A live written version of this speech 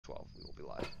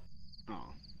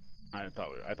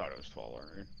I thought it was 12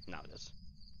 already. No, it is.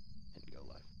 Didn't go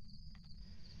live.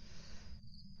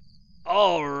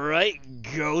 Alright,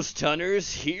 ghost hunters,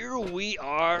 here we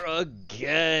are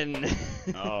again.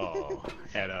 Oh,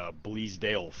 at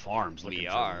Bleasdale Farms. We Looking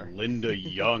are. for Linda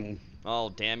Young. Oh,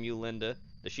 damn you, Linda.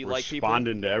 Does she like people?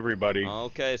 Responding to everybody.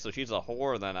 Okay, so she's a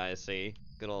whore then, I see.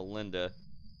 Good old Linda.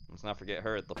 Let's not forget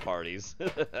her at the parties.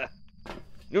 That's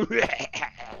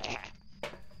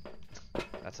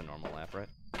a normal laugh, right?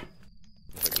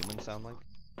 That's what humans sound like?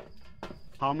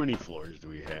 How many floors do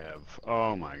we have?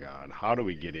 Oh my god, how do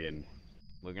we get in?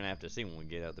 We're gonna have to see when we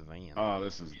get out the van. Oh,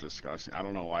 this is disgusting. I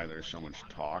don't know why there's so much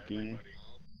talking.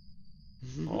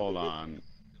 Hold on.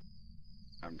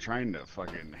 I'm trying to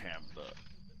fucking have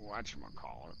the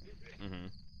whatchamacallit. Mm-hmm.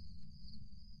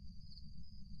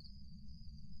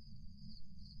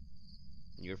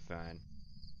 You're fine.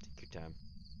 Take your time.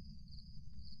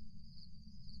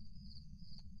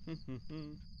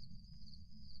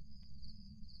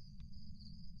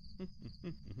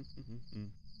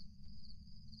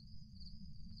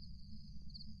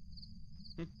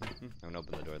 I'm gonna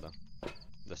open the door though.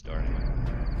 This door anyway.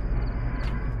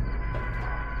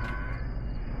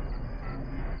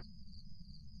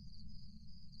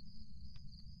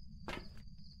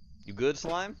 You good,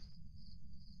 slime?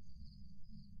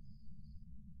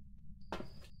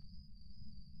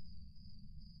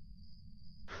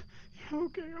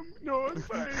 Okay, no, I'm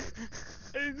fine.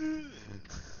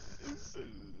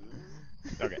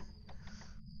 Okay.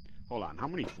 Hold on, how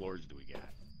many floors do we got?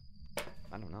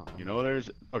 I don't know. You know, there's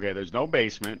no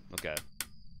basement. Okay.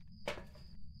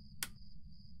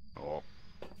 Oh.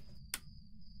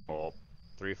 Oh.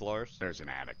 3 floors? There's an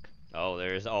attic. Oh,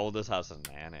 there's. Oh, this house is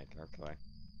an attic. Okay.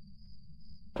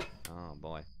 Oh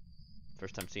boy.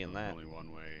 First time seeing that. Only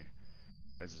one way.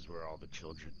 This is where all the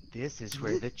children. This is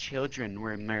where the children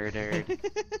were murdered.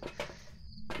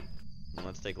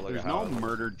 Let's take a look There's at how. no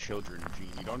murdered children, Gene.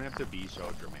 You don't have to be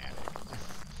so dramatic.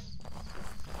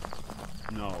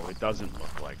 No, it doesn't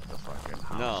look like the fucking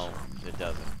house. No, it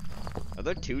doesn't. Are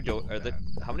there 2 doors? Are there?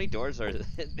 How many doors are in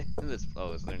this?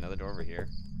 Oh, is there another door over here?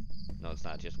 No, it's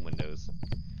not. Just windows.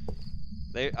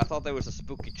 I thought there was a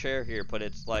spooky chair here, but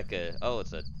it's like a. Oh,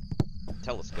 it's a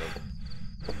telescope.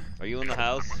 Are you in the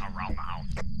house? I'm around the house.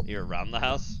 You're around the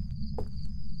house?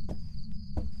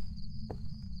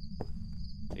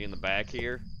 Are you in the back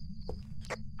here?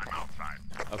 I'm outside.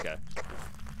 Okay.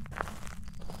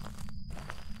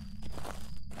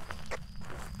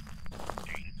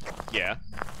 Gene. Yeah.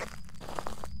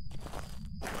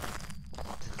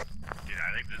 Dude,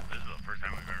 I think this is the first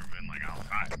time we've ever been like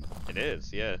outside. It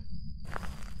is, yeah.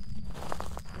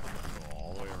 Go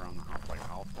all the way around the house. Like,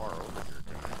 how far over here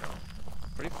can I go?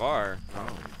 Pretty far.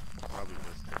 Probably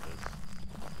just to this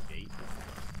gate.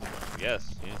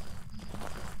 Yes, yeah.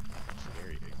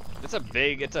 Scary. It's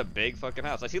a big fucking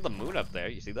house. I see the moon up there.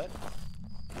 You see that?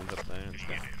 Moon's up there and Can you stuff.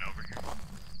 get in over here?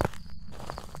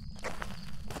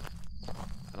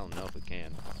 I don't know if we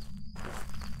can.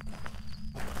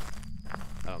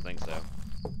 I don't think so.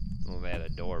 Oh, they had a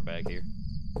door back here.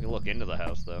 We can look into the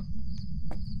house though.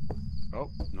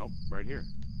 Oh, nope, right here.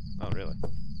 Oh, really?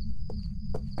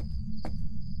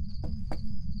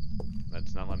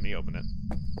 That's not letting me open it.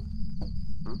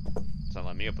 Huh? It's not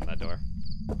letting me open that door.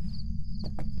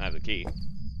 I have the key.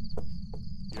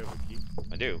 You have a key?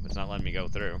 I do. It's not letting me go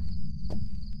through.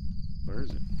 Where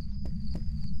is it?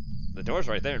 The door's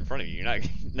right there in front of you. You're not.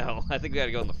 No, I think we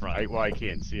gotta go in the front. Well, I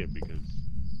can't see it because.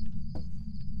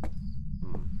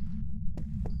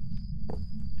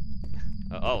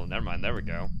 Oh, never mind. There we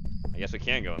go. I guess we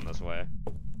can go in this way.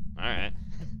 All right.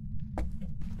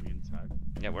 We inside?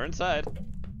 Yeah, we're inside.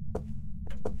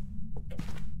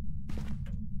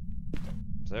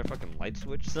 Is there a fucking light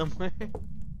switch somewhere?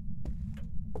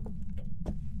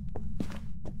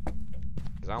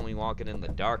 Cause I'm only walking in the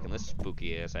dark in this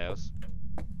spooky ass house.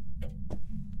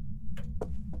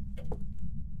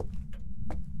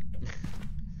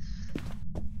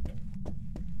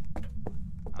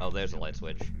 Oh, there's a light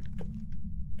switch.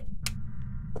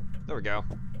 There we go.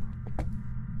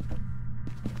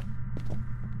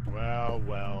 Well,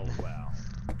 well, well.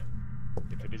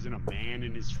 If it isn't a man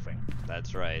and his family.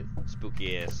 That's right.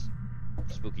 Spooky ass.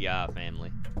 Spooky eye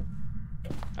family.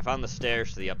 I found the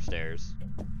stairs to the upstairs.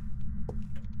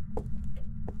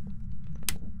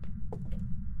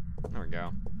 There we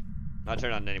go. Not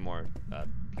turn on any more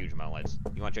huge amount of lights.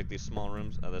 You want to check these small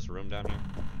rooms? This room down here?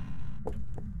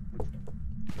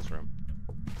 This room.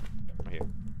 Right here.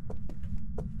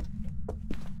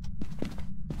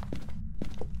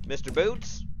 Mr.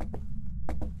 Boots?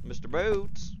 Mr.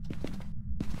 Boots?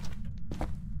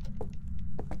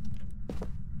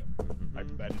 I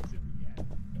bet it's in the end.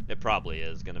 It probably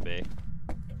is gonna be.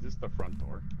 Is this the front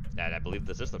door? And I believe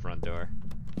this is the front door.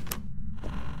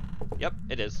 Yep,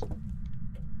 it is.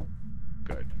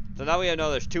 Good. So now we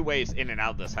know there's 2 ways in and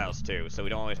out of this house too, so we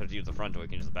don't always have to use the front door, we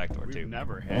can use the back door too. I've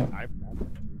never.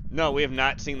 No, we have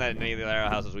not seen that in any of the other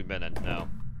houses we've been in, no.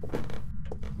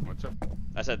 What's up?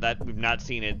 I said that we've not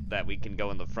seen it that we can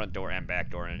go in the front door and back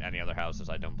door in any other houses.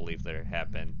 I don't believe there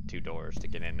have been 2 doors to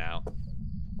get in and out.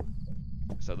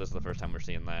 So this is the first time we're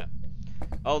seeing that.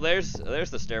 Oh, there's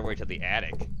the stairway to the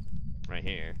attic. Right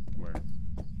here. Where?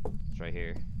 It's right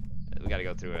here. We gotta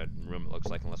go through a room, it looks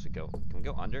like, unless we go... Can we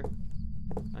go under?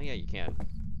 Oh yeah, you can.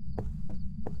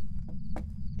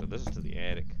 So this is to the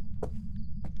attic.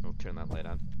 Oh, turn that light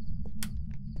on.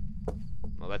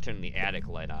 Well, that turned the attic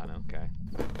light on, okay.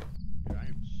 Dude, I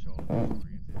am so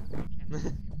oriented. I can't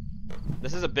see.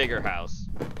 This is a bigger house.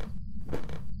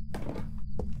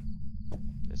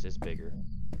 This is bigger.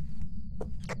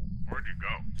 Where'd you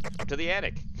go? To the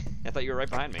attic. I thought you were right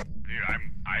behind me. Dude,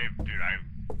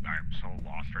 I'm so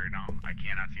lost right now. I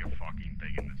cannot see a fucking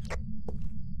thing in this.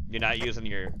 You're not using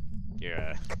your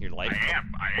light? I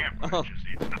am, but Oh.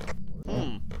 it's not.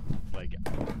 Like,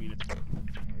 I mean,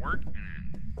 It's work.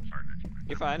 Sorry,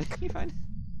 You're fine. You're fine.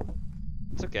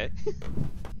 It's okay.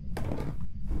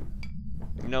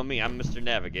 You know me, I'm Mr.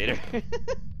 Navigator.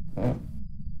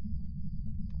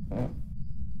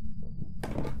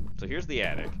 So here's the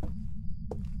attic.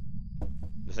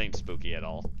 This ain't spooky at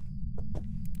all.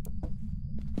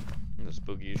 This is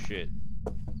spooky as shit.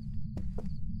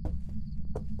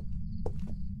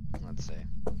 Let's see.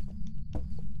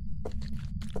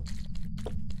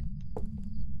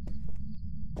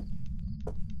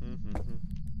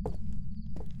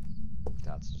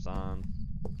 Dots is on.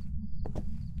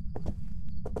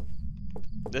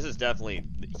 This is definitely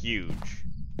huge.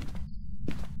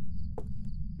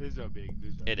 this is a big.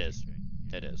 It is.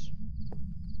 It is.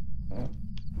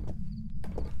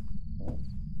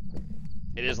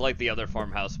 It is like the other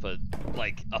farmhouse, but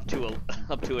like up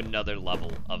to another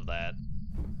level of that.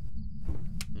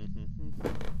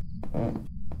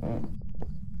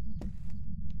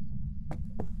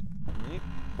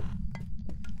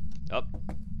 Oh,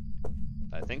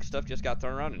 I think stuff just got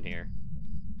thrown around in here.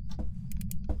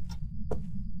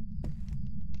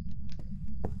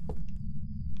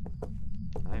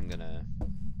 I'm gonna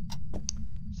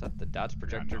set the dots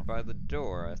projector by the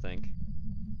door, I think.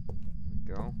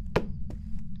 There we go.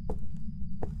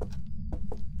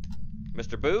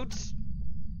 Mr. Boots?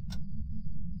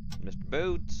 Mr.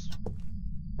 Boots?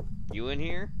 You in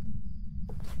here?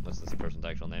 What's this person's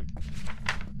actual name?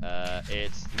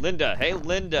 It's Linda. Hey,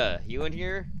 Linda. You in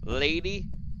here? Lady?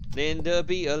 Linda,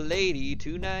 be a lady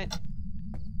tonight.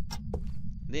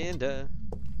 Linda.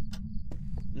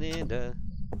 Linda.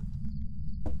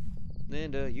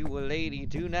 Linda, you a lady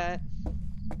tonight.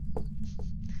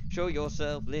 Show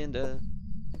yourself, Linda.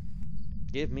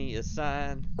 Give me a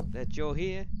sign that you're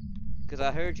here. 'Cause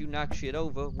I heard you knock shit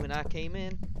over when I came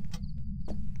in.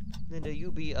 Linda, you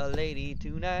be a lady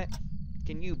tonight.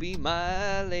 Can you be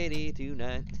my lady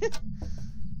tonight?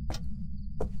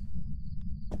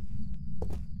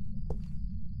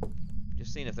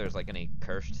 Just seeing if there's like any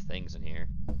cursed things in here.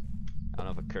 I don't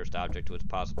know if a cursed object was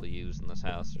possibly used in this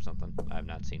house or something. I have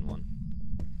not seen one.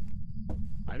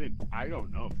 I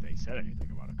don't know if they said anything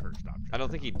about a cursed object. I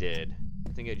don't think he did.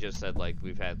 I think it just said like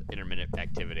we've had intermittent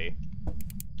activity. I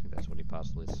think that's what he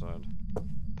possibly said.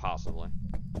 Possibly.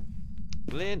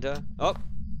 Linda. Oh.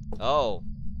 Oh.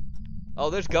 Oh,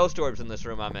 there's ghost orbs in this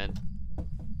room I'm in.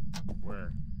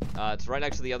 Where? It's right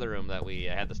next to the other room that we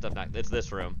had the stuff knocked. It's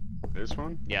this room. This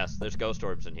one? Yes, there's ghost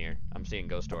orbs in here. I'm seeing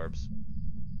ghost orbs.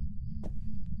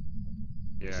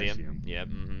 Yeah, See I 'em? see him. Yep,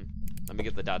 Let me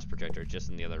get the dots projector. It's just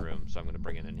in the other room, so I'm gonna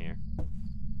bring it in here.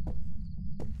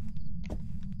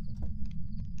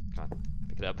 Come on,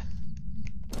 pick it up.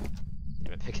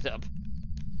 Damn it, pick it up.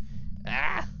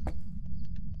 Ah!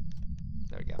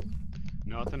 There we go.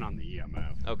 Nothing on the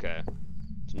EMF. Okay.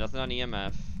 So nothing on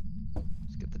EMF.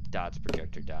 Let's get the dots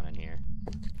projector down in here.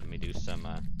 Let me do some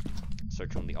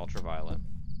search on the ultraviolet.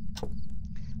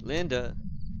 Linda,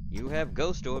 you have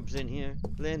ghost orbs in here.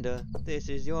 Linda, this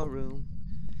is your room.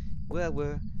 Well,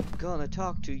 we're gonna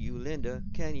talk to you, Linda.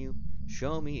 Can you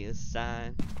show me a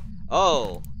sign?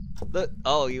 Oh! Look!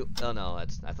 Oh, you. Oh no, I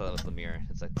thought that was the mirror.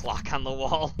 It's a clock on the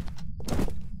wall.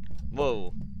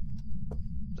 Whoa.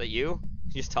 Is that you?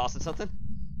 You just tossing something?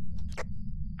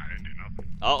 I didn't do nothing.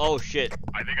 Oh shit.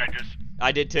 I think I just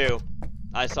I did too.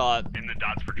 I saw it. in the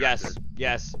dots projector. Yes,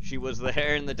 yes, she was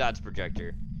there in the dots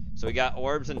projector. So we got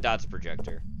orbs and dots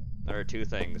projector. There are 2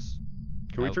 things.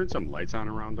 Can we turn some lights on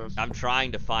around us? I'm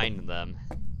trying to find them.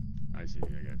 I see.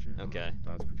 I got you. Okay.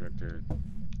 Dots projector.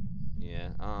 Yeah,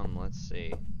 let's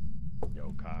see.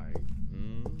 Yokai.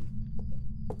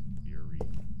 Yuri.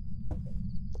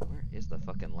 Where is the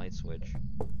fucking light switch?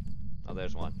 Oh,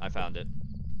 there's one. I found it.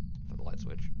 For the light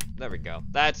switch. There we go.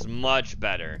 That's much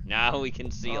better. Now we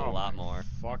can see a lot more.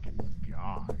 Fucking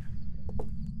god.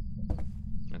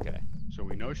 Okay. So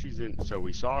we know she's in. So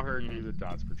we saw her do the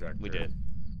dots projector. We did.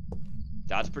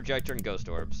 Dots projector and ghost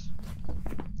orbs.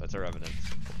 That's our evidence.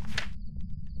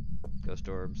 Ghost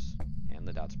orbs and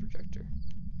the dots projector.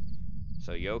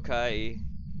 So Yokai,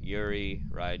 Yuri,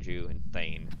 Raiju, and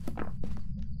Thane.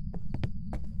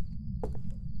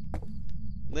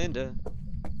 Linda.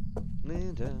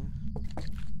 Linda.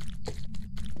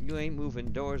 You ain't moving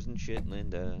doors and shit,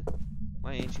 Linda.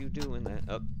 Why ain't you doing that?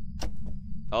 Oh.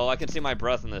 Oh, I can see my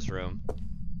breath in this room.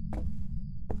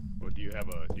 Well, do you have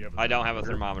a I don't have a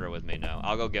thermometer with me, no.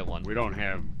 I'll go get one. We don't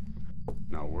have.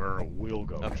 No, we'll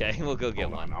go. Okay, we'll go get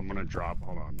one. I'm gonna drop.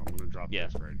 Hold on. I'm gonna drop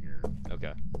this right here.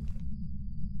 Okay.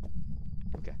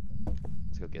 Okay.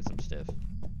 Let's go get some stiff.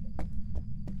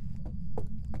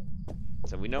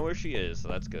 So we know where she is, so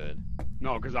that's good.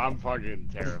 No, because I'm fucking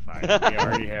terrified. We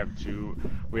already have two.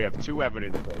 We have two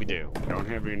evidence. We do. We don't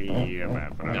have any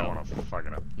EMF, and I don't want to fuck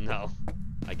it up. No,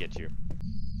 I get you.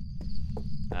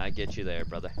 I get you there,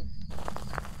 brother.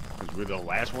 Because with the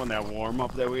last one, that warm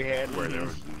up that we had, where there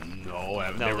was no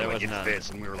evidence, No, they were there like, was it's none. this,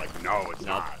 and we were like, no, it's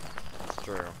not. It's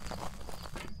true.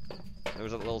 There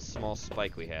was a little small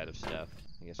spike we had of stuff.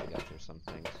 I guess we got through some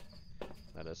things.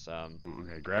 Let us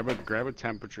Okay, grab a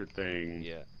temperature thing.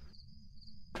 Yeah.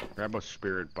 Grab a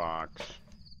spirit box.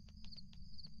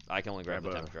 I can only grab the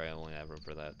Grab a- temperature. I only have room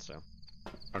for that. So.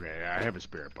 Okay, I have a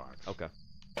spirit box. Okay.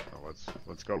 So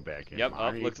let's go back in. Yep.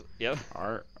 Looks. Yep.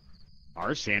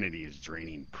 Our sanity is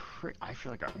draining. I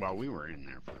feel like well, we were in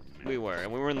there for a minute. We were,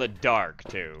 and we were in the dark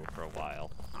too for a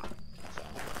while. So.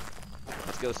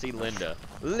 Let's go see Linda.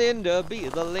 Linda be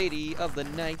the lady of the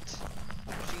night.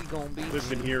 She gonna be.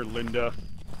 Listen here, Linda.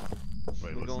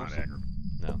 Wait, let's gonna not see- aggro.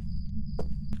 No.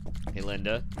 Hey,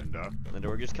 Linda. Linda. Linda,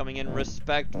 we're just coming in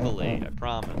respectfully. I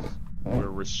promise. We're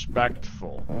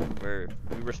respectful.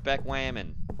 We respect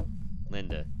whammon.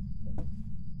 Linda.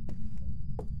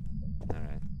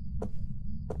 Alright.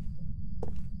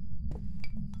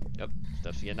 Yep.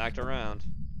 Stuff's getting knocked around.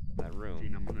 That room.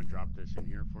 Gene, I'm gonna drop this in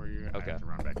here for you. Okay. I have to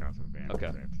run back out to the van Okay.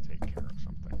 because I have to take care of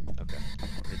something. Okay.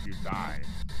 If you die,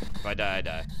 If I die, I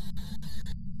die.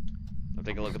 I'll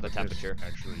take a look at the put this- temperature.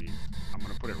 Actually, I'm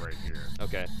gonna put it right here.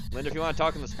 Okay. Linda, if you want to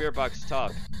talk in the spirit box,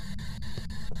 talk.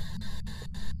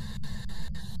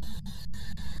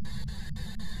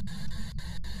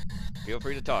 Feel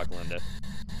free to talk, Linda.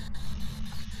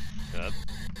 Yep.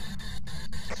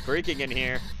 It's creaking in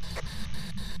here.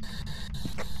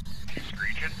 She's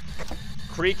screeching.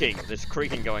 Creaking. There's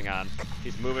creaking going on.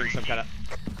 She's moving some kind of...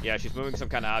 Yeah, she's moving some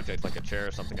kind of object, like a chair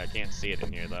or something. I can't see it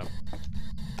in here, though.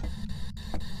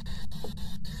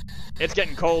 It's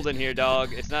getting cold in here,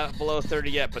 dog. It's not below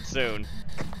 30 yet, but soon.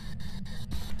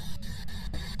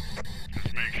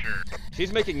 Just make sure.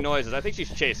 She's making noises. I think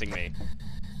she's chasing me.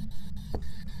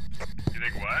 You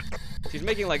think what? She's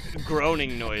making, like,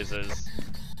 groaning noises.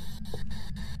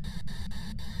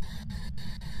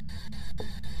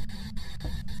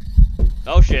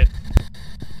 Oh, shit.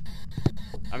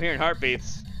 I'm hearing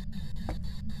heartbeats.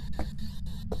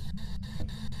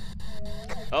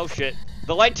 Oh, shit.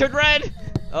 The light turned red!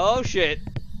 Oh, shit.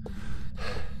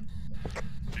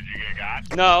 Did you get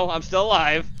got? No, I'm still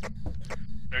alive.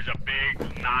 There's a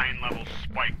big 9-level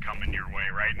spike coming your way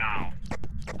right now.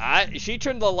 She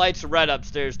turned the lights red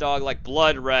upstairs, dog, like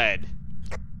blood red.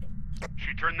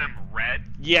 She turned them red?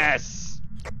 Yes!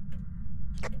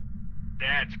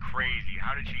 That's crazy.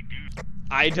 How did she do?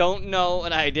 I don't know,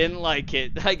 and I didn't like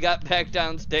it. I got back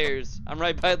downstairs. I'm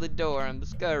right by the door. I'm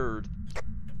scared.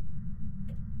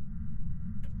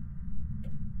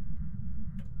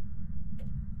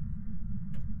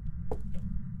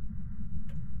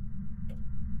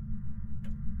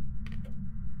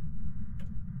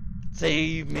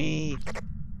 Save me.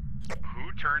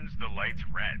 Who turns the lights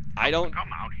red? I don't... Come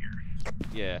out here.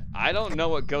 Yeah, I don't know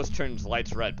what ghost turns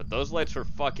lights red, but those lights were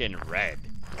fucking red.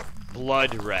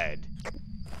 Blood red.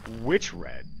 Which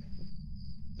red?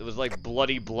 It was like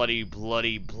bloody, bloody,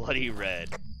 bloody, bloody red.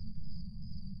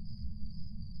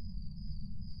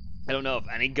 I don't know if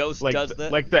any ghost Like does the,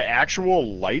 that. like the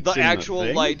actual lights. The in actual the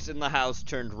thing? lights in the house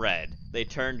turned red. They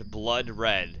turned blood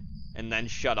red and then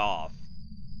shut off.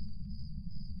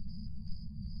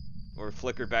 Or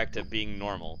flickered back to being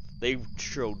normal. They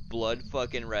showed blood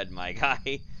fucking red, my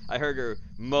guy. I heard her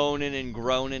moaning and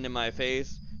groaning in my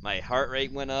face. My heart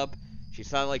rate went up. She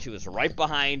sounded like she was right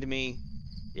behind me.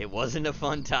 It wasn't a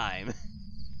fun time.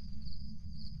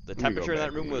 The Let me go temperature in back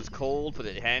that room and was cold, but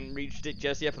it hadn't reached it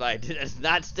just yet. But I did. It's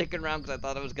not sticking around because I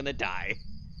thought I was gonna die.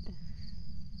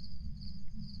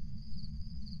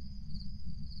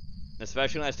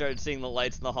 Especially when I started seeing the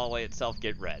lights in the hallway itself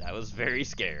get red. I was very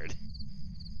scared.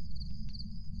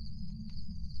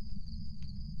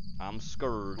 I'm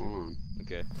scared. Hold on.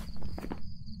 Okay.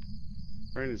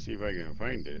 Trying to see if I can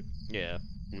find it. Yeah.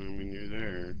 When you're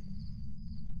there.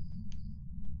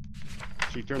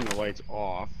 She turned the lights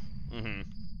off. Mm-hmm.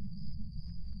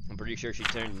 I'm pretty sure she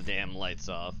turned the damn lights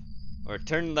off. Or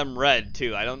turned them red,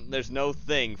 too. There's no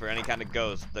thing for any kind of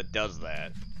ghost that does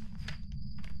that.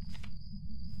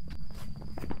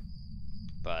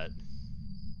 But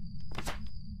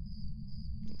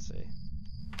let's see.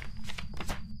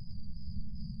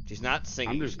 She's not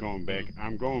singing. I'm just going back.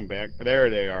 I'm going back. There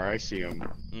they are. I see them.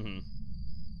 Mm-hmm.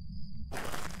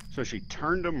 So she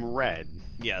turned them red.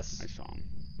 Yes. I saw them.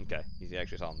 Okay. You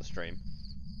actually saw on the stream.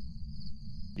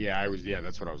 Yeah, Yeah,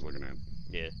 that's what I was looking at.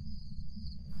 Yeah.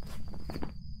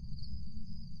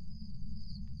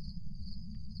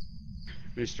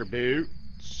 Mr.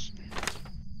 Boots.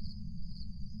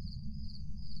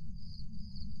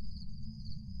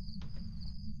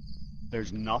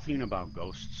 There's nothing about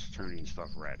ghosts turning stuff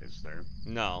red, is there?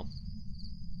 No.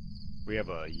 We have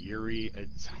a Yuri, a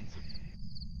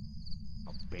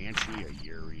Banshee, a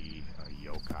Yuri, a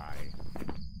Yokai.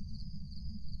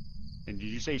 And did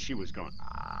you say she was going,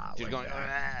 ah, She's like going,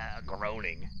 that?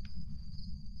 groaning.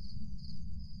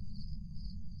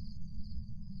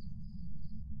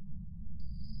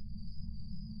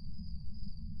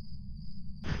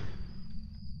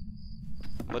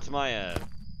 What's my, I'm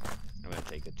gonna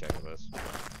take a check of this. Well,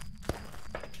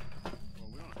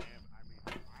 we don't have,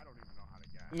 I don't even know how to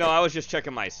get. No, I was just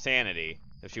checking my sanity,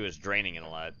 if she was draining it a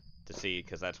lot, to see,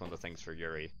 because that's one of the things for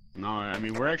Yuri. No, I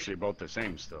mean, we're actually both the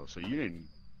same still, so you didn't,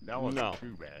 that wasn't No.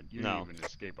 too bad. You No. didn't even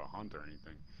escape a hunt or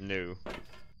anything. No.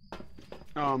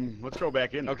 Let's go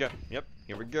back in there. Okay, yep,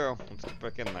 here we go. Let's get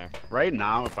back in there. Right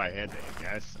now, if I had to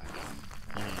guess,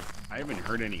 Mm-hmm. I haven't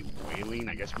heard any wailing.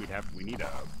 I guess we need a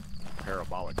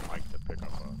parabolic mic to pick up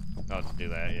Oh, to do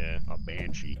that, yeah. a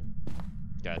banshee.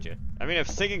 Gotcha. I mean, if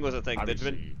singing was a thing,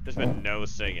 Obviously. there's been no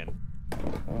singing.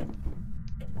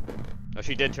 Oh,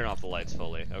 she did turn off the lights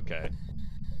fully. Okay.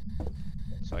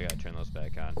 So I gotta turn those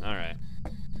back on. Alright.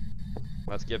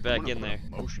 Let's get back in there.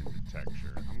 Motion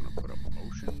detector. I'm gonna put a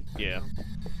motion. Yeah.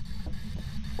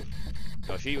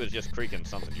 Oh, she was just creaking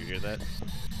something. Did you hear that?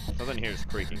 Something here is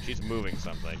creaking. She's moving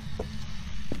something.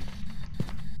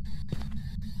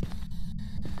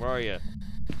 Where are you?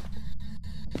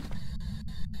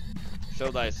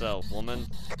 Show thyself, woman.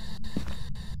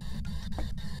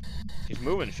 She's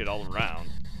moving shit all around.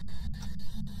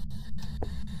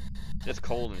 It's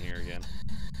cold in here again.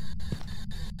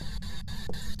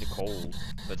 It's cold,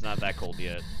 but it's not that cold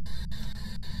yet.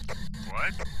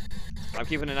 What? I'm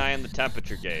keeping an eye on the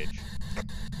temperature gauge.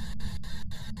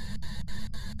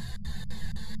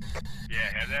 Yeah,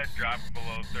 have that drop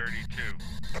below 32.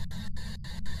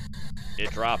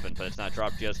 It's dropping, but it's not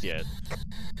dropped just yet.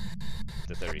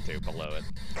 To 32, below it.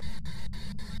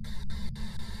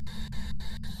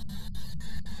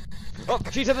 Oh,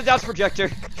 she's in the dots projector.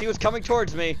 She was coming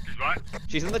towards me. She's what?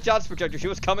 She's in the dots projector. She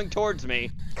was coming towards me.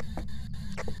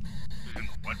 She's in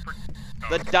the what?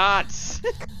 The dots.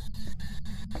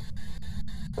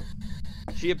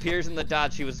 She appears in the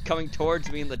dots. She was coming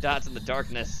towards me in the dots in the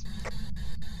darkness.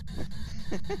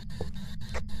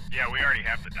 Yeah, we already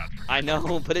have the dots. I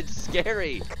know, but it's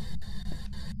scary.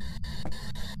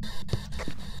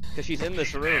 Because she's in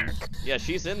this room. There. Yeah,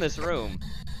 she's in this room.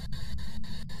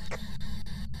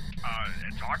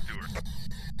 And talk to her.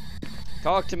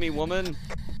 Talk to me, woman.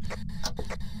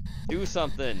 Do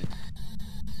something.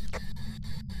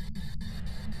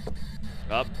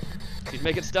 Up. She's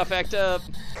making stuff act up.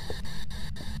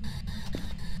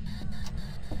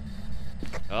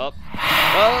 Up.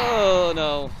 Oh,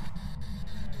 no.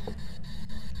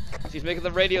 She's making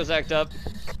the radios act up.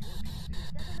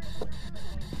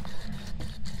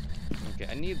 Okay,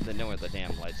 I need to know where the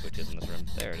damn light switch is in this room.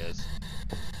 There it is.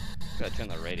 Gotta turn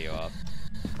the radio off.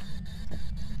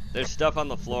 There's stuff on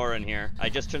the floor in here. I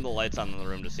just turned the lights on in the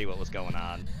room to see what was going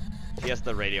on. She has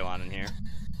the radio on in here.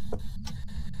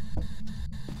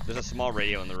 There's a small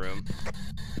radio in the room.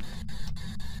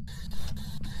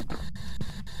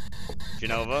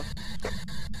 Jenova?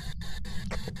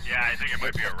 Yeah, I think it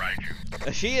might be a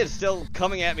Raichu. She is still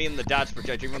coming at me in the dots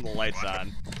projector, even with the lights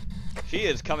on. She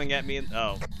is coming at me in...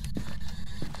 Oh.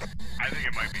 I think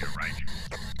it might be a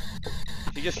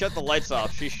Raichu. She just shut the lights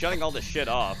off. She's shutting all this shit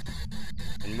off.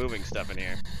 And moving stuff in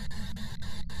here.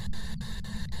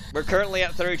 We're currently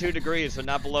at 32 degrees, so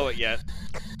not below it yet.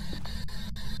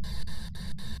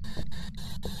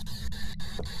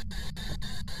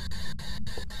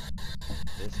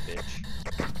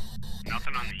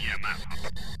 nothing on the EMF, huh?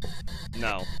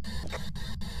 No.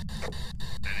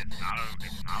 Then it's not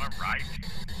a Raiju.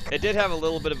 It did have a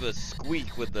little bit of a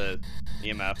squeak with the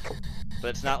EMF, but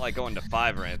it's not like going to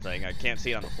 5 or anything. I can't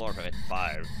see it on the floor if I hit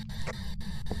 5.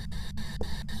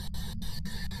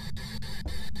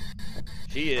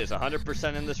 She is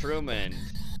 100% in this room and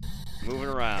moving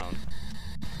around.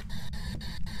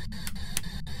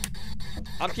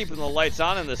 I'm keeping the lights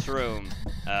on in this room.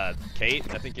 Kate,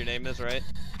 I think your name is, right?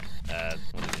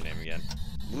 What is your name again?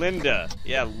 Linda.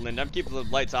 Yeah, Linda, I'm keeping the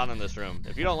lights on in this room.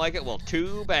 If you don't like it, well,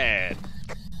 too bad.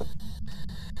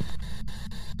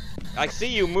 I see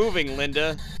you moving,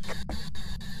 Linda.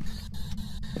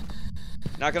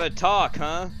 Not gonna talk,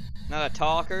 huh? Not a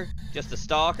talker? Just a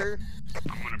stalker?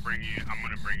 I'm gonna bring you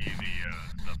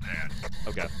the pad.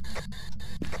 Okay.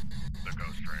 The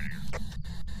ghost right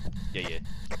here. Yeah.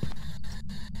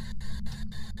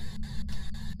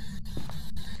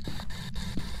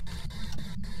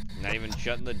 Not even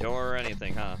shutting the door or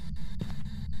anything, huh?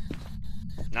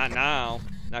 Not now.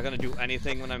 Not gonna do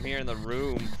anything when I'm here in the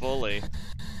room fully.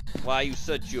 Why you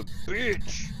such a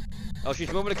bitch? Oh,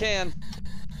 she's moving a can.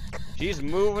 She's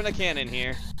moving a can in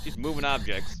here. She's moving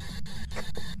objects.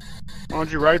 Why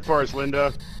don't you write for us,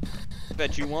 Linda?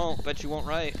 Bet you won't. Bet you won't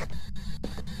write.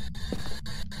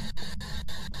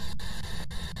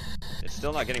 It's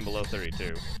still not getting below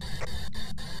 32.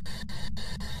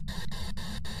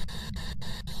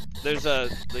 There's the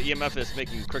EMF is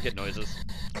making cricket noises.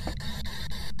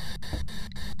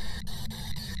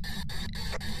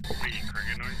 Making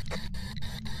cricket noise?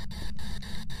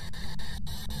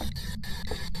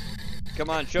 Come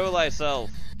on, show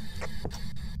thyself.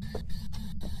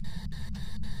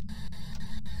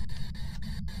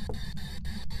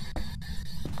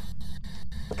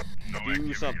 No Do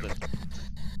activity. something.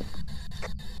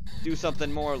 Do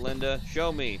something more, Linda.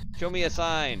 Show me. Show me a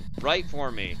sign. Write for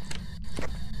me.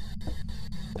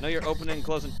 I know you're opening and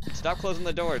closing. Stop closing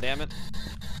the door, damn it.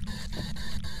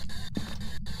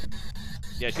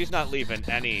 Yeah, she's not leaving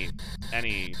any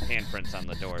handprints on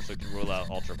the door, so we can rule out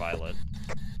ultraviolet.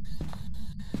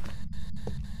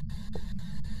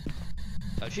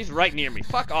 She's right near me.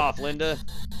 Fuck off, Linda.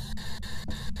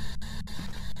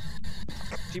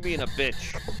 She being a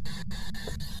bitch.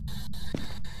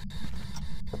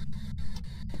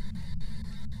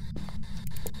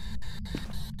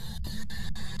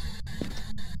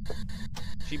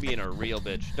 She being a real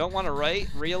bitch. Don't want to write?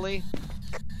 Really?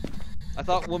 I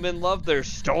thought women loved their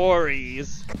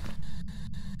stories.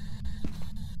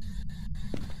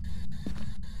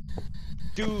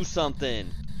 Do something.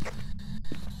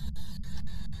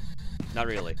 Not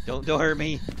really. Don't hurt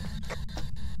me.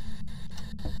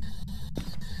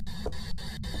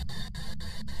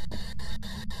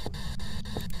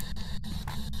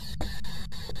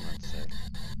 Let's see.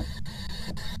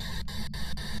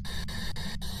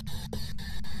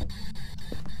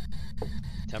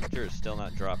 Temperature is still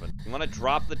not dropping. You want to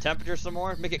drop the temperature some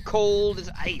more? Make it cold as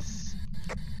ice.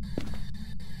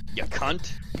 You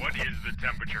cunt. What is the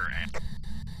temperature at?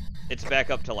 It's back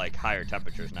up to like higher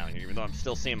temperatures now, even though I'm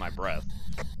still seeing my breath.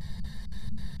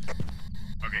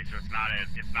 Okay, so it's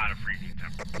not a freezing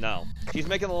temperature. No. She's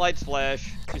making the lights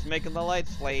flash. She's making the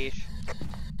lights flash.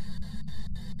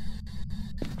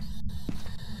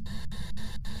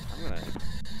 I'm gonna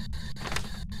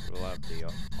rule out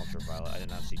the ultraviolet. I did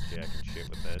not see jack and shit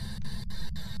with it.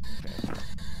 Okay.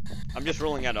 I'm just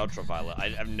ruling out ultraviolet.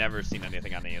 I've never seen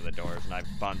anything on any of the doors, and I've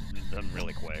found them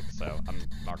really quick, so I'm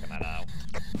marking that out.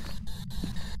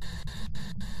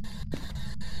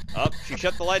 Oh, she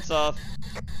shut the lights off.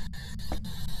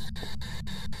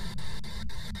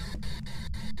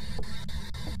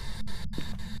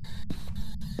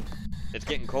 It's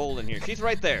getting cold in here. She's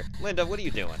right there. Linda, what are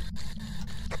you doing?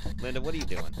 Linda, what are you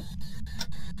doing?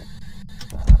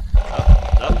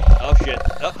 Oh shit.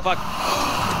 Oh, fuck.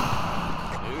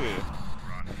 Ooh.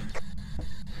 Run.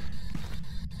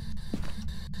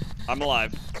 I'm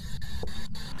alive.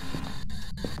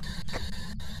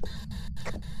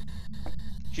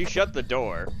 She shut the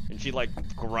door, and she, like,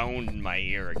 groaned in my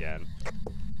ear again.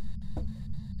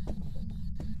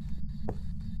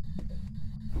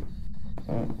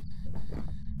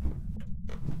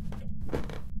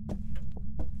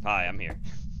 Hi, I'm here.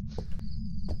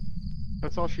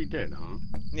 That's all she did, huh?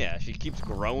 Yeah, she keeps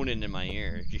groaning in my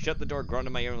ear. She shut the door, groaned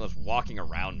in my ear, and was walking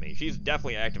around me. She's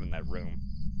definitely active in that room.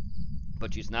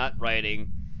 But she's not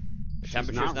writing. The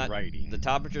temperature's not writing. The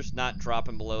temperature's not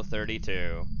dropping below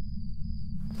 32.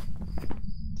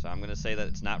 So I'm gonna say that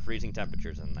it's not freezing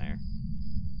temperatures in there.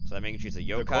 So that means she's a The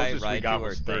yokai, closest we got Raiju, or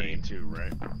was thing. 32,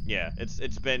 right? Yeah,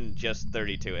 it's been just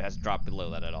 32. It hasn't dropped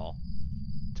below that at all.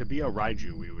 To be a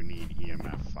Raiju, we would need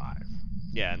EMF 5.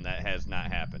 Yeah, and that has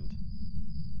not happened.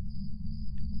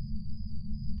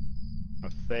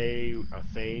 A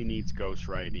Fae needs ghost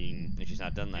writing. And she's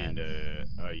not done that. And a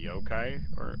yokai,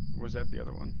 or was that the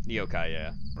other one? Yokai,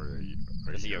 yeah. Or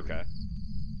It's a yokai.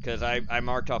 Because I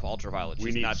marked off ultraviolet.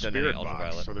 She's not done any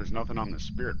ultraviolet. Box, so there's nothing on the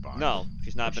spirit box. No,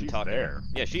 she's not been talking. There.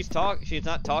 Yeah, she's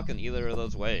not talking either of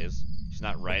those ways. She's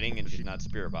not writing and she's not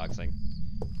spirit boxing.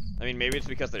 I mean, maybe it's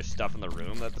because there's stuff in the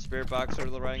room that the spirit box or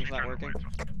the writing's not working.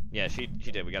 Yeah, she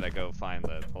did. We gotta go find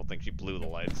the whole thing. She blew the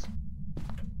lights.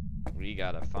 We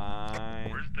gotta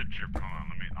find. Where's the chip? Hold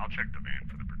on, I'll check the van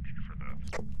for the.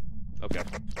 Okay.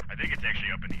 I think it's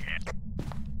actually up in the attic.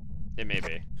 It may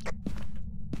be.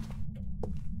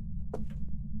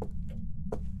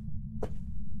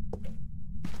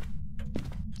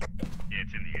 Yeah,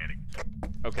 it's in the attic.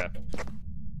 Okay.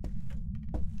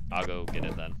 I'll go get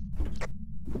it then.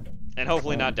 And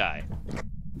hopefully not die.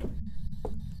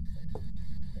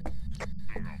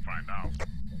 We're gonna find out.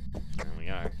 There we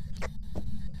are.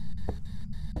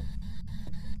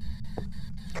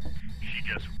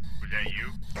 Was that you?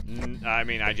 I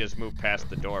mean, I just moved past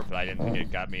the door, but I didn't think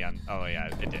it got me on. Oh, yeah,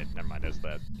 it did. Never mind. It was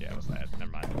that. Yeah, it was that.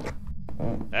 Never mind.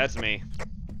 That's me.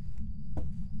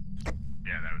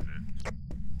 Yeah, that was it.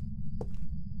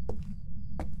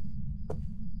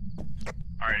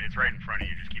 Alright, it's right in front of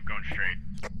you. Just keep going straight.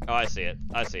 Oh, I see it.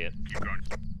 I see it. Keep going.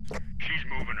 She's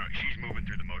moving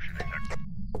through the motion detector.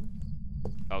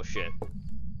 Oh, shit.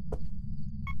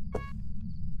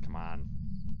 Come on.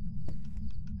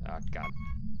 Oh, God.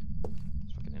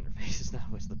 This fucking interface is not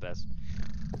always the best.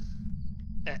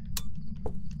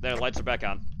 There, lights are back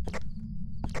on.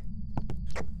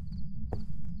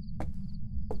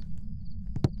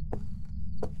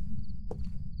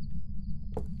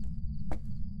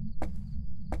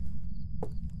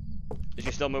 Is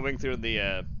she still moving through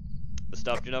the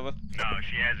stuff, Jenova? No,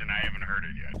 she hasn't. I haven't heard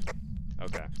it yet.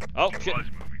 Okay. Oh, She shit. was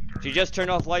moving through. She just turned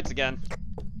off lights again.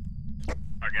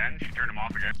 Again? She turned them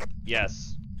off again?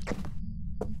 Yes.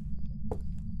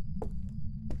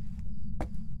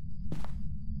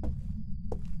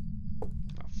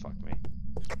 Oh, fuck me.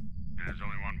 And there's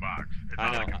only one box. It's I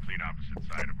on know. the complete opposite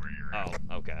side of where you're at.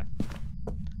 Oh, okay.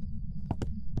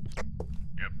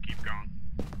 Yep, keep going.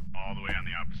 All the way on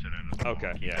the opposite end of the Okay,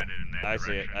 wall. Keep yeah. headed in that I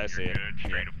see it, direction. I see You're it. Good.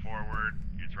 Straight forward.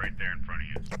 It's right there in front of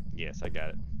you. Yes, I got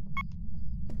it.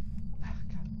 Ah,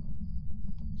 God.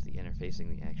 It's the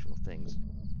interfacing the actual things.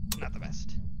 Not the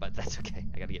best, but that's okay.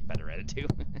 I gotta get better at it too.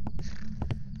 Is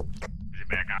it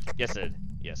back on? Yes, it.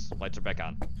 Yes, lights are back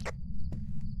on.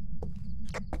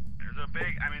 There's a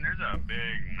big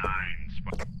 9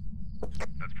 spot.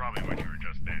 That's probably what you were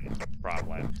just in.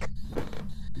 Probably.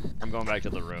 I'm going back to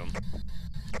the room.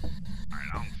 Alright,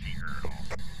 I don't see her at all.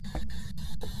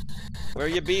 Where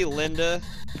you be, Linda?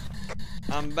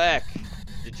 I'm back.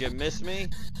 Did you miss me?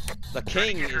 The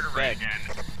king is back. Again,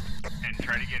 and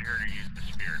try to get her to use the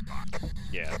spirit box.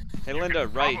 Yeah. Hey, You Linda,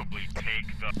 could right. Probably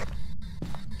take the.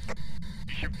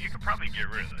 You could probably get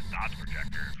rid of the dots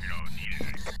projector if you don't need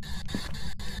it.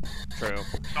 True.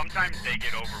 Sometimes they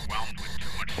get overwhelmed with too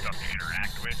much stuff to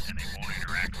interact with, and they won't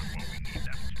interact with what we need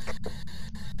them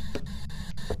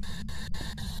to.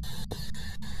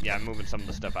 Yeah, I'm moving some of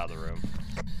the stuff out of the room.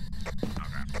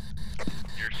 Okay.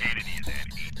 Your sanity is at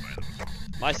 8, by the way.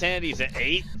 My sanity's at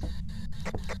 8?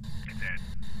 It's at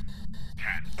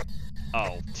 10.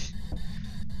 Oh.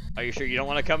 Are you sure you don't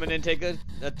want to come in and take a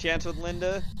chance with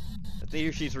Linda? I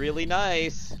think she's really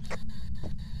nice.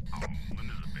 Oh,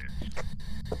 Linda's a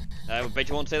bitch. I bet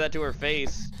you won't say that to her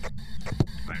face.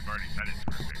 I've already said it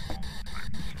to her face all the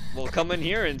time. Well, come in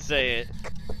here and say it.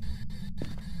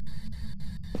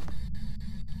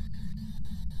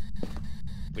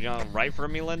 Would you want to write for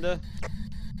me, Linda?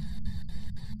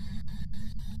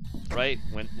 Right,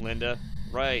 Linda.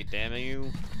 Right, damn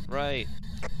you. Right.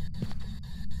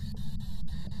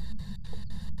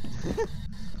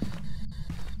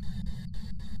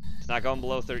 It's not going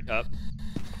below 30. Up.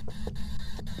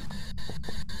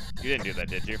 You didn't do that,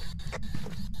 did you?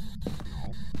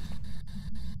 No.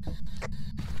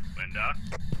 Linda?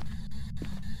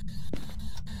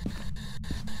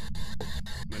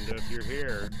 Linda, if you're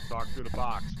here, talk through the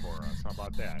box for us. How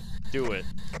about that? Do it.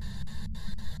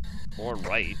 Or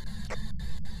right.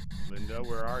 Linda,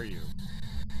 where are you?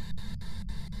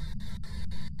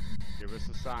 Give us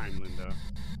a sign, Linda.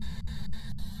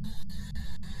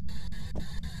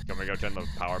 Can we go turn the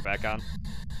power back on?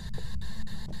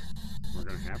 We're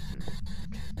gonna have to.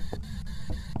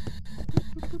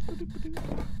 Boop,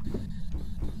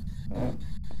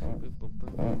 boop,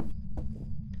 boop.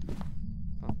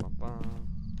 Bum, bum, bum.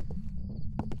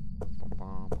 Bum,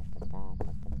 bum, bum, bum, bum,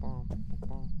 bum, bum, bum,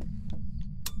 bum.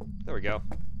 There we go.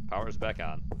 Power power's back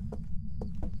on.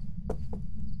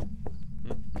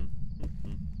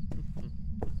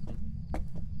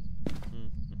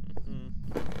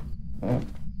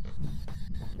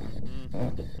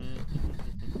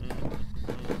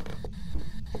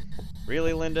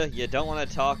 Really, Linda? You don't want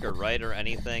to talk or write or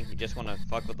anything? You just want to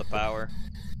fuck with the power?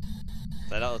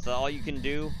 Is that all you can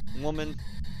do, woman?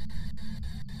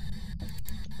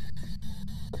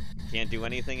 You can't do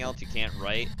anything else? You can't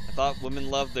write? I thought women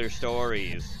loved their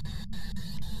stories.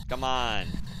 Come on.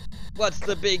 What's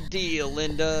the big deal,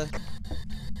 Linda?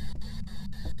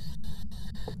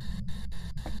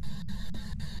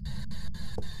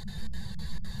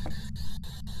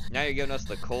 Now you're giving us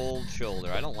the cold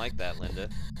shoulder. I don't like that, Linda.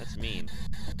 That's mean.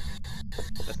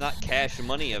 That's not cash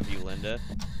money of you, Linda.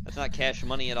 That's not cash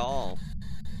money at all.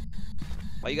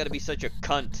 Why you gotta be such a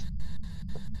cunt?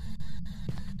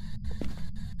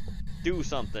 Do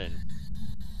something.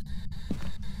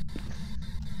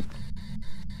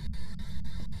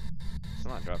 It's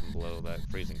not dropping below that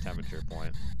freezing temperature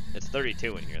point. It's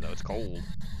 32 in here, though. It's cold.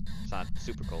 It's not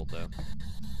super cold, though.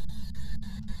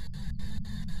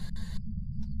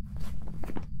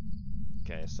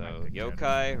 Okay, so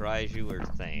yokai, Raiju, or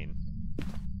Thane.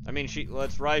 I mean, she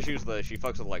fucks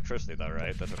with electricity though,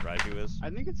 right? That's what Raiju is? I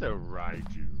think it's a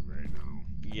Raiju right now.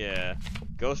 Yeah.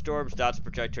 Ghost orbs, dots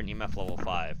projector, and EMF level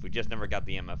 5. We just never got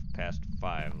the EMF past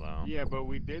 5 though. Yeah, but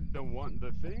we did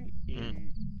the thing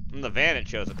in... In the van it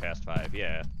shows it past 5,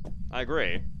 yeah. I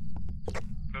agree.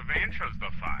 The van shows the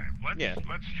 5.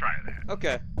 Let's try that.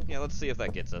 Okay. Yeah, let's see if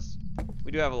that gets us.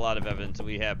 We do have a lot of evidence, and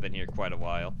we have been here quite a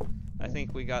while. I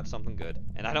think we got something good.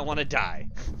 And I don't want to die.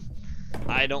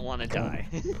 I don't want to die.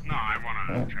 No, I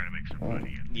want to try to make some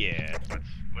money. Yeah.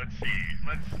 Let's see.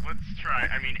 Let's try.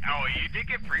 I mean, oh, you did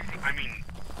get freezing. I mean,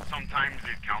 sometimes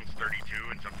it counts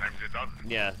 32 and sometimes it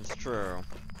doesn't. Yeah, it's true.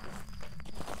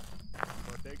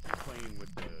 But they keep playing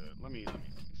with the... Let me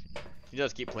see. She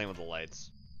does keep playing with the lights.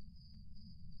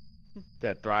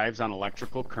 That thrives on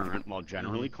electrical current. While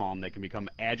generally calm, they can become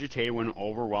agitated when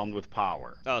overwhelmed with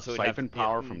power. Oh, so siphon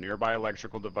power from nearby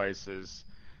electrical devices.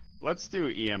 Let's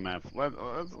do EMF.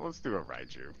 Let's do a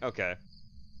Raiju. Okay.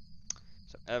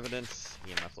 So evidence,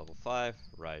 EMF level 5,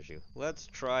 Raiju. Let's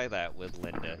try that with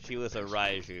Linda. She was a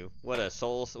Raiju. What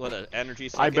an energy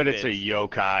sucking I bet it's bitch. a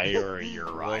yokai or a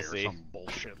Uri We'll or see. some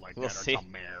bullshit like We'll that, see. or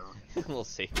some mare. We'll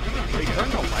see. They turn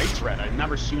the lights red. I've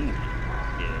never seen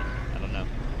that. Yeah, I don't know.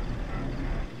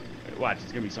 Watch,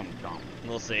 it's gonna be something dumb.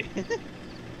 We'll see.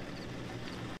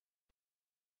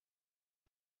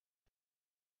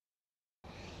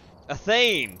 A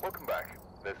Thane! Welcome back.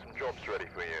 There's some jobs ready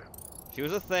for you. She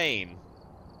was a Thane.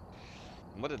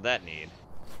 What did that need?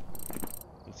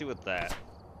 Let's see what that.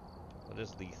 What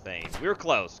is the Thane? We were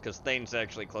close, because Thane's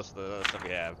actually close to the other stuff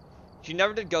we have. She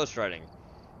never did ghostwriting.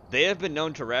 They have been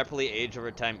known to rapidly age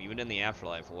over time, even in the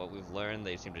afterlife. From what we've learned,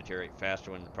 they seem to deteriorate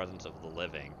faster when in the presence of the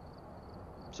living.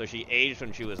 So she aged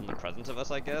when she was in the presence of us,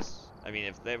 I guess? I mean,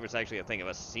 if there was actually a thing of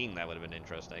us seeing that, would have been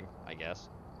interesting, I guess.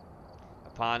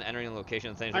 Upon entering the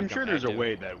location, things I'm sure there's active. a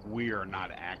way that we are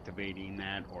not activating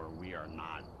that, or we are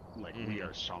not, like, we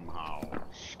are somehow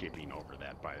skipping over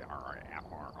that by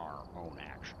our own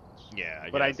actions. Yeah,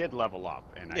 But I did level up,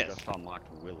 and Yes. I just unlocked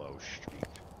Willow Street.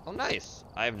 Oh, nice.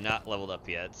 I have not leveled up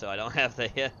yet, so I don't have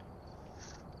that yet.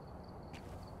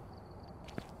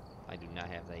 I do not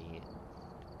have that yet.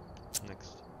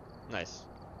 Next. Nice.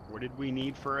 What did we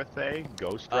need for a Thay?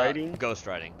 Ghostwriting?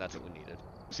 Ghostwriting. That's what we needed.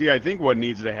 See, I think what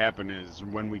needs to happen is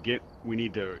when we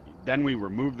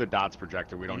remove the dots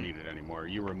projector. We don't need it anymore.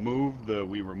 We remove the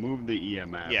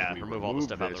EMF. Yeah, we remove all the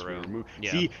stuff out of the room.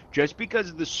 Yeah. See, just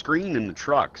because the screen in the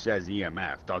truck says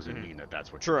EMF doesn't mean that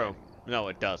that's what you're True. getting. No,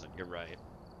 it doesn't. You're right.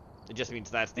 It just means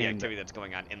that's the activity that's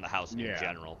going on in the house in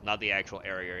general, not the actual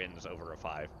area in this over a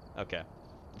 5. Okay.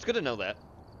 It's good to know that.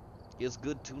 It's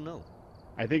good to know.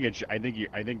 I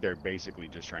think they're basically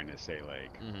just trying to say,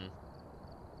 like,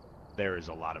 there is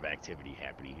a lot of activity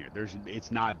happening here.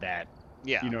 It's not that.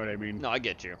 Yeah. You know what I mean? No, I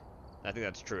get you. I think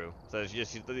that's true. So it's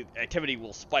just the activity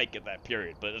will spike at that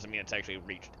period, but it doesn't mean it's actually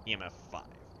reached EMF 5.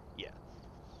 Yeah.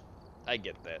 I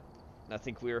get that. I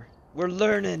think we're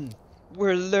learning.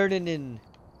 We're learning.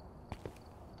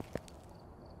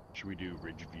 Should we do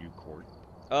Ridgeview Court?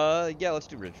 Yeah, let's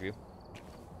do Ridgeview.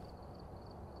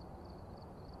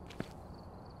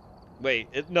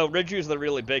 Wait, no, Ridgeview's the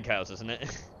really big house, isn't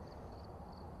it?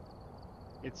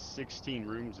 It's 16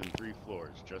 rooms and 3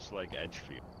 floors, just like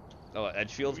Edgefield. Oh,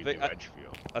 Edgefield's We big. do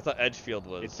Edgefield. I thought Edgefield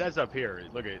was. It says up here.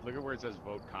 Look at where it says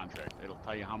vote contract. It'll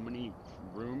tell you how many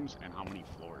rooms and how many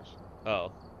floors.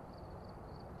 Oh.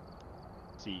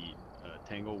 See,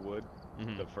 Tanglewood.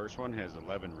 The first one has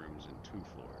 11 rooms and 2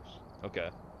 floors. Okay.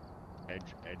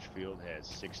 Edgefield has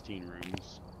 16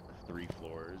 rooms, 3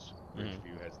 floors.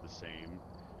 Ridgeview has the same.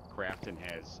 Crafton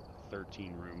has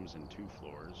 13 rooms and 2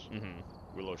 floors.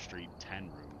 Willow Street 10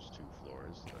 rooms, 2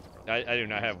 floors. I do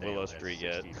not have Hillsdale Willow has Street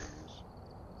 16 yet. Rooms.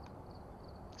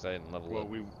 Cause I didn't level Well, up.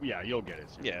 you'll get it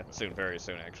soon. Yeah, but... soon, very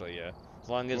soon actually. Yeah, as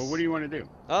long as. Well, what do you want to do?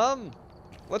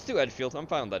 Let's do Edgefield. I'm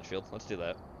fine with Edgefield. Let's do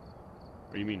that.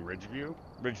 Or you mean Ridgeview?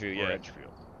 Ridgeview, Or yeah.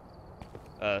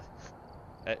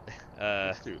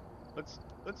 Edgefield. Let's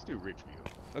do Ridgeview.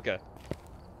 Okay.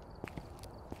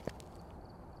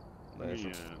 Let's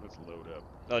load up.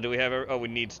 Oh, do we have? Oh, we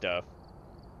need stuff.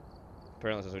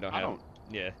 Apparently, since we don't have.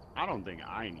 Yeah. I don't think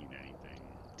I need anything.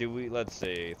 Do we? Let's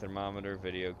see. Thermometer,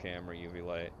 video camera, UV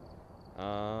light,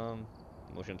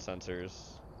 motion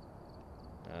sensors.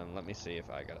 Let me see if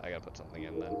I gotta put something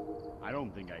in then. I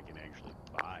don't think I can actually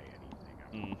buy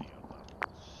anything.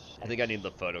 I think I need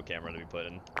the photo camera to be put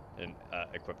in and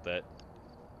equip that.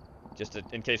 Just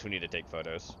in case we need to take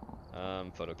photos.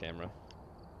 Photo camera.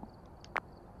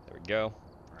 There we go.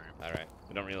 Alright.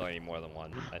 We don't really need more than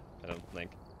one, I don't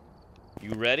think.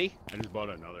 You ready? I just bought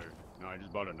another. No, I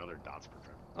just bought another dots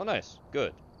projector. Oh, nice.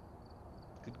 Good.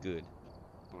 Good.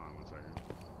 Hold on 1 second.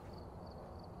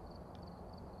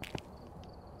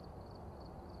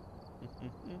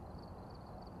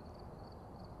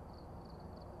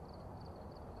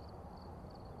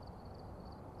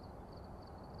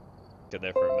 Get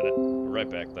there for a minute. Right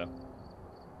back though.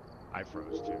 I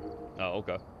froze too. Oh,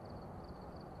 okay.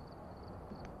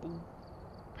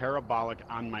 Parabolic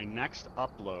on my next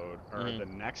upload, or the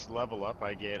next level up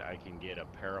I can get a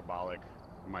parabolic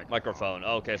microphone.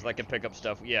 Oh, okay, so I can pick up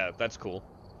stuff. Yeah, that's cool.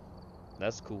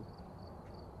 That's cool.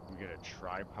 We get a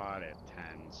tripod at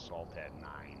 10, salt at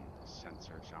 9, sound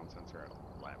sensor at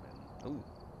 11. Ooh.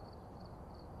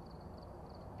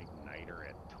 Igniter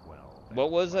at 12.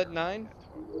 What was at 9?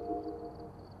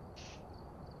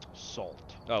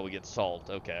 Salt. Oh, we get salt.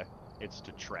 Okay. It's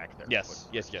to track their Yes.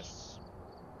 footprints.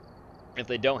 If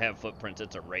they don't have footprints,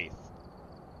 it's a wraith.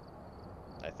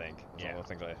 I think. That's all the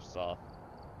things I saw.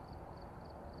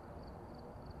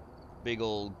 Big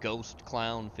old ghost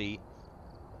clown feet.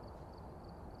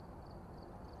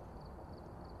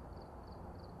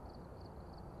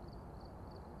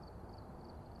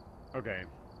 Okay.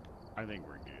 I think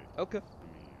we're good. Okay.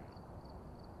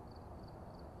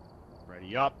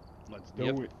 Ready up. Let's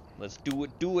do it. Let's do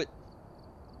it.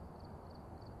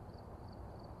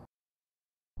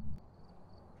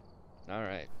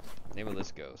 Alright. Name of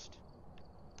this ghost.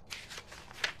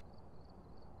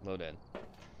 Load in.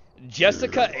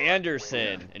 Jessica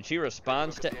Anderson, and she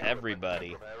responds to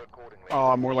everybody.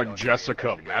 Oh, more like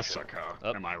Jessica Messica.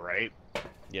 Am I right?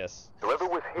 Yes. Whoever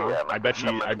was here, I bet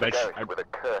you. with a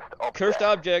Cursed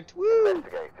object. Woo!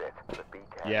 Investigate it.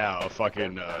 Yeah, a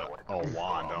fucking a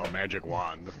wand, a magic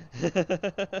wand.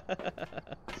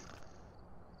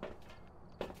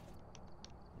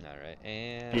 Alright,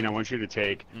 and... Dean, I want you to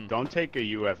take... Don't take a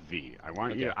UFV. I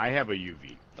want you... I have a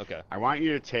UV. Okay. I want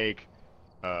you to take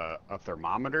a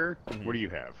thermometer. What do you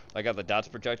have? I got the dots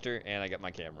projector, and I got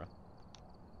my camera.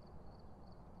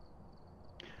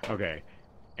 Okay.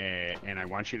 And I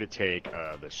want you to take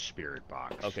the spirit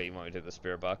box. Okay, you want me to take the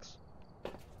spirit box?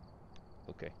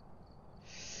 Okay.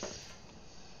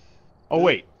 Oh,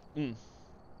 wait.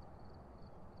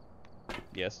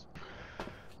 Yes?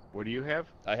 What do you have?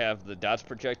 I have the dots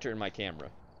projector and my camera.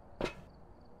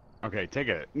 Okay, take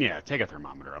a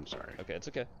thermometer. I'm sorry. Okay, it's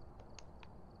okay.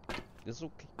 It's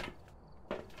okay.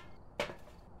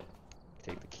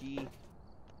 Take the key.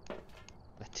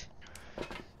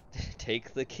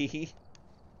 Take the key.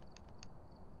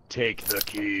 Take the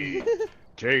key.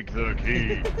 Take the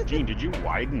key. Gene, did you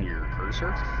widen your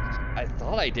cursor? I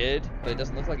thought I did, but it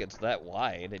doesn't look like it's that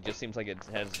wide. It just seems like it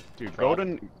has. Dude, go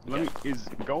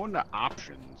into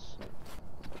options.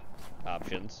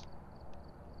 Options.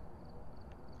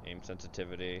 Aim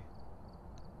sensitivity.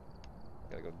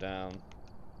 Gotta go down.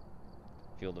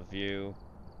 Field of view.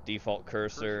 Default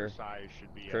cursor. Cursor size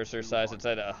should be. Cursor size. It's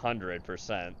at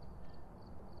 100%.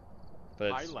 But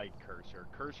it's, highlight cursor.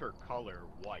 Cursor color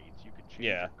white. You could change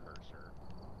Yeah. your cursor.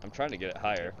 I'm trying to get it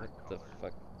higher. Different The color.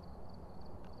 fuck.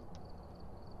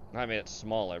 I made it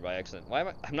smaller by accident. Why am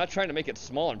I? I'm not trying to make it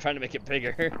small. I'm trying to make it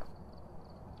bigger.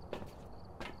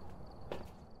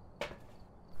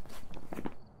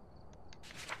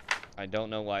 I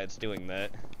don't know why it's doing that.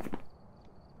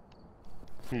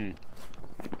 I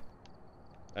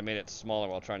made it smaller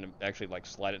while trying to actually like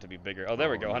slide it to be bigger. Oh,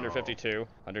 there we go. 152,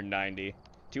 190,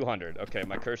 200. Okay,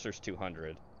 my cursor's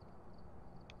 200.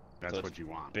 That's So what you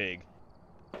want. Big.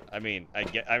 I mean,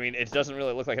 it doesn't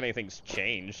really look like anything's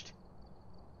changed.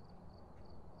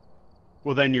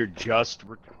 Well, then you're just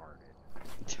retarded.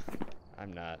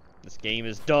 I'm not. This game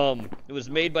is dumb. It was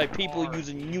made by people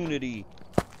using Unity.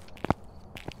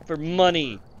 For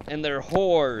money. And they're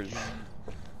whores.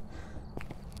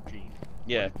 Gene.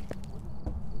 Yeah.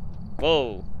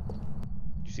 Whoa.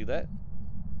 Did you see that?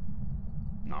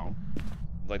 No.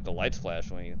 Like the lights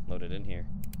flash when you load it in here.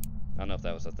 I don't know if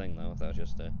that was a thing though, if that was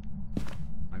just a...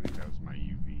 I think that was my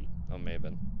UV. Oh, may have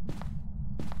been.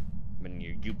 When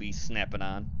your UV snapping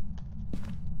on.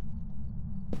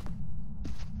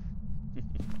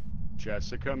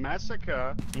 Jessica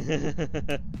Messica.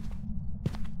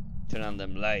 Turn on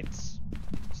them lights.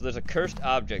 So there's a cursed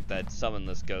object that summoned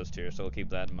this ghost here, so we'll keep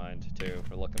that in mind too if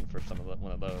we're looking for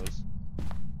one of those.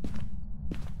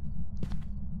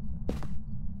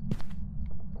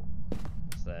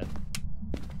 What's that?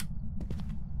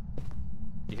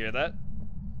 You hear that?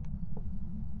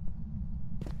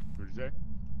 What did you say?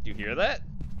 Do you hear that?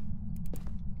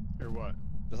 Or what?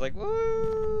 It's like,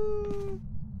 woo!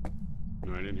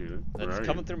 No, I didn't hear that. Where That's are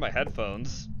coming you? through my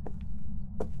headphones.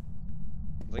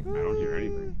 It's like, I don't hear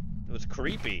anything. It was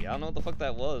creepy. I don't know what the fuck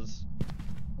that was.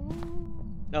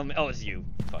 No, oh, it's you.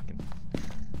 Fucking.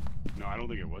 No, I don't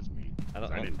think it was me. I don't-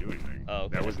 'Cause I didn't do anything. Oh,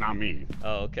 okay. That was not me.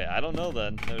 Oh, okay. I don't know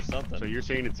then. There's something. So you're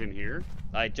saying it's in here?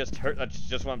 I just heard. That's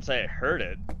just what I'm saying. I heard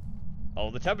it.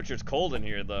 Oh, the temperature's cold in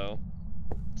here though.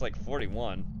 It's like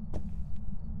 41.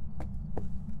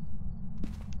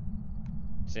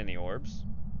 See any orbs?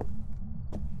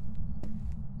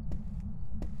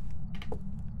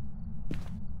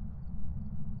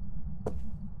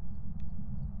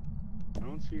 I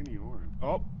don't see any orange.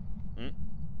 Oh. Hmm?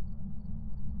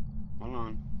 Hold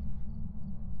on.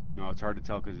 No, it's hard to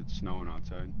tell because it's snowing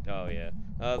outside. Oh yeah.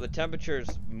 The temperature's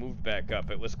moved back up.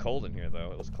 It was cold in here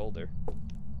though. It was colder.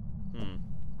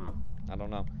 Huh. I don't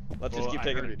know. Let's Well, just keep I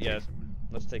taking. heard it Yeah. takes a minute.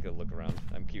 Let's take a look around.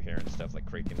 I'm keep hearing stuff like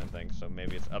creaking and things, so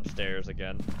maybe it's upstairs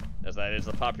again, as that is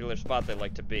a popular spot they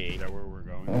like to be. Is that where we're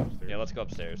going? Upstairs? Yeah, let's go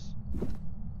upstairs.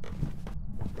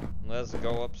 Let's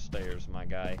go upstairs, my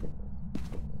guy.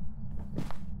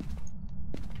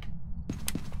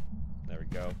 There we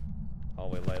go.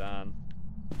 Hallway light on.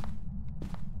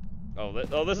 Oh,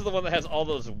 this is the one that has all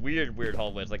those weird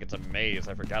hallways, like it's a maze.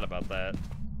 I forgot about that.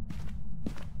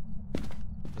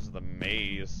 This is the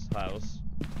maze house.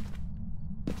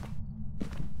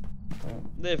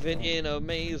 Living in a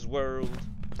maze world.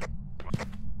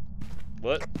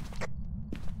 What?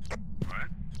 What?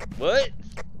 What?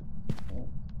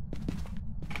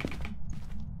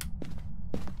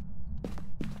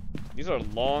 These are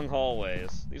long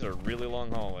hallways. These are really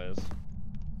long hallways.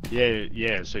 Yeah,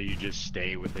 yeah, so you just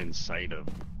stay within sight of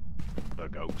the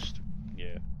ghost.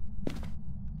 Yeah.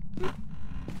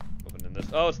 Opening this.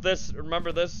 Oh, it's this.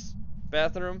 Remember this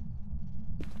bathroom?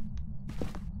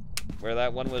 Where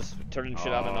that one was turning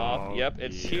shit on and off? Oh, Yep,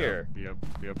 it's yep, here.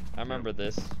 Yep. I remember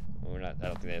this. Well, I don't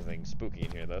think there's anything spooky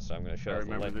in here though, so I'm gonna I shut off the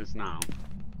remember light. this now.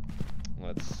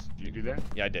 Let's. Did you do that?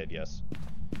 Yeah, I did. Yes.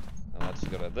 And let's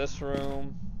go to this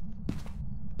room.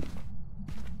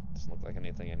 Doesn't look like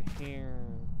anything in here.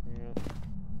 Yeah.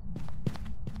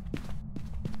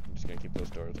 I'm just gonna keep those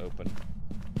doors open.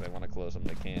 If they want to close them,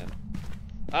 they can.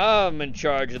 I'm in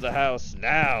charge of the house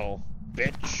now,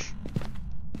 bitch.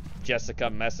 Jessica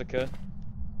Messica.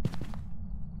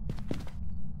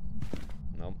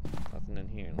 Nope, nothing in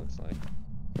here. Looks like.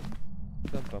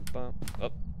 Bum, bum, bum.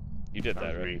 Oh, you did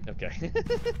that, That was right? me. Okay.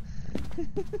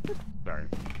 Sorry.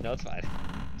 No, it's fine.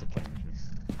 It's okay.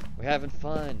 We're having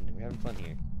fun. We're having fun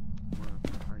here. Where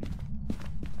are you?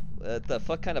 What the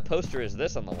fuck kind of poster is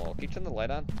this on the wall? Can you turn the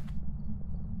light on?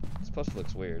 This poster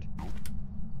looks weird.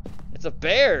 It's a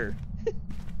bear! Looks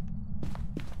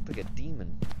like a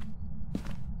demon.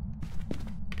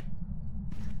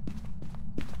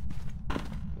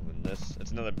 Moving this.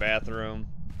 It's another bathroom.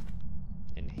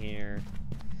 In here.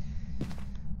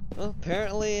 Well,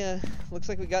 apparently, looks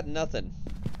like we got nothing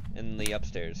in the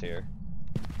upstairs here.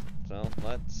 So,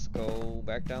 let's go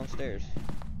back downstairs.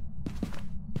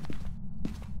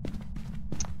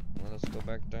 Let us go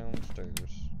back downstairs.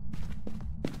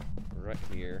 Right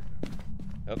here.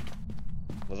 Oh.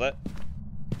 Was that?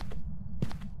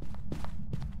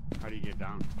 How do you get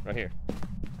down? Right here.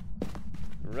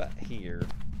 Right here.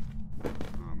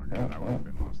 Oh my god, I would have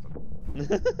been lost.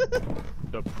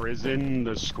 The prison,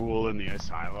 the school, and the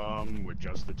asylum with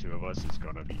just the two of us is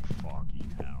gonna be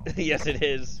fucking hell. Yes, it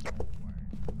is.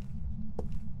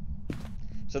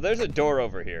 So there's a door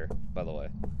over here, by the way.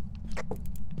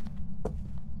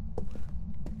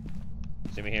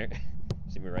 See me here?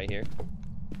 See me right here?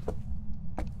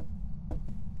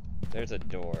 There's a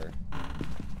door.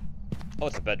 Oh,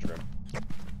 it's a bedroom.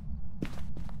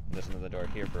 There's another door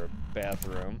here for a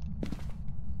bathroom.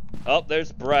 Oh,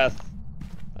 there's breath.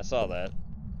 I saw that.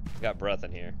 Got breath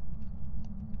in here.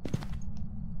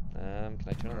 Can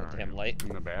I turn on the damn light?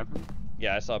 In the bathroom?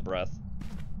 Yeah, I saw breath.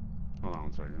 Hold on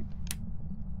 1 second.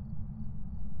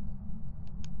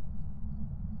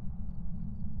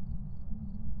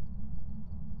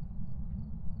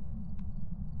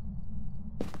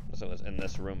 So it was in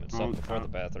this room itself before the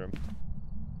bathroom.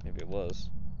 Maybe it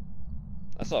was.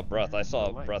 I saw breath. I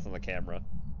saw breath on the camera.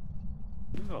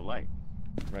 There's a light.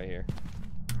 Right here.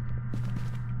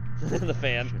 The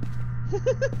fan. You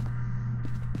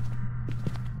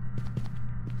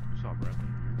saw breath in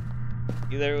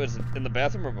here? Either it was in the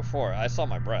bathroom or before. I saw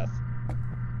my breath.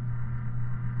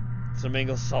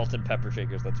 Flamingo salt and pepper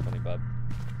shakers. That's funny, bud.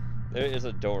 There is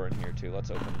a door in here too.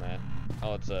 Let's open that.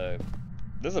 Oh, it's a...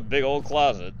 This is a big old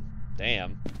closet.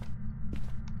 Damn.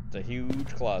 It's a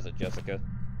huge closet, Jessica.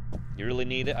 You really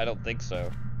need it? I don't think so.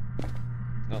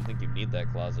 I don't think you need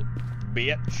that closet.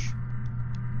 Bitch!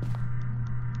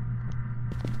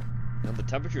 And the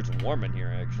temperature's warm in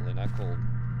here, actually, not cold.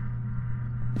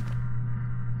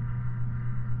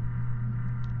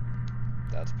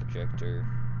 That's projector.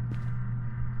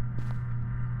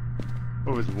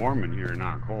 Oh, it's warm in here,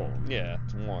 not cold. Yeah,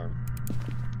 it's warm.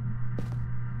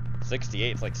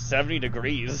 68, it's like 70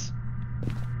 degrees.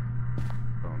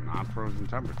 So not frozen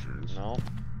temperatures. No.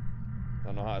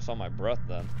 Don't know how I saw my breath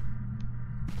then.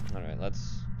 Alright,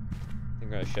 let's... I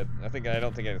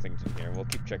don't think anything's in here. We'll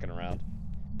keep checking around.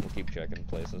 We'll keep checking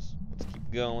places. Let's keep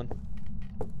going.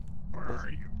 Where are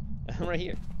you? I'm right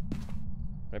here.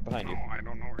 Right behind you. No, I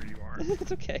don't know where you are.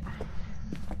 It's okay.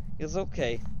 It's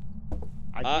okay.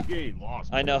 I keep getting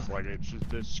lost. I know. It's like it's just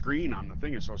the screen on the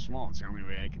thing is so small. It's the only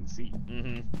way I can see.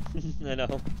 Mm-hmm. I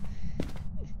know.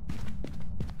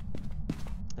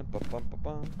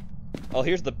 Oh,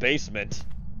 here's the basement.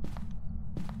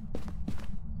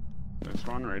 This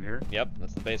one right here. Yep,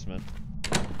 that's the basement.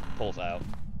 Pulls out.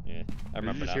 Yeah, I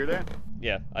remember Did you now. just hear that?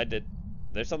 Yeah, I did.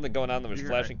 There's something going on that was You're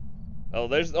flashing. Oh,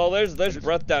 there's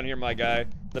breath down here, my guy.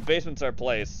 The basement's our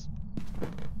place.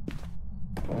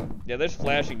 Yeah, there's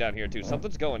flashing down here too.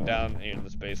 Something's going down here in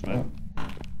this basement.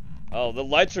 Oh, the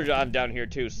lights are on down here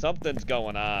too. Something's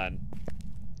going on.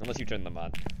 Unless you turn them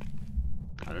on.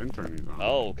 I didn't turn these on.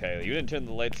 Oh, okay. You didn't turn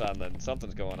the lights on then.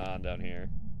 Something's going on down here.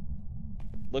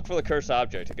 Look for the cursed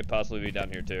object. It could possibly be down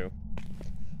here too.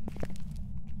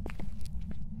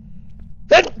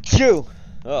 Achoo!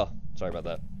 Oh, sorry about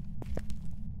that.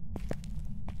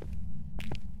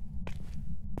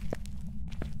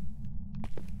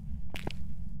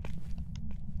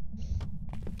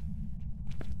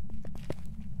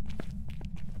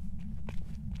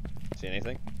 See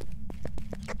anything?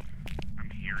 I'm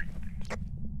hearing things.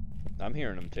 I'm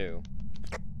hearing them too.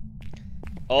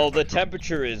 Oh, the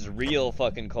temperature is real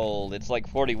fucking cold. It's like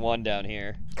 41 down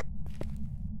here.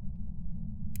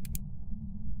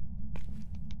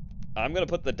 I'm gonna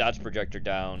put the dots projector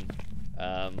down.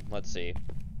 Let's see.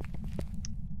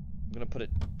 I'm gonna put it.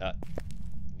 Do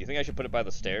you think I should put it by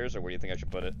the stairs, or where do you think I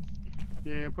should put it?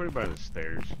 Yeah, put it by the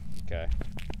stairs. Okay.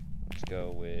 Let's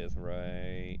go with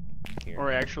right here.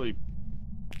 Or actually,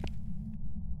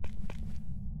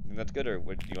 You think that's good, or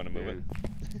do you want to move it?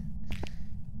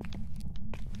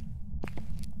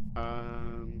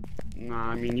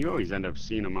 Nah, I mean, you always end up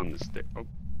seeing them on the stair. Oh,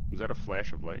 was that a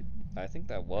flash of light? I think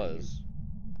that was.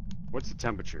 What's the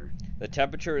temperature? The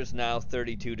temperature is now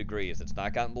 32 degrees. It's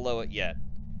not gotten below it yet,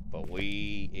 but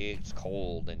it's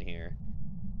cold in here.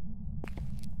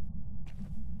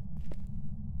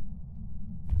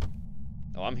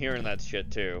 Oh, I'm hearing that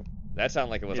shit too. That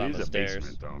sounded like it was on the stairs. It is a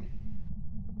basement, though.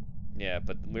 Yeah,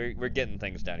 but we're getting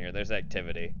things down here. There's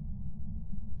activity.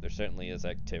 There certainly is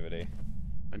activity.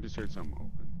 I just heard something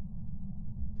open.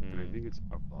 And I think it's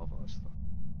above us,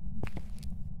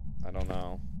 though. I don't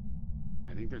know.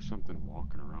 I think there's something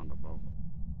walking around above us.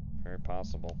 Very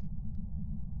possible.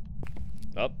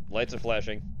 Oh, lights are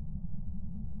flashing.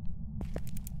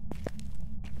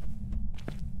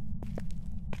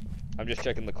 I'm just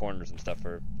checking the corners and stuff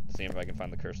for seeing if I can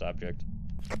find the cursed object.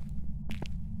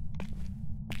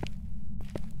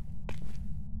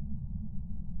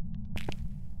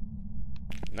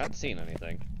 Not seeing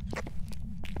anything.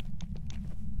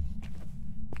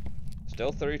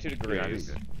 Still 32 degrees.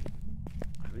 Yeah,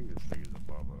 I think this thing is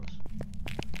above us.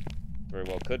 Very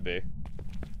well could be.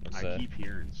 I keep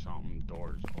hearing some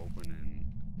doors opening.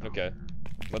 Okay.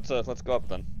 Let's go up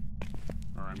then.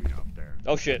 Or I mean up there.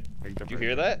 Oh shit. Did you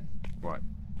hear that? What?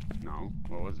 No.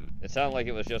 What was it? It sounded like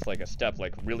it was just like a step,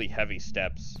 like really heavy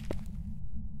steps.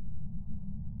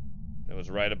 It was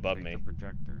right above me. The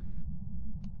projector.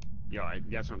 Yo,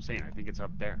 that's what I'm saying. I think it's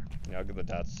up there. Yeah, I'll get the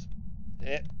dots.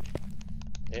 Come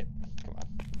on.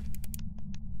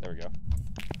 There we go.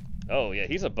 Oh, yeah,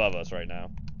 he's above us right now.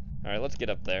 Alright, let's get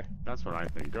up there. That's what I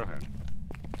think. Go ahead.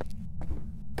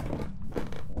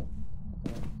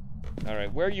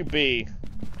 Alright, where you be?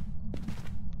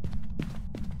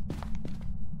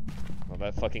 Well,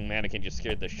 that fucking mannequin just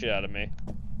scared the shit out of me.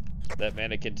 That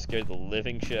mannequin scared the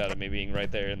living shit out of me being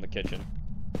right there in the kitchen.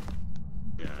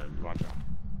 Yeah, watch out.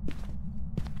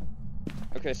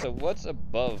 Okay, so what's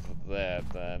above that,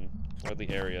 then? Where the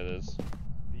area is?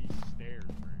 These stairs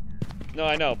right here. No,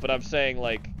 I know, but I'm saying,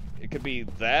 like, it could be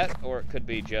that, or it could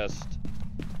be just,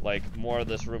 like, more of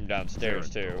this room downstairs,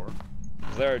 Is there a too. door?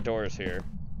 'Cause there are doors here.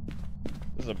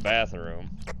 This is a bathroom.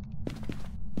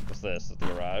 What's this? This is the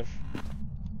garage.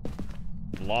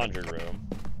 Laundry room.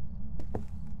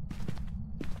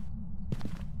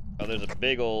 Oh, there's a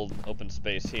big old open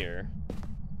space here.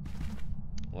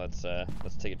 Let's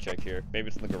take a check here. Maybe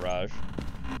it's in the garage.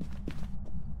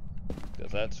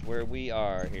 Because that's where we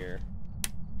are here.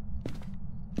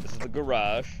 This is the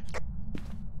garage.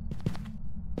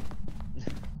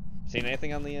 Seen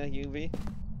anything on the UV?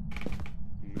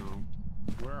 No.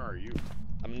 Where are you?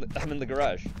 I'm in the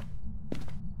garage.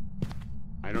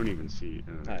 I don't even see.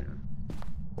 Hi.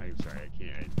 I'm sorry, I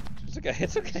can't. It's okay.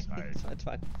 It's okay. Side. It's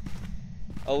fine.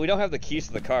 Oh, we don't have the keys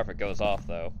to the car if it goes off,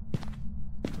 though.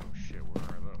 Oh shit, where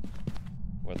are those?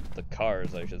 With the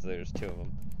cars, I should say. There's two of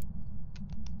them.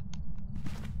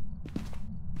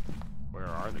 Where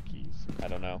are the keys? I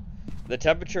don't know. The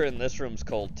temperature in this room's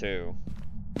cold, too.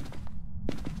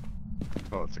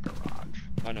 Oh, it's a garage.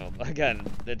 I know. Again,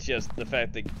 it's just the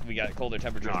fact that we got colder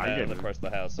temperatures No, I in get other it. parts of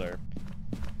the house are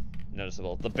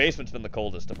noticeable. The basement's been the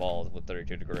coldest of all with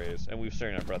 32 degrees, and we've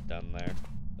seen our breath down there.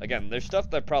 Again, there's stuff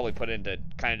that probably put in to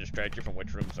kind of distract you from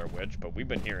which rooms are which, but we've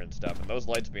been hearing stuff, and those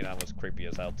lights being on was creepy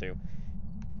as hell, too.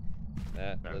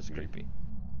 That was me. creepy.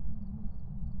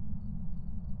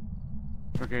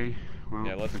 Okay, well.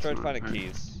 Yeah, let's it's try to not- find the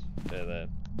keys to the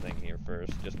thing here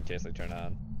first, just in case they turn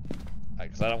on.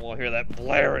 Because I don't want to hear that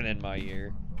blaring in my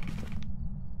ear.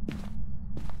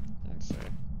 Let's see.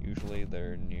 Usually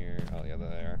they're near... Oh, yeah, there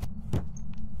they are.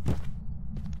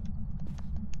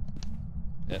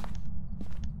 Yep.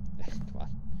 Come on.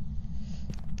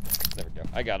 There we go.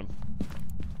 I got him.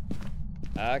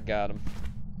 I got him.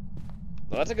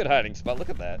 Well, that's a good hiding spot. Look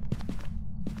at that.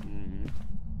 Mhm.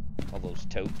 All those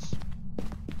totes.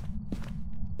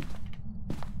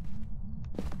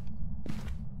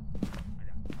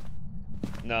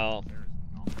 No, There is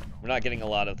nothing we're not getting a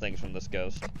lot of things from this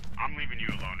ghost. I'm leaving you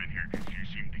alone in here because you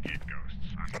seem to get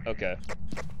ghosts. I'm leaving. Okay.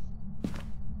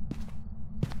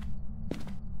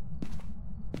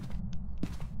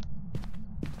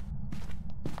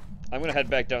 I'm gonna head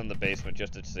back down in the basement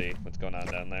just to see what's going on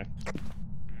down there.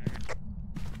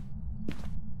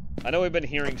 I know we've been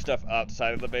hearing stuff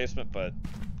outside of the basement, but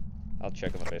I'll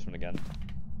check on the basement again.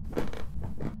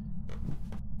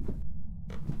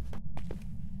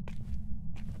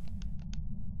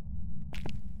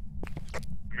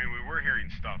 I mean, we were hearing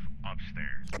stuff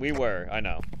upstairs. We were, I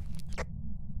know.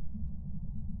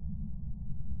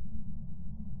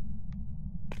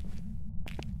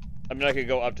 I mean, I could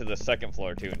go up to the second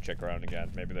floor too and check around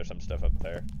again. Maybe there's some stuff up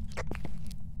there.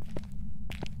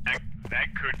 That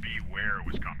could be where it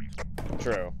was coming.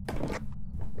 True.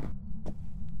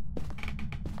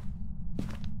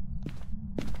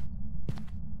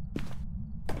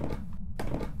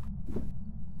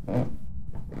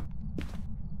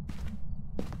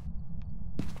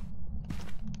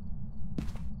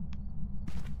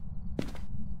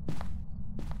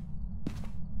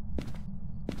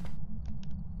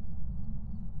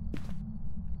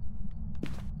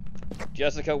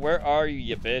 Jessica, where are you,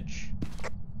 you bitch?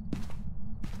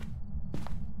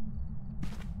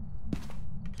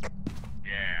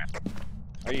 Yeah.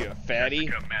 Are you a fatty?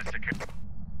 Jessica Messica.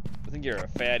 I think you're a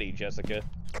fatty, Jessica.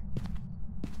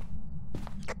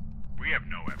 We have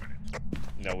no evidence.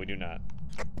 No, we do not.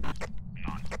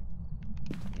 None.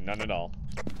 None at all.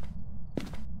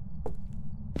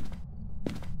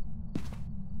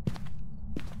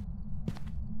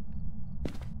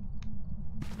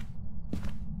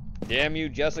 Damn you,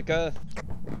 Jessica.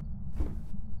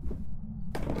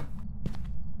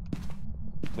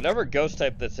 Whatever ghost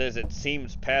type this is, it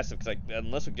seems passive, cause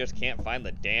unless we just can't find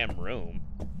the damn room.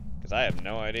 Because I have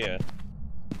no idea.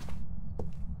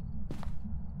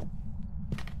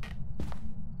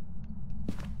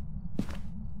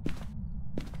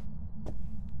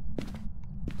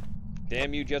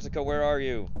 Damn you, Jessica, where are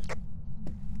you?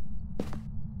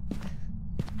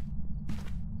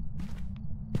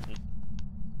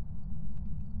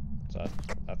 So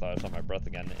I thought I saw my breath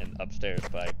again in upstairs,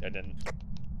 but I didn't.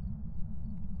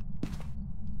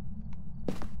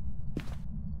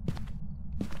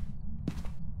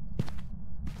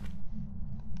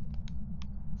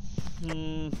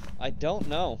 I don't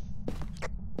know.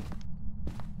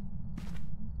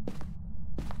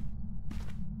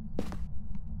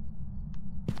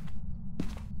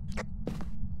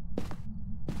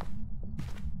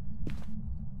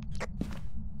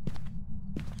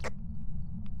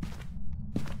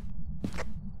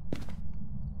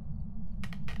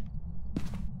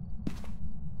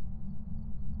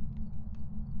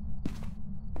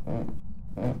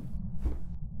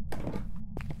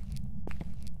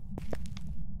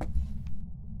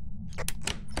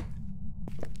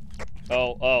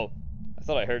 Oh, I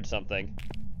thought I heard something.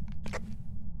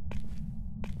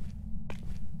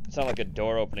 It sounded like a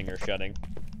door opening or shutting.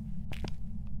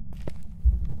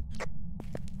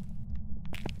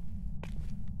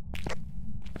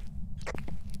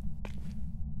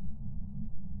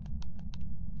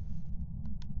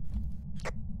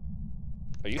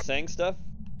 Are you saying stuff?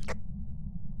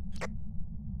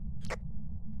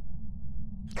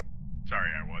 Sorry,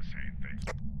 I was saying things.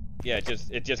 Yeah,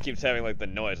 it just keeps having like the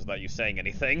noise without you saying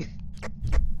anything.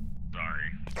 Sorry.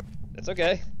 It's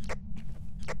okay.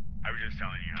 I was just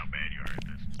telling you how bad you are at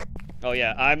this. Oh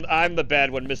yeah, I'm the bad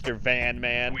one, Mr. Van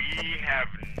Man. We have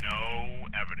no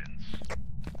evidence.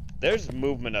 There's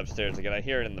movement upstairs again. I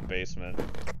hear it in the basement.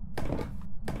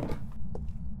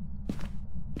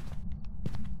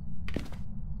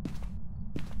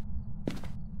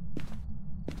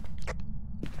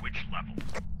 Which level?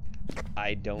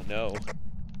 I don't know.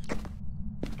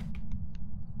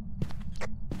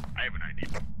 I have an idea.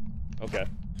 Okay.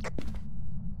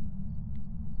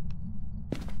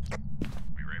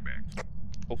 Be right back.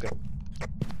 Okay.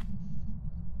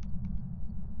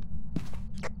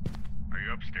 Are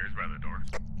you upstairs by the door?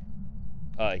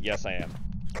 Yes I am.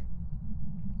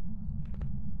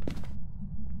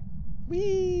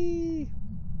 Whee!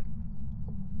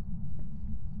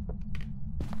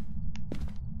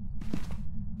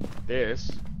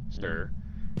 This, sir,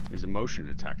 is a motion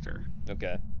detector.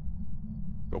 Okay.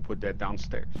 Go put that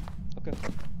downstairs. Okay.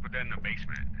 Put that in the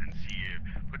basement and see if...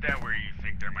 Put that where you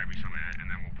think there might be something in it,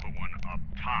 and then we'll put one up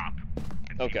top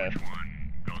and see Okay. which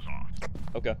one goes off.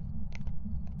 Okay.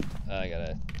 I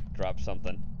gotta drop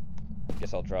something.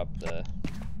 Guess I'll drop the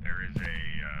There is a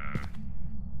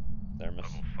thermos.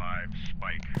 level 5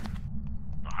 spike.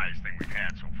 The highest thing we've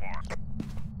had so far.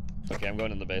 Okay, I'm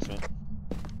going in the basement.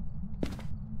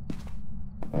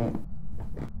 I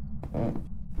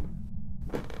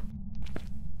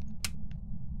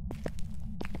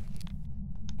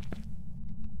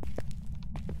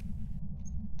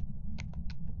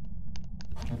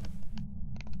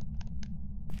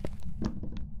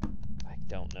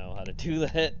don't know how to do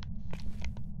that. Better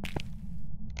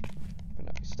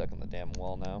not be stuck on the damn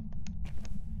wall now.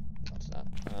 No, it's not.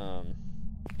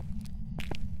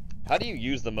 How do you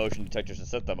use the motion detectors to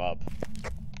set them up?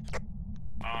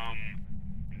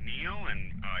 Kneel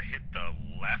and hit the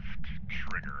left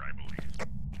trigger, I believe.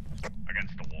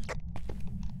 Against the wall.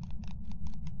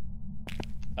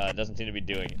 It doesn't seem to be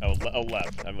doing. Oh,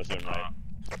 left. I was doing right.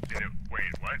 Did it... Wait,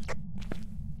 what?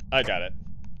 I got it.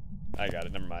 I got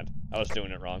it. Never mind. I was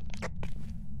doing it wrong.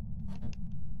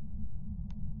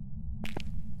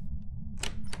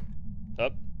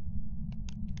 Up.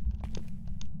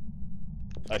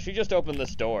 She just opened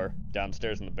this door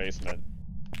downstairs in the basement.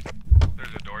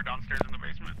 There's a door downstairs in the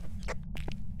basement?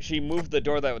 She moved the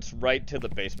door that was right to the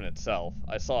basement itself.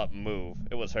 I saw it move.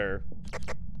 It was her.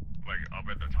 Like, up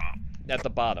at the top. At the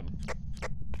bottom.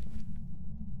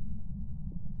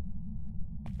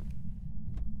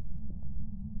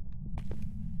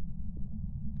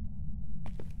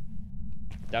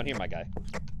 Down here, my guy.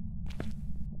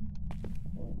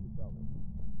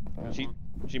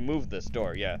 She moved this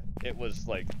door, yeah. It was,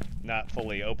 like, not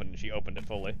fully open. She opened it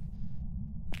fully.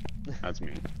 That's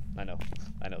me. I know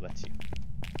that's you.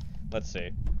 Let's see.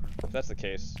 If that's the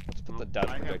case, let's put the dodge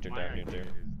projector down here, too.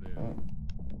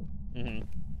 Mm-hmm.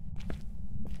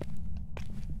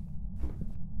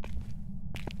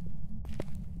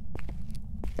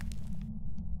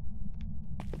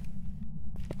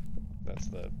 That's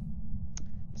the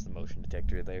motion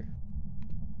detector there. If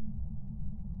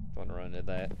I want to run into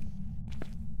that.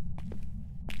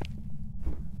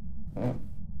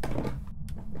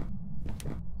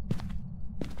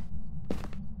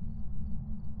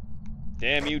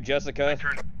 Damn you, Jessica.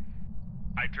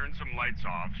 I turned some lights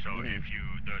off, so if you...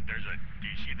 there's a... Do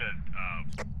you see the...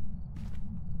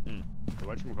 The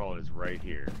whatchamacallit is right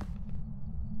here.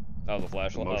 Oh, the The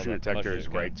flashlight. motion oh, the detector is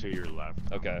okay. right to your left.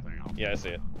 Okay. Yeah, I see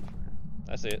it.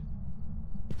 I see it.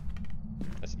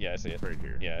 Yeah, I see it. Right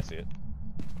here. Yeah, I see it.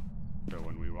 So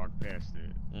when we walk past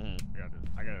it,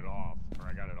 I got it off, or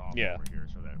I got it off Yeah. over here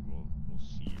so that we'll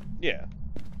see it. Yeah.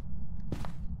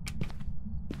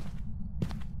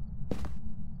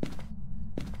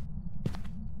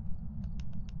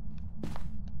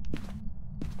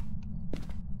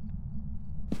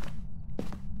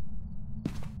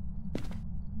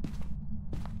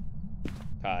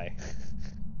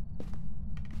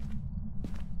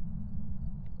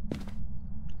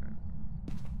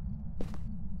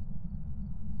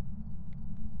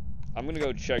 I'm gonna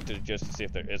go check just to see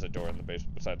if there is a door in the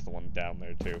basement besides the one down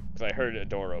there too. Cause I heard a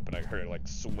door open. I heard it like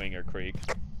swing or creak.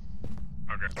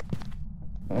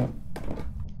 Okay.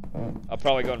 I'll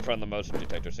probably go in front of the motion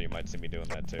detector, so you might see me doing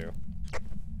that too.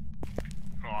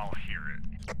 Oh, I'll hear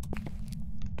it.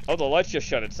 Oh, the lights just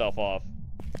shut itself off.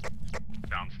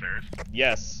 Downstairs?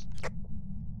 Yes.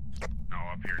 No,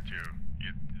 up here too.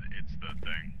 It's the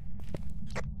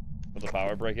thing. Will the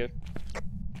power break it?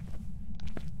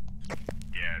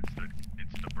 Yeah, it's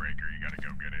the breaker. You gotta go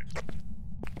get it.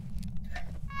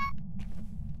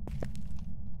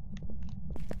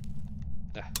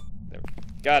 Ah, there.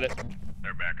 Got it.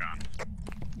 They're back on.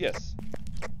 Yes.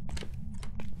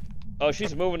 Oh,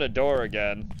 she's moving a door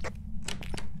again.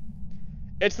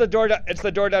 It's the door. It's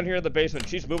the door down here in the basement.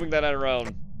 She's moving that on her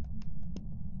own.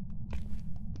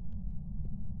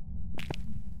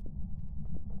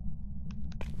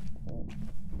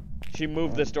 She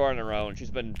moved this door on her own. She's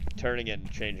been turning it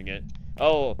and changing it.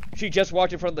 Oh, she just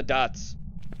walked in front of the dots.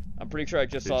 I'm pretty sure I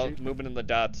just saw she? movement in the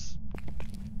dots.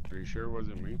 Are you sure it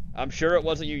wasn't me? I'm sure it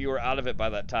wasn't you. You were out of it by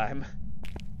that time.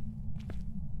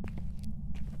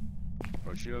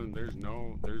 Oh, she doesn't. There's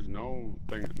no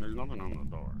thing. There's nothing on the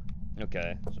door.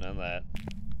 Okay, so none of that.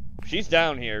 She's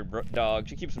down here, dog.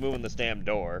 She keeps moving this damn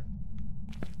door.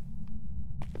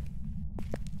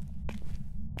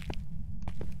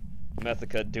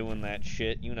 Methica doing that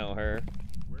shit. You know her.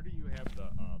 Where do you have the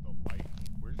light?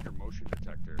 Where's your motion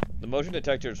detector? The motion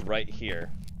detector's right here.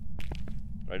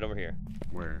 Right over here.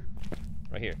 Where?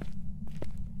 Right here.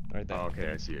 Right there. Oh,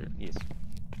 okay, I see it. Yes.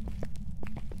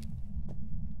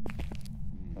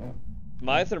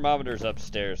 My thermometer's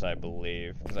upstairs, I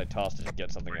believe, because I tossed it to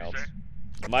get something What'd else.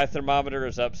 you say? My thermometer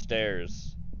is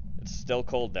upstairs. It's still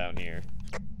cold down here.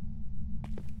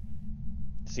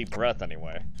 See breath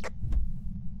anyway.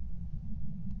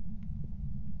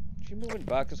 Is she moving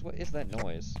boxes? What is that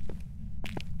noise?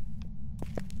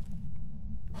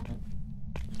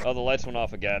 Oh, the lights went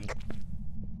off again.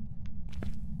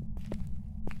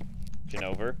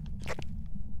 Jenova?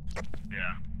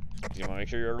 Yeah. You want to make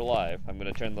sure you're alive. I'm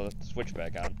going to turn the switch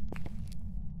back on.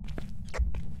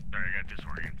 Sorry, I got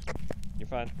disoriented. You're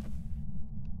fine.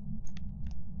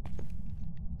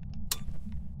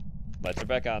 Lights are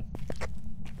back on.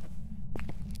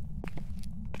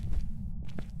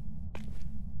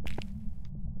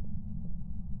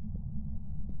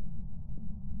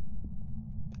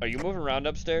 Are you moving around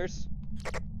upstairs?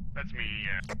 That's me,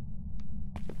 yeah.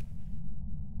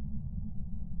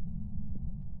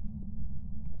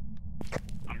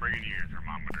 I'm bringing you your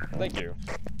thermometer. Thank you.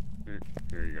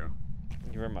 Here you go.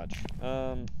 Thank you very much.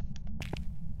 I'm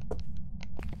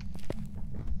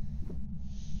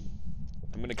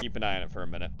gonna keep an eye on it for a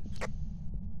minute.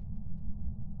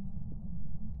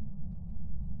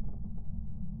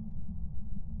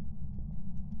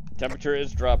 Temperature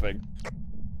is dropping.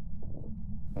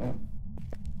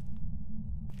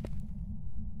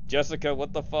 Jessica,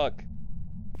 what the fuck?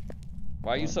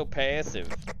 Why are you so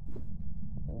passive?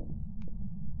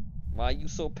 Why are you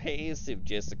so passive,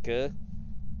 Jessica?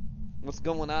 What's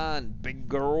going on, big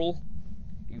girl?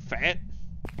 You fat?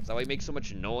 Is that why you make so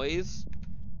much noise?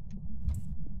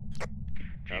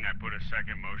 Gene, I put a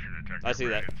second motion detector I see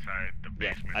right that. inside the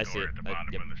Yeah, basement I see door it. at the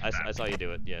bottom Yep, of the I steps. saw you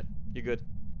do it. Yeah, you good?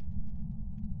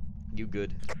 You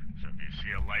good? So if you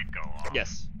see a light go off,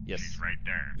 Yes. Yes. she's right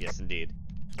there. Yes, indeed.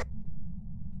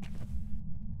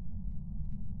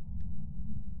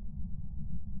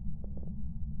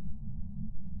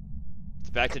 It's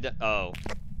back to oh.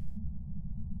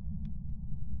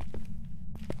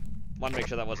 Want to make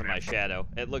sure that wasn't my shadow.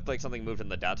 It looked like something moved in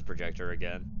the dots projector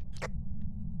again.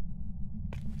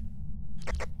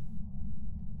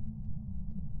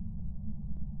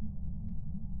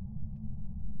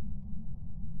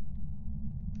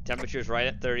 Temperature's right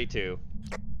at 32.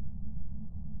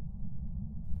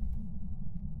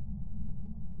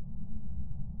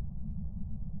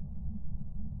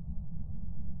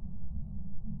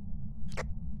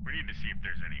 We need to see if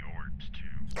there's any orbs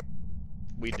too.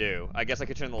 We do. I guess I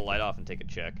could turn the light off and take a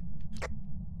check.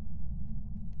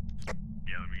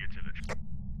 Yeah, let me get to the.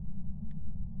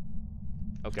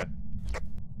 Okay.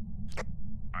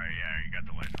 Alright, yeah, you got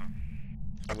the lights on.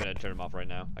 I'm gonna turn them off right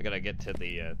now. I gotta get to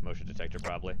the motion detector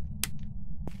probably.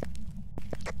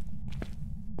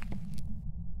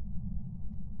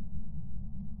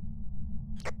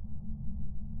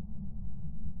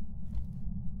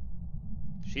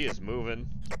 She is moving.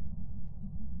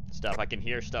 Stuff. I can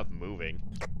hear stuff moving.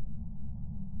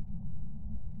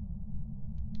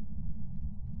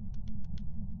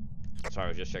 Sorry, I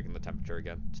was just checking the temperature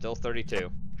again. Still 32.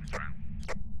 That's fine.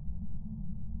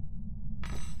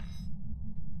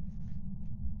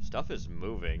 Stuff is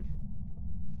moving.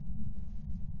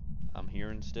 I'm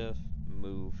hearing stuff.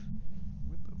 Move.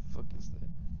 What the fuck is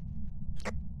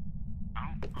that?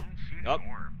 I don't see any Oh.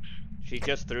 orbs. She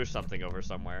just threw something over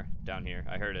somewhere down here.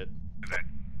 I heard it. That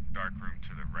dark room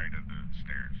to the right of the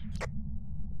stairs.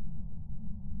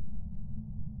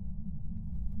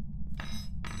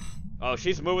 Oh,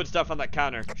 she's moving stuff on that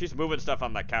counter. She's moving stuff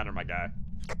on that counter, my guy.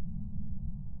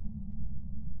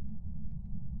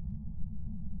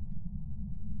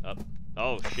 Up.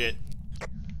 Oh, shit.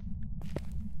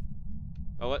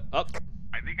 Oh, what? Up.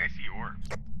 I think I see orbs.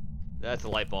 That's a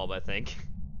light bulb, I think.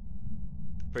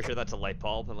 Pretty sure that's a light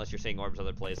bulb, unless you're seeing orbs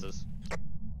other places.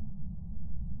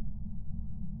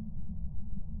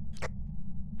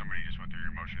 Somebody just went through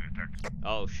your motion detector.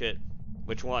 Oh, shit.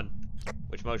 Which one?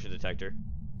 Which motion detector?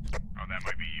 Oh, that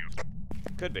might be you.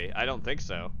 Could be. I don't think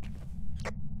so.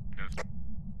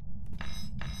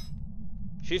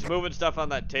 She's moving stuff on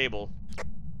that table.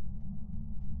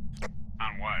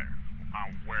 On what?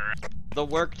 On where? The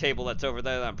work table that's over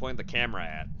there that I'm pointing the camera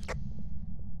at.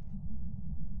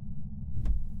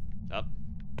 Up.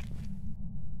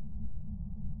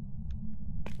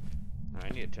 I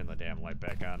need to turn the damn light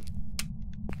back on.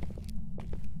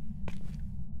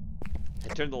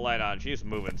 I turned the light on. She's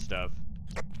moving stuff.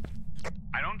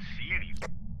 I don't see any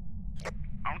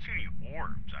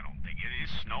orbs, I don't think. It is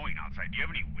snowing outside. Do you have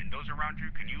any windows around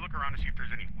you? Can you look around to see if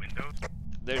there's any windows?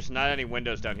 There's not any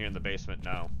windows down here in the basement,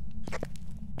 no.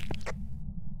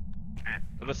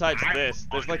 But besides this,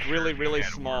 there's like really, really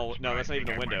small... No, that's not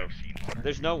even a window.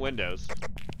 There's no windows.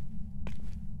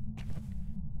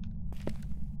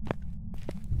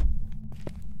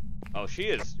 Oh, she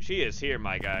is here,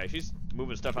 my guy. She's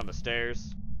moving stuff on the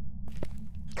stairs.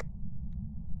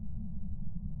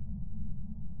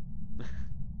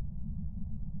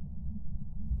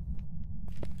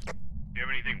 Do you have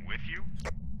anything with you?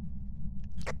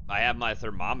 I have my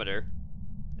thermometer,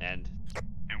 and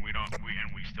we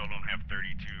still don't have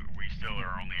 32. We still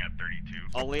are only at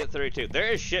 32. only at 32.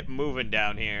 There is shit moving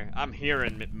down here. I'm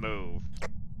hearing it move.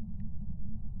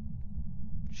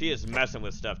 She is messing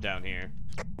with stuff down here.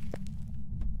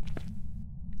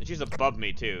 And she's above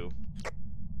me, too.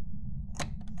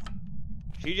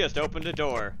 She just opened a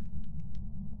door.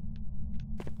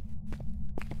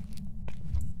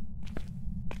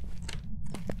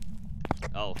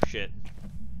 Oh, shit.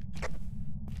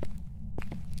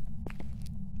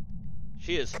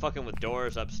 She is fucking with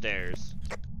doors upstairs.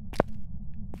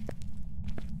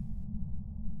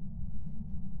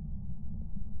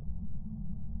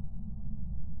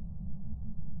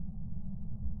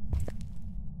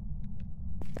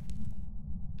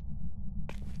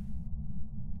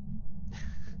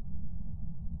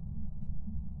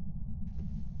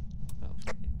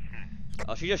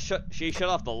 Oh, she shut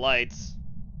off the lights.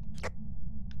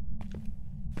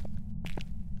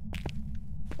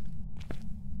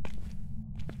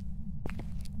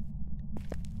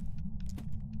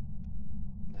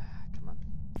 Come on.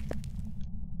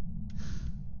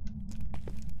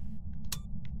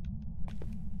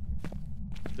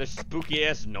 There's spooky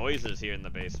ass noises here in the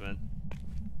basement.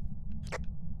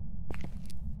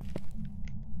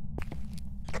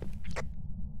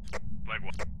 Like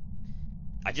what?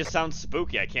 I just sound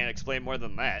spooky. I can't explain more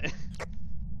than that.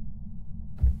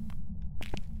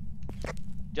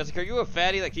 Jessica, are you a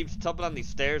fatty that keeps tumbling on these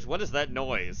stairs? What is that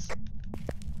noise?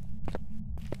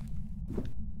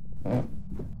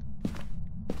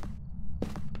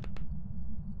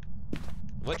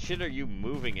 What shit are you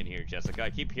moving in here, Jessica? I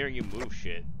keep hearing you move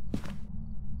shit.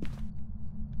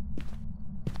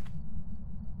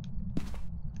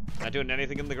 Not doing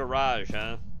anything in the garage,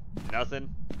 huh?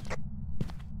 Nothing?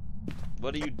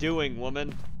 What are you doing,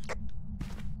 woman?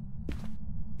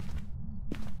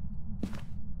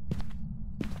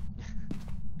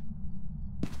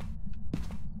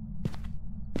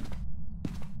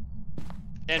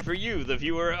 And for you, the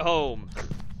viewer at home.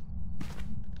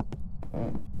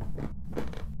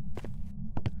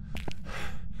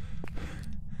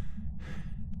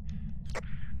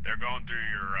 They're going through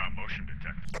your motion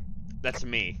detector. That's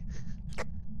me.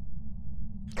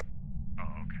 Oh,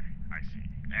 okay. I see.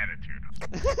 Attitude.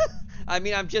 I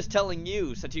mean, I'm just telling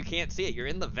you, since you can't see it. You're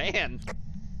in the van.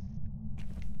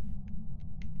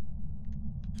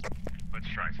 Let's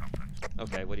try something.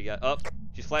 Okay, what do you got? Oh,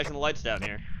 she's flashing the lights down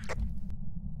here.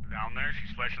 Down there?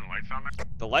 She's flashing the lights on there?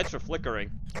 The lights are flickering.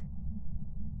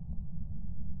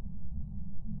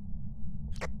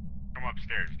 Come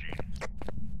upstairs, Gene.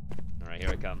 Alright, here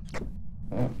I come.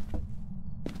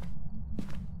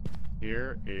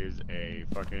 Here is a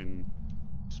fucking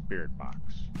spirit box.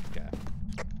 Okay.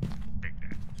 Take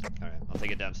that. Alright, I'll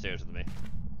take it downstairs with me.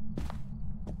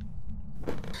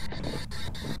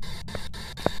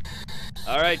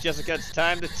 Alright, Jessica, it's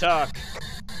time to talk.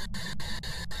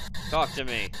 Talk to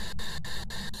me.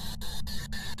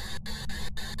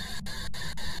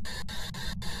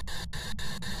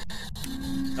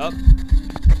 Oh.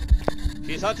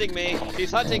 She's hunting me.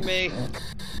 She's hunting me.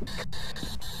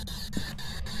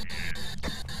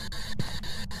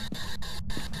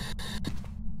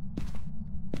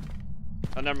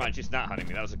 Oh, never mind. She's not hunting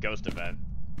me. That was a ghost event.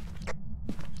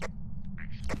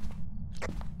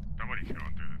 Somebody's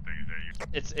going through the thing. Is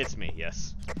that you? It's me,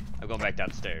 yes. I'm going back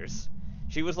downstairs.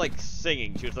 She was like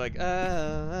singing. She was like,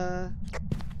 I'm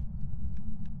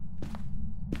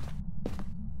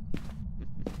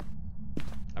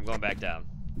going back down.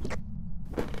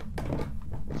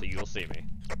 So you'll see me.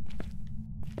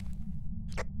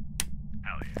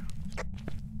 Hell yeah.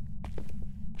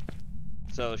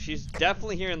 So she's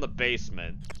definitely here in the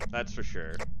basement. That's for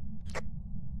sure.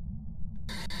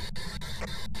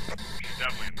 She's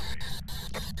definitely in the basement.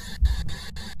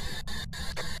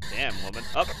 Damn, woman.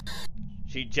 Up.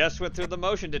 She just went through the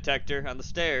motion detector on the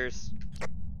stairs.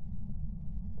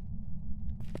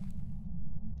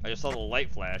 I just saw the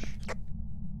light flash.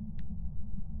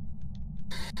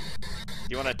 Do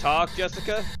you want to talk,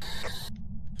 Jessica?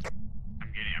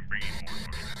 I'm bringing more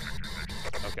motion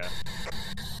detectors. Okay.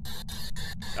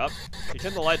 Up. She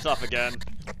turned the lights off again.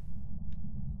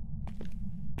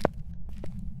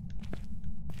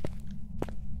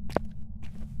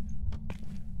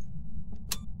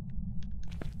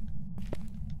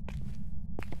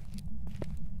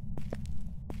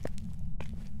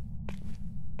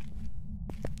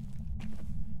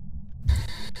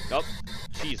 Oh,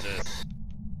 Jesus.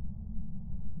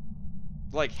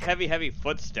 Like heavy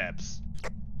footsteps.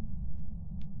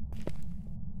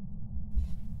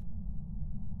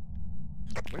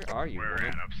 Where are you? Where woman?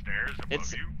 at? Upstairs?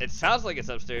 Above you? It sounds like it's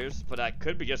upstairs, but I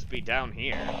could just be down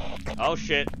here. Oh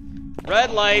shit.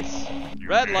 Red lights!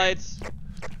 Red okay? lights!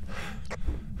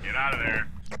 Get out of there.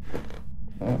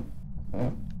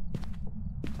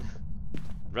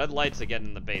 Red lights again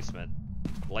in the basement.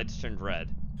 The lights turned red.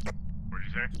 What'd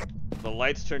you say? The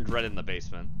lights turned red in the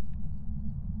basement.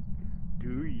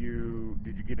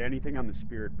 Did you get anything on the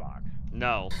spirit box?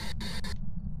 No.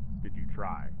 Did you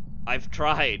try? I've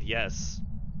tried, yes.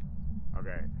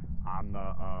 Okay. On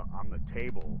the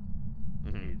table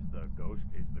Mhm. is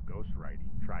the ghost writing.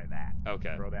 Try that.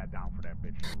 Okay. Throw that down for that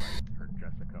bitch to write her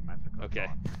Jessica Messica. Okay.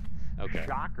 song. Okay.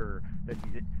 Shocker that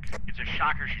he's. It's a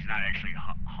shocker she's not actually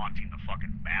haunting the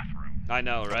fucking bathroom. I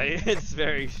know, right? It's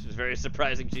very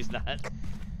surprising she's not.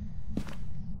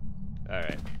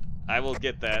 Alright. I will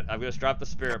get that. I'm gonna drop the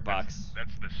spirit box.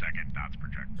 That's the second DOTS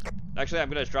projector. Actually, I'm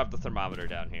gonna drop the thermometer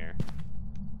down here.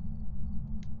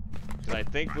 Cause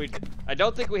I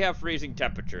don't think we have freezing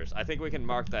temperatures. I think we can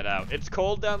mark that out. It's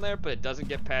cold down there, but it doesn't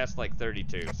get past like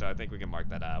 32, so I think we can mark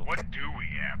that out. What do we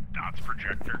have? DOTS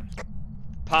projector?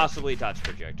 Possibly DOTS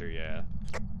projector, yeah.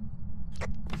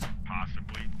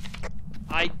 Possibly.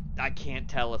 I can't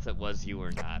tell if it was you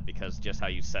or not, because just how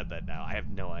you said that now, I have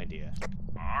no idea.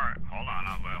 Alright, hold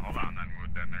on,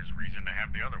 then there's reason to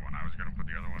have the other one. I was gonna put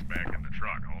the other one back in the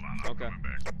truck. Hold on, I'm coming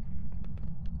back.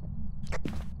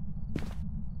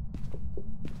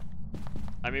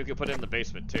 I mean, we could put it in the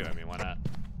basement too. I mean, why not?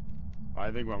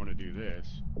 I think I want to do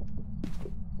this.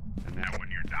 And then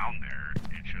when you're down there,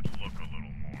 it should look a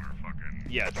little more fucking...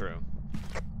 Yeah, true.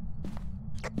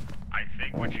 I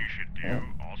think what you should do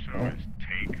also is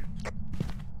take...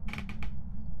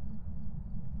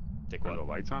 Take Are the what?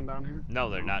 lights on down here? No,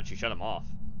 they're not. She shut them off.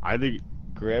 I think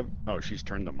Oh, she's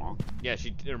turned them off. Yeah,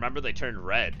 remember they turned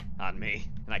red on me,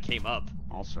 and I came up.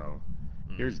 Also,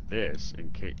 here's this in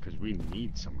case, because we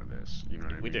need some of this. You know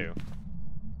what I mean? We do.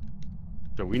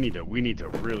 So we need to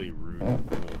really rule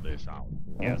this out.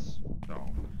 Yes. So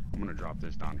I'm gonna drop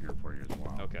this down here for you as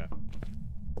well. Okay.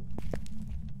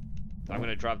 I'm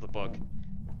gonna drop the book.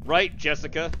 Right,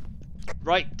 Jessica.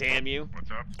 Right, damn you.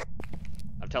 What's up?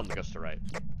 I'm telling the ghost to write.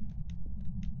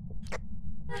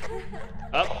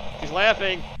 Oh, she's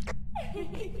laughing.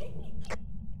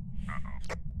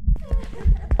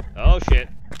 Oh shit.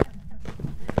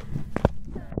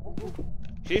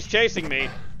 She's chasing me.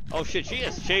 Oh shit, she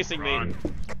is chasing me.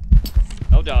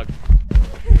 Oh dog.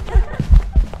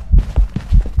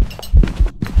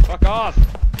 Fuck off.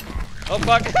 Oh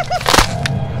fuck.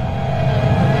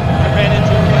 I ran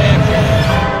into her by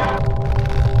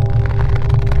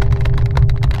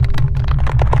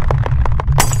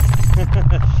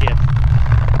Shit.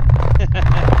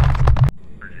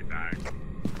 Heard you die.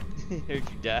 Heard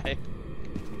you die.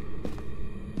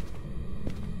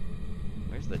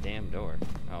 Where's the damn door?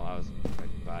 Oh, I was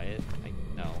by it.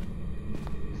 No.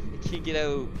 I can't get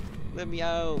out. Let me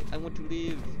out. I want to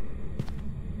live.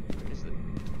 Where's the...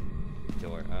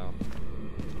 door. Oh.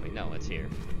 Wait, no, it's here.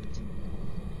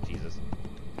 Jesus.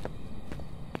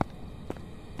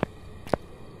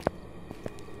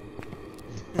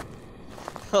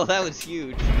 Oh, that was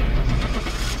huge.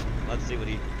 Let's see what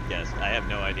he guessed. I have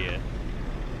no idea.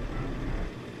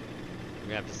 We're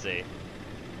gonna have to see.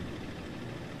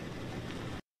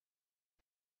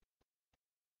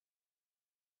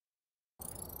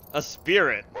 A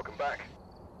spirit. Welcome back.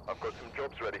 I've got some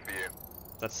jobs ready for you.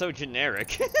 That's so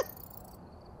generic.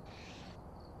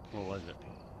 What was it?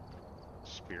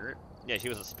 Spirit? Yeah, she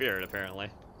was a spirit, apparently.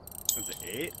 That's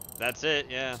it? That's it,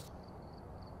 yeah.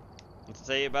 Let's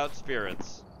say about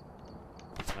spirits.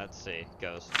 Let's see.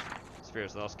 Ghost.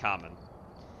 Spirits, the most common.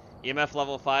 EMF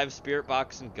level 5, spirit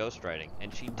box, and ghost writing.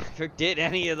 And she never did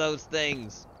any of those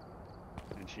things.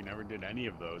 And she never did any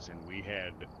of those, and we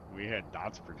had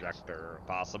Dot's projector.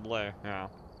 Possibly, yeah.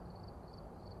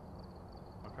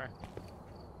 Okay.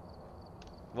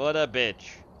 What a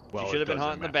bitch. Well, she should have been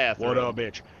haunting the bathroom. What a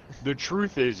bitch. The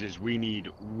truth is we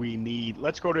need.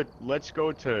 Let's go to. Let's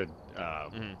go to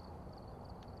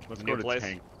place?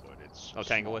 Tanglewood. It's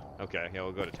Tanglewood? small. Okay, yeah,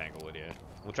 we'll go to Tanglewood, yeah.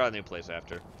 We'll try the new place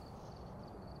after.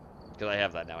 Because I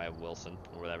have that now. I have Wilson,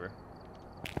 or whatever.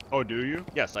 Oh, do you?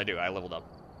 Yes, I do. I leveled up.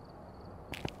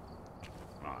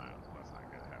 Oh, let's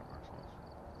not get ahead of ourselves.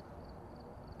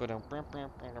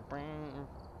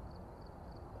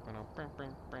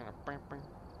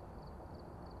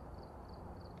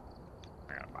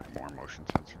 I gotta buy more motion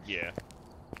sensors. Yeah.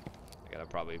 I gotta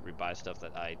probably rebuy stuff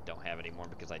that I don't have anymore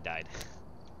because I died.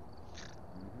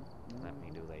 Let me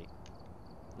do that.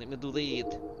 Let me do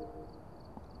that.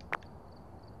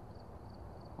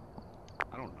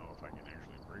 I don't know if I can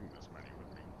actually bring this many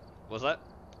with me. What's that?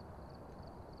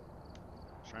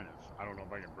 I don't know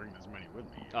if I can bring this many with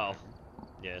me. Oh.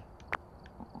 Yeah.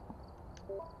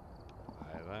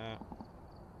 Buy that.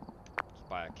 Just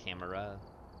buy a camera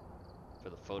for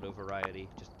the photo variety,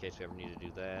 just in case we ever need to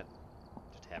do that.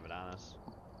 Just have it on us.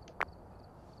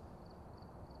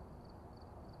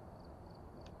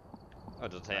 Oh,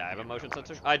 does it say I have a motion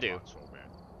sensor? I do. So bad.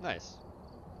 Nice.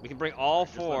 We can bring all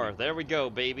four. There we go,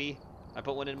 baby. I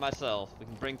put one in myself. We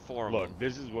can bring four of them. Look,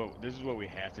 this is what we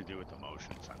have to do with the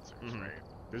motion sensors, right?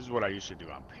 This is what I used to do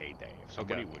on payday. If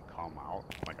somebody would come out,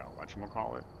 like a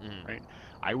whatchamacallit, right?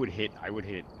 I would hit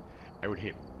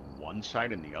one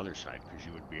side and the other side because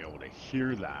you would be able to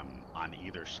hear them on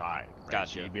either side. Right?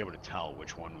 Gotcha. So you'd be able to tell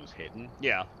which one was hitting.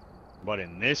 Yeah. But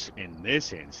in this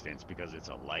instance, because it's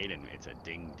a light and it's a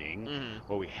ding ding,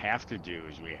 what we have to do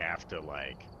is we have to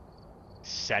like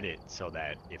set it so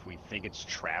that if we think it's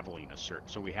traveling a certain,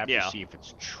 so we have to see if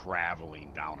it's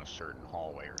traveling down a certain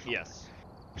hallway or something. Yes.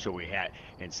 So we had,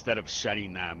 instead of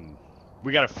setting them,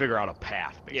 we got to figure out a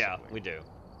path, basically. Yeah, we do.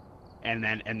 And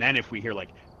then if we hear like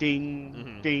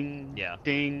ding, ding,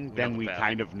 ding, then we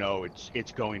kind of know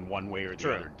it's going one way or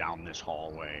the other down this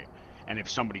hallway. And if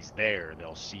somebody's there,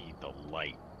 they'll see the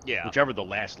light. Yeah. Whichever the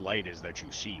last light is that you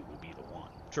see will be the one.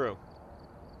 True.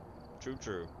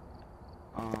 True.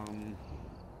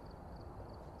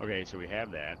 Okay, so we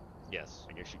have that. Yes.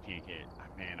 I guess you can't get.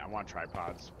 Man, I want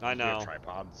tripods. I know. We have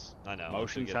tripods. I know.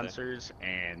 Motion sensors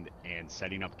and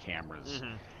setting up cameras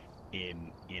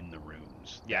in the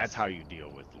rooms. Yes. That's how you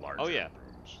deal with larger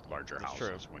rooms, larger That's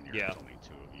houses when there's only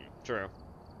two of you. True.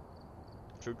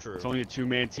 It's only a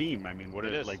two-man team. I mean, what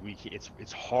it is like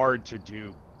it's hard to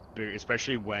do,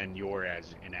 especially when you're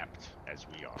as inept as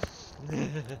we are.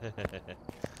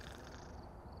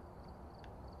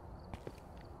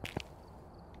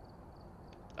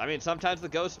 I mean, sometimes the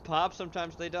ghosts pop,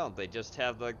 sometimes they don't. They just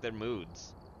have like their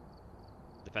moods,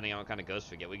 depending on what kind of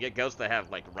ghosts we get. We get ghosts that have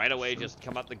like right away just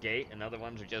come up the gate, and other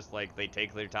ones are just like they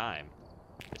take their time.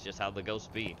 It's just how the ghosts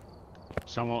be.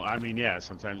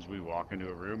 Sometimes we walk into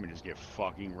a room and just get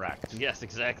fucking wrecked. Yes,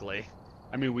 exactly.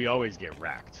 I mean, we always get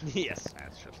wrecked. Yes.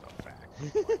 That's just a fact.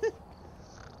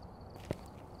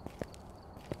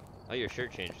 Oh, your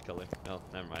shirt changed color. Oh,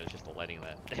 never mind. It's just the lighting of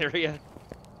that area.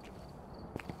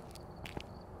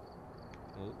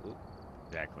 Ooh.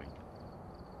 Exactly.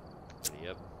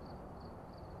 Yep.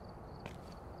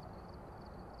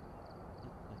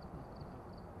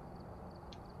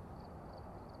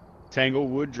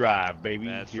 Tanglewood Drive, baby.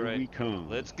 That's Here right. we come.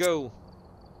 Let's go.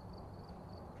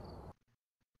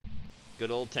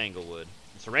 Good old Tanglewood.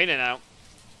 It's raining out.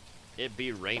 It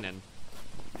be raining.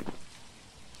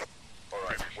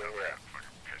 Alright, we're here.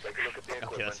 Take a look at the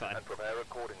equipment Okay, that's fine. and prepare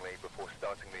accordingly before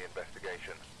starting the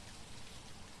investigation.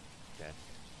 Okay.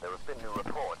 There have been new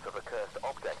reports of a cursed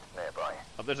object nearby.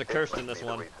 Oh, there's a curse in This this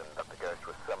must one. be the reason that the ghost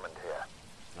was summoned here.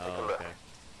 Take a Oh, look. okay.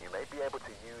 You may be able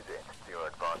to use it to your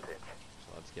advantage.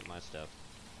 So let's get my stuff.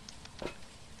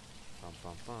 Bum,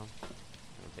 bum, bum.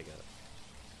 gonna take a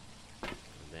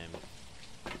them.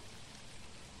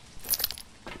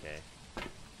 Okay.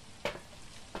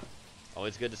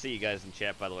 Always good to see you guys in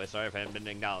chat, by the way. Sorry if I haven't been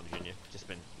acknowledging you. Just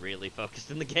been really focused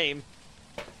in the game.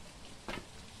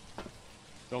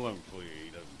 Don't let him fool you. He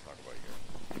doesn't talk about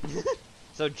you.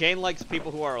 So Jane likes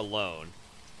people who are alone,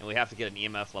 and we have to get an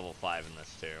EMF level 5 in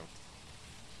this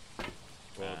too.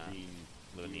 Well, being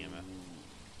with an EMF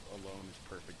alone is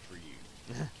perfect for you.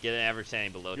 get an average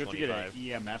standing below You have 25. to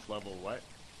get an EMF level what?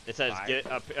 It says 5?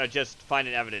 get just find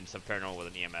an evidence of paranormal with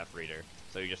an EMF reader.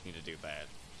 So you just need to do that.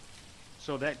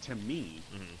 So that to me,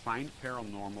 Mhm. find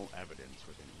paranormal evidence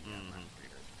with an EMF Mhm.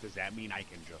 reader. Does that mean I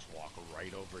can just walk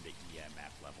right over to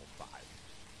EMF level 5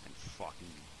 and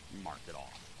fucking mark it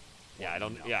off? Yeah, Or I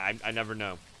don't. no? Yeah, I never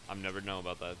know. I never know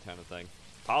about that kind of thing.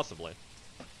 Possibly.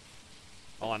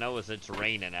 All I know is it's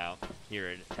raining out here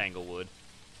in Tanglewood.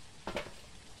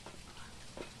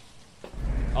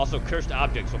 Also, cursed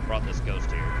objects what brought this ghost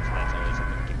here, so that's always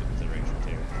something to keep in consideration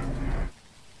too.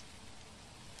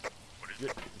 What is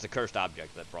it? It's a cursed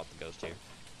object that brought the ghost here.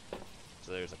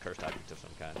 So there's a cursed object of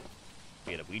some kind.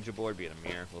 Be it a Ouija board, be it a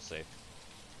mirror, we'll see.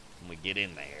 When we get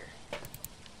in there.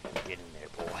 Get in there,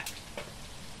 boy.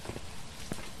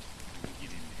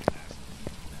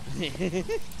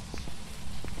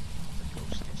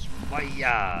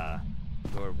 Fire!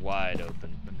 Door wide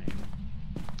open.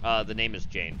 The name is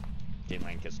Jane. Jane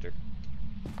Lancaster.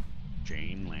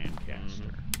 Jane Lancaster.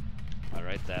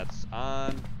 Alright, that's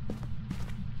on.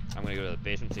 I'm gonna go to the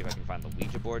basement, see if I can find the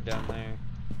Ouija board down there.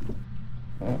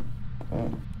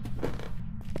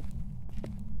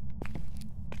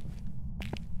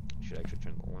 Should actually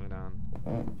turn the light on,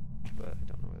 but I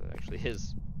don't know where that actually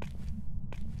is.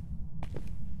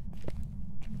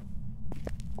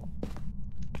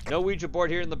 No Ouija board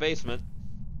here in the basement.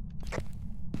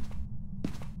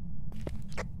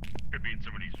 Could be in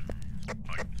somebody's.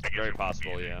 Like, I guess Very it won't be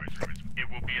possible, in yeah. anybody's room. It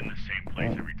will be in the same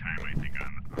place every time, I think.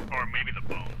 Or maybe the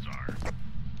bones are.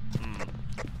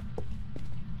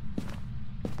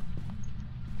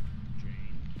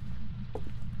 Jane.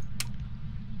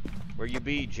 Where you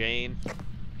be, Jane?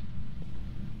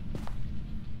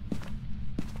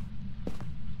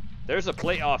 There's a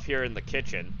plate off here in the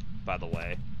kitchen, by the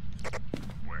way.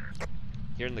 Where?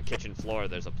 Here in the kitchen floor,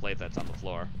 there's a plate that's on the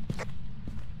floor.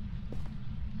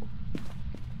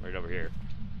 Right over here.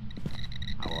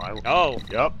 Oh.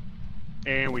 Yep.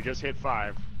 And we just hit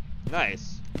 5.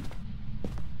 Nice.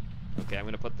 Okay, I'm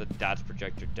gonna put the dots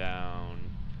projector down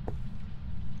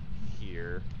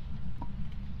here.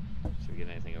 So we get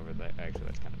anything over there. Actually,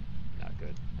 that's kind of not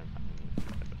good. I'm gonna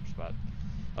get a better spot.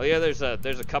 Oh yeah, there's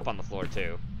a cup on the floor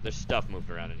too. There's stuff moved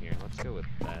around in here. Let's go with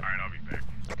that. Alright, I'll be back.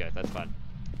 Okay, that's fine.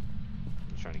 I'm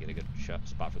just trying to get a good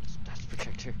spot for this dots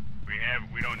projector.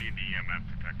 We don't need the EMF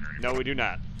detector anymore. No, we do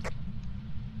not.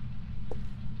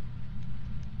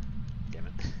 Damn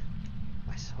it.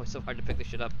 Why is it always so hard to pick this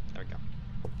shit up? There we go.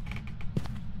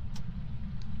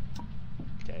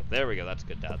 Okay, there we go. That's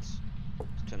good dots.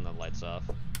 Let's turn the lights off.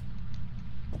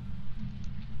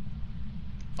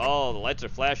 Oh, the lights are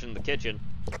flashing in the kitchen.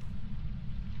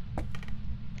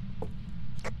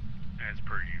 As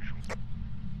per usual.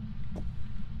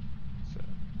 So, shut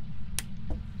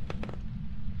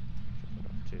that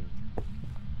off too.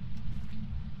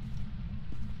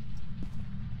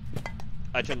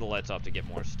 I turned the lights off to get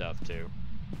more stuff too.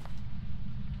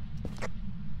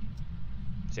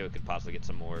 See if we could possibly get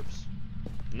some orbs.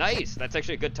 Nice! That's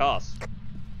actually a good toss.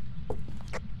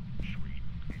 Sweet.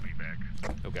 I'll be back.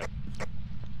 Okay.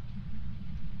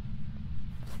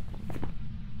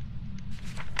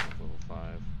 Level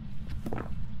 5.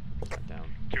 Put that down.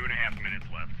 2.5 minutes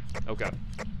left. Okay.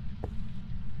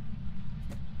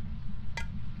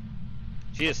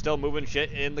 She is still moving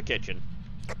shit in the kitchen.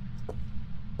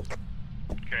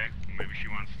 Okay, maybe she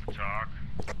wants to talk.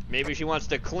 Maybe she wants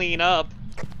to clean up.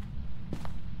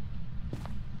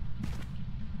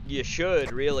 You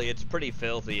should, really. It's pretty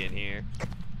filthy in here.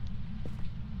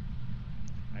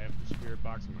 I have the spirit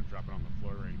box. I'm going to drop it on the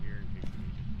floor right here in case you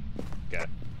need it. Okay.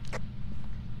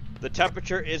 The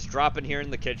temperature is dropping here in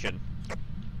the kitchen.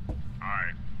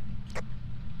 Alright.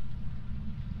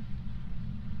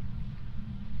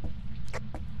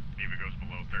 If it goes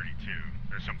below 32,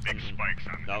 there's some big spikes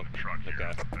on Oh, the truck here. okay.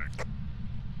 in effect.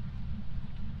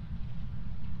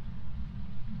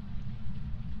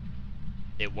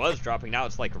 It was dropping, now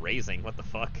it's like raising. What the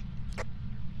fuck?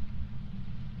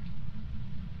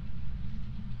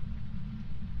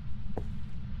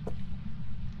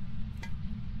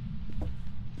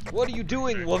 What are you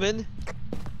doing, woman?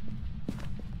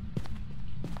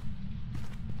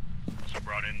 Also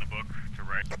brought in the book to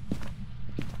write.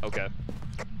 Okay.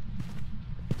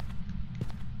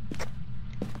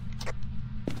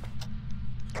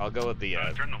 I'll go with the,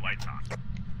 Turn the lights on.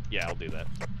 Yeah, I'll do that.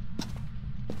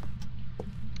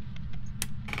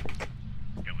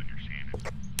 Dylan, you're seeing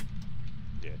it.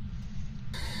 Yeah.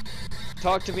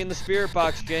 Talk to me in the spirit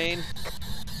box, Jane.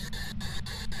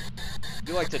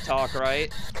 You like to talk,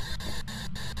 right?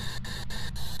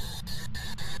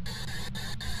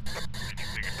 Did you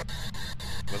think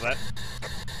it? Was that?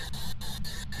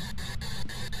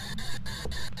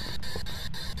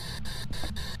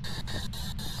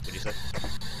 What'd you say?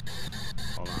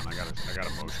 Hold on, I got a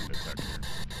motion detector.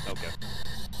 Okay.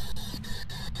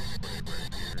 Put it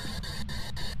right here.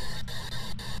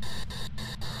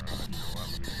 You know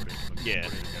what? Let me put it Yeah.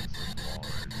 Put it against this wall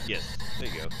right here. Yes. There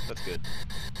you go. That's good.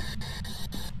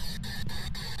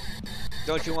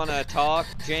 Don't you want to talk,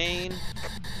 Jane?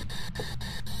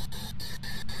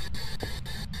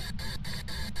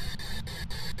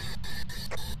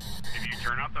 If you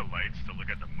turn out the lights to look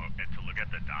at the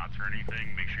dots or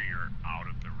anything, make sure you're out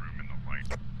of the room in the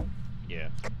light. Yeah.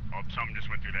 Oh, something just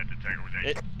went through that detector. Was that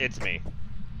you? It's me.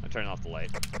 I'm turning off the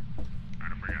light.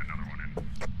 Alright, if we got another one in.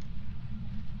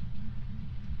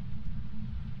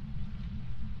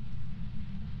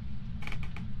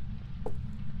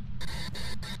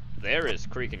 There is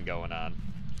creaking going on.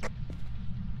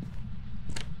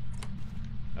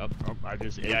 Oh, Oh, I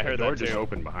just Yeah, I heard the door that just too.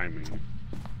 opened behind me.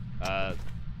 oh,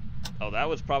 that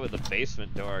was probably the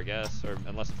basement door, I guess, or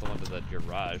unless it's the one to the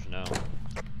garage. No, I feel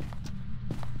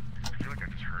like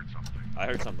I just heard something. I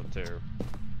heard something too.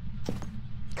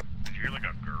 Did you hear like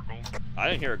a gurgle? I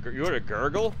didn't hear you heard a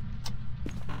gurgle?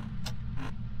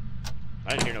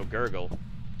 I didn't hear no gurgle.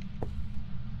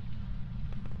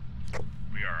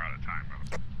 We are out of time,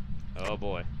 bro. Oh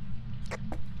boy.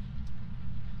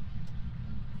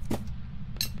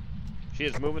 She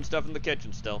is moving stuff in the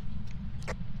kitchen still.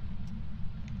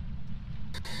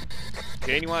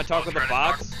 Jane, you want to talk with the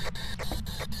box?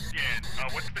 Yeah,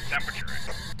 what's the temperature?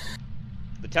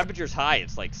 The temperature's high.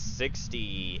 It's like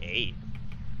 68.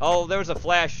 Oh, there was a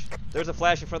flash. There's a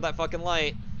flash in front of that fucking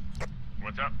light.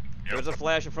 What's up? Yep. There's a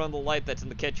flash in front of the light that's in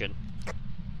the kitchen.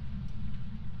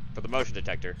 For the motion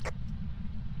detector.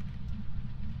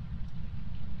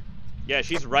 Yeah,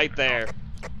 she's right there.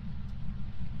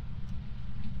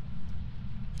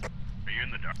 Are you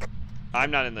in the dark?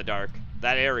 I'm not in the dark.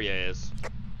 That area is.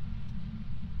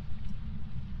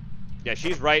 Yeah,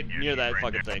 she's right Yeah, near she's that right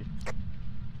fucking there. thing.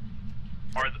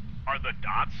 Are the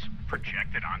dots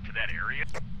projected onto that area?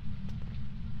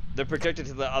 They're projected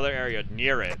to the other area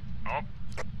near it. Oh,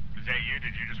 is that you?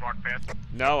 Did you just walk past?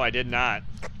 No, I did not.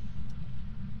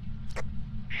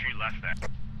 She left that.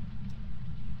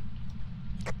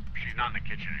 She's not in the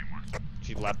kitchen anymore.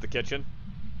 She left the kitchen.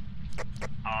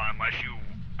 Unless you,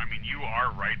 I mean, you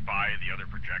are right by the other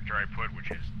projector I put,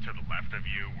 which is to the left of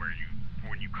you, where you,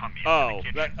 when you come into Oh,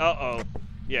 the kitchen. uh-oh.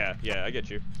 Yeah, I get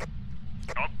you.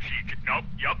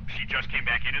 Nope, she just came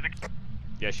back into the.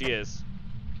 Yeah, she is.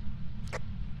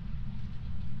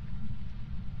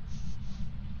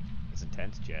 It's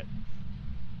intense, Jet.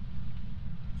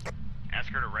 Ask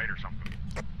her to write or something.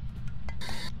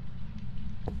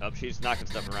 Oh, she's knocking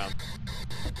stuff around.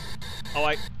 Oh,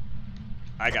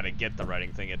 I gotta get the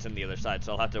writing thing. It's in the other side,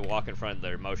 so I'll have to walk in front of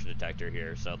their motion detector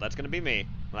here. So that's gonna be me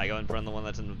when I go in front of the one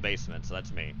that's in the basement. So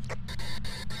that's me.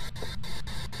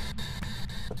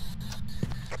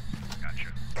 Gotcha.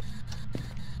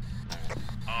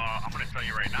 I'm gonna tell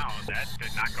you right now, that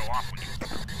did not go off when you.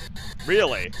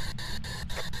 Really?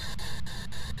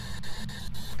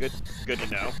 Good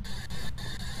to know.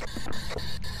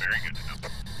 Very good to know.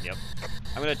 Yep.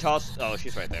 I'm gonna toss. Oh,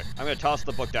 she's right there. I'm gonna toss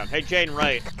the book down. Hey, Jane,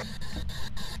 right.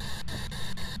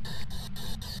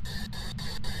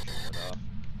 Shut off.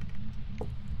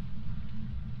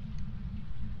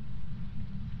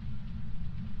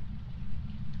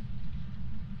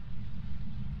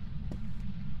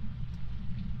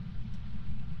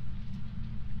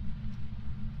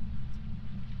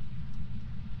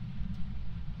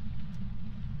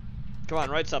 Come on,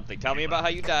 write something. Tell me about how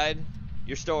you died.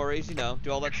 Your stories, you know,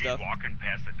 do all that If she's stuff. walking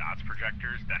past the dots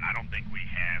projectors, then I don't think we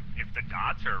have. If the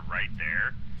dots are right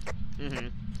there, Mm-hmm.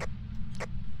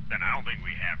 then I don't think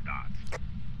we have dots.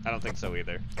 I don't think so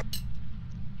either.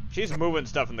 She's moving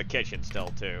stuff in the kitchen still,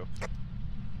 too.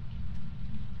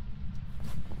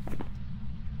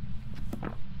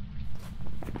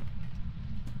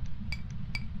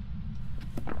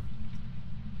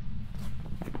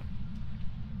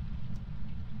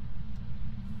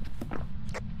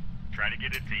 Try to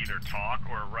get it to either talk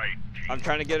or write. I'm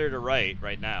trying to get her to write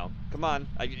right now. Come on.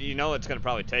 You know it's going to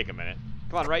probably take a minute.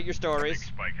 Come on, write your Big stories.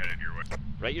 spike headed your way.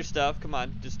 Write your stuff. Come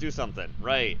on. Just do something.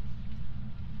 Write.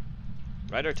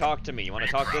 Ryder, talk to me. You want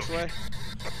to talk crouched? this way?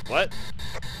 What?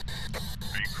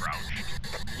 Are you crouched?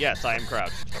 Yes, I am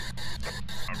crouched.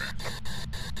 Okay.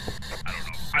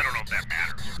 I don't know if that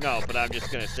matters. No, but I'm just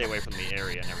gonna stay away from the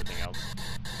area and everything else.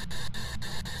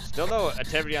 Still no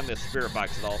activity on this spirit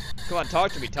box at all. Come on,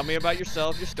 talk to me. Tell me about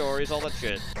yourself, your stories, all that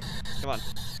shit. Come on.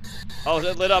 Oh,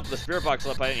 it lit up. The spirit box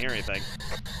lit up. I didn't hear anything.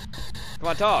 Come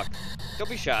on, talk. Don't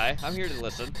be shy. I'm here to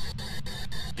listen.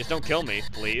 Just don't kill me,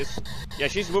 please. Yeah,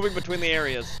 she's moving between the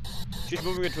areas. She's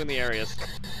moving between the areas.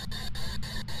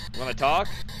 You wanna talk?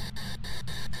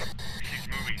 She's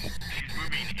moving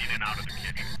in and out of the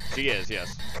kitchen. She is,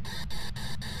 yes.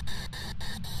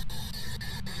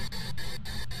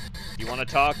 You wanna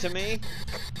talk to me?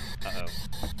 Uh-oh.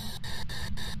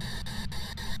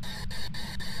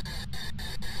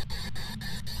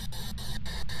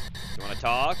 You wanna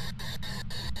talk?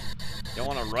 Don't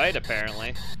wanna write,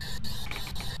 apparently.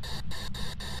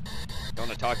 Don't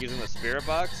wanna talk using the spirit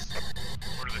box?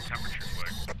 What are the temperatures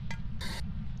like?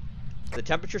 The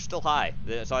temperature's still high,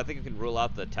 so I think you can rule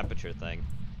out the temperature thing.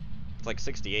 It's like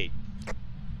 68.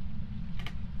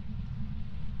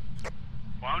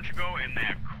 Why don't you go in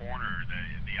that corner,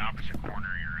 the opposite corner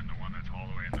here, in the one that's all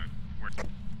the way in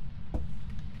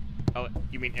the... Oh,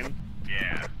 you mean in...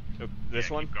 Yeah. Oh, this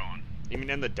Yeah, one? Keep going. You mean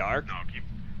in the dark? No, keep...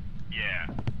 Yeah.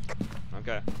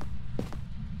 Okay.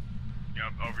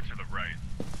 Yep, over to the right.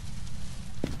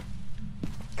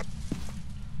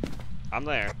 I'm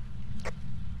there.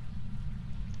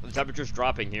 The temperature's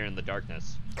dropping here in the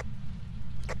darkness.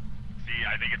 See,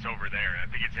 I think it's over there. I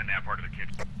think it's in that part of the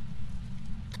kitchen.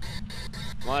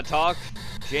 Wanna talk?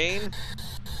 Jane?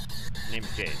 Her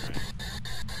name's Jane, right?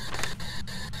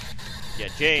 Yeah,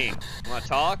 Jane. Wanna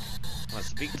talk? Wanna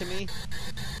speak to me?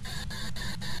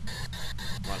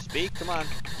 Wanna speak? Come on.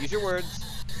 Use your words.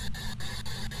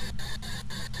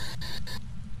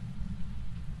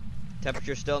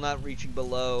 Temperature still not reaching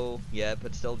below yet,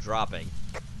 but still dropping.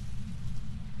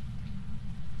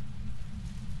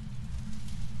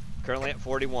 Currently at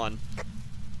 41.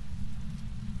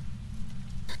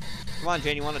 Come on,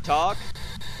 Jane, you want to talk?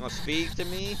 You want to speak to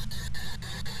me?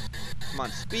 Come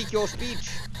on, speak your speech.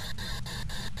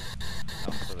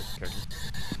 Oh, for the curtain.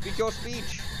 Speak your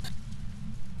speech.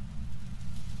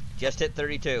 Just hit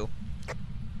 32.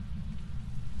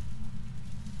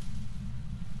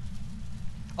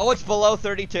 Oh, it's below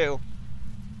 32.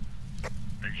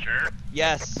 Are you sure?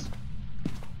 Yes.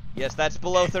 Yes, that's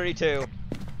below 32.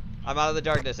 I'm out of the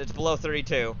darkness. It's below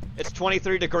 32. It's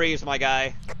 23 degrees, my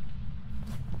guy.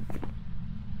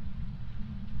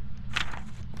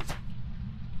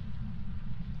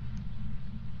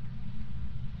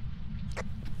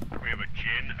 We have a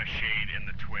Jin, a Shade, and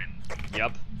the twin.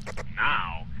 Yep.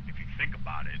 Now, if you think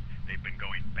about it, they've been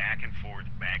going back and forth,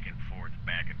 back and forth,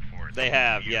 back and forth. They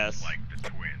have, yes. Like the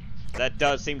twins. That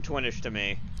does seem twinish to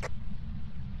me.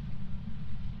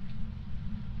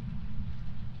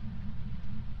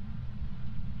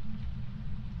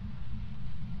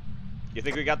 You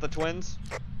think we got the twins?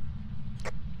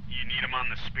 You need them on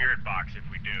the spirit box if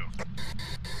we do.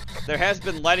 There has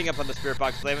been lighting up on the spirit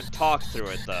box, but they haven't talked through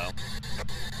it, though.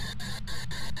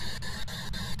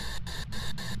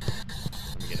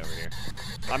 Let me get over here.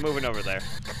 I'm moving over there.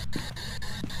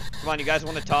 Come on, you guys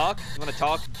want to talk? You want to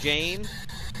talk, Jane?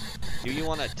 Do you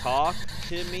want to talk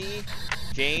to me?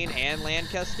 Jane and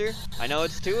Lancaster? I know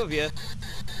it's two of you.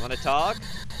 Want to talk?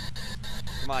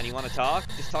 Come on, you want to talk?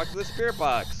 Just talk to the spirit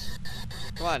box.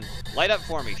 Come on, light up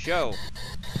for me, show.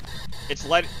 It's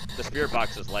light. The spirit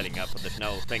box is lighting up, but there's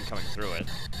no thing coming through it.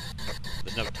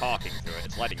 There's no talking through it.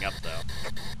 It's lighting up, though.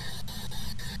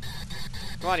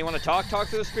 Come on, you want to talk? Talk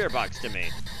to the spirit box to me.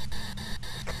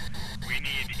 We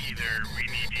need either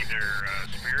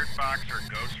spirit box or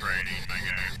ghost writing, my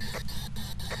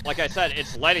guy. Like I said,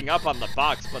 it's lighting up on the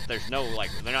box, but there's no, like,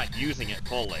 they're not using it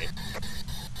fully.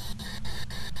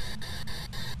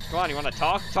 Come on, you want to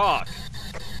talk? Talk.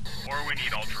 Or we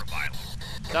need ultraviolet.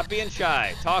 Stop being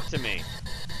shy. Talk to me.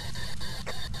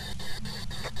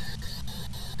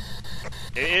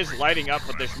 It is lighting up,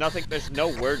 but there's no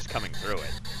words coming through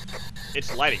it.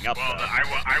 It's lighting up, Well, though.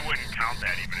 I wouldn't count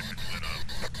that even if it's lit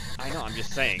up. I know, I'm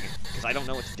just saying, because I don't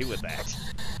know what to do with that.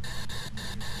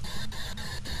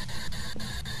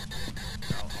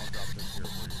 I'll drop this here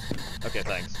for you. Okay,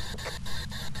 thanks.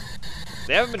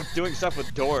 They haven't been doing stuff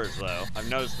with doors, though. I've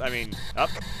noticed, I mean, up.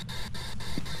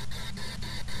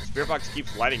 Spirit box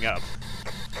keeps lighting up.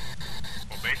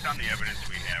 Well, based on the evidence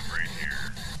we have right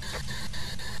here,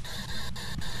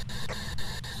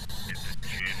 it's a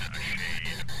Jin, a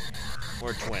Shade,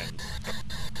 Or twins.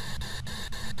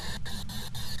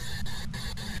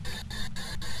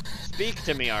 Speak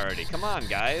to me already. Come on,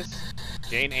 guys.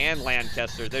 Jane and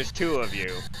Lancaster, there's two of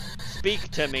you. Speak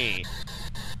to me.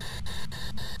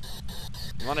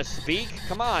 You want to speak?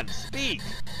 Come on, speak.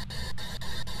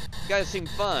 You guys seem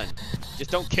fun.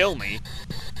 Just don't kill me.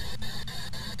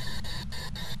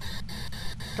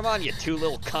 Come on, you two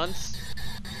little cunts.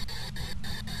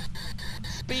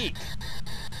 Speak.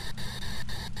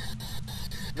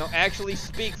 No, actually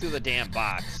speak through the damn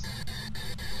box.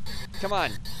 Come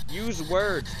on, use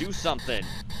words, do something.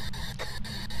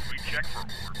 We check for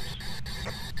orbs.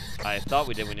 I thought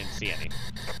we did, we didn't see any.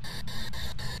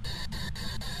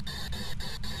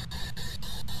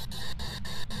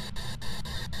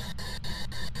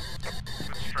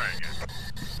 Let's try again.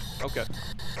 Okay.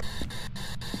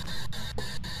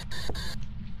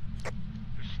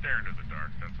 Just stare into the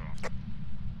dark, that's all.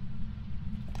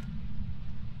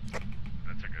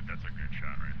 That's a good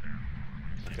shot right there.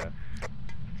 Okay.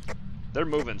 They're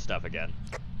moving stuff again.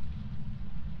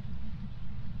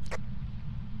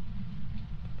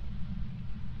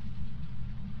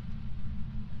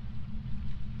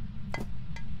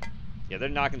 Yeah, they're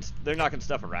knocking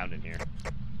stuff around in here.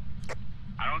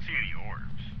 I don't see any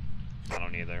orbs. I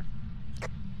don't either.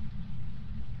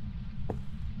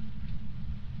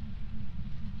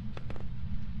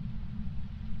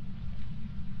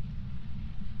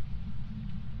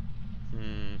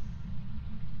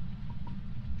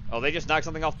 Oh, they just knocked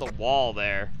something off the wall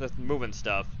there. That's moving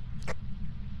stuff.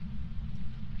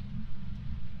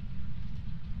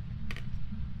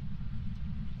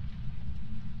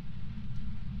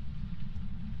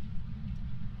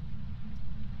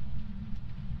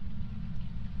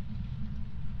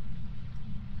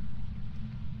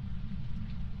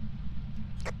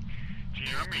 Do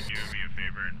you want me to do me a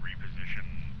favor and reposition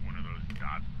one of those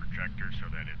dot projectors so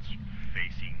that it's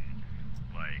facing,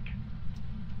 like,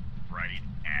 right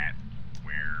at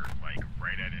where, like,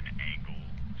 right at an angle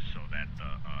so that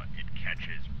it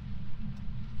catches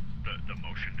the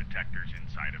motion detectors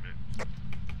inside of it?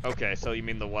 Okay, so you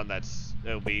mean the one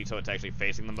it'll be so it's actually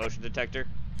facing the motion detector?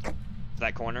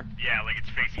 That corner? Yeah, like it's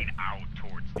facing out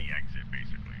towards the exit,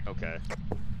 basically. Okay.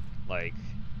 Like,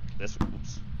 this,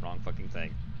 oops, wrong fucking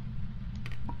thing.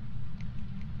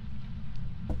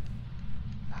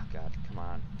 Oh god, come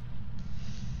on.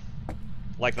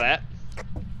 Like that?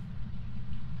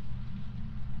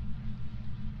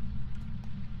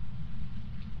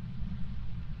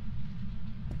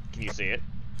 Can you see it?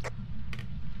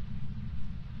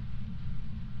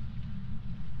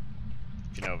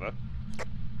 Jenova?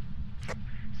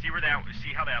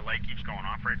 See how that light keeps going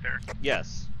off right there?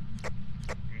 Yes.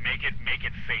 Make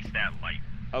it face that light.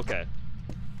 Okay.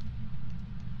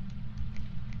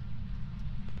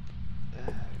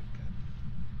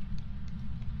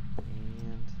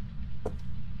 And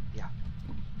yeah.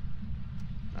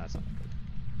 No, that's not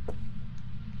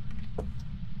good.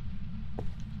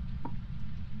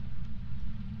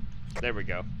 There we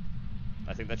go.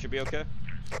 I think that should be okay.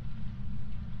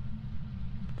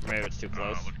 Maybe it's too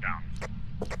close. Look down.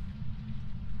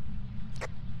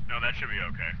 No, that should be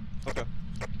okay. Okay.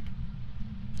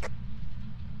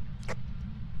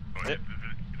 Oh,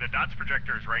 the dots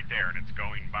projector is right there, and it's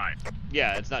going by.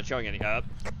 Yeah, it's not showing any up.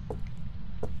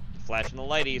 Flashing the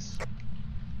lighties.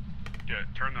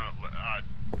 Turn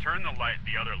the light,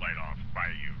 the other light off by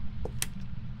you.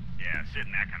 Yeah, sit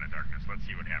in that kind of darkness. Let's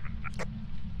see what happens now.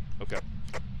 Okay.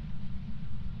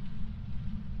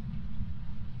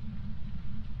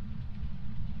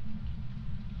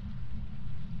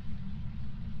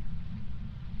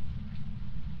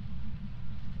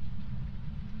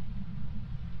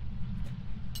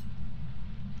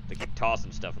 They keep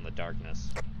tossing stuff in the darkness.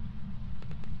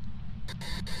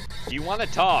 Do you want to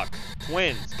talk?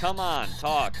 Twins, come on,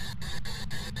 talk.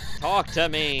 Talk to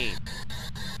me.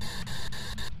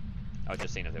 I was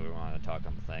just seeing if they would want to talk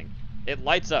on the thing. It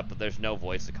lights up, but there's no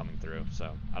voice coming through,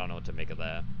 so I don't know what to make of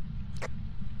that.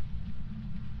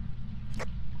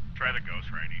 Try the ghost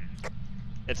writing.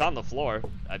 It's on the floor.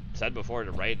 I said before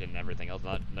to write and everything else.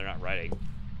 They're not writing.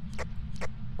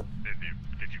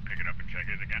 Did you pick it up and check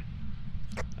it again?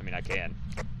 I mean, I can.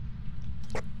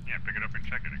 Yeah, pick it up and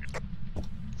check it again.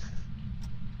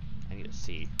 I need a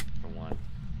C for one.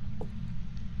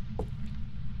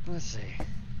 Let's see.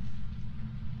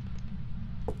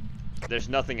 There's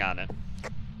nothing on it.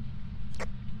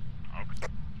 Okay.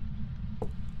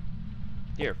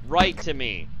 Here, write to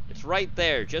me. It's right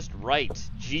there. Just write.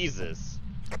 Jesus.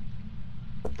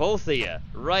 Both of you.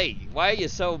 Write. Why are you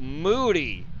so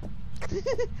moody?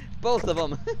 Both of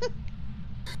them.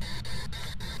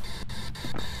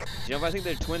 You know, I think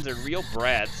their twins are real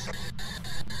brats.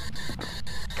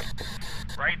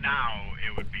 Right now,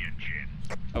 it would be a Jinn.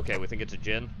 Okay, we think it's a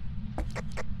Jinn?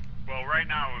 Well, right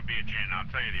now it would be a Jinn. I'll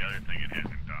tell you the other thing it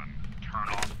hasn't done. Turn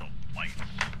off the lights.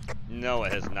 No,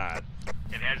 it has not.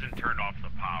 It hasn't turned off the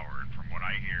power, and from what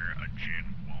I hear, a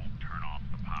Jinn won't turn off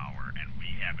the power, and we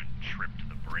haven't tripped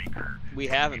the breaker. We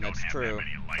haven't, We don't that's have true. that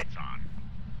many lights on.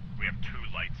 We have 2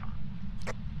 lights on.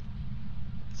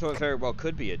 So it very well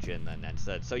could be a Jinn then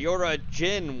instead. So you're a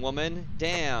Jinn, woman.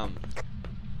 Damn.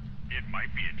 It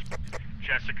might be a Jinn.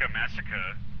 Jessica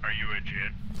Messica, are you a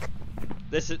Jinn?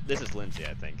 This is Lindsay,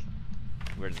 I think.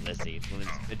 We're Lizzie.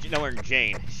 No, we're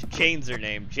Jane. Jane's her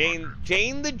name.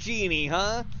 Jane the genie,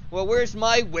 huh? Well, where's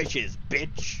my wishes,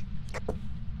 bitch?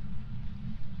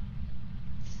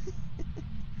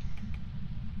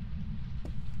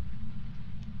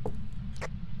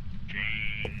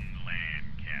 Jane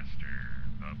Lancaster,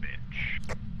 a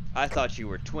bitch. I thought you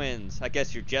were twins. I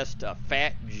guess you're just a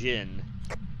fat Jinn.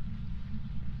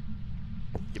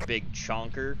 You big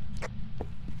chonker.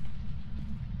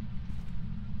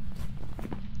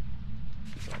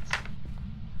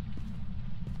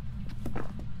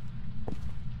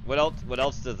 What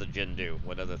else does the Jinn do?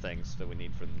 What other things do we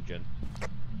need from the Jinn?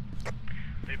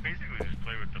 They basically just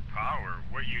play with the power.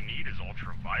 What you need is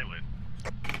ultraviolet.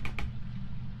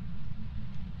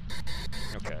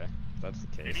 Okay, that's the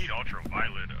They case. need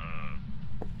ultraviolet,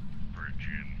 for a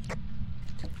Jinn.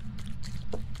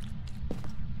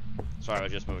 Sorry, I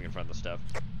was just moving in front of the stuff.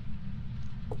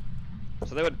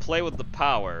 So they would play with the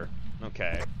power.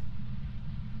 Okay.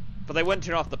 But they wouldn't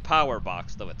turn off the power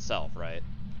box, though, itself, right?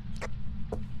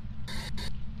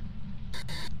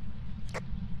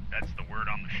 That's the word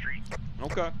on the street.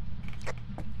 Okay.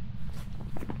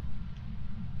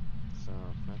 So,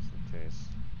 that's the case.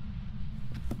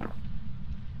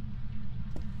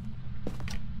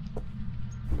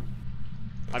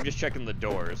 I'm just checking the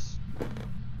doors.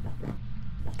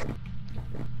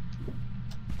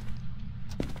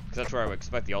 Because that's where I would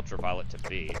expect the ultraviolet to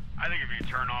be. I think if you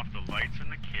turn off the lights in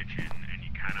the kitchen and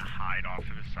you kind of hide off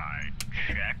to the side,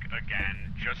 check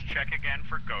again, just check again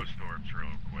for ghost orbs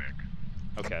real quick.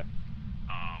 Okay.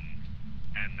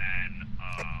 And then,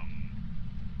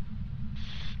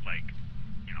 like,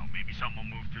 you know, maybe something will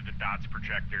move through the dots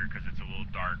projector because it's a little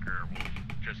darker.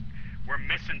 We're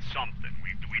missing something.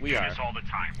 We do this all the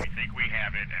time. We think we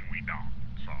have it and we don't,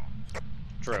 so.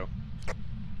 True.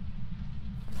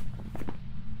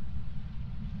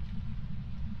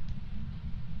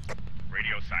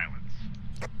 Radio silence.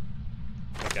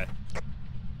 Okay.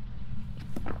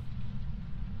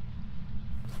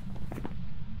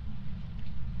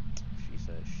 She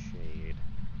says shade.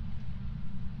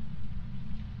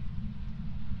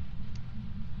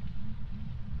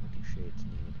 What do shades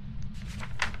need?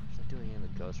 She's not doing any of the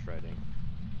ghostwriting.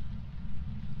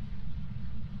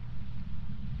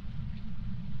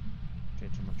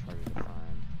 Shades are much harder to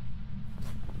find.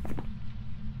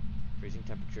 Freezing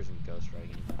temperatures and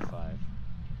ghostwriting in 5.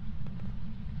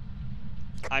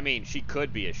 I mean, she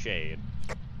could be a shade.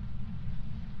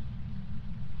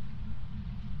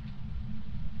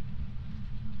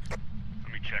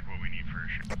 Let me check what we need for a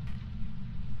shade.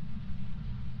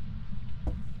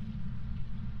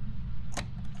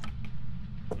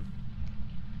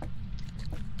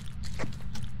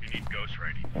 You need ghost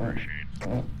writing for a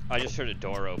shade. I just heard a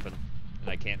door open, and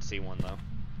I can't see one though.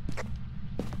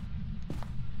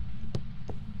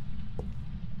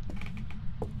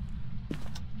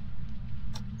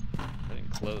 I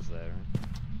didn't close that, right?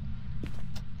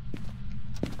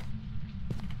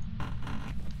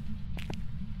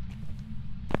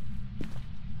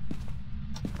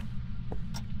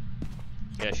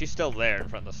 Yeah, she's still there in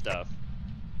front of the stuff.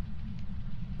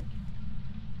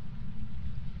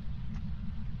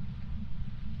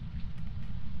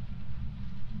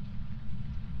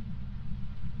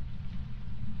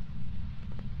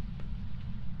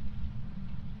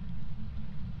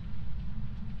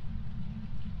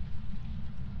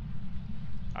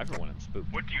 I for one am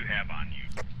spooked. What do you have on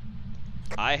you?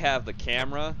 I have the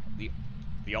camera, the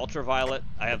ultraviolet.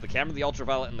 I have the camera, the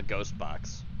ultraviolet, and the ghost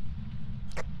box.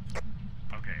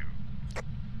 Okay.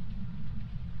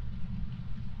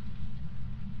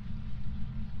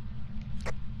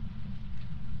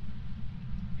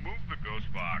 Move the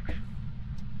ghost box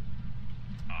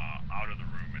out of the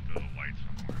room into the light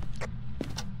somewhere.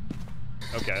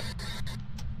 Okay.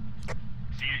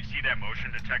 See that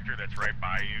motion detector that's right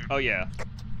by you? Oh yeah.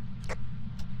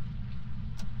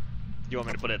 You want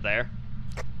me to put it there?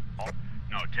 Oh,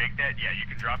 no, take that. Yeah, you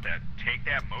can drop that. Take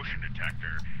that motion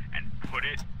detector and put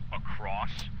it across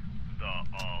the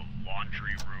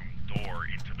laundry room door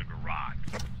into the garage.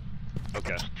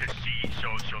 Okay. To see,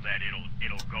 so that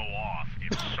it'll go off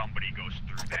if somebody goes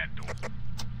through that door.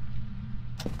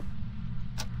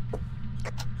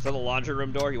 So the laundry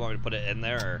room door, you want me to put it in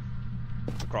there or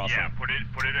across? Yeah, put it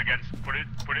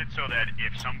so that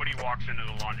if somebody walks into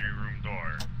the laundry room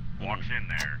door, walks in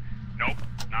there. Nope,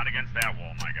 not against that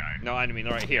wall, my guy. No, I mean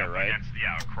right here, right?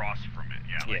 Yeah, across from it.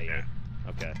 Yeah, like that.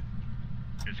 Okay.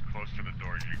 As close to the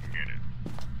door as you can get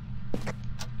it.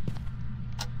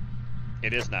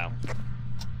 It is now.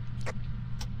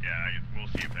 Yeah, we'll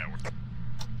see if that works.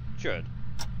 Should.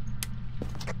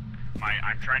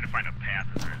 I'm trying to find a path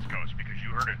as this goes because you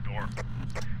heard a door.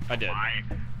 I did. Okay,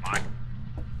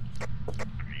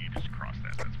 you just crossed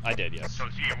that. That's I did, yes. So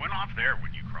see, it went off there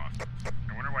when you crossed.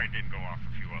 I wonder why it didn't go off a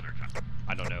few other times.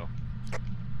 I don't know.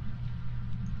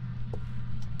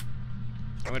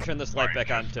 I'm gonna turn this light back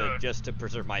on just to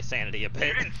preserve my sanity a bit.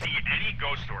 You didn't see any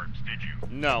ghost orbs, did you?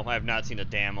 No, I have not seen a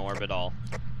damn orb at all.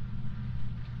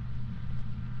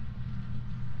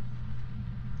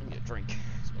 Let me get a drink.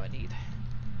 That's what I need.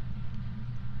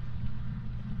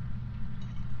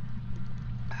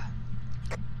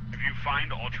 If you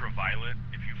find ultraviolet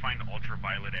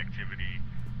activity,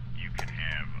 you can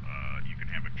have a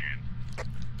gin.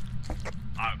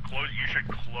 You should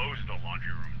close the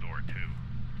laundry room door too.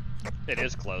 It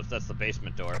is closed. That's the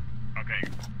basement door. Okay,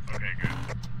 good.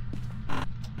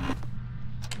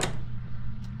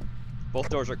 Both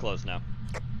doors are closed now.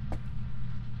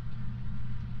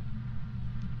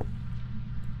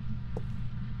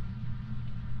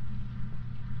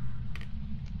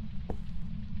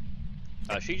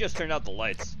 She just turned out the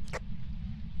lights.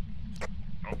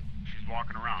 Oh, she's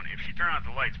walking around. If she turned out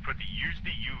the lights, use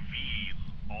the UV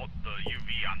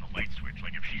on the light switch.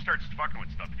 Like if she starts fucking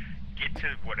with stuff, get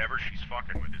to whatever she's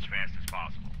fucking with as fast as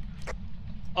possible.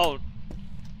 Oh,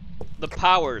 the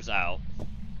power's out.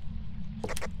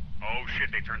 Oh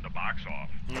shit, they turned the box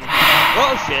off.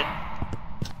 Oh shit.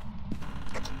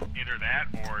 Either that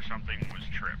or something was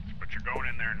tripped, but you're going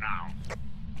in there now.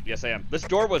 Yes, I am. This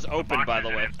door was open, by the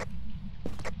way.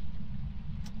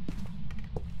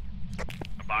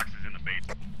 The box is in the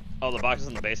basement. Oh, the box is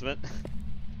in the basement?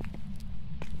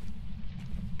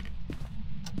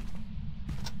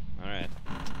 Alright.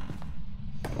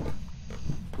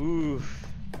 Ooh.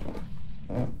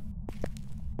 Where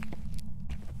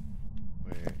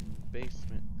in the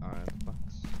basement are the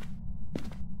bucks?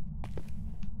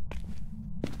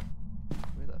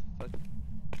 Where the fuck?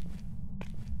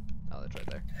 Oh, that's right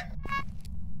there.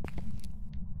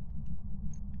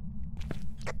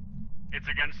 It's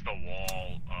against the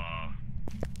wall,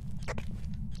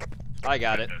 I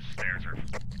got it. The stairs are...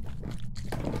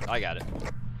 I got it.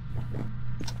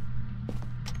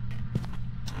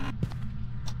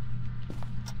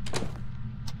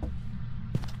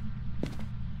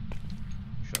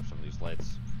 Shut off some of these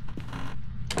lights.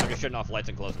 I'm just shutting off lights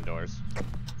and closing doors.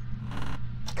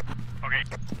 Okay.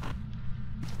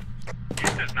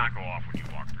 It does not go off when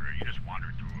you walk through it. You just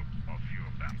wandered through a few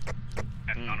of them.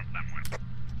 And none of them went.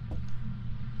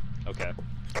 Okay.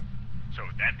 So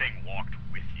that thing walked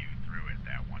with you through it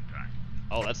that one time.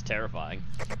 Oh, that's terrifying.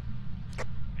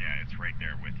 Yeah, it's right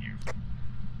there with you.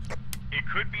 It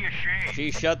could be a shade.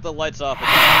 She shut the lights off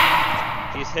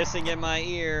again. She's hissing in my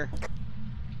ear.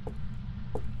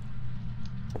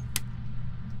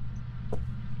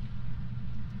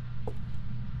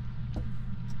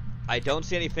 I don't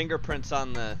see any fingerprints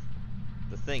on the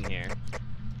thing here.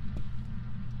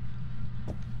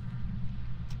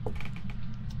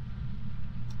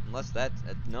 Unless that's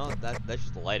no, that's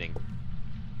just the lighting.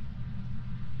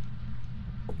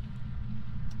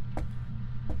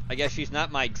 I guess she's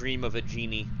not my dream of a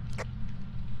genie.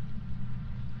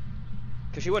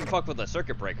 Cause she wouldn't fuck with a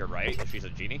circuit breaker, right? If she's a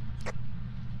genie.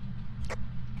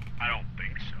 I don't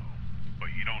think so. But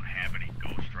you don't have any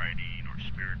ghost writing or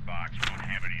spirit box. You don't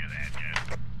have any of that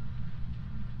yet.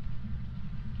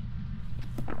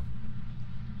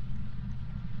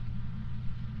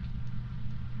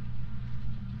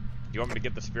 Do you want me to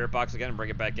get the spirit box again and bring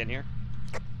it back in here?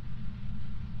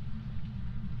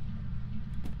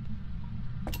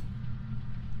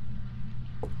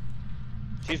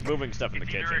 She's moving stuff in the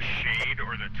kitchen. It's either a shade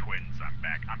or the twins. I'm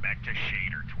back to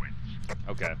shade or twins.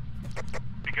 Okay.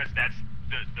 Because that's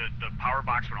the power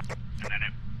box went off and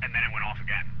then it went off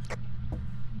again.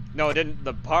 No, it didn't.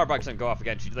 The power box didn't go off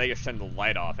again. They just turned the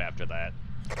light off after that.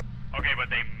 Okay, but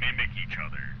they mimic each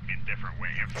other in different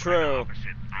ways. True.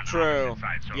 On True. opposite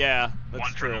sides. So yeah, that's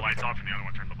one true. turned the lights off and the other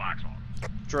one turned the box off.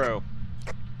 True.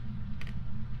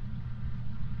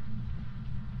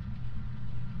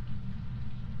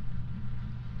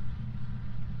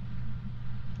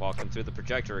 Walking through the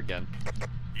projector again.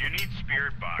 You need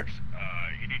spirit box.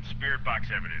 You need spirit box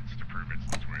evidence to prove it's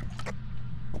the twin.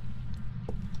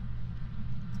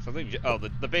 Something. Oh,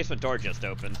 the basement door just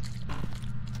opened.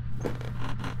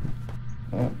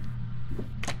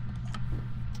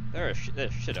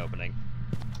 There's shit opening.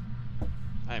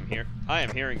 I am here. I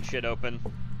am hearing shit open.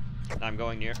 I'm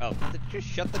going near. Oh, did you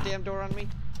shut the damn door on me?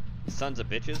 You sons of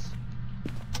bitches.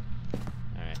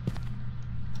 Alright.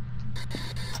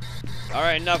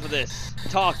 Alright, enough of this.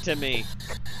 Talk to me.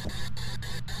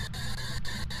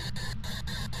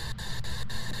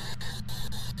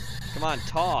 Come on,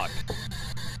 talk.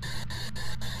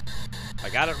 I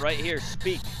got it right here.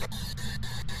 Speak.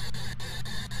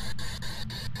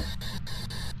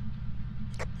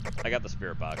 I got the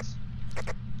spirit box.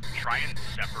 Try and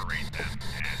separate them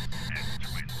as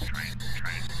twins.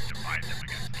 Try and divide them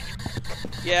against each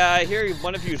other. Yeah, I hear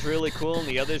one of you is really cool and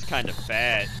the other's kind of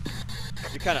fat.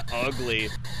 You're kind of ugly.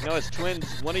 You know, as twins,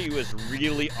 one of you is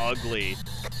really ugly.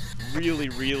 Really,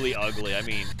 really ugly. I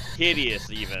mean, hideous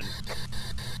even.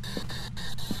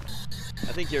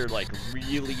 I think you're, like,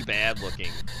 really bad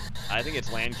looking. I think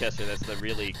it's Lancaster that's the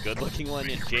really good looking one,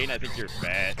 and Jane, I think you're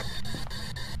fat.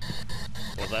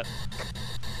 What was that?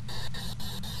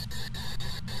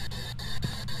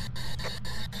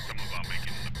 Something about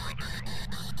making the brother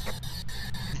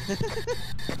go to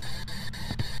work.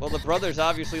 Well, the brother's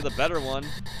obviously the better one.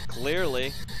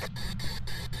 Clearly.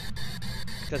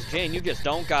 Because, Jane, you just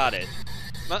don't got it.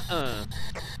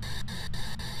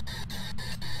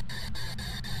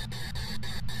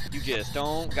 You just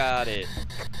don't got it.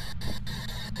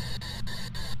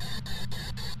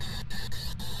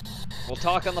 We'll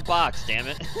talk on the box, damn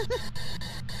it.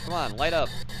 Come on, light up.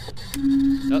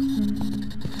 Oh.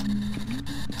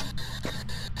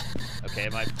 Okay,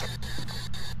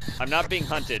 I'm not being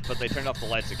hunted, but they turned off the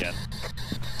lights again.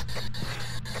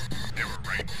 They were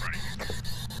right in front of you.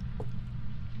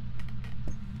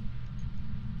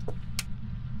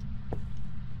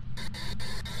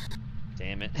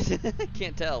 Damn it.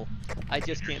 Can't tell. I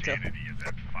just can't tell. Sanity is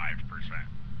at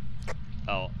 5%.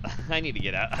 Oh, I need to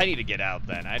get out. I need to get out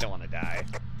then. I don't want to die.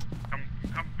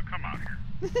 Come out here.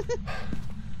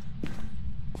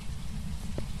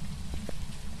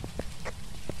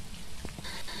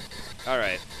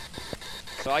 Alright.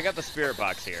 So I got the spirit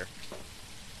box here.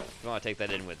 You want to take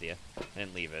that in with you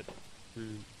and leave it.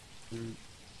 And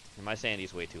my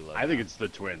sanity's way too low. I think it's the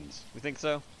twins. You think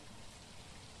so?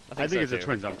 I think so it's the too.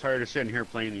 twins. I'm tired of sitting here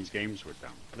playing these games with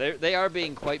them. They are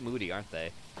being quite moody, aren't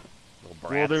they? Little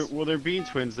brats. Well, they're being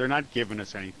twins. They're not giving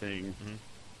us anything.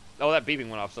 Oh, that beeping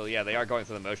went off. So yeah, they are going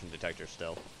through the motion detector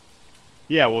still.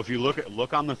 Yeah, well, if you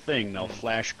look on the thing, they'll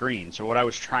flash green. So what I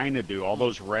was trying to do, all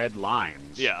those red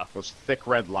lines, Yeah. those thick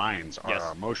red lines are Yes.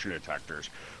 our motion detectors.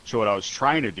 So what I was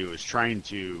trying to do is trying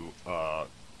to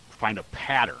find a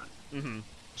pattern.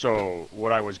 So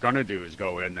what I was going to do is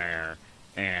go in there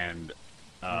and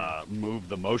move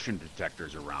the motion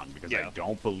detectors around because I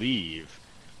don't believe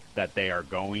that they are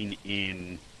going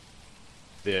in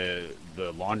the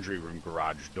laundry room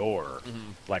garage door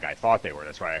like I thought they were.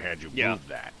 That's why I had you move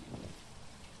that.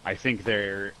 I think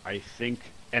they're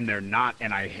not,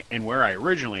 and where I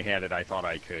originally had it, I thought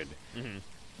I could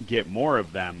get more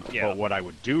of them. Yeah. But what I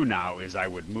would do now is I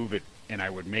would move it and I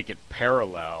would make it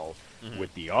parallel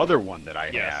with the other one that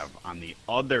I have on the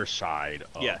other side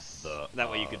of the. That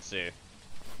way you can see.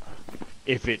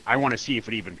 I want to see if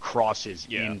it even crosses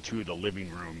into the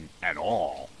living room at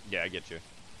all. Yeah, I get you.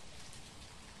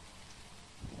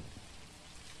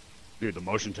 Dude, the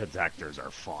motion detectors are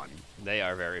fun. They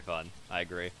are very fun. I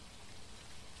agree.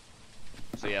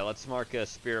 So yeah, let's mark a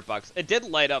spirit box. It did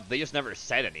light up. They just never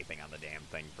said anything on the damn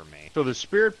thing for me. So the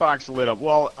spirit box lit up.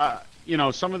 Well, you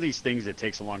know, some of these things it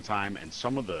takes a long time, and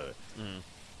some of the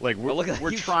like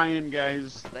we're trying,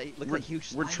 guys. Look at that huge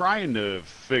spike. We're trying to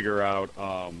figure out.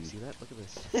 See that? Look at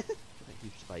this. Look at that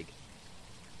huge spike.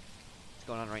 What's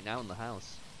going on right now in the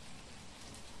house?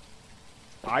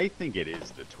 I think it is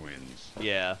the twins.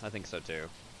 Yeah, I think so too.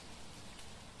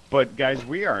 But guys,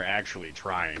 we are actually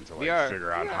trying to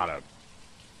figure out how to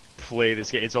play this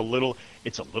game. It's a little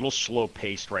slow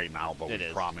paced right now, but we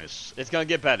promise it's gonna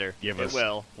get better. It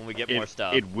will when we get more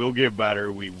stuff. It will get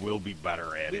better. We will be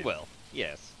better at it. We will.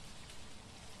 Yes.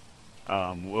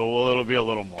 It'll be a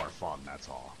little more fun. That's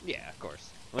all. Yeah, of course.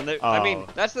 I mean,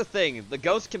 that's the thing. The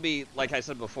ghosts can be, like I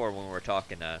said before when we were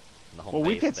talking. The home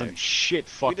we've had there. some shit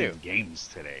fucking games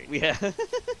today.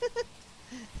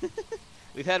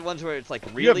 We've had ones where it's like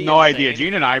really. You have no insane. idea.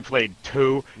 Gene and I played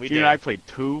two. Gene and I played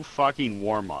two fucking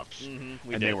warm-ups, and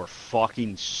they were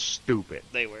fucking stupid.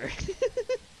 They were.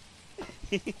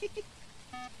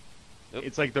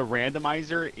 It's like the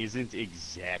randomizer isn't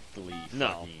exactly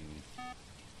fucking.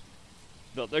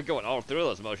 No, they're going all through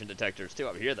those motion detectors too.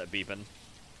 I hear that beeping.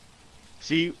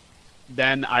 See,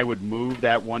 then I would move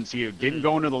that one. See, it didn't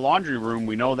go into the laundry room.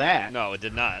 We know that. No, it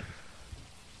did not.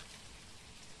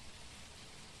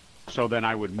 So then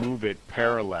I would move it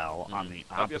parallel on the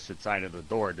opposite side of the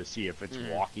door to see if it's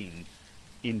walking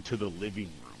into the living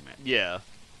room. Yeah.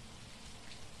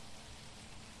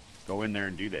 Go in there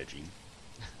and do that, Gene.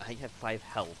 I have 5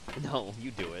 health. No,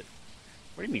 you do it.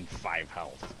 What do you mean 5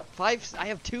 health? 5. I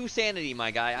have 2 sanity,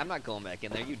 my guy. I'm not going back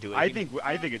in there. You do it. I think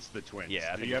it's the twins. Yeah,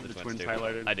 I do think you it's have the twins twins too.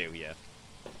 highlighted? I do. Yeah.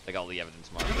 I got all the evidence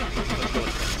marked. Let's go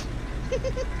with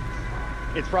twins.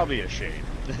 It's probably a shade.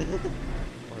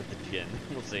 Or the gin.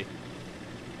 We'll see.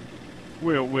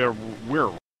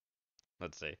 We're.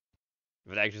 Let's see.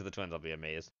 If it actually is the twins, I'll be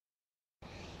amazed.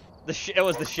 It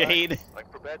was the shade.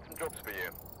 I've prepared some jobs for you.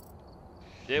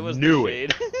 It was Knew the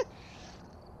it. shade.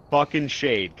 Fucking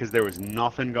shade, because there was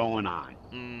nothing going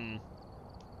on.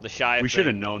 The shy. We should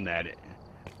have known that.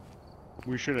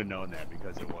 We should have known that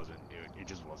because it wasn't. It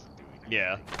just wasn't doing anything.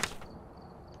 Yeah.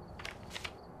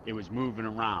 It was moving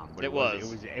around, but It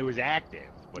was active,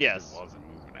 but yes. it just wasn't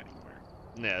moving anywhere.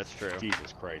 Yeah, that's true.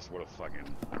 Jesus Christ, what a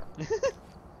fucking.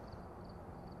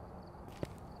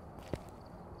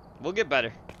 We'll get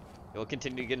better. We'll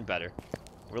continue getting better.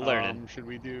 We're learning. Should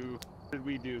we do? What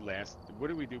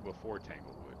did we do before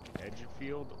Tanglewood?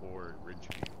 Edgefield or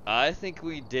Ridgefield? I think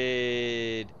we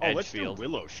did Edgefield. Let's do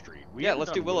Willow Street.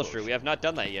 Let's do Willow Street. We have not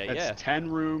done that yet. That's 10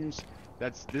 rooms.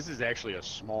 This is actually a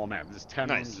small map. This is 10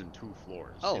 rooms and 2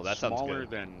 floors. Oh, it's that sounds smaller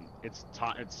good. It's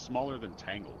smaller than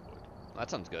Tanglewood. That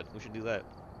sounds good. We should do that.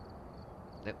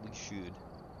 We should.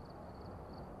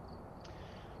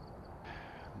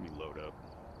 Let me load up.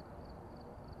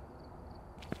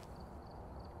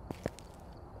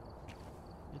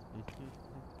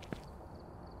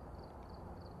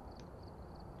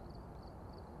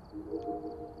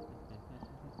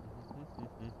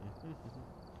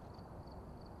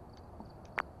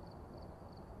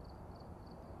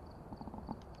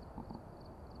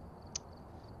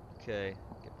 Okay,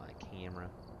 get my camera.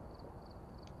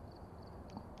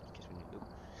 Guess we need. Come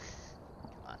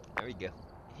on, there we go.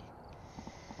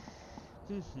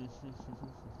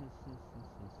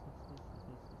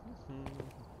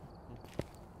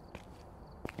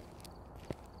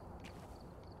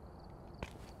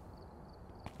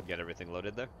 Get everything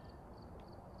loaded there?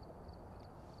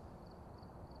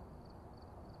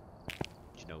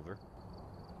 Jenova.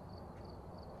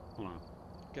 Hold on.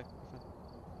 Okay.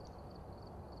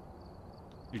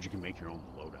 Dude, you can make your own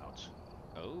loadouts.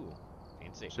 Oh,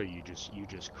 fancy. So you just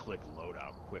click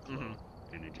loadout, quick load,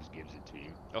 and it just gives it to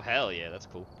you. Oh hell yeah, that's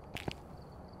cool.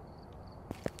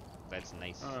 That's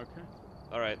nice. Okay.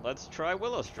 All right, let's try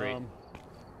Willow Street.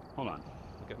 Hold on.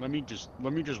 Okay. Let me just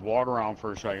walk around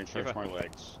for a second, stretch my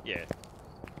legs. Yeah.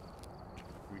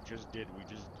 We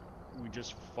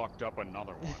just fucked up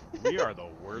another one. We are the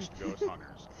worst ghost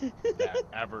hunters that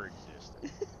ever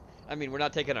existed. I mean, we're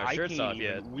not taking our shirts off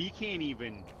yet. We can't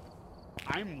even.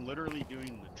 I'm literally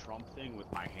doing the Trump thing with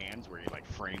my hands, where he like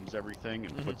frames everything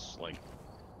and puts like.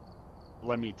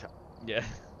 Let me tell. Yeah.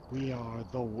 We are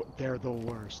they're the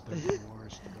worst. They're the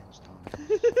worst ghost hunters.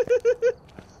 They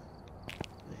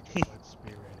just let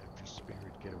spirit after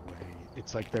spirit get away.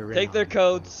 It's like they're Take their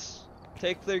coats.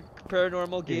 Take their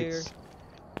paranormal gear.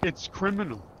 It's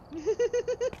criminal.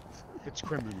 It's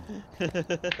criminal.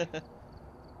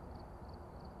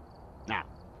 Now.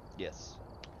 Yes.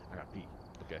 I got pee.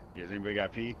 Okay. Does anybody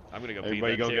got pee? I'm gonna go.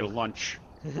 Everybody pee go then, get a too. lunch.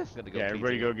 I'm gonna go. Yeah, pee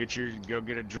everybody too. go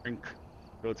get a drink.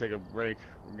 Go take a break.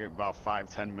 We'll get about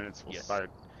 5-10 minutes. We'll start.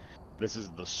 This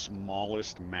is the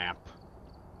smallest map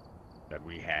that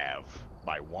we have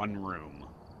by one room.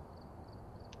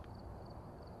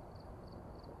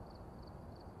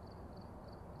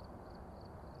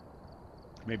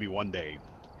 Maybe one day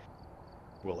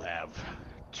we'll have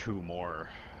 2 more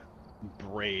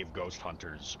brave ghost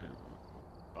hunters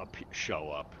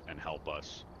show up and help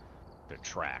us to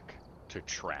track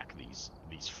these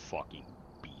fucking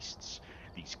beasts,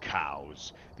 these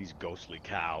cows, these ghostly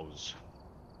cows.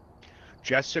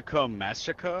 Jessica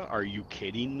Messica, are you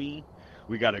kidding me?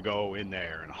 We gotta go in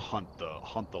there and hunt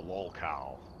the lol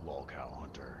cow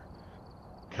hunter.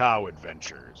 Cow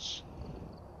adventures.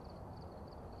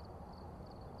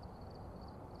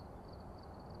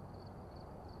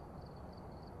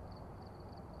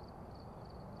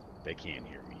 They can't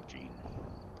hear me, Gene.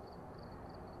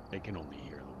 They can only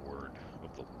hear the word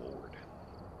of the Lord.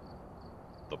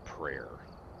 The prayer.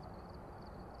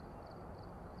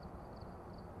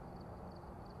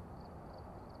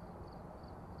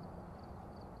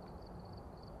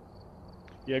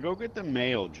 Yeah, go get the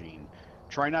mail, Gene.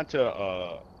 Try not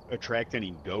to attract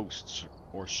any ghosts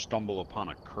or stumble upon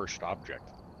a cursed object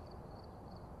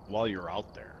while you're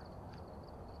out there.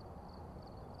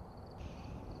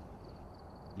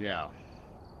 Yeah.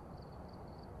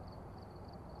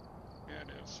 Yeah,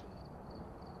 it is.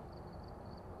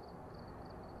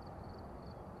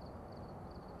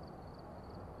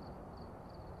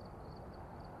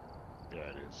 Yeah,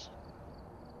 it is.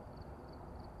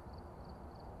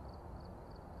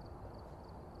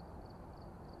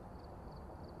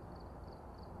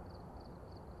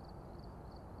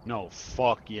 No,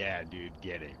 fuck yeah, dude.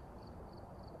 Get it.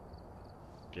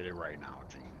 Get it right now,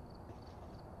 Gene.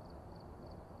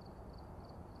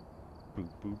 Boop,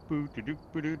 boop, boop, doo, doo,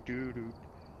 doo, doo, doo, doo.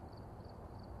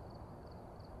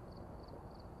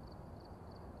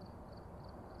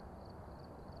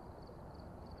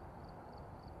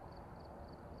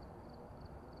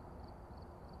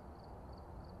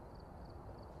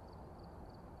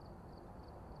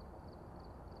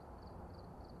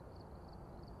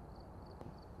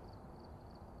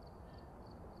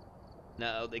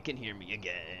 No, they can hear me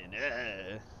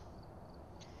again.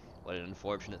 What an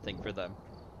unfortunate thing for them.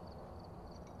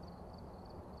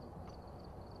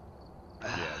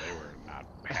 Yeah, they were not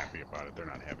happy about it. They're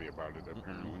not happy about it,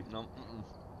 apparently. No,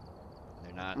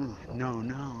 they're not. No,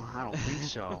 no, I don't think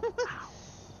so. Ow.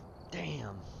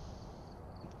 Damn.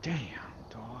 Damn,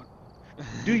 dog.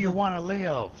 Do you want to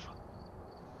live?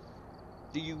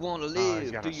 Do you want to He's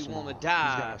live? got Do a you small, want to He's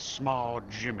die? got a small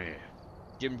Jimmy.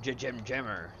 Jim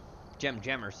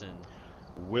Jemerson.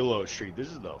 Willow Street. This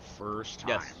is the first time.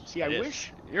 Yes, See, I it is.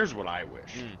 wish. Here's what I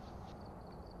wish. Mm.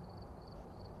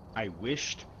 I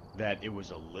wished that it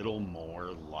was a little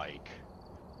more like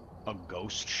a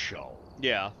ghost show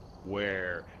Yeah.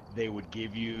 where they would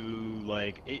give you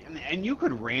like, and you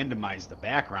could randomize the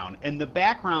background, and the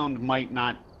background might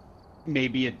not.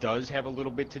 Maybe it does have a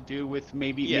little bit to do with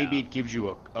maybe Yeah. it gives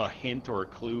you a hint or a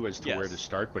clue as to where to Yes.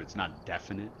 start, but it's not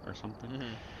definite or something.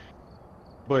 Mm-hmm.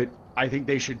 But I think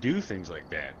they should do things like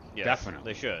that. Yes,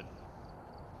 Definitely. they should.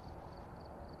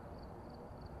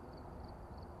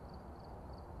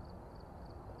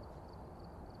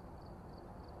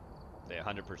 They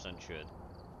 100% should.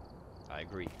 I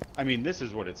agree. I mean, this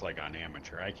is what it's like on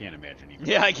amateur. I can't imagine even.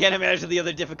 Yeah, I can't imagine the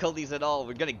other difficulties at all.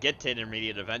 We're gonna get to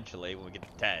intermediate eventually when we get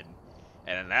to 10.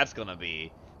 And then that's gonna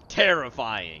be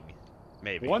terrifying.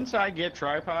 Maybe. Once I get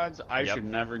tripods, I Yep. should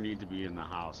never need to be in the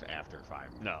house after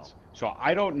 5 minutes. No. So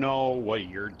I don't know what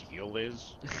your deal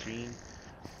is, Gene,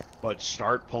 but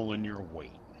start pulling your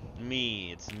weight.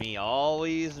 Me, it's me,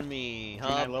 always me, Gene, I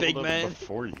huh, leveled big up man?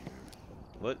 before you.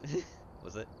 What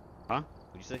was it? Huh?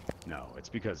 What'd you say? No, it's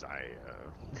because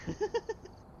it's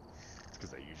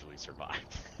because I usually survive.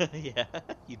 Yeah,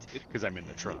 you do. Because I'm in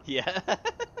the truck. Yeah.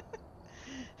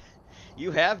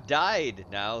 You have died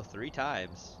now 3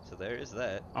 times, so there is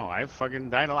that. Oh, I fucking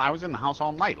died. I was in the house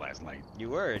all night last night. You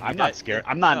were. and I'm you not died- scared.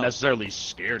 I'm not no. necessarily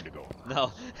scared to go in the No.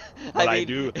 house. But I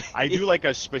mean, do like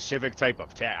a specific type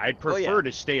of task. I'd Oh, yeah. prefer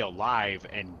to stay alive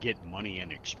and get money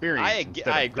and experience instead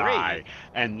I of agree. die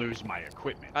and lose my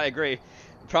equipment. I agree.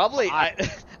 Probably, I-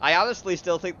 I honestly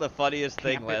still think the funniest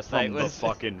thing Camp it last from night the was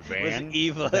fucking van. was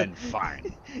Eva. Then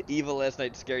fine. Eva last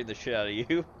night scared the shit out of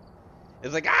you.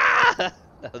 It's like, ah!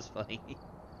 That was funny.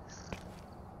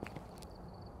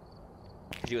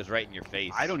 She was right in your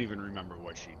face. I don't even remember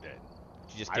what she did.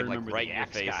 She just I came like remember right the in your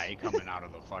axe face. guy coming out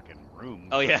of the fucking room.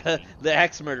 Oh yeah, towards me. the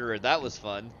axe murderer. That was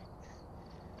fun.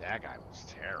 That guy was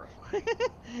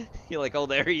terrifying. You're like, oh,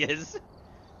 there he is.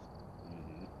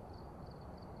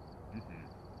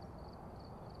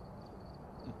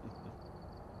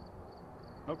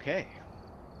 Okay.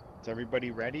 Is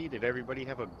everybody ready? Did everybody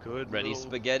have a good Ready little,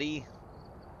 spaghetti?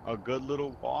 a good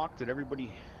little walk? Did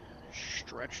everybody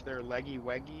stretch their leggy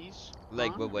weggies?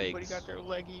 Leg Everybody wags. got their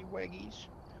leggy weggies?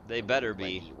 They better be.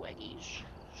 Leggy weggies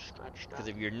stretched Because out.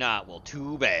 if you're not, well,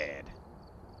 too bad.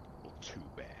 Well, too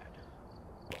bad.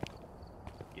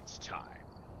 It's time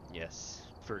Yes.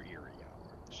 for eerie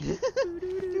hours.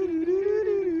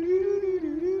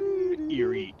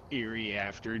 Eerie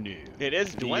afternoon. It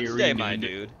is The Wednesday, eerie my noon-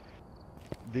 dude.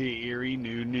 The eerie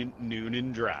noon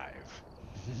and drive.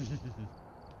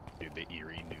 Dude, the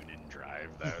eerie noon and drive.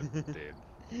 That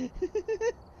dude.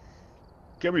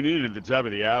 Coming in at the top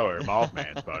of the hour,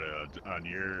 Mothman spotted on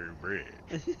your bridge.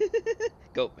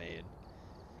 Goat man.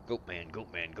 Goat man,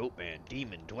 goat man, goat man.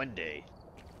 Demon, duende.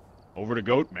 Over to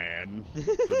Goat Man. For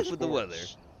the With the weather.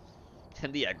 sports.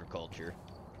 And the agriculture.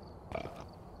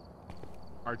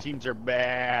 Our teams are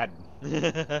bad.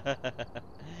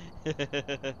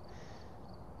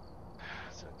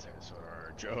 So are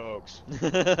our jokes.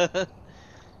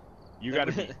 You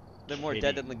gotta be. They're more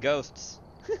dead than kidding. the ghosts.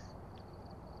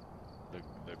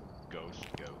 The ghost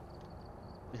goat.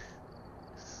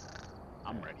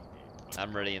 I'm ready, dude.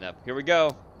 I'm ready enough. Here we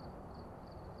go.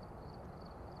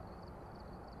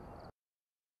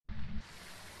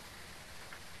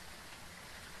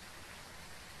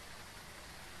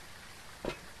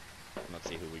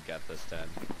 got this 10.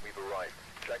 We've arrived.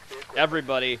 Check the equipment.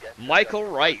 Everybody, Get Michael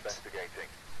successful Wright. investigating.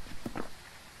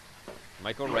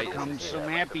 Michael Wright is Comes his some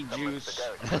name. happy juice.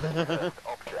 Object.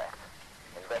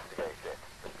 Investigate it,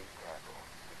 but be careful.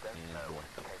 You don't know what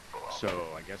it's capable of. So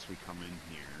I guess we come in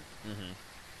here. Mm-hmm.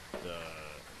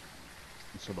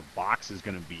 So the box is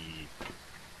going to be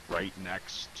right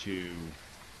next to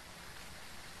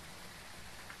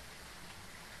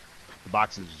the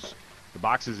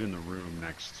box is in the room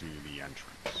next to the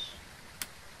entrance,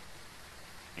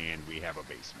 and we have a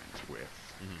basement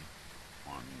with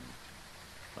one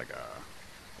like a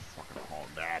fucking hall.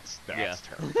 That's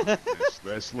terrifying.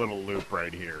 this little loop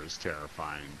right here is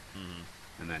terrifying.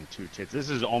 And then 2 tits. This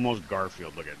is almost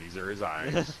Garfield. Look at these are his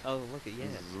eyes. Oh, look at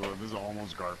This is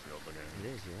almost Garfield. Look at It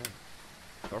him. is,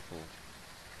 yeah. Garfield.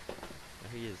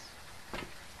 There he is.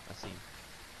 I see.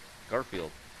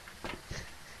 Garfield.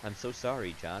 I'm so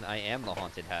sorry, John. I am the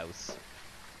haunted house.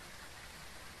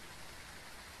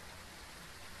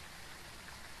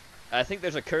 I think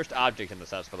there's a cursed object in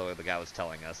this house, by the way the guy was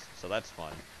telling us, so that's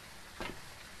fun.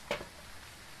 So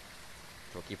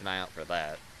we'll keep an eye out for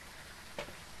that.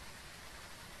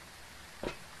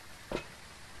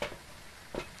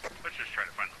 Let's just try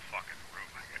to find the fucking room,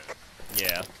 I guess.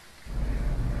 Yeah.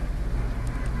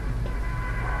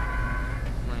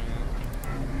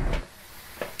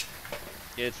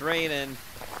 It's raining.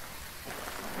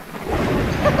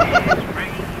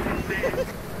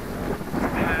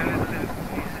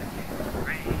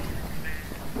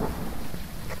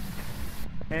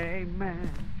 Hey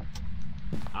man,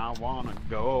 I wanna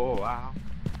go out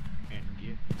and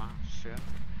get myself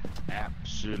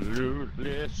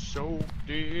absolutely soaked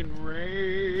in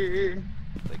rain.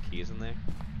 The keys in there?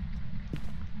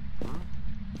 Huh?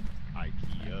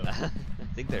 IKEA. I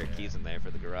think there are keys in there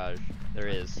for the garage. There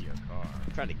is. IKEA car.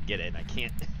 I'm trying to get it and I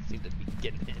can't seem to be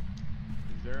getting it.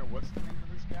 Is there? What's the name of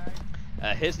this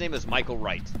guy? His name is Michael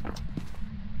Wright.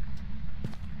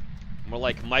 More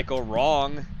like Michael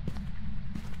Wrong.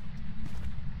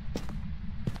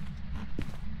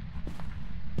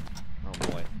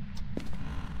 Oh boy.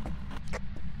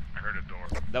 I heard a door.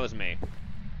 That was me.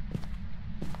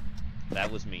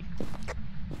 That was me.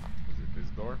 Was it this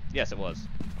door? Yes, it was.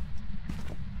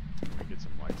 Can we get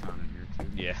some lights on in here too?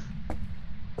 Yeah.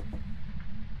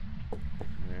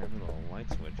 There are little light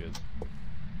switches.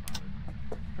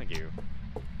 Thank you.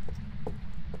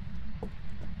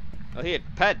 Oh, he had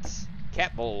pets.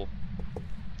 Cat bowl.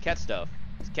 Cat stuff.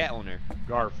 He's a cat owner.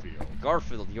 Garfield.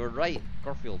 Garfield, you're right.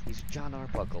 Garfield, he's John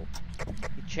Arbuckle.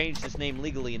 He changed his name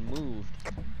legally and moved.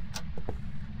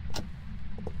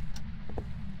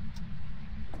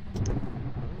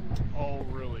 Oh,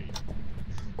 really?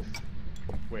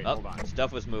 Wait, Oh, hold on.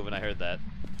 stuff was moving, I heard that.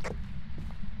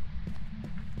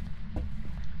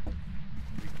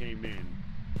 We came in.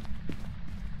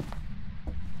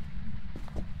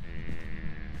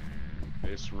 And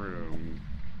this room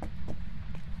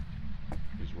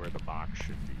is where the box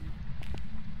should be.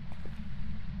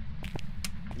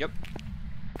 Yep.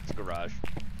 It's a garage.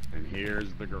 And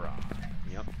here's the garage.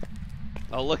 Yep.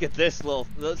 Oh, look at this little.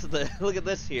 Look at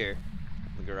this here.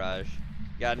 The garage.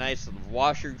 Got a nice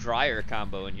washer dryer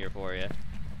combo in here for you.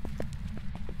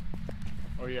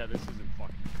 Oh yeah, this isn't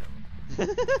fucking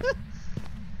terrible.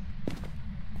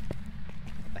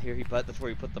 I hear that's where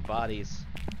he put the bodies.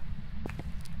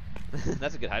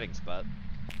 That's a good hiding spot.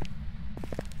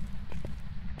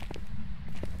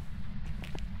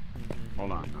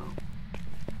 Hold on now.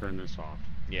 Turn this off.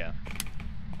 Yeah.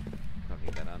 Don't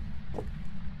need that on.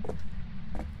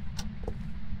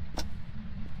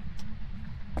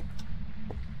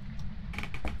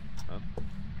 Oh.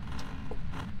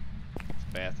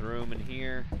 Bathroom in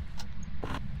here.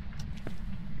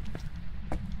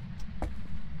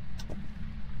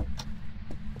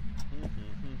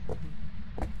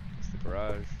 It's the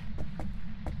garage.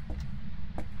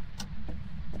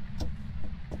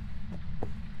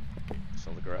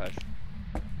 Still the garage.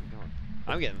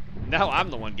 I'm getting. Now I'm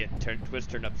the one getting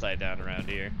turned upside down around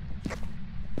here.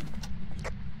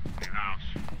 New house.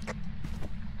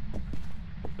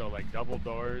 So like double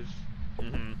doors.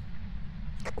 Mm-hmm.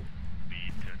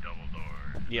 Lead to double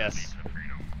doors. Yes. Lead to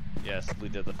freedom. Yes,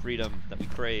 lead to the freedom that we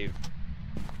crave.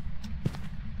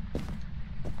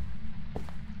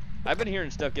 I've been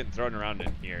hearing stuff getting thrown around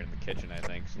in here in the kitchen, I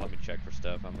think. So let me check for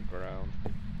stuff on the ground.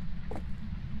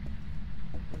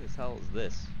 What the hell is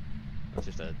this? It's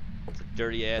just a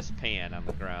dirty ass pan on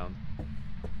the ground.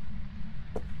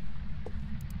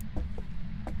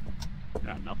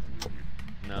 Got nothing in here.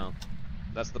 No.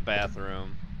 That's the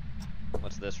bathroom.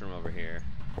 What's this room over here?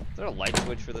 Is there a light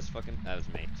switch for this fucking... That was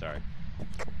me, sorry.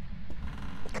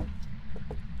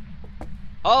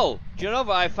 Oh,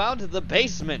 Jenova, I found the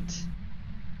basement.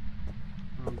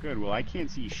 Oh, good. Well, I can't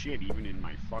see shit even in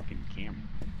my fucking camera.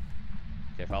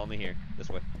 Okay, follow me here. This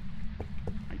way.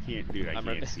 I can't, dude. I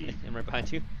can't see. I'm right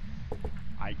behind you.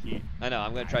 I can't. I know.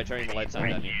 I'm gonna try turning the lights on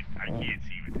down here. I can't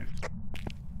see with this.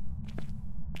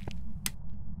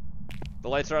 The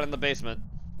lights are on in the basement.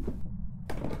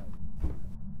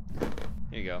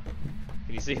 Here you go.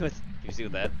 Can you see with? Can you see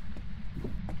with that?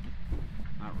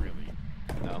 Not really.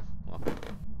 No. Well,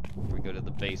 here we go to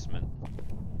the basement.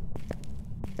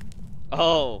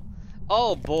 Oh,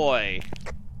 oh boy.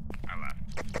 I left.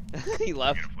 He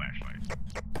left. Get a flashlight.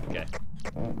 Okay.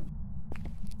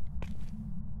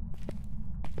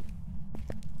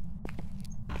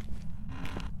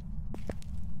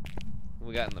 What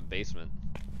we got in the basement?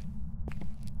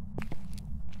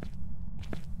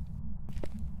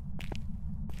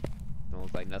 Don't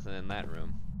look like nothing in that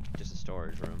room. Just a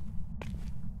storage room.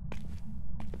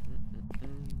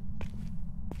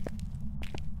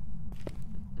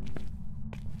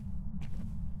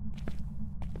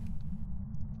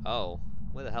 Oh,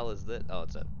 what the hell is this? Oh,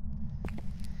 it's a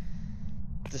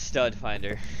stud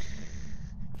finder.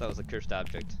 That was a cursed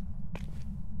object.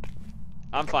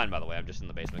 I'm fine, by the way. I'm just in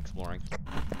the basement exploring.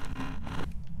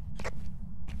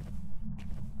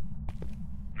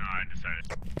 No, I decided.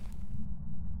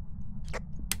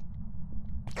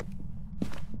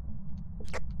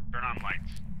 Turn on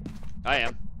lights. I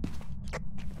am.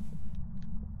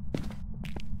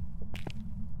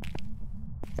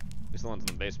 These are the ones in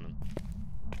the basement.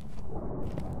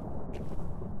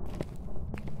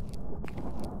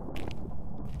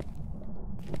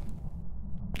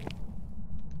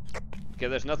 Okay,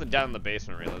 there's nothing down in the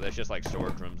basement really. There's just like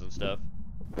storage rooms and stuff.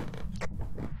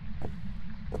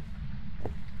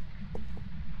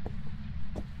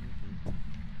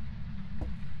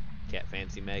 Cat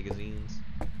fancy magazines.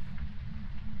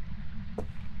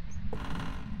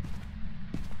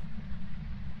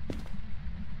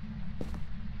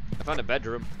 I found a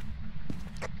bedroom.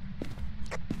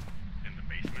 In the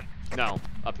basement. No,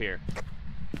 up here.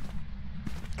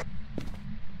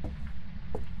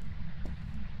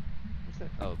 What's that?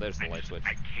 Oh, there's the light switch.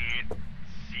 I can't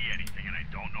see anything, and I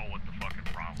don't know what the fucking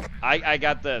problem is. I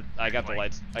got the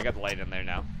lights. I got the light in there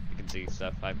now. You can see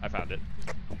stuff. I found it.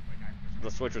 The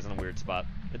switch was in a weird spot.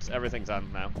 Everything's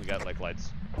on now. We got like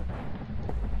lights.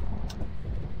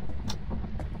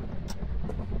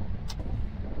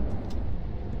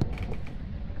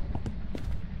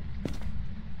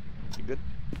 You good?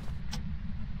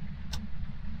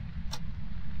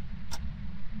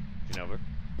 Jenova?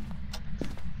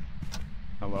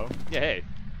 Hello? Yeah, hey.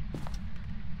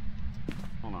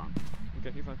 Hold on.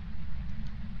 Okay, you're fine.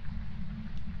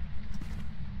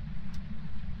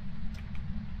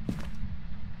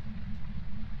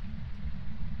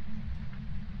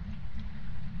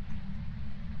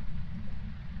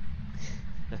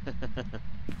 That's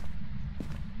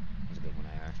a good one,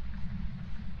 IR.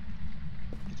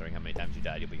 Considering how many times you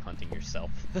died, you'll be hunting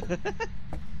yourself. Okay,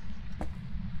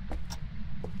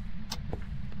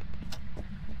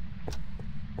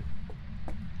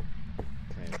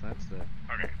 that's the...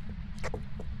 Okay.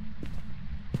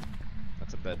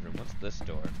 That's a bedroom. What's this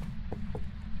door?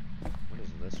 What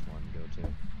does this one go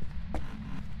to?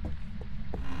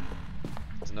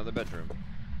 It's another bedroom.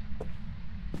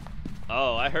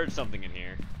 Oh, I heard something in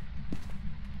here.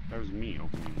 That was me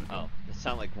opening the door. Oh, it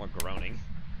sounded like more groaning.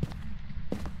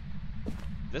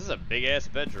 This is a big ass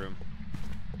bedroom.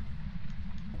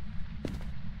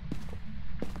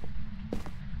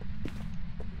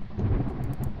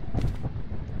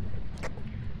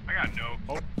 I got no.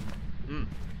 Oh, Hmm.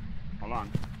 hold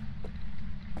on.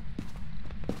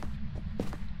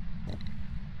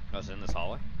 Oh, it's in this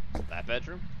hallway? Is it that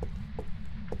bedroom? Oh,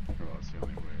 that's the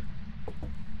only way.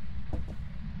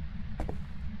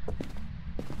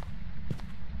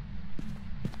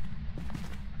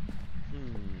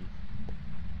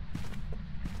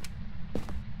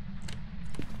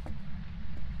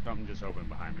 Something just opened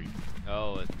behind me.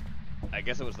 Oh, I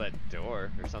guess it was that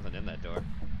door, or something in that door.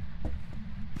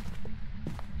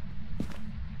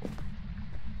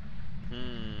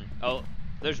 Oh,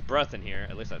 there's breath in here.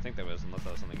 At least I think there was, unless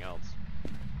that was something else.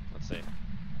 Let's see.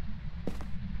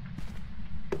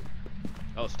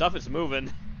 Oh, stuff is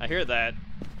moving. I hear that.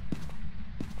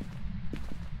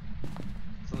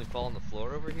 Something fall on the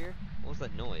floor over here? What was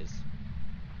that noise?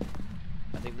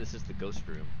 I think this is the ghost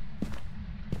room.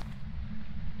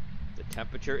 The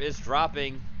temperature is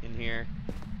dropping in here.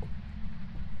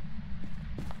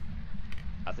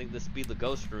 I think this be the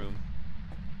ghost room.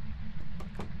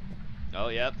 Oh,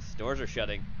 yep, doors are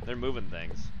shutting. They're moving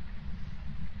things.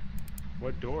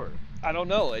 What door? I don't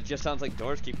know. It just sounds like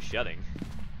doors keep shutting.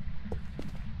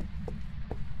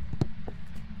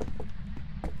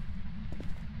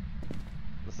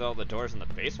 Let's all the doors in the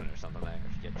basement or something that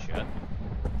get shut.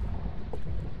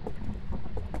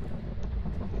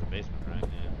 The basement, right?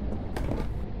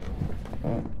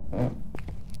 Yeah.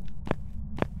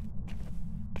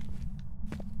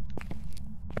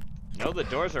 No, the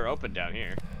doors are open down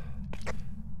here.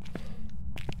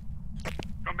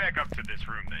 Come back up to this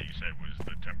room that you said was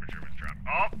the temperature was dropping.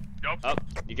 Oh, nope. Oh,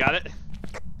 you got it?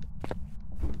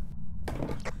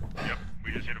 Yep,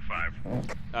 we just hit a 5.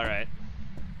 Alright.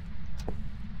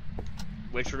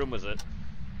 Which room was it?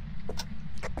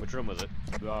 Which room was it?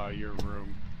 Your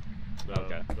room.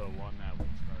 Okay. The one that we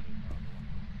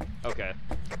started. Okay.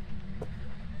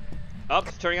 Oh,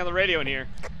 it's turning on the radio in here.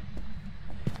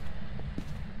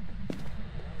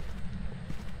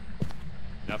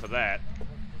 Enough of that.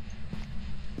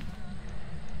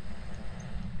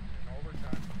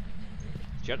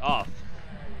 Shut off.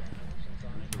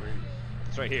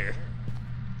 It's right here.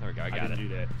 There we go, I got it. didn't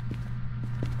do that.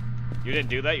 You didn't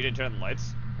do that? You didn't turn on the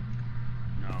lights?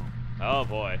 No. Oh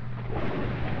boy.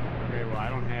 Okay, well I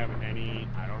didn't have any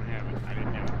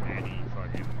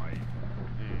fucking light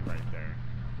right there.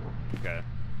 Okay.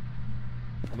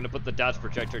 I'm gonna put the dots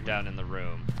projector down in the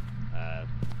room.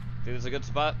 Think this is a good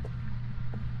spot?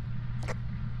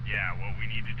 Yeah, what we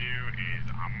need to do is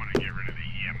I'm gonna get rid of the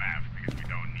EMF because we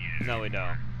don't need it. No, we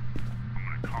don't. I'm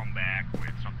gonna come back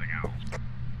with something else.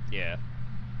 Yeah.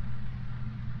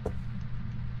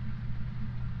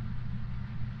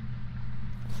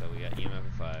 So we got EMF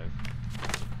of 5.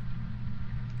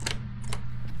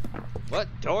 What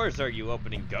doors are you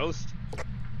opening, Ghost?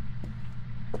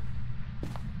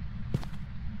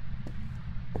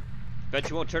 Bet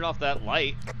you won't turn off that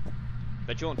light.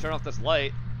 Bet you won't turn off this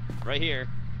light. Right here.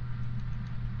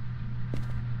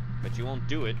 Bet you won't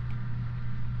do it.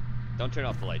 Don't turn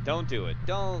off the light. Don't do it.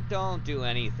 Don't do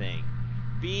anything.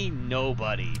 Be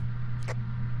nobody.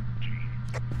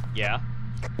 Yeah?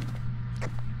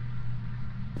 Just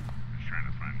trying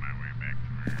to find my way back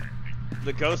to where I think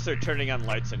The ghosts are turning on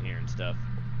lights in here and stuff.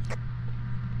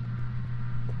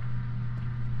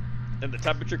 And the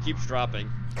temperature keeps dropping.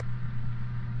 That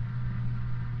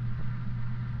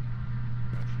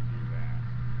should do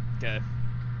that. Okay.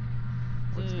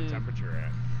 What's the temperature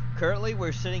at? Currently,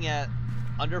 we're sitting at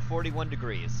under 41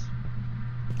 degrees.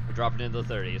 We're dropping into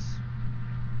the 30s.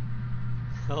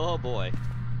 Oh boy.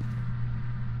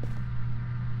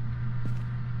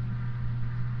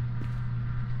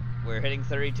 We're hitting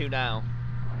 32 now.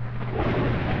 I'm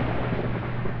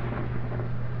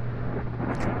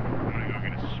gonna go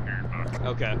get a spirit box.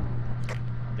 Okay.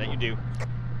 That you do.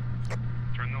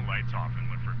 Turn the lights off and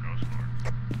look for Ghost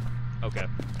Lord. Okay.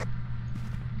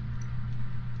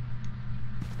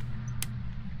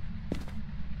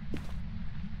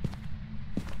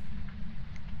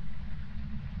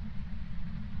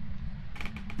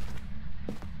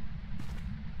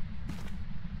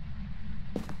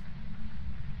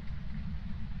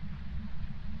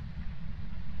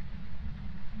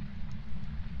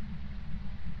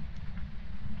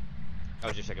 I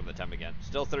was just checking the time again.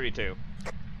 Still 32.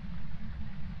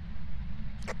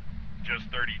 Just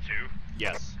 32?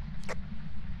 Yes.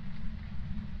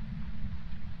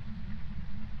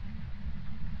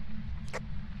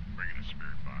 Bringing a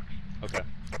spirit box. Okay. I'm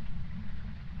just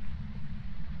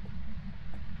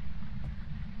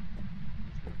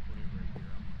gonna put it right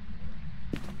here on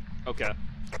the floor. Okay.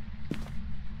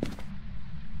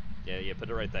 Yeah, put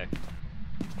it right there.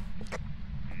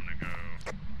 I'm gonna go.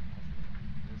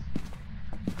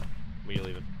 When you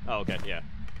leaving? Oh, okay, yeah.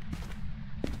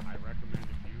 I recommend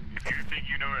If you think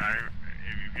you know it,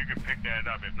 if you can pick that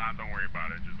up. If not, don't worry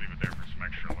about it. Just leave it there for some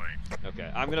extra light.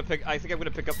 Okay, I think I'm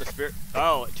gonna pick up the spirit.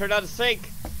 Oh, it turned on the sink!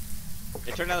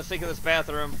 It turned on the sink in this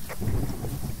bathroom.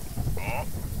 Oh,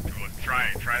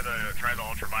 try the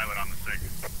ultraviolet on the sink.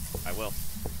 I will.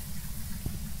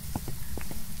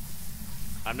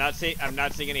 I'm not seeing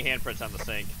any handprints on the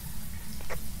sink.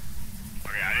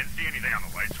 Okay, I didn't see anything on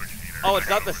the light switches either. Oh, it's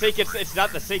not the sink, it's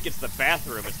not the sink, it's the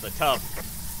bathroom, it's the tub.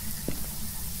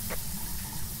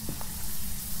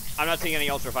 I'm not seeing any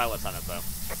ultraviolets on it though.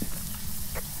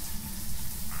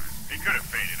 It could have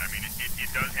faded. I mean,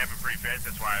 it does happen pretty fast.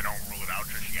 That's why I don't rule it out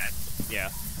just yet. Yeah.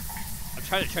 I'm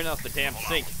trying to turn off the damn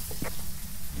sink.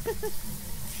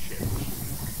 Shit.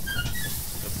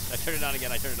 Oops, I turned it on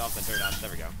again, I turned it off, then turned it on. There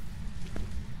we go.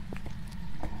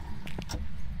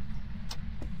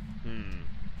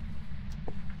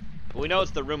 But we know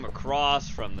it's the room across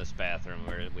from this bathroom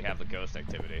where we have the ghost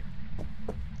activity.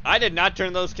 I did not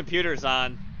turn those computers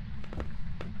on.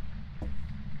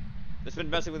 It's been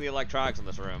messing with the electronics in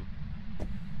this room.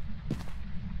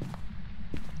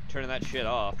 Turning that shit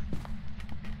off.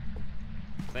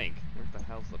 I think. Where the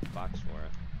hell's the box for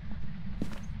it?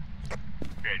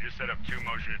 Okay, just set up 2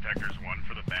 motion detectors, one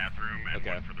for the bathroom and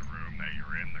one for the room that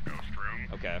you're in, the ghost room.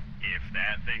 Okay. If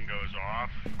that thing goes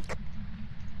off,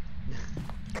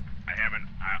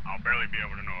 I'll barely be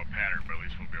able to know a pattern, but at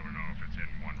least we'll be able to know if it's in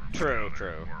one room True, or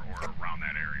true. Or around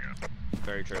that area.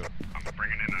 Very true. I'm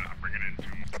bringing in 2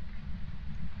 more.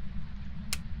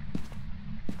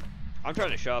 I'm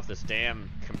trying to show off this damn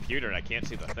computer and I can't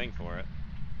see the thing for it.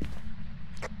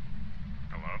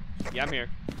 Hello? Yeah, I'm here.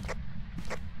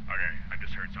 Okay, I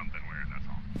just heard something weird, that's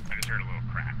all. I just heard a little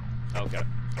crackle. Okay.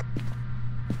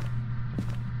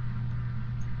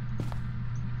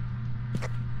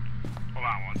 Hold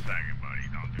on 1 second, buddy.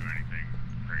 Don't do anything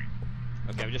crazy.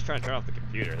 Okay, I'm just trying to turn off the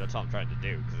computer. That's all I'm trying to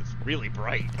do, because it's really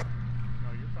bright.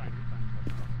 No, you're fine.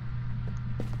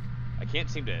 I can't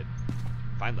seem to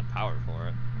find the power for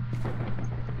it.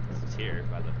 It's here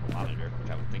by the monitor, which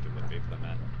I would think it would be, but I'm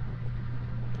not.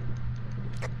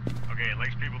 Okay, it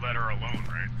likes people that are alone,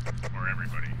 right? Or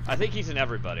everybody? I think he's in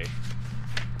everybody.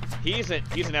 He's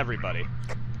in everybody.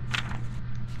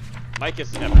 Mike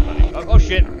is in everybody. Oh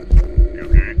shit! You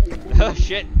okay? Oh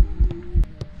shit!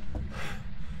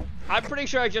 I'm pretty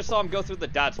sure I just saw him go through the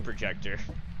dots projector.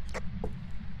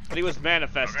 But he was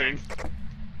manifesting. Okay.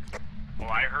 Well,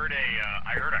 I heard a.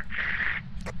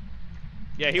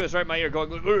 Yeah, he was right in my ear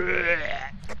going.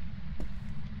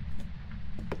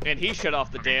 And he shut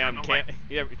off the damn can.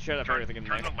 He shut off everything in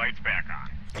there. Turn the lights back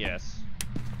on. Yes.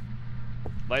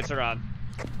 Lights are on.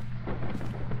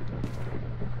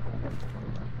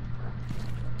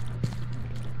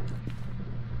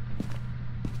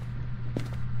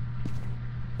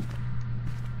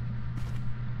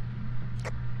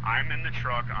 I'm in the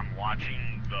truck. I'm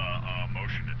watching the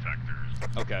motion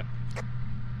detectors. Okay.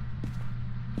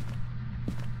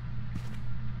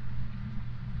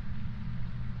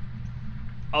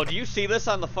 Oh, do you see this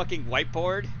on the fucking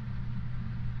whiteboard?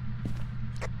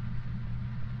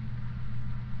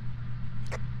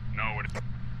 No, what?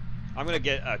 I'm gonna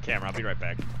get a camera. I'll be right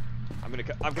back. I'm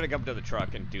gonna come to the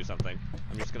truck and do something.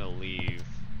 I'm just gonna leave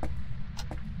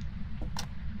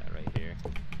that right here.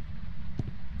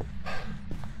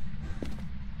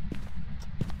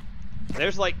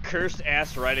 There's like cursed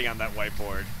ass writing on that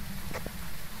whiteboard.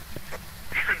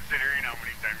 Considering how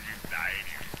many times you've died,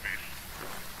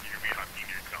 you're gonna be hunting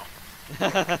yourself.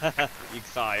 You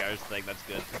saw ours thing. That's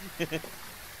good.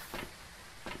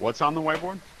 What's on the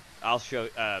whiteboard? I'll show.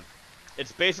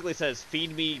 It basically says,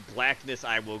 "Feed me blackness,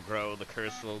 I will grow. The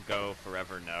curse will go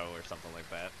forever. No," or something like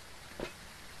that.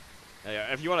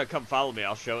 If you want to come follow me,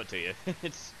 I'll show it to you.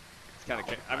 it's kind of.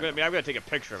 I'm gonna take a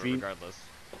picture of it regardless.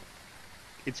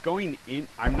 It's going in.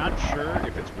 I'm not sure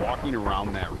if it's walking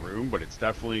around that room, but it's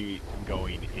definitely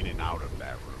going in and out of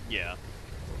that room. Yeah.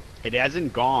 It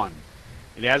hasn't gone.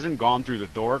 It hasn't gone through the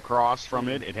door across from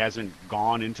it. It hasn't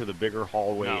gone into the bigger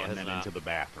hallway and then into the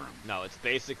bathroom. No, it's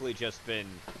basically just been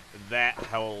that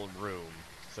whole room.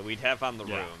 So we'd have on the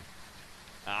room.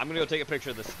 I'm gonna go take a picture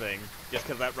of this thing, just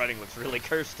because that writing looks really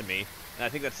cursed to me. And I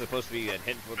think that's supposed to be a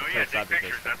hint for what the cursed object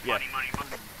is. That's money, money,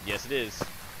 money. Yes, it is.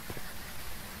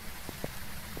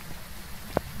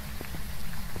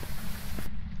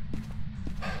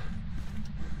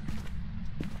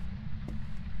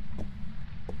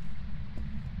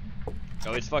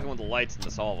 Oh, he's fucking with the lights in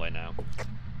this hallway now.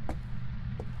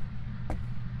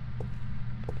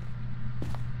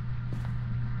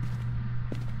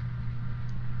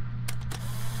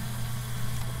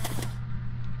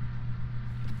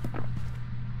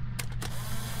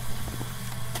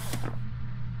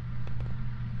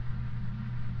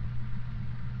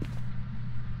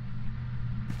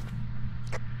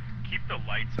 Keep the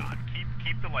lights on.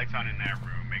 Keep the lights on in that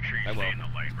room. Make sure you stay in the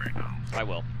light right now. I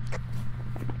will.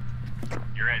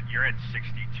 You're at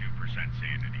 62%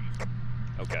 sanity.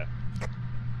 Okay.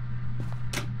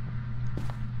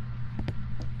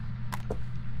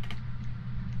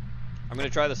 I'm gonna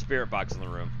try the spirit box in the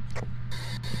room.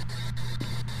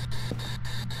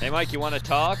 Hey Mike, you wanna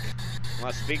talk?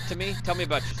 Wanna speak to me? Tell me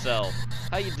about yourself.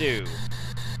 How you do?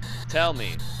 Tell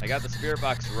me. I got the spirit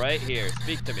box right here.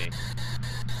 Speak to me.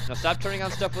 Now stop turning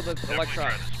on stuff with the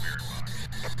electronics.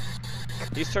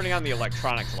 He's turning on the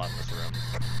electronics a lot in this room.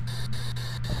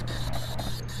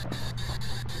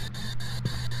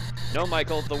 No,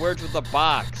 Michael, the words with the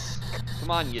box.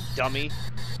 Come on, you dummy.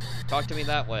 Talk to me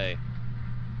that way.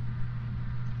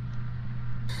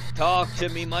 Talk to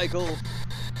me, Michael.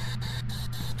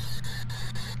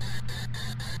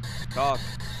 Talk.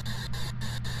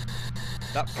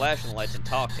 Stop flashing the lights and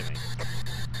talk to me.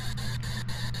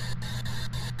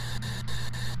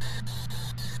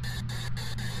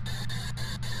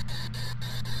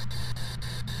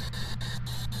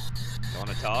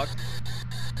 talk?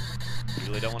 You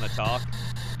really don't want to talk?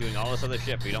 You're doing all this other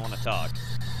shit, but you don't want to talk.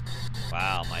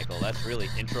 Wow, Michael, that's really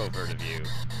introvert of you.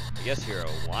 I guess you're a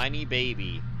whiny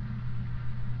baby.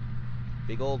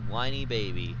 Big old whiny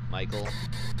baby, Michael.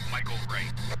 Michael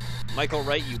Wright. Michael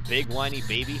Wright, you big whiny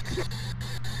baby.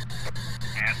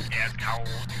 Ask how old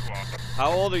you are.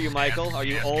 How old are you, Michael? Are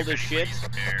you old as shit? Ask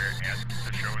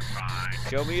to show a sign.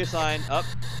 Show me your sign. Up.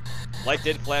 Light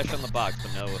did flash on the box,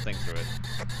 but no thing through it.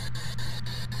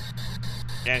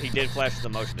 And he did flash the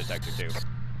motion detector, too.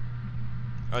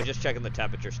 I was just checking the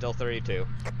temperature. Still 32.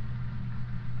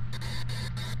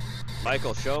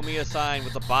 Michael, show me a sign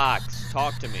with the box.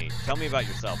 Talk to me. Tell me about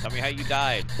yourself. Tell me how you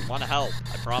died. I want to help.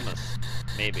 I promise.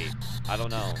 Maybe. I don't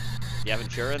know. You have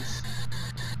insurance?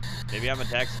 Maybe I'm a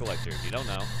tax collector. You don't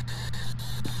know.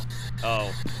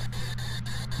 Oh.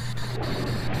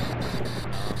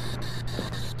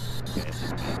 Okay, it's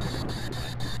just me.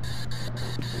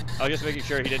 I was just making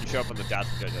sure he didn't show up on the dots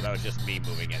projector. That was just me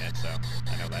moving in it, so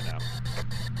I know that now.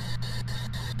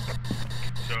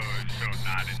 So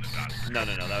not in the dots. No,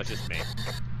 that was just me.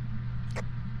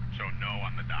 So no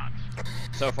on the dots.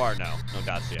 So far, no. No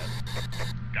dots yet.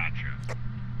 Gotcha.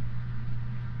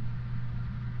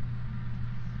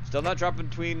 Still not dropping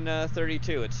between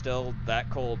 32. It's still that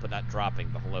cold, but not dropping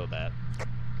below that.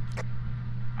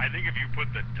 I think if you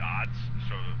put the dots,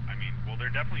 so, I mean, well, they're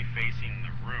definitely facing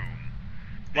the room.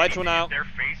 Lights went out. They're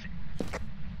facing...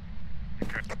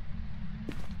 Okay.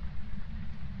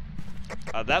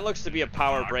 That looks to be a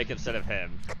power break instead of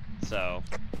him, so...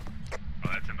 Oh,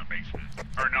 that's in the basement.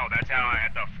 Or no, that's out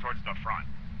at towards the front.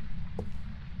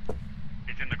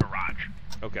 It's in the garage.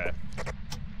 Okay.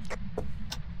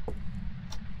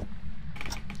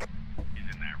 He's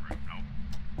in that room.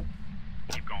 Nope.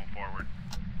 Keep going forward.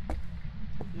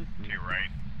 To your right.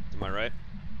 Am I right?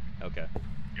 Okay.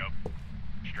 Yup.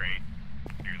 Straight.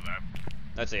 To your left.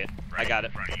 That's it. Right I got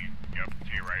in it. front of you. Yup.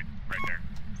 To your right. Right there.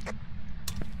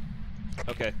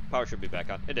 Okay, power should be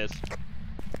back on. It is.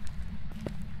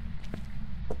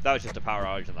 That was just a power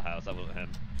outage in the house. That wasn't him.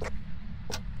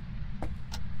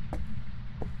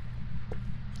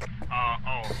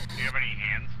 Oh, do you have any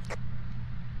hands?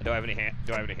 Do I have any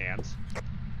hands?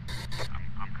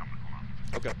 I'm coming. Hold on.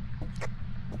 Okay.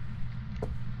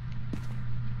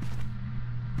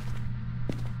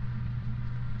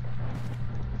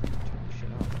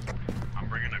 I'm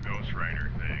bringing a Ghost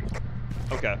Rider thing.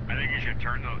 Okay. I think you should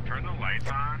turn the lights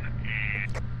on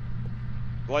and...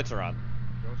 The lights are on.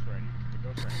 The Ghost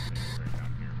Rider thing is right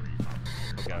down here where you found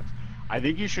the Okay. box. I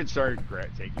think you should start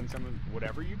taking some of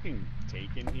whatever you can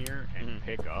take in here and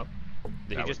pick up.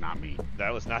 That was not me.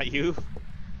 That was not you?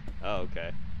 Oh,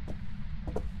 okay.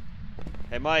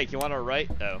 Hey, Mike, you want to write?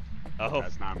 Oh. Oh.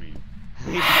 That's not me.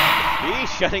 He's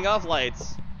shutting off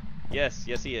lights. Yes,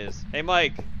 he is. Hey,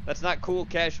 Mike, that's not cool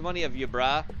cash money of you,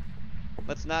 brah.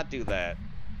 Let's not do that.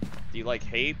 Do you, like,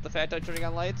 hate the fact I'm turning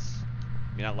on lights?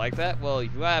 You not like that? Well,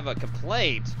 if you have a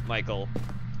complaint, Michael,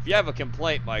 if you have a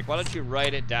complaint, Mike, why don't you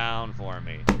write it down for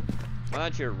me? Why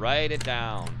don't you write it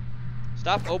down?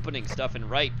 Stop opening stuff and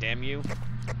write, damn you.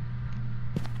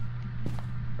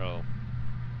 Oh.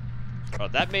 Oh,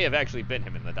 that may have actually been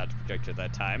him in the Dodge projector at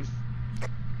that time.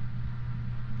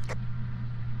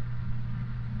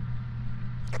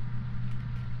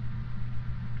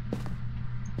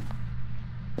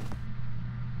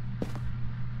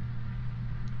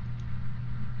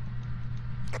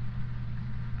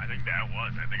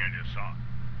 I think I just saw.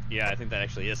 Yeah, I think that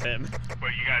actually is him.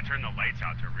 But you gotta turn the lights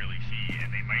out to really see,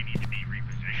 and they might need to be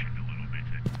repositioned a little bit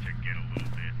to get a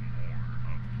little bit more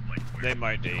of like where They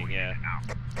might be, yeah.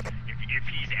 If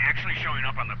he's actually showing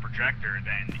up on the projector,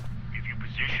 then if you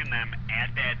position them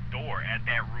at that door, at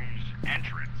that room's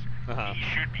entrance, he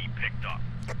should be picked up.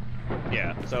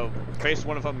 Yeah, so face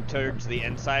one of them towards the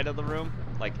inside of the room,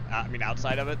 like I mean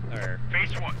outside of it, or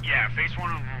face one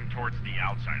of them towards the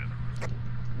outside of the room.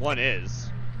 One is.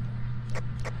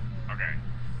 Okay.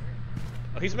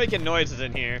 Oh, he's making noises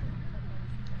in here.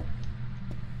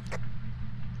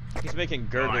 He's making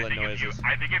gurgling noises.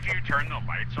 I think if you turn the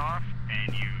lights off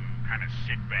and you kind of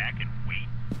sit back and wait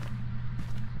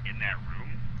in that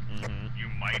room, you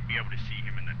might be able to see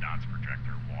him in the dots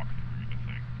projector walk through the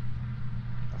thing.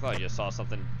 I thought I just saw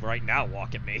something right now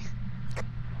walk at me.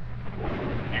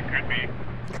 It could be.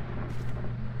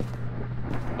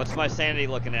 What's my sanity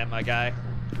looking at, my guy?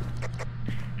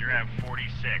 You're at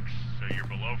 46, so you're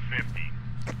below 50.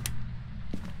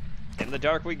 In the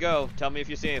dark we go. Tell me if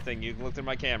you see anything. You can look through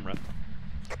my camera.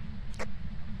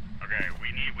 Okay,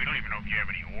 we don't even know if you have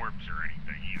any orbs or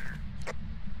anything either.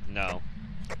 No.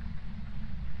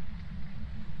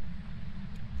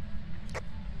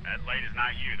 That light is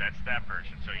not you. That's that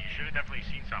person. So you should have definitely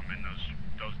seen something in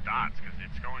those dots, because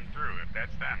it's going through. If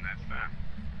that's them, that's them.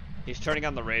 He's turning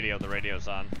on the radio. The radio's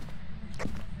on.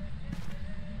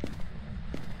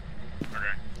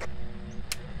 Okay.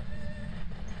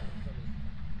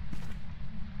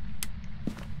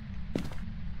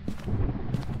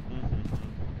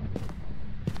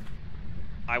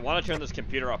 I want to turn this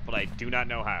computer off, but I do not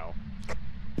know how.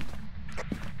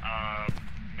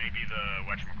 Maybe the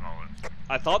whatchamacallit.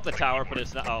 I thought the tower, but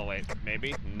it's not. Oh wait,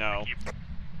 maybe? No.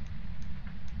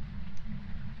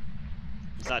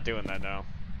 It's not doing that, no.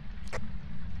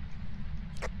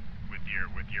 With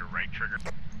your right trigger.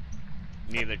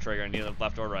 Neither trigger, neither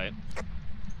left or right.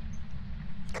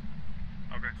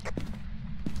 Okay.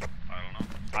 I don't know.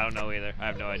 I don't know either. I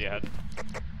have no idea.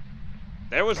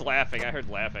 There was laughing. I heard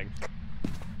laughing.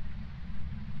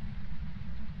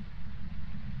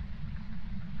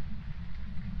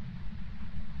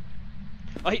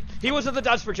 Oh, he was at the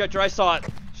dodge projector. I saw it.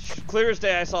 Clear as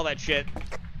day, I saw that shit.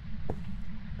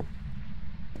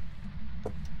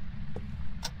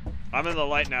 I'm in the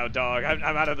light now, dog.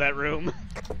 I'm out of that room.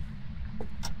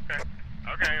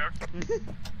 Okay.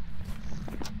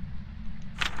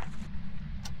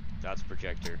 Dots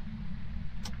projector.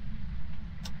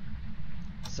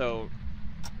 So,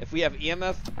 if we have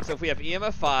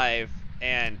EMF 5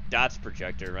 and dots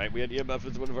projector, right? We had EMF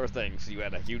as one of our things. So you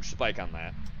had a huge spike on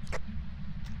that,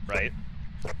 right?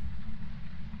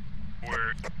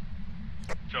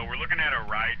 We're looking at a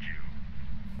Raiju.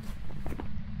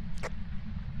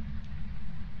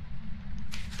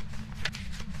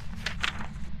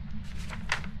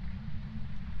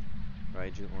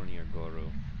 Raiju, Orni, or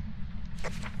Goru.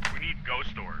 We need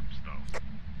ghost orbs, though.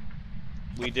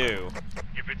 We do.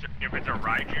 If it's a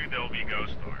Raiju, there'll be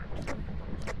ghost orbs.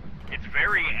 It's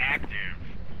very active,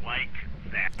 like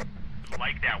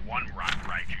that one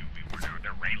Raiju we were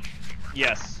the Rayleigh.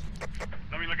 Yes.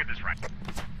 Let me look at this Raiju.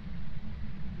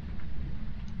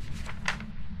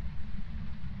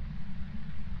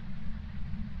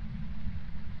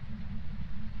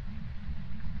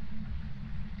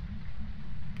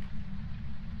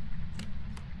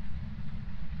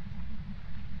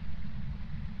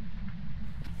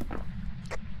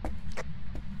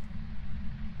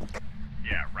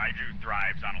 Yeah, Raiju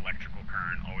thrives on electrical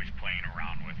current, always playing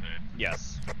around with it.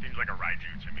 Yes. Seems like a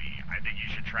Raiju to me. I think you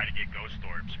should try to get ghost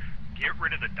orbs. Get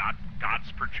rid of the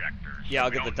dots projectors. Yeah,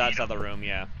 I'll get the dots out of the room,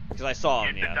 yeah. Because I saw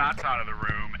them, Get yeah. the dots out of the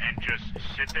room and just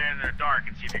sit there in the dark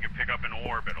and see if you can pick up an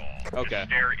orb at all. Okay. Just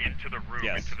stare into the room,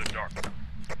 Yes. into the dark.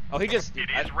 Oh, he just... It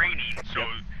is raining, so... Yep.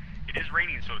 It is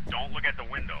raining, so don't look at the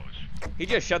windows. He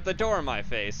just shut the door in my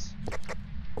face.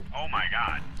 Oh my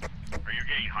god. Are you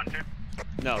getting hunted?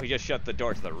 No, he just shut the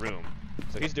door to the room.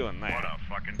 So he's doing that. What a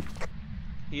fucking...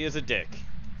 He is a dick.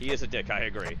 He is a dick, I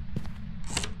agree.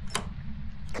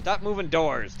 Stop moving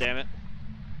doors, damn it.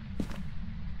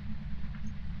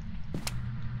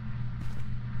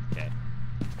 Okay.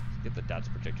 Let's get the dots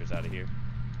projectors out of here.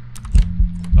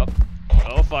 Oh.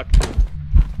 Oh, fuck.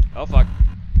 Oh, fuck.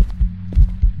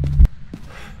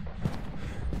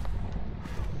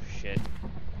 Shit.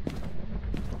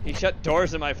 He shut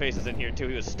doors in my faces in here, too.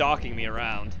 He was stalking me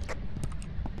around.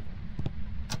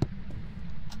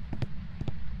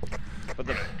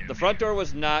 But the front door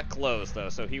was not closed, though,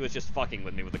 so he was just fucking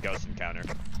with me with the ghost encounter.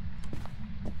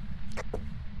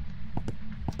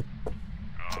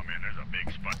 Oh man, there's a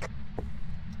big spot.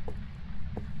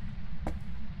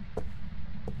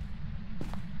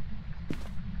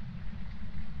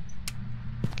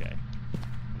 Okay.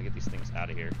 I'm gonna get these things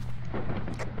out of here.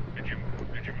 Did you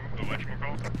move the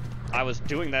whatchamacallit? I was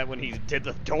doing that when he did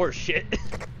the door shit.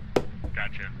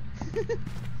 Gotcha.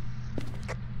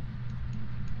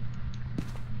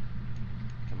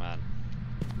 Come on.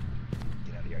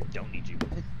 Get out of here. I don't need you.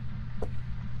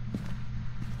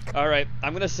 Alright,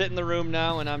 I'm gonna sit in the room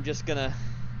now and I'm just gonna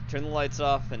turn the lights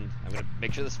off and I'm gonna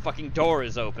make sure this fucking door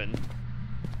is open.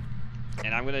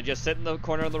 And I'm gonna just sit in the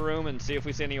corner of the room and see if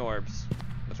we see any orbs.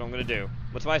 That's what I'm gonna do.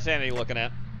 What's my sanity looking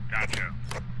at? Gotcha.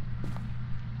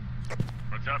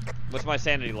 What's up? What's my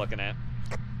sanity looking at?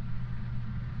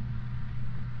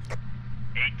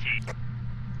 18.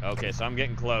 Okay, so I'm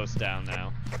getting close down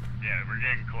now. Yeah, we're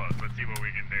getting close. Let's see what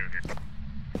we can do here.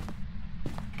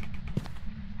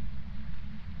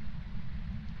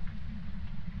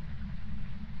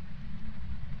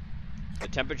 The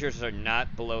temperatures are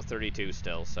not below 32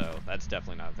 still, so that's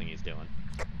definitely not a thing he's doing.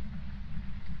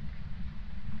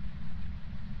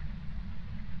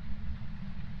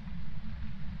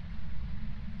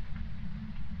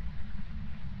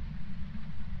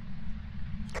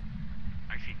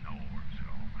 I see no orbs.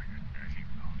 Oh my god, I see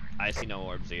nothing. I see no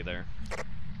orbs either.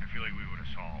 I feel feel like we would have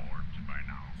saw orbs by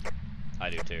now. I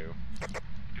do too.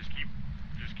 Just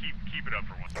keep it up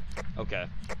for one. Okay.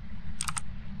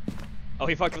 Oh,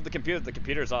 he fucked with the computer. The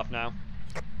computer's off now.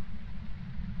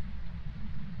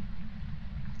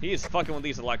 He's fucking with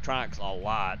these electronics a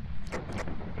lot.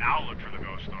 Now look for the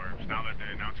ghost orbs. Now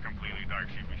it's completely dark,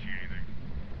 see if we see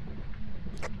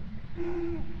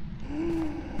anything.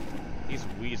 He's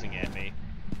wheezing at me.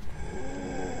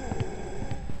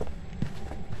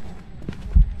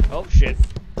 Oh shit.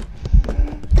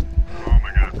 Oh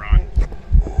my god, run.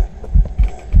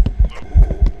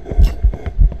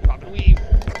 Pop and weave.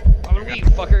 Pop and weave,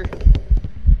 fucker.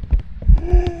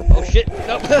 Oh shit.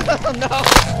 Nope. No.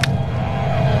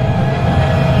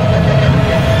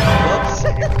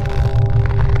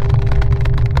 Whoops.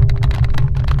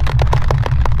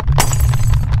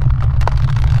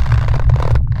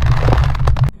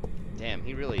 Damn,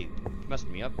 he really messed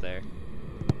me up there.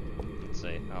 Let's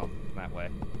see. Oh, that way.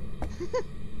 Where's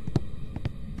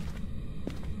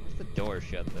the door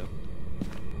shut, though?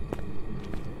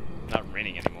 Not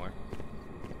raining anymore.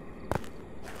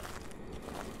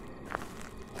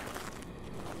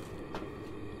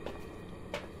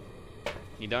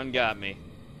 You done got me.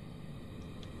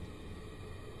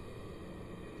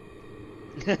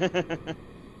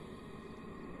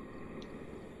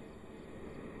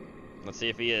 Let's see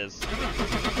if he is.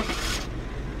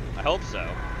 I hope so.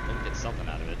 We'll get something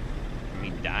out of it. I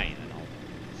mean, dying and all.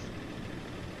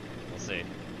 We'll see.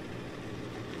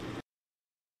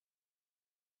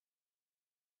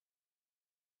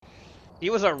 He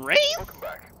was a wraith? Welcome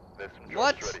back. There's some jobs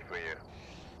What? ready for you.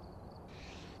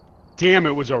 Damn,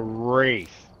 it was a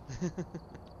wraith.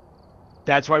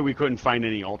 That's why we couldn't find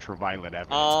any ultraviolet evidence.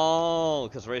 Oh,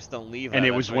 because wraiths don't leave. And that,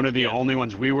 it was that's one right, of the yeah. only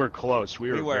ones. We were close.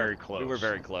 We were very close. We were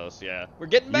very close. Yeah, we're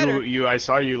getting better. I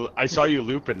saw you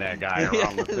looping that guy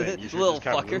around the thing. You should Little just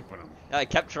kept fucker. looping him. I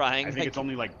kept trying. I think it's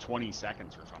only like 20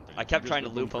 seconds or something. I kept You just trying to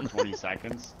loop loop for 20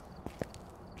 seconds.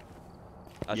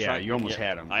 I was Yeah, trying- you almost yeah,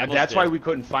 had him. I almost That's did. why we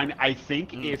couldn't find. I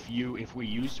think if we would have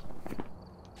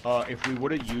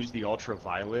used the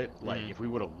ultraviolet, like if we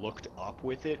would have looked up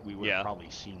with it, we would have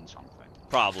probably seen something.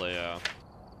 Probably, yeah.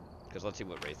 Because let's see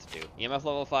what wraiths do. EMF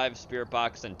level 5, spirit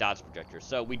box, and dots projector.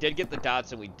 So we did get the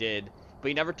dots, and we did, but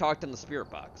he never talked in the spirit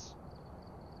box.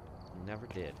 He never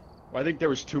did. Well, I think there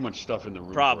was too much stuff in the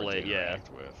room. Probably, for it to yeah.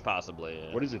 interact with. Possibly,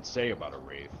 yeah. What does it say about a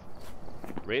wraith?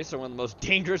 Wraiths are one of the most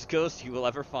dangerous ghosts you will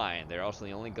ever find. They're also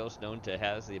the only ghost known to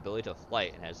have the ability to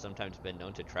flight, and has sometimes been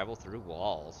known to travel through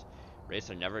walls. Wraiths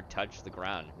have never touched the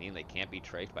ground, meaning they can't be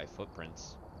traced by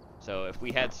footprints. So if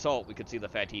we had Salt, we could see the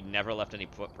fact he never left any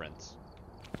footprints.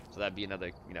 So that'd be another,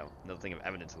 another thing of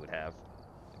evidence we would have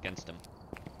against him.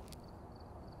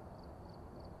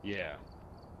 Yeah.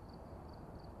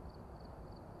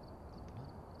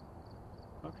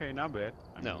 Okay, not bad.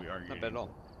 I mean, No, we are not getting bad at all.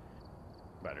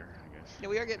 better, I guess. Yeah,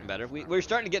 we are getting better. We're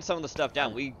starting to get some of the stuff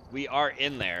down. We are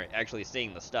in there actually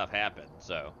seeing the stuff happen.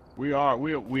 So We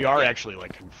are actually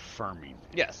like confirming.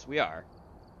 yes, we are.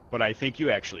 But I think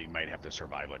you actually might have to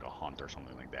survive like a hunt or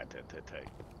something like that to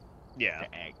Yeah.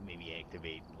 maybe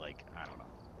activate, like, I don't know.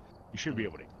 You should be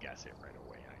able to guess it right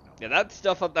away, I know. Yeah, that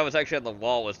stuff up that was actually on the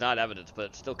wall was not evidence, but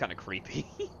it's still kind of creepy.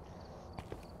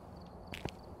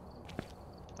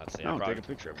 Let's see. No, take a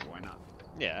picture of it, why not?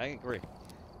 Yeah, I agree.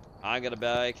 I gotta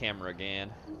buy a camera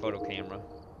again. Photo camera.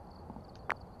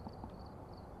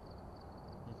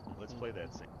 Let's play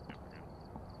that thing.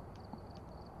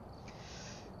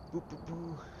 Boop, boop,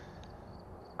 boo.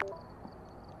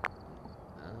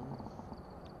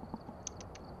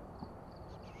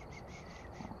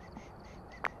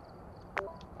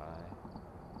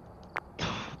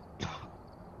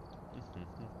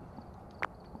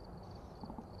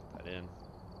 Put in.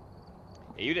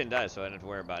 Yeah, you didn't die, so I don't have to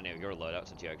worry about any of your loadout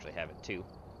since you actually have it too.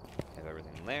 Have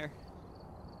everything in there.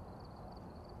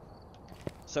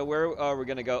 So where are we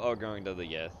gonna go? Oh, we're going to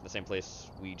the same place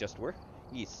we just were.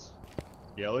 Yes.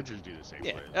 Yeah, let's just do the same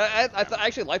Yeah, place. I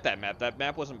actually like that map. That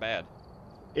map wasn't bad.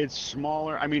 It's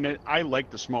smaller. I mean, I like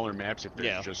the smaller maps if there's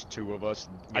Yeah. just two of us.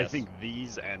 I Yes. think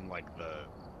these and like the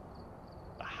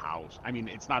house. I mean,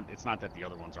 it's not that the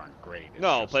other ones aren't great. It's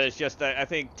No, just, but it's just that I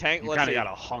think Tank. you Let's kind of see.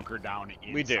 gotta hunker down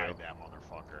inside We do. that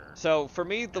motherfucker. So for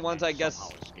me, the and ones then I guess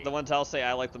somehow escape. the ones I'll say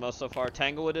I like the most so far,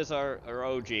 Tanglewood is our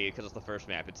OG because it's the first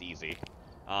map. It's easy.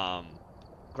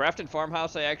 Grafton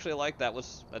Farmhouse I actually like.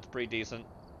 That's pretty decent.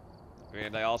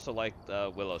 And I also like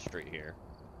Willow Street here.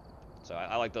 So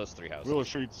I like those three houses. Willow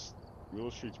Street's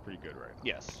pretty good right now.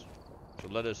 Yes. So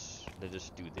let us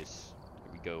do this.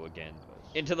 Here we go again.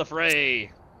 Into the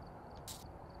fray.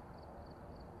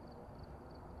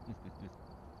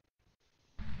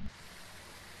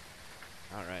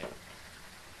 All right.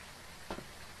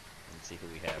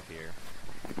 here.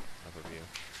 Overview.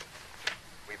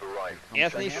 We've arrived.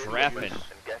 Anthony Schrappen.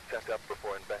 And get checked up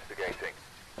before investigating.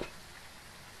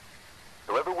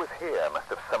 Whoever was here must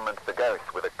have summoned the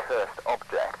ghost with a cursed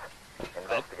object.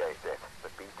 Investigate it,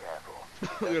 but be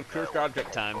careful. We have cursed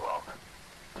object time.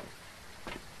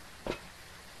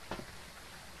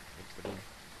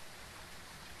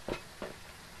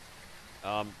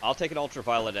 I'll take an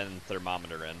ultraviolet and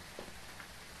thermometer in.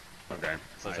 Okay.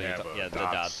 So I you have yeah, the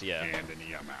dots, yeah. And an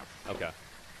EMF. Okay.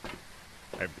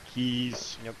 I have the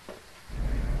keys. Yep.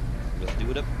 Let's do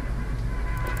it up.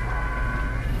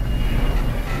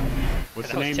 What's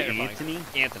That the was name? terrifying. Anthony?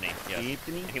 Anthony, yes.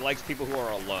 Anthony? He likes people who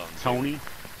are alone. Tony?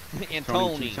 And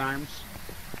Tony Tony. 2 times?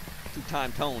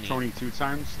 Two-time Tony. Tony 2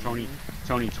 times? Tony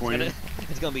twin?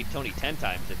 It's gonna be Tony 10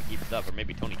 times if he keeps it up, or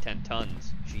maybe Tony 10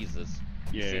 tons. Jesus.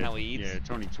 Yeah. See how he eats? Yeah,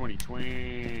 Tony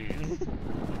twin.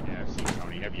 Yeah, I've seen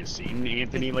Tony. Have you seen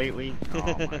Anthony lately?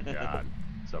 Oh my god.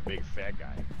 It's a big fat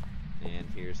guy. And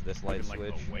here's this light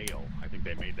Looking switch. like the whale. I think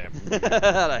they made that movie.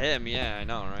 Out of him, yeah, I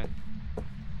know, right?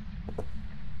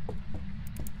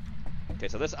 Okay,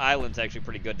 so this island's actually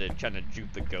pretty good to try to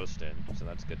juke the ghost in, so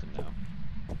that's good to know.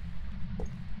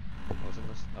 What was in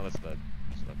this? Oh, that's the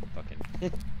fucking...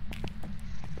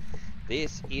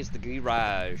 This is the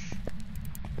garage.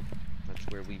 That's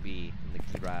where we be, in the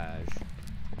garage.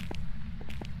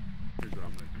 Here's what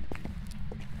I'm gonna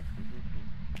do.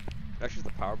 Actually, is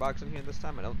the power box in here this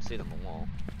time? I don't see it on the wall.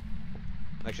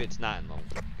 Actually, it's not in the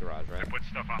garage, I right? put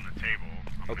stuff on the table.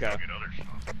 I'm Okay. gonna go get other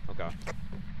stuff. Okay.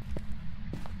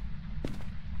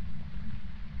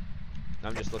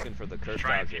 I'm just looking for the Just cursed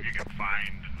try and see object. if you can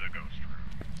find the ghost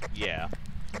room. Yeah.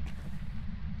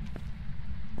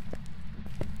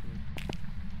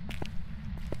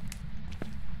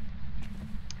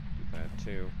 Do that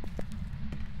too.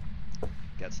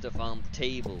 Got stuff on the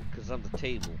table, cause I'm the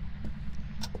table.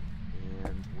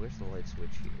 And where's the light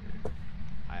switch here?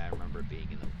 I remember it being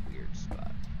in a weird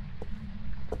spot.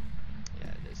 Yeah,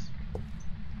 it is.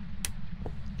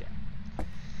 Okay.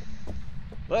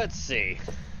 Let's see.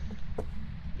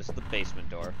 This is the basement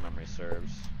door, if memory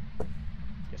serves.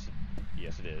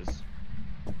 Yes it is.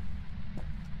 And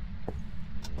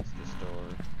it's this door.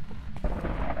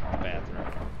 The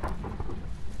bathroom.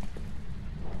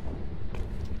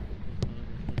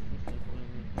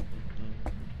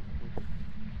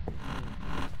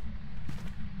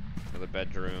 Another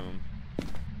bedroom.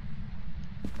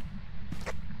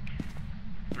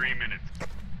 3 minutes.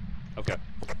 Okay.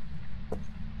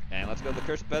 And let's go to the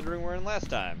cursed bedroom we were in last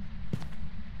time.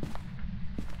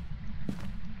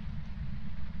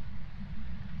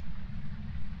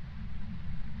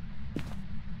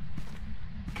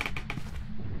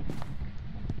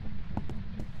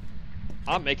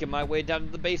 I'm making my way down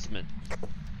to the basement.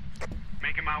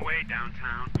 Making my way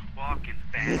downtown, walking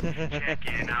fast,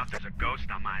 checking out. There's a ghost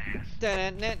on my ass.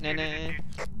 Da-na-na-na-na.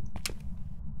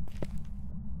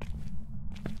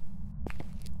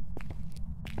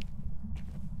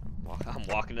 I'm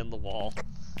walking in the wall.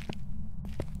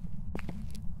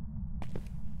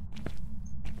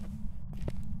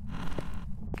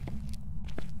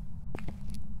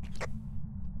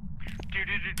 Do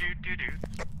do do do do do.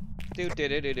 Do do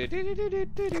do do do do do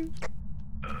do do.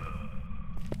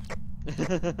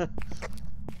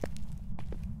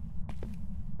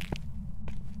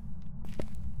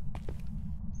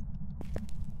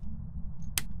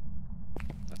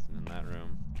 Nothing in that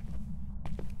room.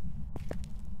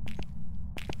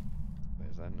 Wait,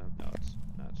 is that no? No,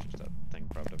 it's just a thing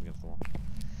propped up against the wall.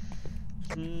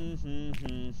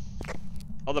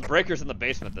 Oh, the breaker's in the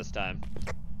basement this time.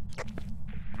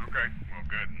 Okay, well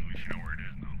good. At least you know where it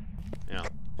is now. Yeah.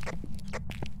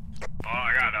 Oh,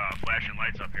 I got flashing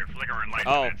lights up here, flickering lights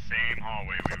Oh. in that same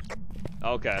hallway.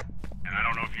 Okay. And I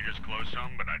don't know if you just closed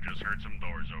some, but I just heard some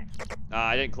doors open.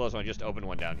 I didn't close one. I just opened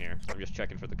one down here. I'm just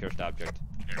checking for the cursed object.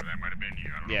 Yeah, that might have been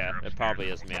you. I don't know if Yeah, you're it upstairs probably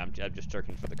or is me. I'm just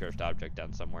checking for the cursed object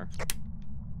down somewhere.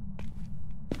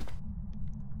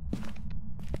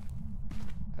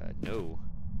 No.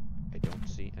 I don't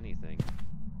see anything.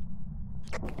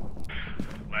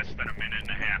 Less than a minute and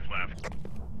a half left.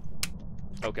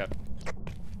 Okay.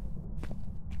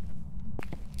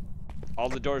 All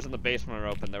the doors in the basement are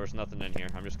open. There was nothing in here.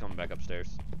 I'm just coming back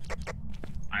upstairs.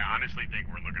 I honestly think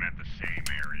we're looking at the same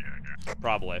area again.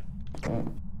 Probably.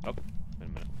 Oh, wait a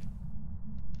minute.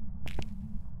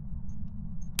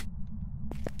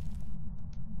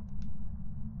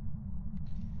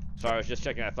 Sorry, I was just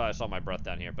checking. I thought I saw my breath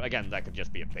down here. But again, that could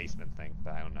just be a basement thing.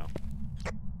 But I don't know.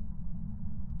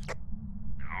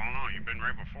 I don't know, you've been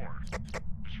right before.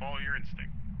 Just follow your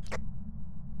instinct.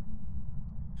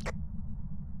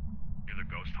 You're the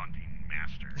ghost hunting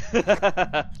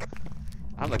master.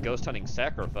 I'm a ghost hunting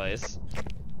sacrifice.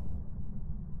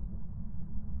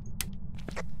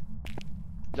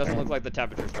 Doesn't look like the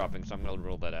temperature's dropping, so I'm gonna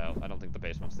rule that out. I don't think the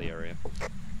basement's the area.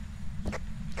 No,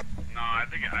 I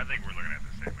think we're looking at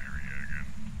the same area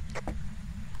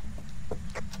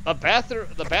again.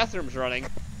 The bathroom's running.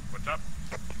 What's up?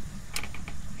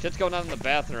 Shit's going on in the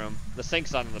bathroom. The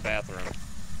sink's on in the bathroom.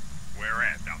 Where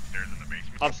at? Downstairs in the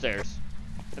basement? Upstairs.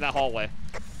 In that hallway.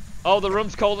 Oh, the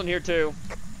room's cold in here too.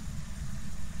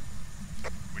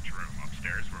 Which room?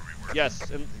 Upstairs where we were?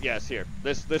 Yes, yes, here.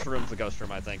 This room's the ghost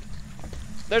room, I think.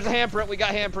 There's a handprint. We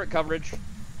got handprint coverage.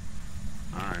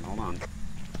 Alright, hold on.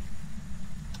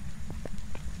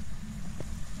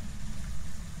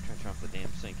 Trying to turn off the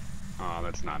damn sink. Oh,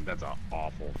 that's an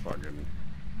awful fucking...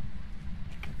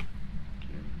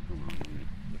 Hold on, let me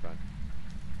You're fine.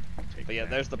 take But yeah,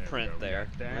 that. there's the There we print go. We there.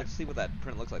 got that. Let's see what that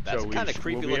print looks like. That's So kind of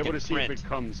creepy we'll looking be able to see print. if it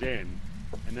comes in,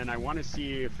 and then I want to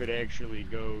see if it actually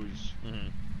goes. Mm-hmm.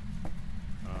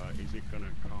 Is it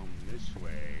gonna come this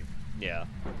way? Yeah.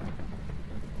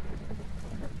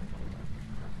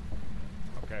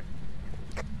 Okay.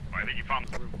 Oh, I think you found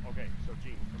the room. Okay, so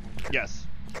Gene, come over here. Yes.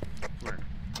 Come here.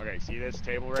 Okay, see this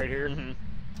table right here? Mm-hmm.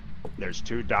 There's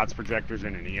 2 DOTS projectors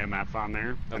and an EMF on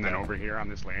there, and then Okay. over here on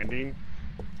this landing,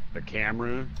 the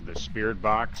camera, the spirit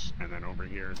box, and then over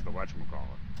here is the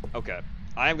whatchamacallit. Okay.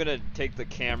 I'm gonna take the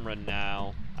camera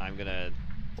now. I'm gonna...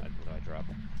 What do I drop?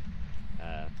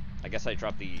 I guess I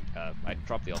dropped the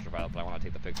ultraviolet, but I want to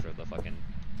take the picture of the fucking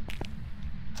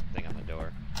thing on the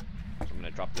door. So I'm gonna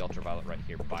drop the ultraviolet right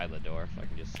here by the door, so I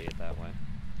can just see it that way.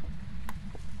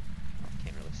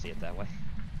 Can't really see it that way.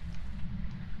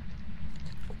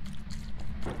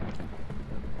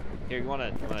 Here, you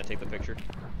wanna take the picture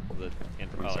of the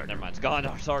info? Oh, second. never mind. It's gone.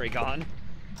 Oh, sorry, gone.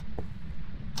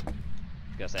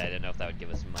 Guess I didn't know if that would give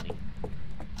us money.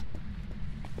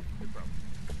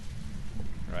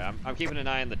 Alright, I'm keeping an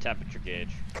eye on the temperature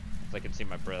gauge, so I can see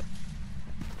my breath.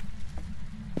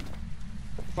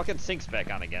 Fucking sink's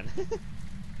back on again.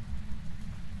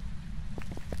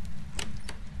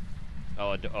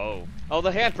 Oh,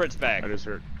 the handprint's back. I just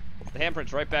heard. The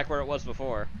handprint's right back where it was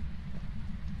before.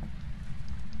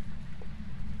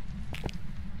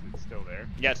 It's still there.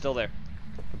 Yeah, it's still there.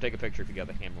 Come take a picture if you got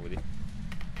the hammer with you.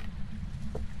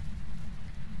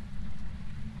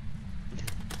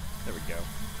 There we go.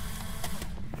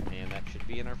 And that should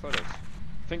be in our photos.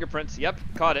 Fingerprints, yep,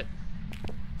 caught it.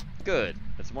 Good.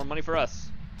 That's more money for us.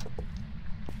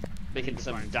 Making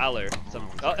some dollar.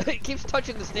 Oh, it keeps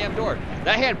touching this damn door.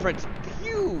 That handprint's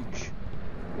huge.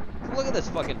 Look at this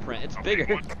fucking print. It's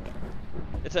bigger.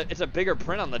 It's a bigger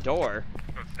print on the door.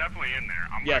 So it's definitely in there.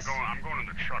 I'm going in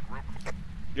the truck real quick.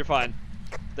 You're fine.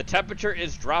 The temperature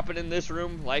is dropping in this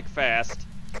room like fast.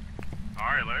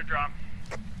 Alright, let it drop.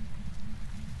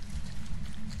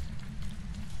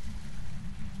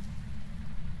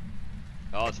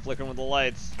 Oh, it's flickering with the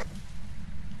lights.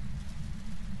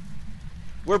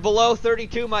 We're below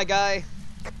 32, my guy.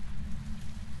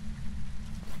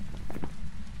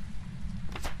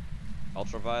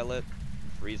 Ultraviolet,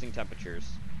 freezing temperatures.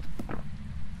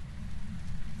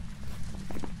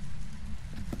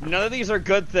 None of these are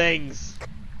good things.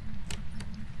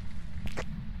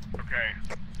 Okay.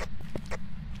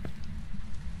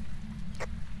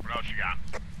 What else you got?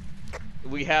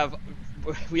 We have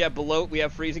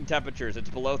freezing temperatures. It's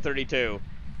below 32.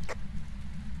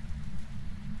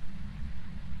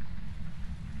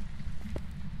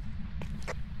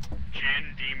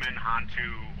 Jinn, demon,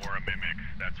 Hantu, or a mimic.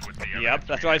 That's what the other. Yep,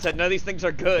 that's why I said none of these things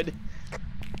are good.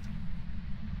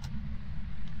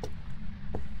 I'm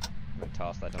gonna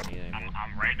toss that, don't need it anymore.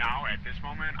 I'm right now at this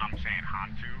moment. I'm saying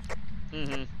Hantu,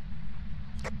 Mm-hmm.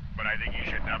 but I think you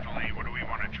should definitely. What do we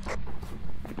want to?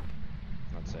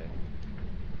 Let's see.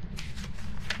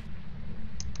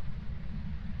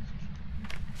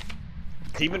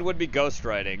 Demon would be ghost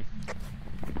riding.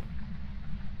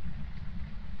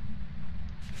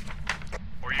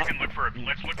 Or you can look for.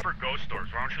 Let's look for ghost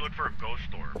orbs. Why don't you look for a ghost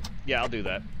orb? Yeah, I'll do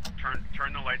that.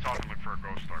 Turn the lights off and look for a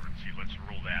ghost orb and see. Let's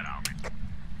rule that out.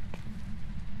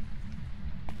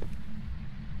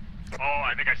 Oh,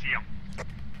 I think I see him.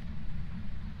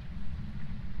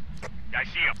 I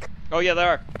see him. Oh yeah, there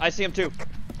are. I see him too.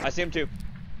 I see him too.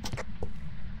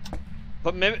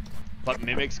 But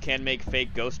mimics can make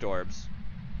fake ghost orbs.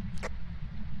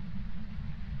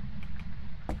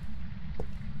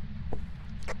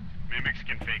 Mimics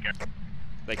can fake it.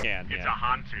 They can. It's Yeah. a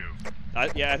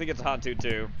Hantu. Yeah, I think it's a Hantu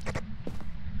too.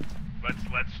 Let's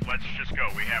just go.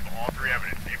 We have all 3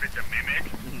 evidence. If it's a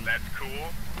mimic, that's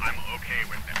cool. I'm okay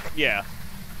with it. Yeah,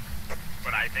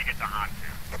 But I think it's a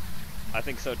Hantu. I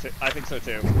think so too. I think so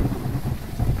too.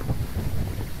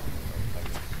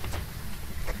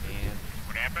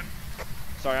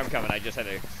 Sorry, I'm coming. I just had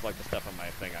to select the stuff on my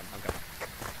thing. I'm coming.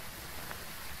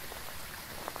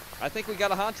 I think we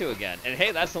got a Hantu again. And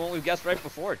hey, that's the one we guessed right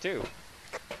before, too.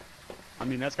 I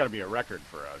mean, that's got to be a record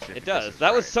for us. It does.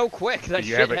 That was so quick. That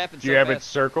shit happened so fast. Do you have it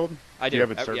circled? I do. Do you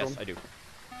have it circled? Yes, I do.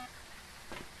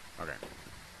 Okay.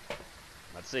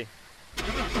 Let's see.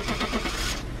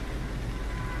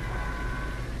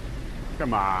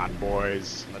 Come on,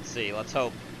 boys. Let's see. Let's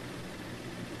hope.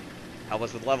 Help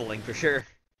us with leveling for sure.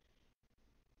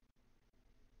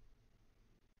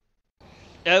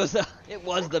 It was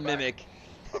the mimic.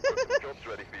 Job's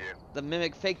ready for you. The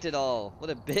mimic faked it all. What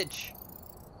a bitch.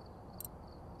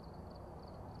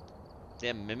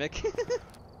 Damn mimic.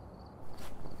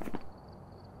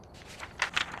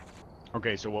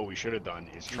 Okay, so what we should have done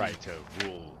is try to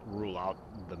rule out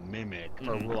the mimic,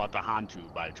 or rule out the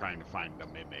Hantu by trying to find the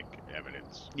mimic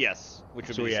evidence. Yes, which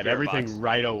would So be we had spirit everything box.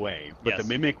 right away, but the Yes.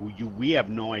 mimic, we have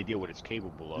no idea what it's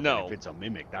capable of. No. And if it's a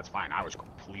mimic, that's fine. I was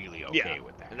completely okay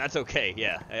with that. And that's okay.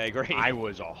 Yeah, I agree. I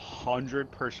was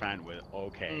 100% with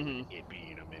Mhm. it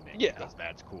being a mimic. Yeah. Because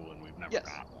that's cool, and we've never Yes.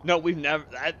 got one. No, we've never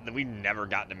gotten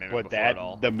a mimic But before that at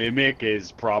all. the mimic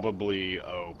is probably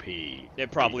OP. It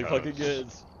probably because- fucking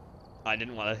is. I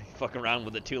didn't want to fuck around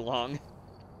with it too long.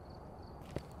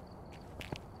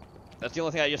 That's the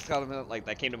only thing I just thought of, like,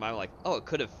 that came to mind, like, oh, it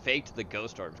could have faked the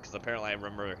ghost orbs, because apparently I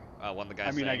remember one of the guys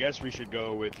I mean, I saying- guess we should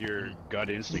go with your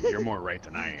gut instinct. You're more right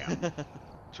than I am.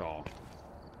 So,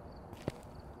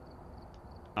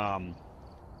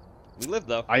 we lived,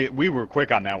 though. we were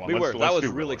quick on that one. We Let's, were. let's That was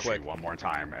do really Willow Street quick. one more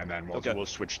time, and then Okay. we'll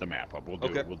switch the map up. We'll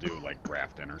do like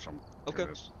Grafton or something. Okay.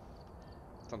 This.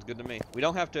 Sounds good to me. We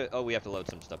don't have to. Oh, we have to load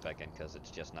some stuff back in because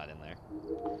it's just not in there.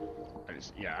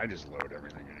 I just load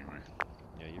everything anyway.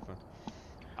 Yeah, you're fine.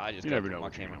 I just You gotta never put know my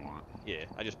what you're camera. gonna want. Yeah,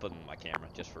 I just put in my camera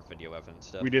just for video evidence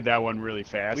stuff. We did that one really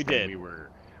fast. We and did.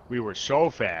 We were so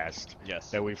fast Yes.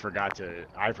 that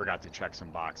I forgot to check some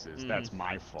boxes. That's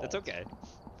my fault. It's okay.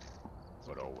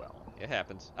 But oh well. It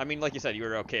happens. I mean, like you said, you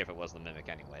were okay if it was the mimic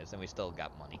anyways, and we still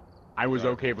got money. I was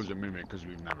okay if it was a mimic because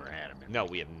we've never had a mimic. No,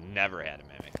 we have never had a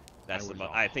mimic. That's the was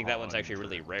I think that one's actually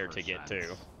really rare to get 100%.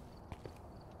 too.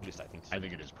 At least I think so. I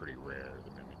think it is pretty rare,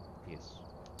 the mimic. Yes.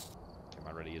 Am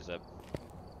I ready to use up?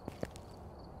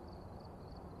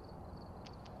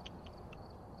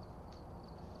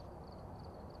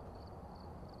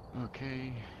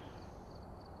 Okay.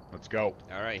 Let's go.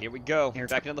 All right, here we go. Here.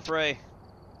 Back into the fray.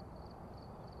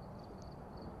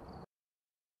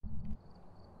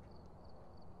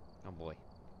 Oh boy.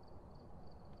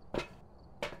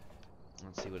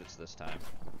 Let's see what it's this time.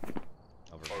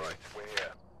 Over here. Alright, we're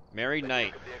here. Merry Take a night.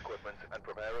 look at the equipment and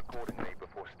prepare accordingly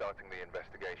before starting the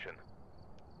investigation.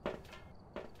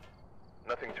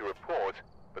 Nothing to report,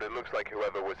 but it looks like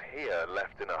whoever was here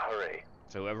left in a hurry.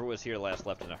 So whoever was here last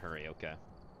left in a hurry. Okay.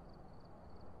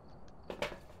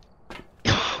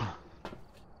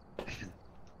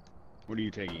 What are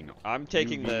you taking? I'm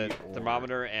taking the UV or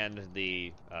thermometer and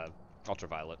the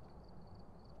ultraviolet.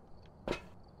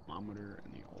 Thermometer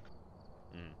and the ult.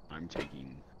 I'm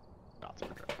taking dots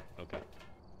of drive. Okay.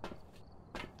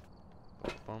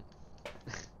 Bump.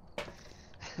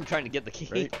 I'm trying to get the key.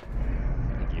 Right.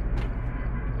 Thank you.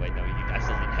 Wait, no, I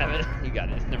still didn't have it. You got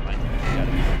it. Never mind. You got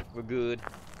it. We're good.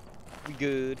 We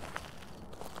good.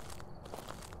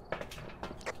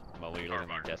 Well, you're looking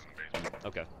at the desk.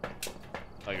 Okay.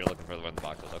 Oh, you're looking for one of the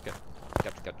boxes. Okay.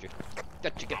 Got you.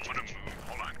 I'm gonna move.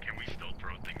 Hold on. Can we still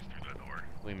throw things through the door?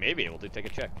 We may be able to take a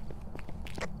check.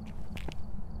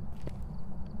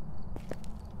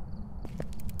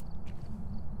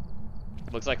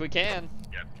 Looks like we can.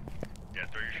 Yeah. Yeah,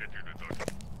 throw your shit through the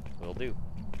door. Will do.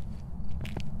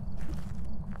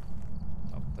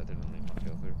 Oh, that didn't really want to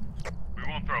go through. We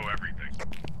won't throw everything.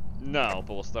 No,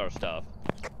 but we'll throw stuff.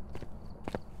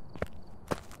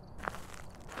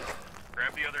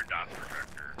 Grab the other dot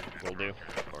projector. and Will throw do. it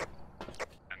through the door.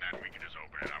 And then we can just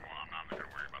open it. I'm not gonna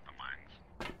worry about the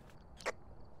mines.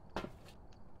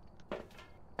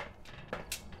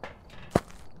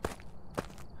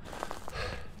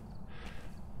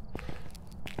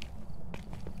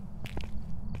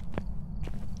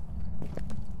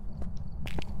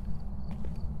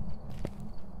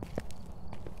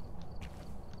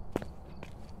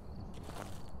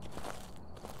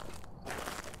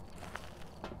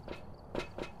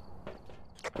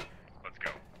 Let's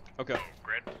go. Okay. So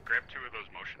grab 2 of those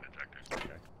motion detectors.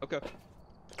 Okay.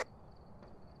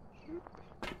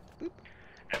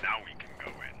 And now we can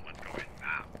go in. Let's go in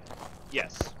now.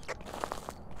 Yes.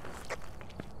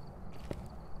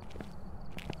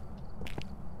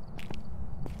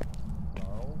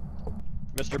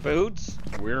 Mr. Boots?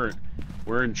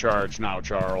 We're in charge now,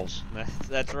 Charles.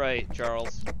 That's right,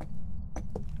 Charles.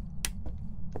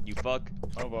 You fuck.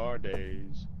 Of our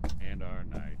days and our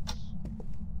nights.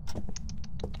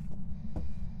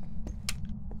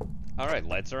 Alright,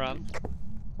 lights are on.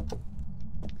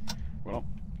 Well,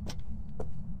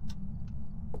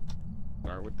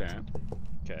 start with that.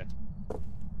 Okay. And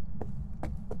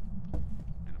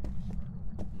I'm gonna start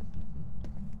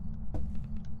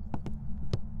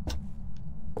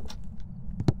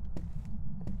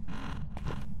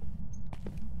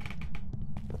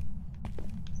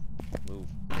over. Move.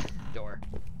 Door.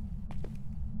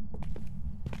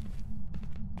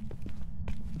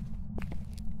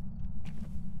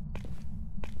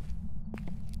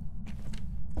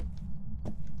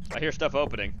 I hear stuff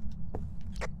opening.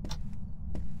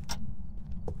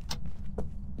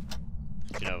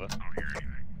 Jenova. I don't hear anything.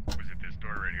 Was it this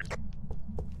door right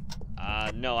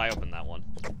here? No, I opened that one.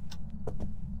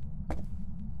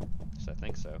 Yes, I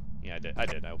think so. Yeah, I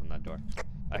did. I opened that door.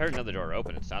 I heard another door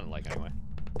open, it sounded like, anyway.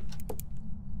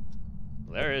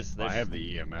 There's... I have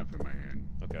the EMF in my hand.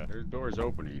 Okay. There's doors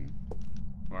opening.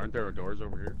 Aren't there doors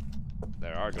over here?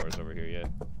 There are doors over here, yeah.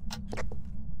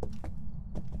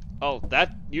 Oh,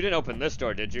 that... You didn't open this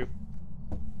door, did you?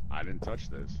 I didn't touch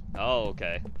this. Oh,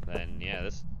 okay. Then, yeah,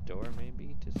 this door may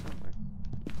be to somewhere.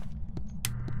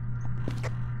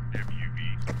 You have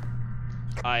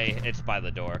UV. It's by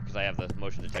the door, because I have the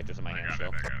motion detectors in my hand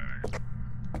still. I got it.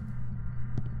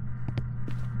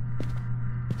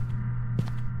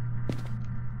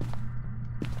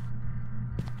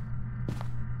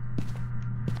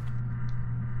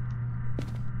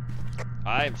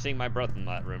 I'm seeing my breath in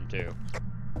that room, too.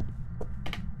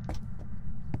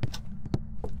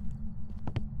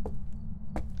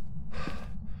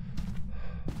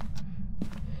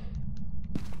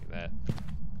 Look at that.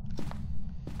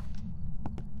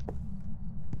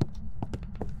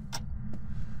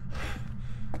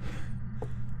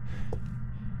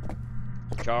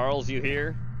 Charles, you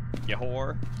here? You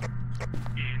whore?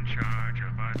 In charge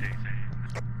of our days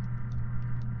end.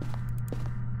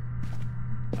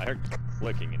 I heard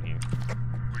clicking in here.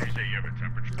 Would you say you have a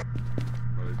temperature?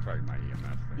 Well, it's probably my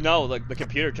EMF thing. No, the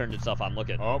computer turned itself on. Look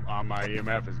at. Oh, my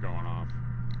EMF is going off.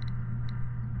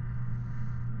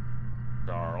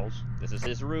 Charles. This is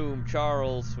his room,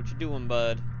 Charles. What you doing,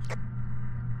 bud?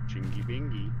 Chingy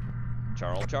Bingy.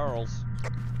 Charles.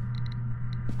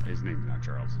 His name's not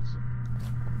Charles. It's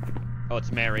Oh,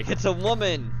 it's Mary. It's a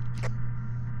woman.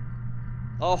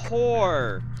 A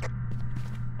whore.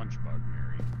 Punch Bug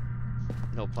Mary.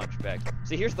 No punch back.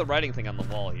 See, here's the writing thing on the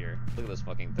wall here. Look at this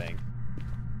fucking thing.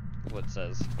 Look what it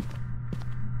says.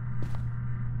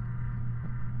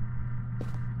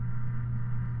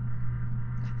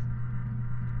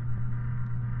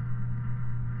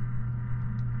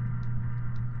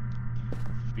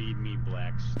 Feed me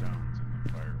black stones and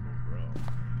the fire will grow.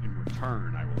 In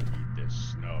return, I will eat this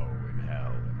snow in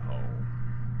hell and home.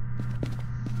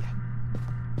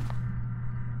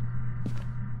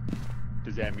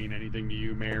 Does that mean anything to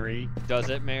you, Mary? Does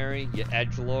it, Mary? You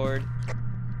edgelord?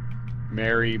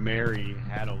 Mary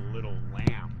had a little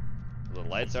lamb. The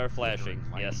lights are flashing.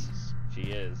 Flickering Yes, lights. she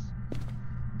is. Do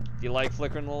you like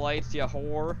flickering the lights, you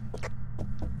whore?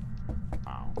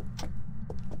 Oh.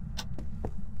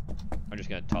 I'm just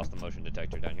gonna toss the motion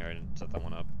detector down here and set that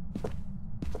one up.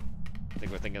 I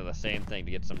think we're thinking of the same thing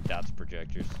to get some dots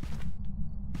projectors.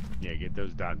 Yeah, get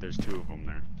those dots. There's two of them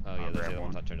there. Oh yeah, I'll those are grab the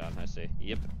ones I one. turned on. I see.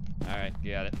 Yep. Alright,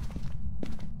 got it.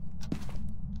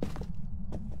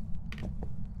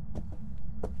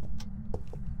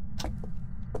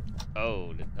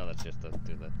 Oh, that's just do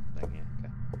the thing, yeah, okay.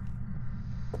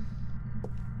 Do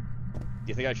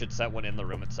you think I should set one in the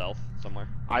room itself, somewhere?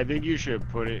 I think you should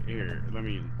put it here.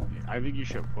 I think you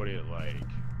should put it like...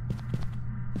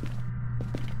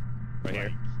 Right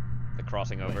here? Like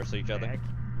crossing over to each other? back,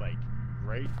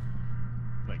 right,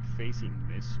 facing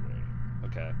this way.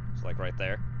 Okay, so like right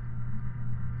there?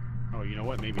 Oh, you know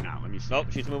what? Maybe not. Let me see. Nope,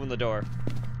 she's moving the door.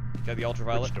 Got the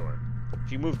ultraviolet? Which door?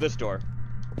 She moved this door.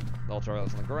 The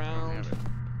ultraviolet's on the I don't ground. have it.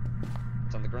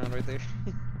 It's on the ground right there.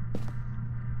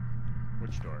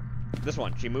 Which door? This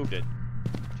one, she moved it.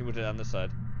 She moved it on this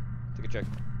side. Take a check.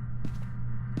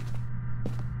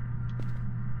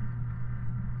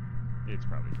 It's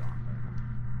probably gone by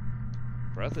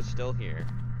now. Breath is still here.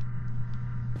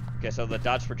 Okay, so the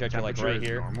dots projector like Temperature right is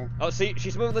here. normal. Oh, see,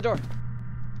 she's moving the door.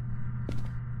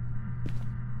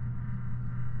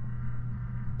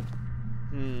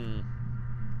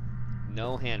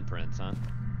 No handprints, huh?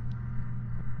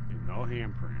 No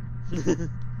handprint.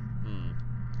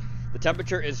 The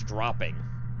temperature is dropping.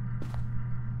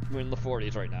 We're in the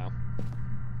 40s right now.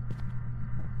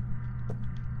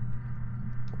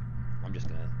 I'm just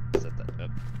gonna set that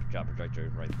up. Job projector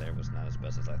right there was not as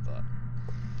best as I thought.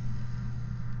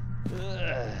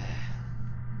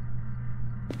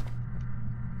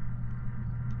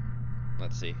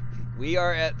 Let's see. We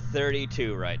are at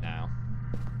 32 right now.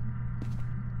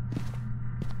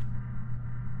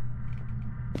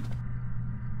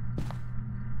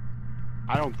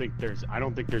 I don't think there's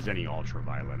any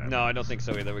ultraviolet evidence. No, I don't think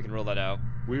so either. We can rule that out.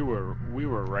 We were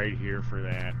right here for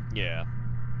that. Yeah.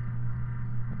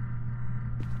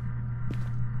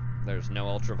 There's no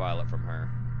ultraviolet from her.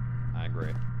 I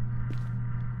agree.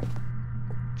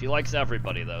 She likes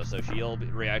everybody though, so she'll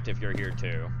react if you're here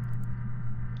too.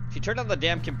 She turned on the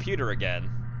damn computer again.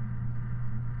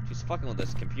 She's fucking with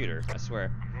this computer, I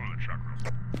swear. I'm going to the truck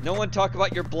room. No one talk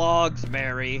about your blogs,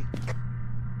 Mary.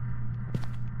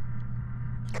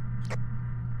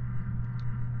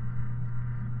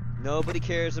 Nobody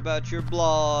cares about your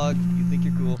blog. You think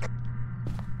you're cool.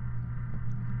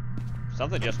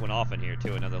 Something just went off in here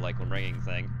too, another like ringing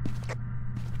thing.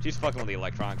 She's fucking with the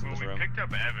electronics in this room. We picked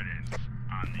up evidence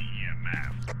on the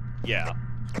EMF. Yeah.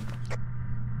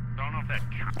 Don't know if that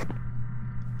counts.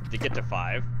 To get to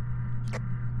 5.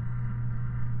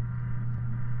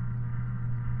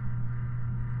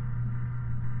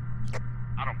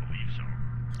 I don't believe so.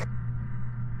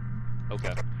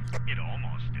 Okay. It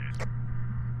almost did.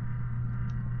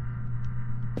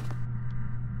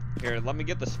 Here, let me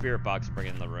get the spirit box and bring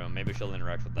it in the room. Maybe she'll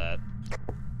interact with that.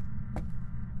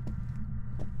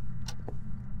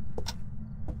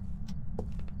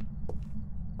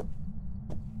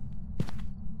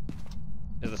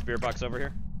 Is the spirit box over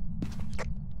here?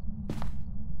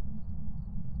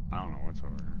 I don't know what's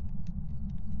over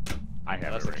here. I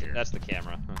have That's it right here. That's the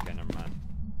camera. Okay, never mind.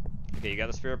 Okay, you got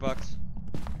the spirit box?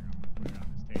 Put it on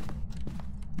this table.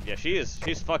 Yeah,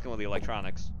 she's fucking with the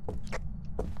electronics.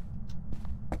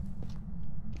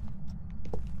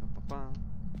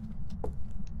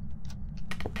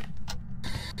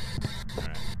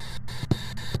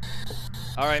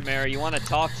 Alright, Mary, you want to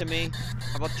talk to me?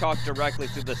 How about talk directly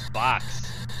through this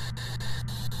box?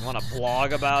 You want to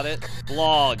blog about it?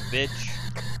 Blog, bitch.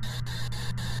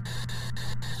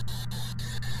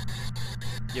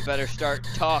 You better start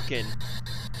talking.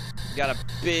 You got a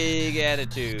big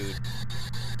attitude.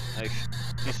 Like,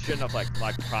 you shouldn't have like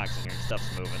electronics in here and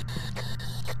stuff's moving.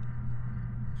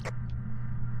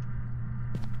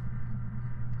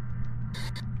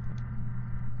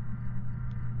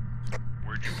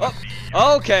 Where'd you put the...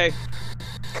 Okay.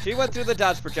 She went through the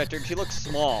dodge projector and she looks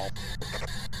small.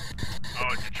 Oh,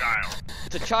 it's a child.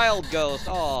 It's a child ghost.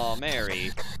 Oh,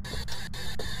 Mary.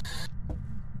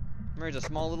 Mary's a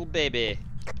small little baby.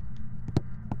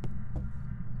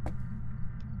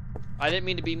 I didn't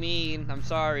mean to be mean. I'm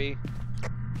sorry.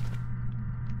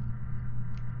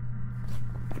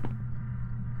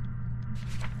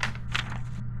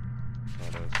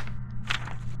 Photos.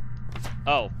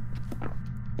 Oh.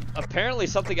 Apparently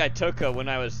something I took when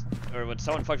when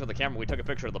someone fucked with the camera, we took a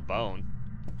picture of the bone.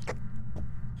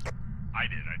 I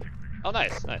did. I took a picture. Oh,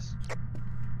 nice, nice.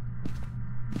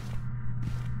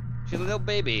 She's a little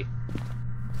baby.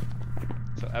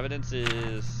 So evidence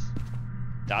is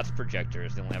Dot's projector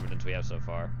is the only evidence we have so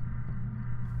far.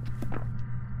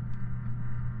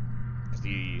 Because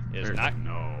he is it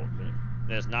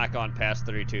has not gone past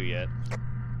 32 yet.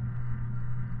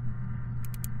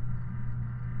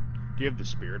 Do you have the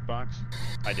spirit box?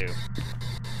 I do.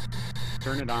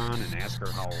 Turn it on and ask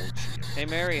her how old she is. Hey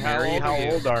Mary, Mary, how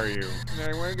old are you?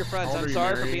 Mary, where are your friends? How old I'm are you,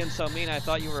 sorry for Mary? being so mean. I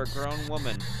thought you were a grown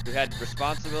woman who had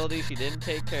responsibilities she didn't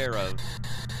take care of.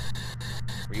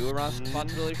 Were you a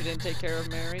responsibility she didn't take care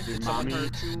of, Mary? Did someone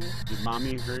hurt you? Did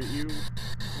mommy hurt you?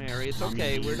 Mary, it's Mommy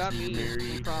okay. We're not needs mean. you,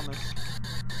 Mary. We promise.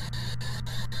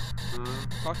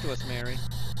 Talk to us, Mary.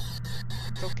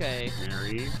 It's okay.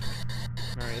 Mary?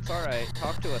 Mary, it's alright.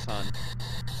 Talk to us, hon.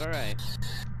 It's alright.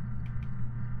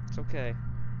 It's okay.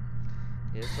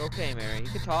 It's okay, Mary. You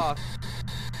can talk.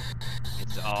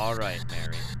 It's alright,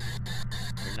 Mary.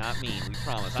 You're not mean, we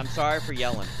promise. I'm sorry for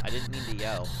yelling. I didn't mean to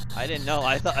yell. I didn't know.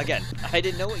 I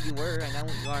didn't know what you were. I know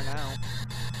what you are now.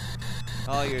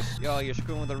 Oh, you're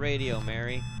screwing with the radio,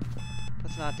 Mary.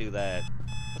 Let's not do that.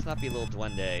 Let's not be a little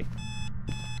duende.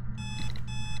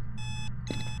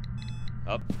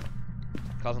 Up.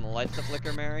 Causing the lights to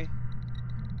flicker, Mary?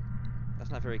 That's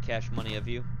not very cash money of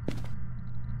you.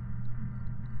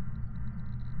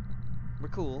 We're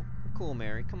cool. We're cool,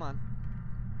 Mary. Come on.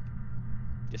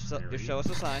 Just show us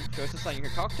a sign. Show us a sign. You're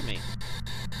here. Talk to me.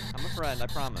 I'm a friend. I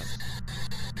promise.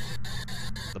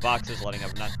 The box is letting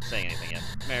up. Not saying anything yet.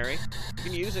 Mary, you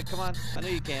can use it. Come on. I know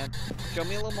you can. Show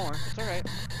me a little more. It's all right.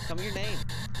 Tell me your name.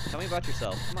 Tell me about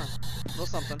yourself. Come on. A little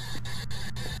something.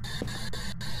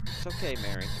 It's okay,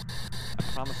 Mary. I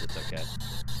promise it's okay.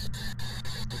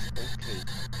 It's okay.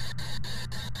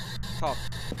 Talk.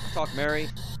 Talk, Mary.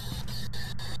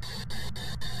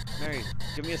 Mary,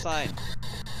 give me a sign.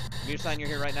 Give me a sign you're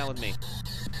here right now with me.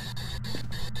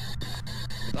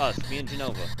 With us, me and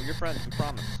Jenova. We're your friends, we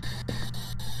promise.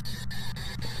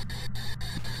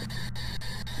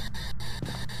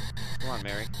 Come on,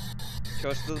 Mary. Show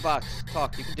us through the box.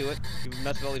 Talk, you can do it. You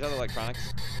mess with all these other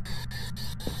electronics.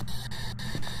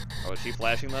 Oh, is she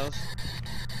flashing those?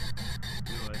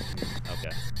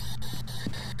 Okay.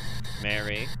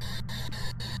 Mary.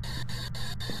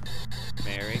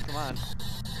 Mary, come on.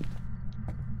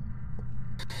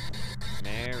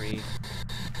 Mary.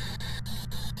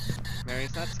 Mary,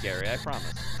 it's not scary, I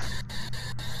promise.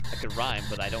 I could rhyme,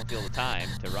 but I don't feel the time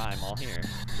to rhyme all here.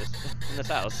 In this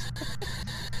house.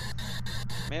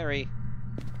 Mary.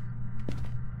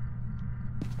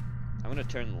 I'm gonna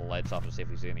turn the lights off to see if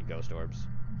we see any ghost orbs.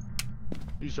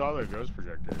 You saw the ghost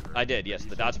projector, right? I did, yes.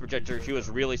 The dots projector, she was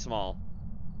really small.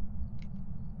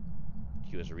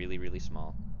 She was really, really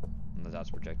small. In the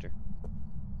dots projector.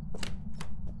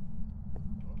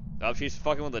 Oh, she's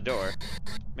fucking with the door.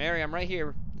 Mary, I'm right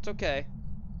here. It's okay.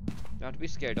 Don't have to be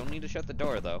scared. Don't need to shut the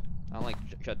door, though. I don't like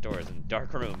shut doors in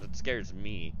dark rooms. It scares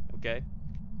me, okay?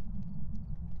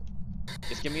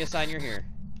 Just give me a sign you're here.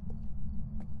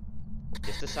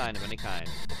 Just a sign of any kind.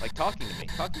 Like talking to me.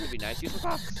 Talking would be nice. Use the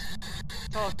box.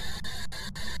 Talk.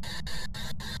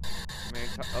 Mary,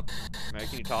 Mary,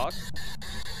 can you talk?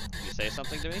 Can you say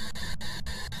something to me?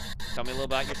 Tell me a little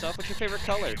about yourself. What's your favorite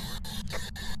color?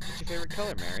 What's your favorite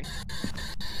color, Mary?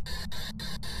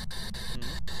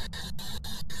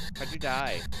 How'd you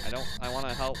die? I want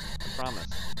to help. I promise.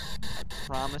 I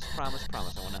promise, I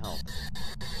want to help.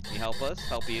 Can you help us?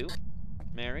 Help you?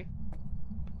 Mary?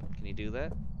 Can you do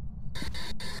that?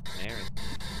 Mary.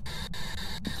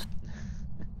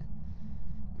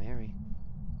 Mary.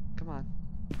 Come on.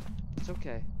 It's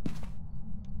okay.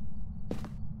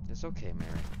 It's okay,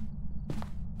 Mary.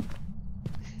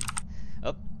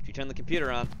 Oh, she turned the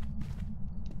computer on.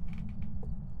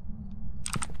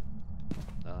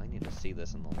 Oh, I need to see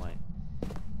this in the light.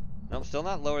 Nope, still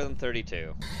not lower than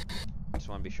 32. Just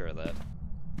want to be sure of that.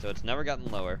 So it's never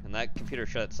gotten lower, and that computer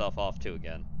shut itself off too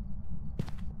again.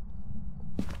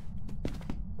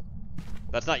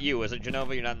 That's not you, is it,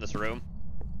 Jenova? You're not in this room?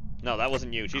 No, that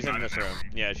wasn't you. She's in this room.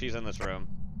 Yeah, she's in this room.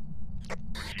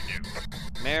 What'd she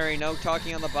do? Mary, no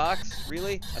talking on the box?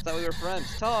 Really? I thought we were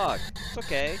friends. Talk. It's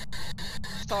okay.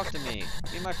 Just talk to me.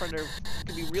 Me and my friend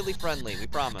can be really friendly. We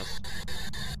promise.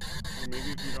 Maybe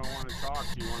if you don't want to talk,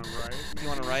 do you want to write? You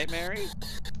want to write, Mary?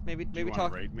 Maybe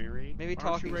talk. Write, Mary? Maybe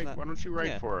talking. Why don't you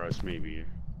write for us, maybe?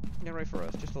 Yeah, write for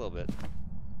us, just a little bit.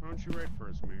 Why don't you write for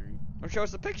us, Mary? Or show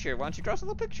us the picture. Why don't you draw us a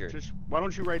little picture? Just why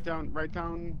don't you write down,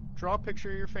 draw a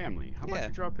picture of your family. How about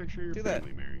you draw a picture of your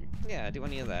family, Mary? Yeah, do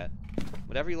any of that.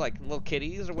 Whatever you like, little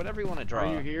kitties or whatever you want to draw.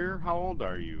 Are you here? How old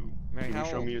are you? Mary, Can you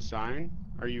show me a sign?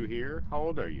 Are you here? How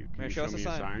old are you? Can Mary, you show show us me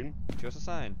a sign? Show us a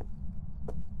sign.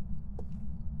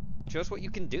 Show us what you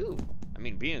can do. I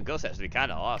mean, being a ghost has to be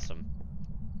kind of awesome.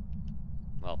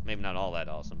 Well, maybe not all that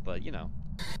awesome, but you know.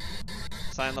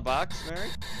 Sign in the box, Mary?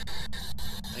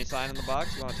 Any sign in the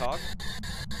box? You want to talk?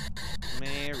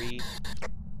 Mary.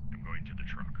 I'm going to the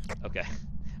truck. Okay.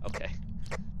 Okay.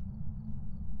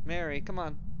 Mary, come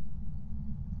on.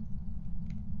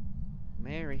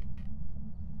 Mary.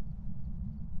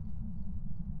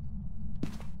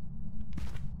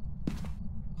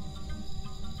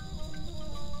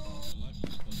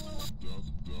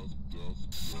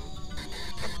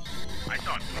 I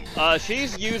thought.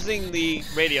 She's using the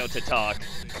radio to talk.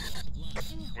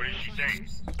 What did she say?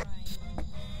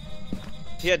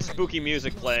 He had spooky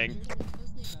music playing.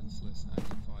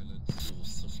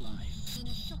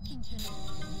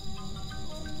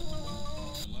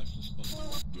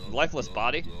 Lifeless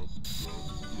body?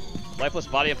 Lifeless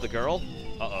body of the girl?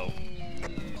 Uh-oh.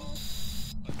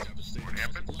 What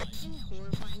happened?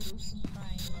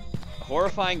 A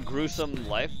horrifying, gruesome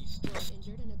life?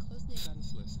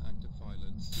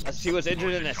 She was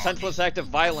injured in a senseless act of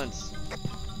violence.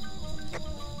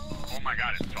 Oh my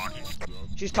god, it's talking.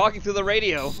 She's talking through the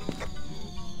radio.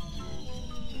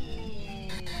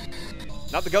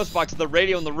 Not the ghost box, the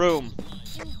radio in the room.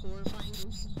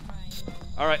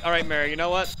 Alright, Mary, you know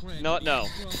what? No,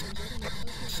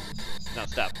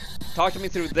 stop. Talk to me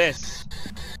through this.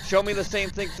 Show me the same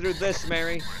thing through this,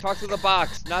 Mary. Talk through the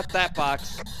box, not that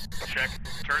box. Check,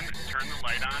 turn the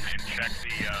light on and check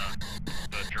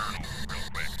the journal real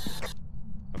quick.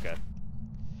 Okay.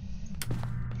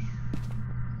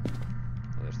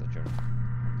 Oh, there's the journal.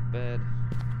 Bed.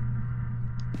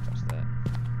 Touch that.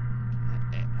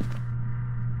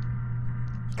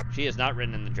 She is not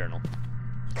written in the journal.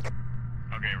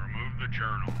 Okay, remove the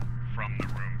journal. from the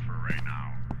room for right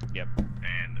now. Yep.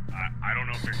 And I don't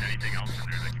know if there's anything else in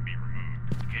there that can be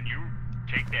removed. Can you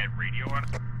take that radio out?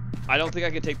 I don't think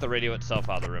I can take the radio itself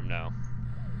out of the room now.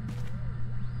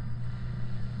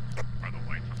 Are the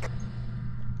lights on?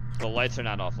 The lights are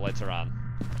not off. The lights are on.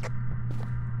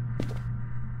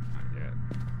 Not yet.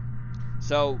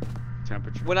 So,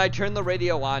 Temperature. when I turn the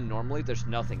radio on, normally there's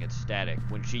nothing. It's static.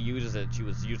 When she uses it, she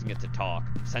was using it to talk.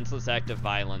 Senseless act of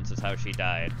violence is how she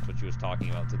died. That's what she was talking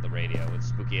about through the radio with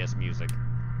spooky-ass music.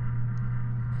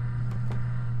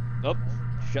 Oh,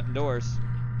 shutting doors.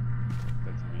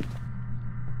 That's me.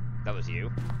 That was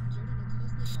you?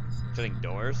 Shutting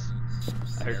doors?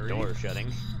 I heard Mary? doors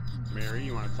shutting. Mary,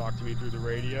 you want to talk to me through the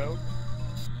radio?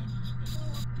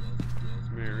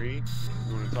 Mary,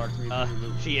 you want to talk to me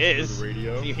through She through is. the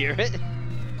radio? Can you hear it?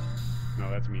 No,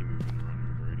 that's me moving around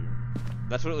with the radio.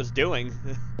 That's what it was doing.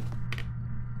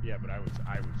 Yeah, but I was.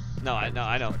 No, I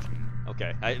know. touching it.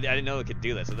 Okay, I didn't know it could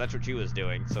do that, so that's what she was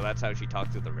doing. So that's how she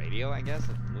talked through the radio, I guess?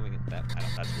 Moving it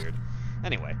that's weird.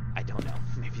 Anyway, I don't know.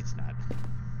 Maybe it's not.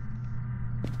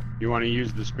 You want to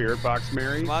use the spirit box,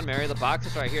 Mary? Come on, Mary, the box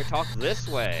is right here. Talk this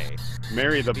way.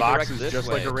 Mary, the Be box direct is this just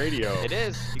way. like a radio. It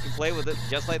is. You can play with it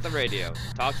just like the radio.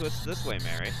 Talk to us this way,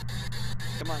 Mary.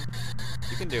 Come on.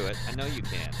 You can do it. I know you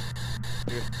can.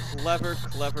 You're a clever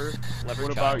What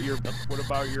child. about your What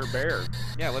about your bear?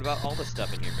 Yeah, what about all this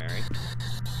stuff in here, Mary?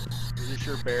 Is this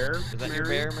your bear? Is that Mary? your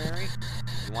bear, Mary?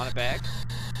 You want it back?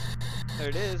 There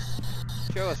it is.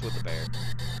 Show us with the bear.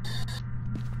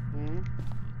 Hmm?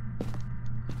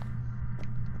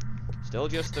 Still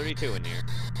just 32 in here.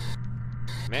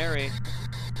 Mary.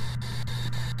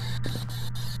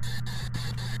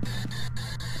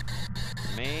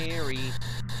 Mary.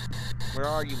 Where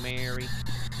are you, Mary?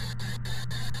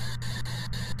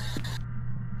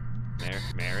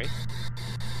 Mary?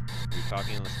 Were you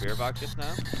talking in the spirit box just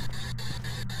now?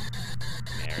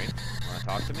 Mary, wanna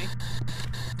talk to me?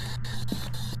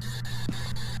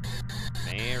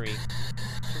 Mary,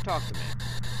 don't talk to me.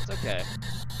 It's okay.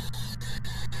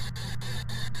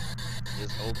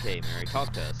 It's okay, Mary.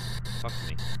 Talk to us. Talk to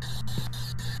me.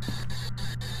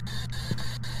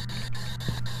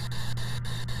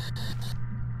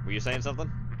 Were you saying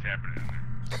something? What's happening in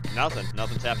there? Nothing.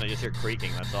 Nothing's happening. I just hear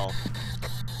creaking. That's all.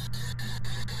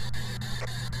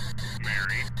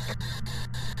 Mary?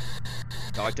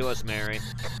 Talk to us, Mary.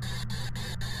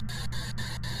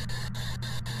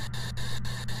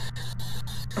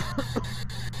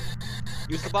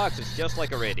 Use the box. It's just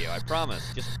like a radio. I promise.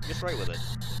 Just write with it.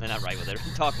 No, not write with it.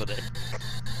 Talk with it.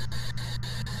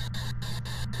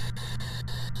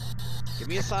 Give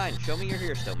me a sign. Show me you're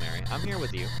here still, Mary. I'm here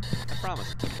with you. I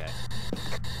promise it's okay.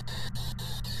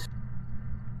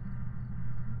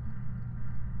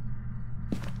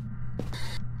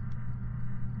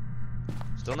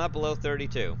 Still not below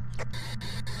 32.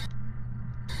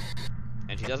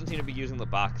 And she doesn't seem to be using the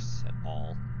box at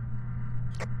all.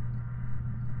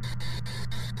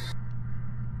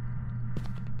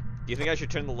 Do you think I should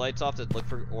turn the lights off to look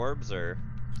for orbs, or...?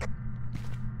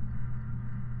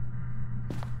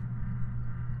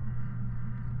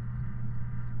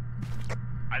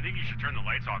 I think you should turn the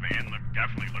lights off and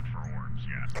definitely look for orbs,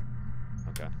 yeah.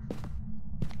 Okay.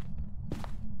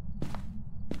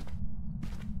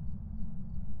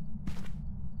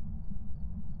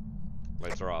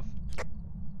 Lights are off.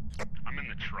 I'm in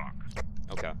the truck.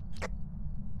 Okay.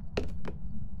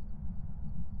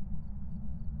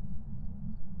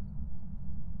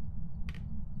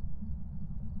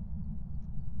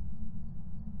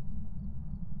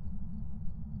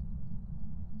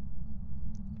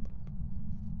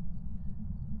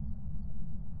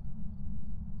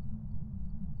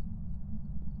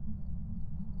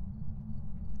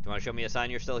 Do you want to show me a sign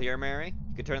you're still here, Mary?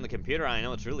 You can turn the computer on. I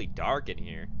know it's really dark in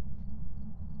here.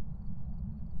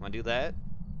 Want to do that?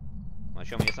 Want to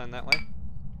show me a sign that way?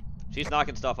 She's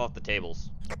knocking stuff off the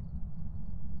tables.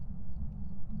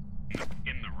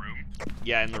 In the room?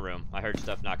 Yeah, in the room. I heard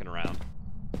stuff knocking around.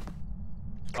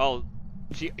 Oh,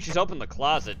 she's opened the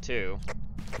closet too.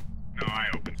 No, I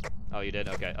opened. Oh, you did?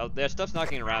 Okay. Oh, there's stuff's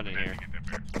knocking around in here.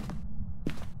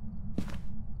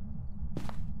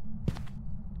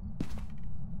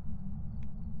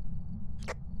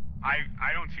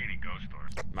 I don't see any ghost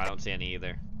doors. I don't see any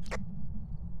either.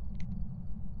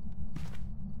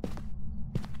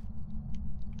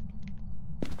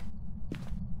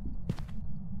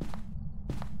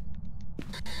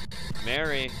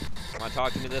 Mary, wanna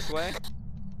talk to me this way?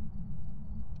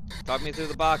 Talk me through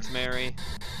the box, Mary.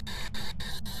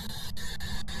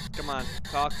 Come on,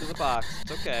 talk through the box.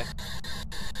 It's okay.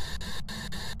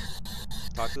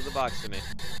 Talk through the box to me.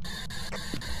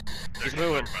 She's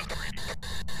moving.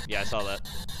 Yeah, I saw that.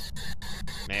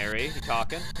 Mary, you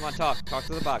talking? Come on, talk. Talk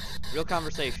to the box. Real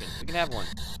conversation. We can have one.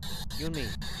 You and me.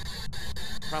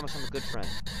 I promise I'm a good friend.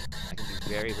 I can be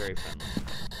very, very friendly.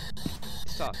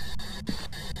 Just talk.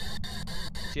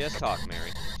 Just talk,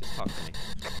 Mary. Just talk to me.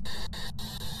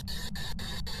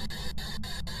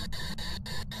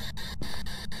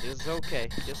 It's okay.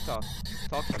 Just talk.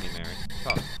 Talk to me, Mary.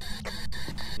 Talk.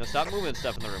 No, stop moving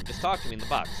stuff in the room. Just talk to me in the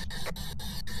box.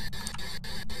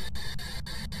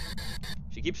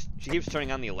 She keeps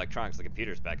turning on the electronics. The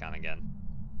computer's back on again.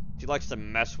 She likes to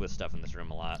mess with stuff in this room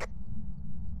a lot.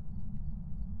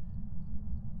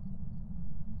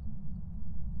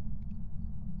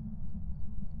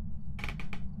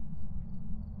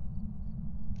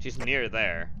 She's near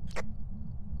there.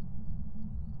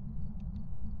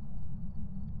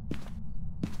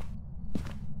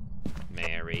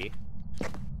 Mary.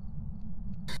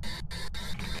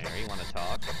 Mary, wanna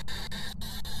talk?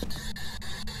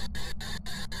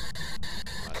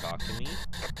 Wanna talk to me?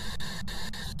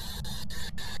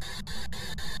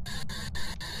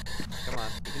 Come on,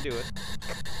 you can do it.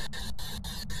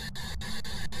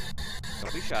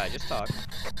 Don't be shy, just talk.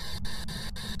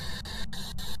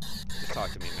 Just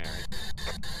talk to me, Mary.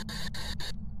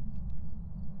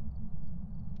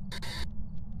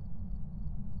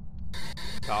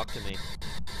 Talk to me.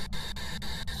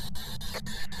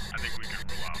 I think we can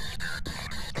rule out spirit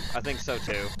box. I think so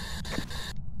too.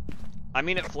 I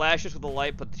mean, it flashes with the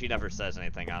light, but she never says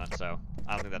anything on it, so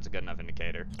I don't think that's a good enough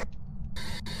indicator.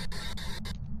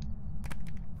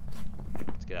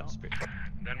 Let's get out the spirit.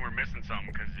 Then we're missing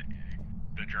something because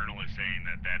the journal is saying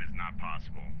that that is not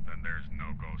possible. Then there's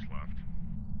no ghost left.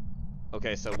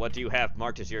 Okay, so what do you have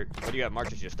marked as your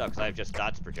stuff? Because I have just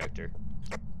Dot's projector.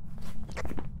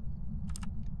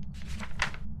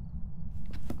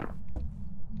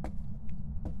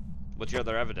 What's your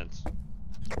other evidence?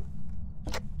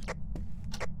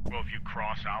 Well, if you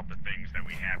cross out the things that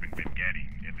we haven't been getting,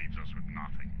 it leaves us with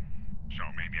nothing. So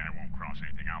maybe I won't cross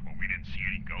anything out, but we didn't see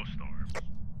any ghost orbs.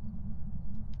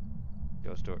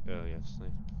 Ghost orb? Oh, yes.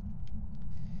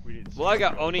 We didn't. Well, I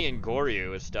got Oni and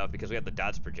Goryu as stuff because we have the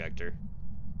Dots projector.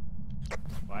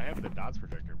 Well, I have the dots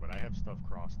projector, but I have stuff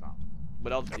crossed out.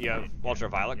 What else? You have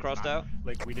ultraviolet It's crossed not- out?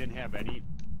 Like, we didn't have any.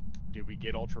 Did we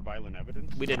get ultraviolet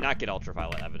evidence? We did not get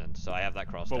ultraviolet evidence, so I have that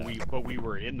crossed out. But we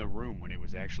were in the room when it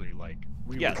was actually like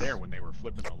we Yes. were there when they were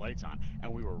flipping the lights on,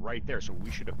 and we were right there, so we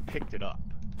should have picked it up.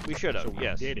 We should have, So we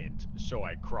yes. didn't, so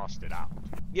I crossed it out.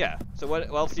 Yeah. So what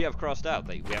else do you have crossed out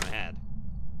that we haven't had?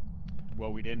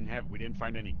 Well, we didn't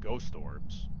find any ghost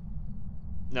orbs.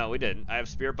 No, we didn't. I have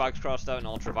Spirit Box crossed out and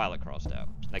Ultraviolet crossed out.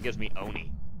 That gives me Oni.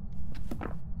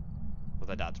 With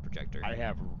a Dots projector. I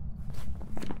have.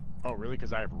 Oh, really?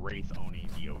 Because I have Wraith, Oni,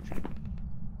 Deogen.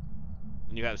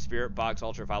 And you have Spirit Box,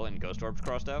 Ultraviolet, and Ghost Orbs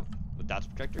crossed out? With Dots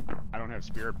projector? I don't have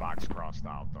Spirit Box crossed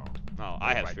out though. Oh,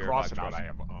 I have If Spirit cross Box it out, crossed I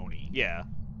have Oni. Yeah.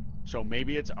 So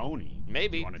maybe it's Oni.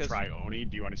 Maybe. You want to try Oni?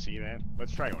 Do you want to see that?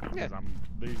 Let's try Oni. Yeah.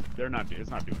 Because they're not. It's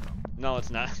not doing something. No, it's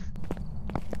not.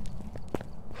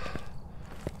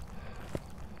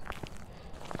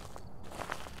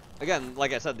 Again,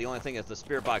 like I said, the only thing is the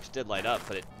Spirit Box did light up,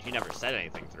 but she never said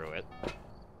anything through it.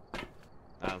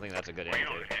 I don't think that's a good Well,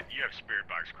 indicator. you have spirit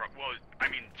box. Well, I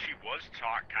mean, she was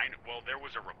taught kind of. Well, there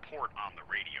was a report on the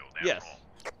radio. That's Yes,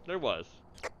 all. there was.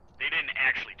 They didn't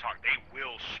actually talk. They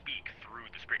will speak through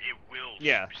the spirit. It will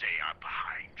Yeah. say, "I'm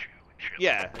behind you." And shit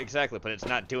Yeah, like that. exactly, but it's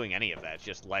not doing any of that. It's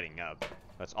just lighting up.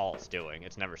 That's all it's doing.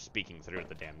 It's never speaking through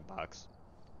the damn box.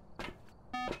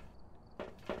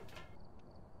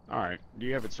 All right. Do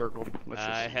you have it circled? Let's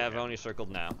just I see have what Oni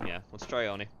circled now. Yeah, let's try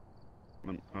Oni.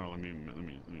 happens. Let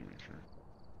me make sure.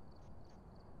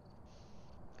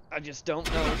 I just don't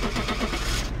know.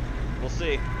 We'll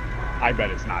see. I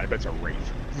bet it's not. I bet it's a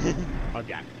Wraith.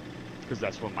 Again. Because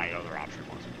that's what my other option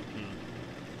was.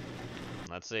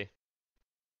 Let's see.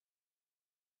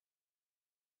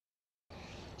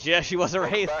 Yeah, she was a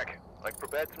Welcome Wraith. back. I've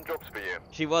prepared some jobs for you.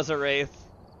 She was a Wraith.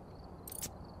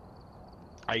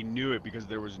 I knew it because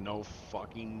there was no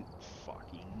fucking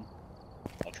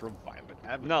ultraviolet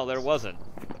evidence. No, there wasn't.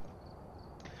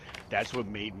 That's what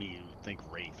made me think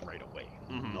Wraith right away.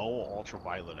 Mhm. No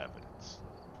ultraviolet evidence.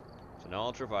 So no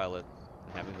ultraviolet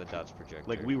and having the Dots projector.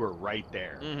 Like we were right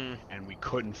there, Mm-hmm. and we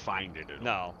couldn't find it at all.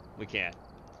 No, we can't.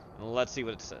 And let's see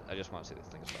what it says. I just want to see this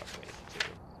thing about Wraith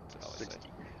too. What's it always say? 60.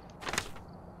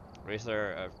 Wraiths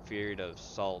are afraid of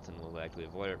salt and will actively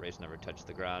avoid it. Wraiths never touch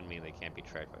the ground, meaning they can't be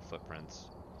tracked by footprints.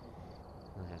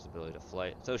 It has the ability to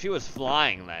fly. So she was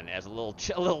flying then as a little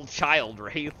child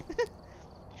Wraith.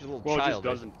 She's a little Well, it child. just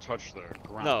doesn't touch the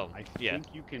ground. No, I yeah.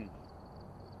 think you can.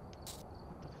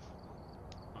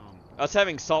 Us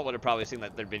having salt would have probably seen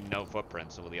that there'd been no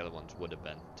footprints, so the other ones would have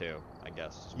been too, I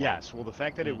guess. As well. Yes. Well, the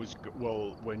fact that it was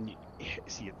when you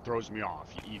see it throws me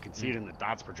off. You can see it in the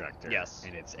dots projector. Yes.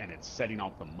 And it's setting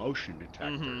off the motion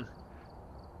detector.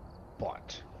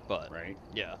 But right.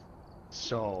 Yeah.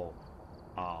 So,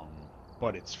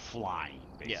 but it's flying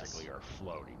basically or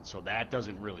floating, so that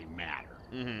doesn't really matter.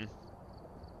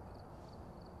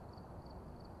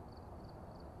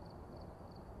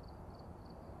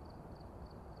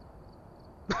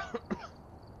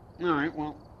 All right,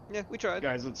 well, yeah, we tried.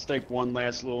 Guys, let's take one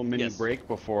last little mini break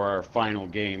before our final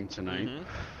game tonight.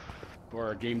 For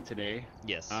our game today.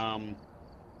 Yes. I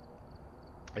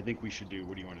think we should do,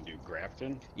 what do you want to do,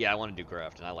 Grafton? Yeah, I want to do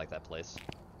Grafton. I like that place.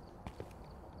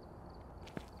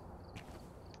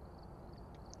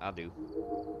 I'll do.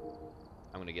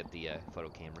 I'm going to get the photo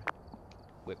camera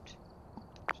whipped.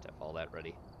 Just have all that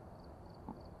ready.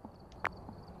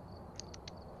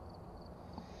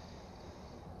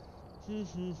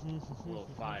 Well,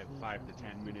 5 to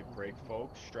 10 minute break,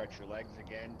 folks. Stretch your legs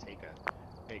again.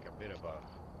 Take a bit of a.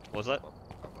 What's that?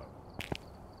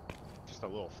 Just a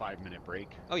little 5-minute break.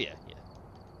 Oh yeah.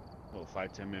 A little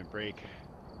 5-10 minute break.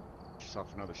 Get yourself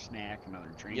another snack,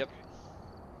 another drink. Yep.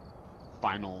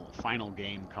 Final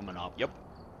game coming up. Yep.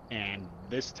 And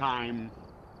this time,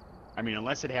 I mean,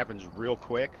 unless it happens real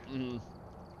quick,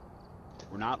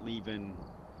 we're not leaving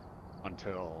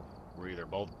until we're either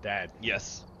both dead.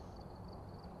 Yes.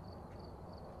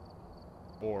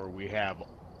 Or we have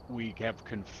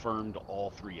confirmed all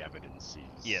 3 evidences.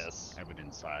 Yes.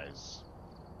 Evidence size.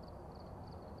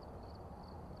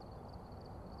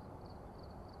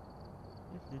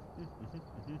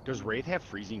 Does Wraith have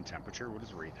freezing temperature? What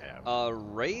does Wraith have?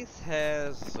 Wraith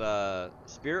has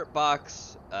Spirit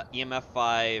Box, EMF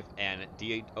 5, and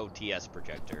DOTS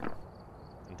projector.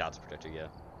 And dots projector, yeah.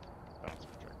 Dots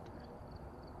projector.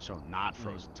 So not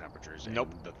frozen temperatures. And nope.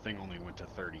 The thing only went to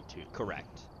 32.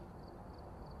 Correct.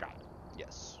 Got it.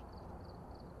 Yes.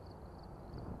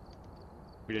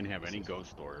 We didn't have any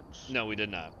ghost orbs. No, we did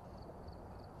not.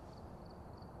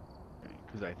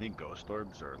 Because I think ghost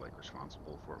orbs are like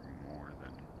responsible for more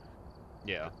than.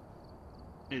 Yeah.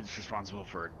 It's responsible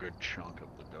for a good chunk of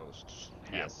the ghosts.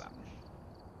 Have them.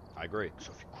 I agree.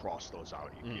 So if you cross those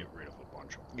out, you can get rid of a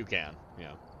bunch of them. You can.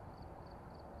 Yeah.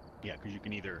 Yeah, because you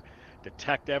can either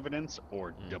detect evidence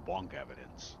or debunk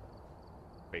evidence.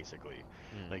 Basically,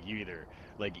 like you either,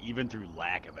 like even through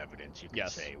lack of evidence, you can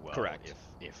say, well, correct.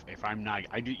 If I'm not,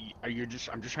 I'm just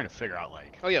trying to figure out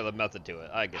like. Oh yeah, the method to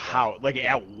it. I get that. How, like,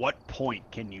 at what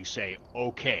point can you say,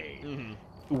 okay,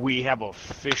 we have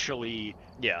officially,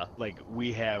 like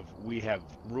we have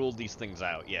ruled these things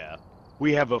out. Yeah.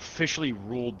 We have officially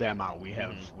ruled them out. We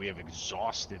have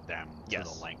exhausted them to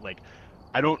the length. Like,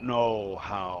 I don't know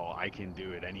how I can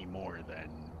do it any more than.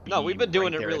 No, we've been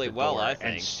doing it really well, I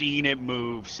think. And seeing it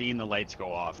move, seeing the lights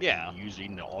go off, and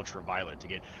using the ultraviolet to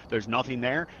get. There's nothing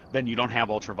there, then you don't have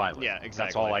ultraviolet. Yeah, exactly.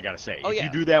 That's all I gotta say. Oh, if you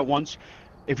do that once,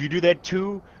 if you do that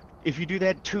 2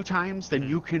 times, then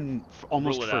you can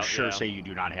almost for sure say you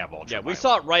do not have ultraviolet. Yeah, we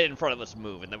saw it right in front of us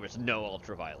move, and there was no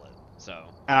ultraviolet. So.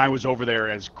 And I was over there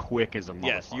as quick as a motherfucker.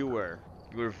 Yes, you were.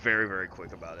 You were very, very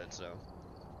quick about it. So.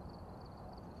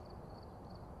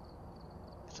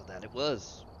 So that it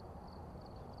was.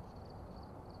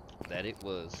 That it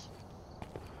was.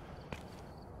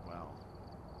 Well,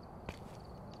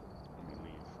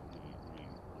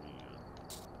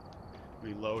 let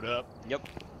me load up. Yep.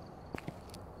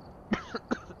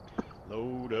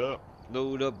 Load up.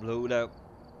 Load up, load up.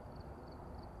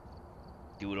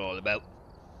 Do it all about.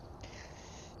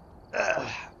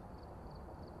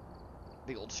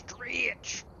 Big old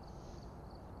stretch.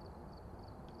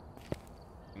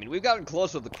 I mean, we've gotten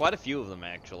close with quite a few of them,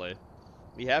 actually.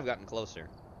 We have gotten closer.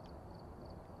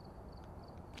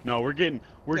 No, we're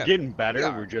getting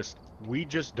better. We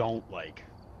just don't like.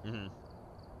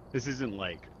 This isn't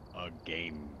like a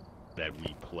game that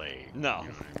we play. No. You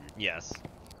know what I mean? Yes.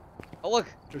 Oh look,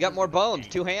 we got more bones.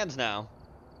 2 hands now.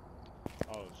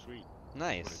 Oh sweet.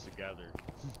 Nice. Put it together.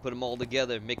 Put them all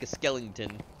together. Make a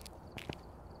skeleton. Make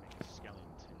a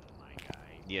skeleton, my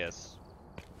guy. Yes.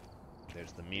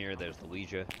 There's the mirror. There's the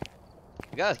Ouija.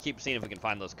 We gotta keep seeing if we can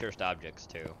find those cursed objects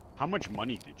too. How much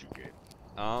money did you get?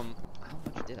 How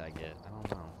much did I get? I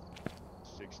don't know.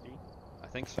 60? I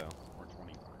think so. Or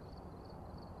 25?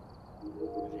 Did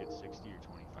you get 60 or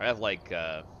 25? I have like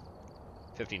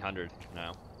 1,500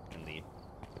 now in the.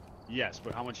 Yes,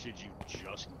 but how much did you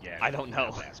just get? I don't know.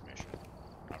 In that last mission.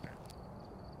 Okay.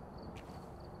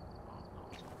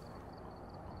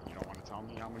 You don't want to tell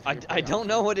me how much? I don't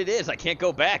know what it is. I can't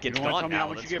go back. It's you don't gone tell me now.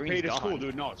 how much you get paid at school,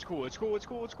 dude. No, it's cool. It's cool. It's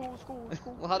cool. It's cool. It's cool. It's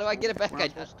cool. Well, how do I get it back? We're not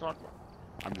supposed to talk about.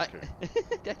 I'm just kidding.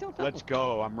 I don't know. Let's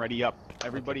go. I'm ready up.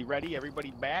 Everybody ready?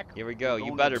 Everybody back? Here we go. We're You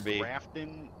going better to be.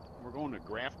 Grafton. We're going to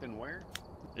Grafton where?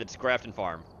 It's Grafton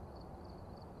Farm.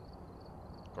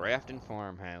 Grafton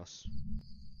Farmhouse.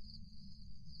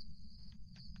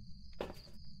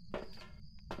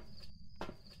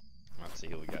 Let's see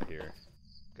who we got here.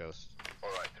 Ghost.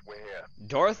 Alright, we're here.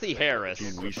 Dorothy Harris.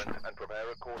 Gene, we should, And prepare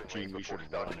accordingly Gene, we before should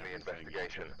starting run the everything.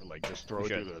 investigation. Like, just throw We it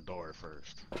should. through the door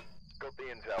first. Got the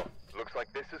intel. Looks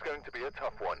like this is going to be a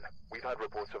tough one. We've had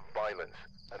reports of violence,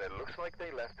 and it looks like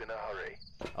they left in a hurry.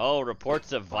 Oh,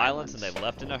 reports of violence and they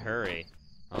left in a hurry.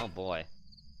 Oh boy.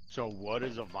 So what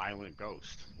is a violent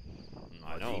ghost?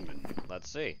 I A know. demon. Let's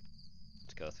see.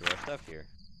 Let's go through our stuff here.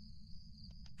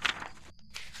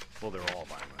 Well, they're all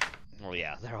violent. Well,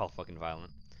 yeah, they're all fucking violent.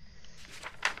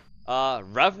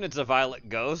 Revenant's a violent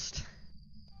ghost.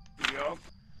 Yup.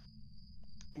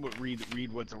 But read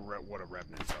what a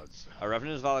revenant does. A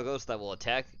revenant is a violent ghost that will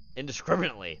attack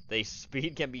indiscriminately. Their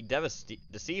speed can be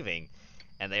deceiving,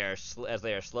 and they are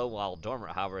slow while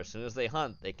dormant. However, as soon as they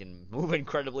hunt, they can move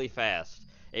incredibly fast.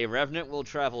 A revenant will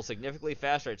travel significantly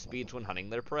faster at speeds when hunting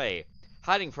their prey.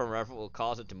 Hiding from a revenant will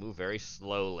cause it to move very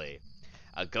slowly.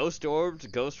 Ghost orbs,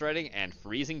 ghost writing, and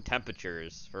freezing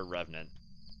temperatures for revenant.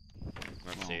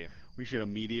 Let's see. We should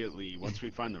immediately, once we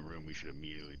find the room, we should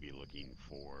immediately be looking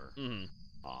for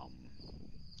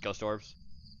Ghost orbs.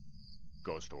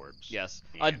 ghost orbs. Yes.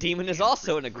 A And- demon is and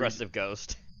also an free- aggressive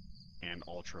ghost. And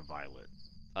ultraviolet.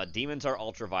 Demons are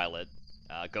ultraviolet.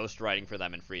 Ghost writing for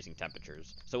them in freezing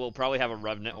temperatures. So we'll probably have a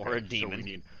revenant or a Okay, demon.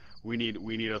 So we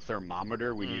need a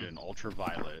thermometer. We need an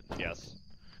ultraviolet. Yes.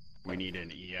 We need an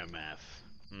EMF.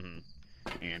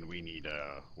 And we need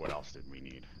what else did we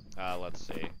need? Let's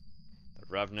see. The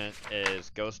revenant is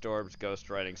ghost orbs, ghost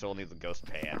writing, so we'll need the ghost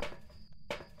pad.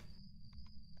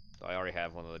 So I already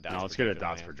have one of the dots. Now let's get a projector in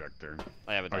dots my hand. projector.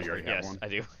 I have a dots you already projector. have Yes, one? I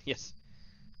do. Yes.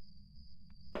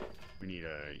 We need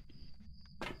a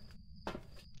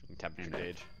Temperature And a-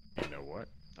 gauge. and a what?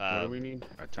 What do we need?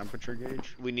 A temperature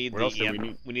gauge? We need What the else do we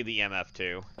need? we need the EMF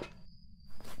too.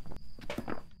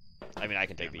 I mean, I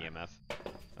can take the EMF.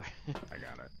 EMF. I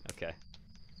got it. Okay.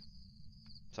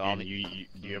 So I'll And need.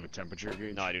 do you have a temperature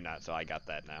gauge? No, I do not. So I got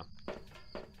that now.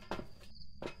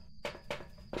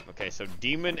 Okay, so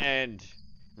demon and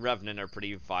revenant are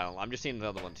pretty violent. I'm just seeing the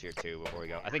other ones here too before we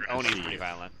go. I think We're gonna Oni's see pretty if-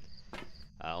 violent.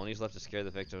 Oni's left to scare the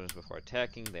victims before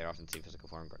attacking. They often see physical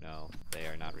form. No, they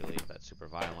are not really that super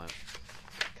violent.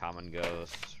 Common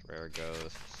ghosts, rare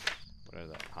ghosts. What are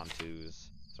the Hantus?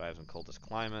 Thrives in coldest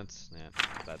climates. Yeah,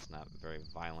 that's not very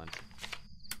violent.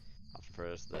 Often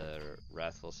prefers the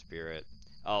wrathful spirit.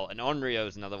 Oh, and Onryo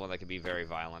is another one that could be very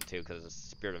violent too, because it's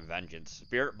spirit of vengeance.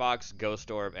 Spirit box,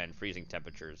 ghost orb, and freezing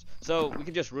temperatures. So we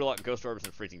can just rule out ghost orbs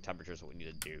and freezing temperatures. What we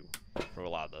need to do for a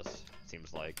lot of this,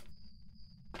 seems like.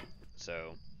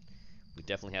 So we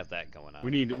definitely have that going on.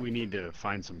 We need to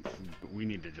find some. We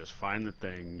need to just find the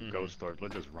thing. Ghost orb.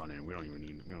 Let's just run in. We don't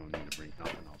need to bring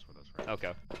nothing else with us, right?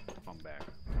 Okay. Come back.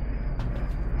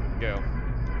 Go.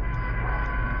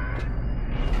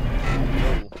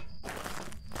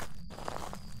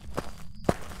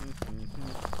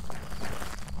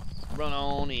 Run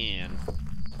on in.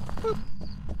 Boop.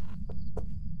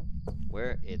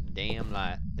 Where is the damn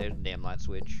light? There's the damn light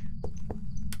switch.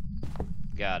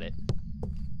 Got it.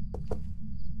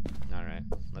 Alright.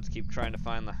 Let's keep trying to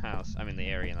find the house. I mean the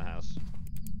area in the house.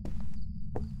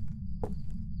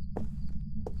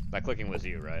 That clicking was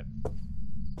you, right?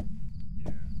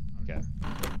 Yeah. Okay.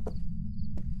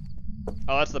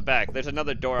 Oh, that's the back. There's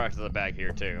another door out to the back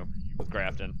here, too, with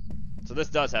Grafton. So this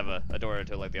does have a door or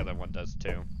two like the other one does,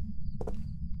 too.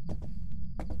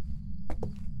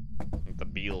 Like the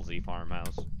Beelzy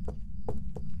farmhouse.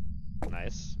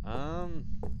 Nice.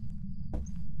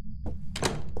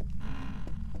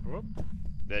 Whoop.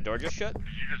 Did the door just shut? Did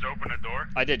you just open a door?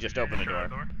 I did just open a Shut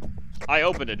door. I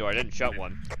opened a door, I didn't shut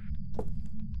one.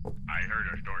 I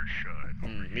heard a door shut.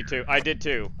 over Me here. too. I did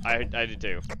too. I did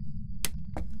too.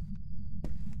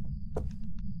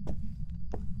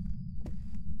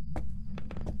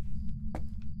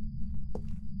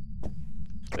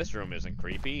 This room isn't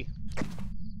creepy.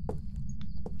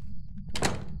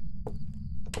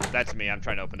 That's me. I'm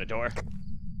trying to open a door.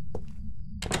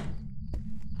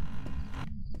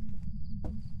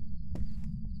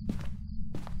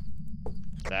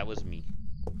 That was me.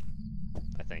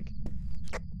 I think.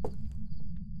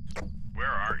 Where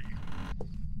are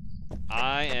you?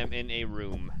 I am in a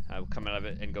room. I'll come out of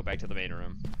it and go back to the main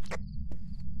room.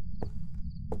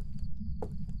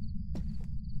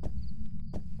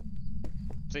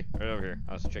 See? Right over here.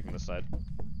 I was checking this side.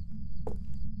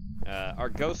 Our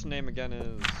ghost name again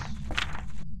is...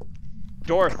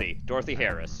 Dorothy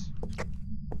Harris.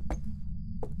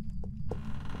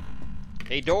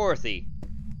 Hey, Dorothy.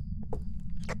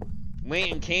 We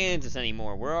ain't in Kansas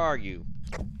anymore. Where are you?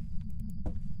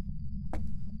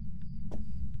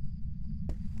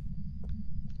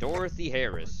 Dorothy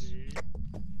Harris.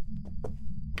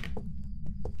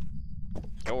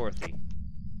 Dorothy.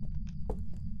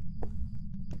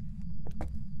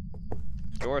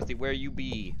 Dorothy, where you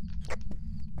be?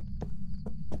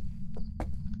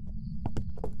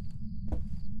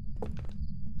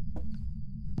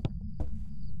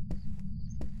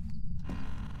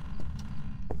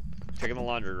 Checking the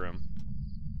laundry room.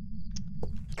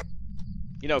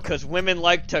 You know, 'cause women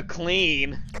like to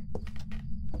clean.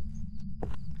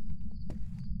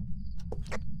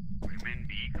 Women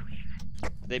be clean.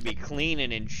 They be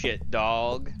cleaning and shit,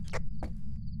 dog.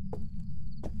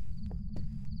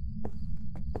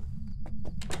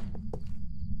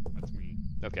 That's me.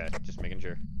 Okay, just making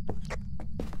sure.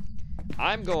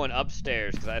 I'm going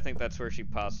upstairs, because I think that's where she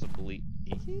possibly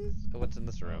is. Oh, what's in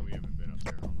this Oh, room? we haven't been up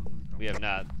there. Hold on, let me come. We have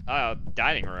not. Oh,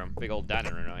 dining room. Big old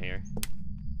dining room out here.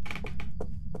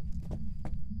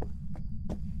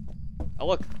 Oh,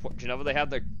 look. Jenova, they have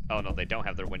their... Oh, no, they don't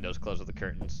have their windows closed with the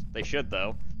curtains. They should,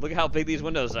 though. Look at how big these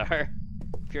windows are.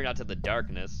 Peering out to the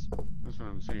darkness. That's what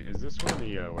I'm saying. Is this where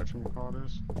the, whatchamacallit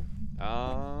is?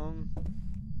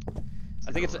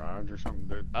 I think it's... garage or something?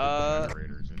 The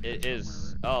generators in It here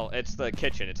is... somewhere, Oh, it's the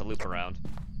kitchen. It's a loop around.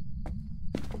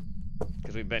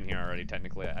 Because we've been here already,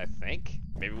 technically, I think.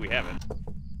 Maybe we haven't.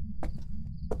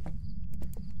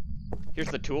 Here's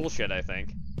the tool shed, I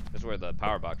think. This is where the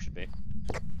power box should be.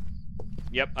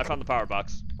 Yep, I found the power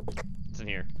box. It's in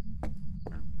here.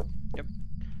 Yep.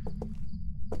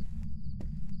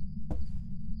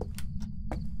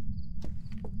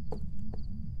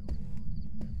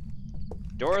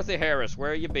 Dorothy Harris,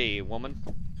 where you be, woman?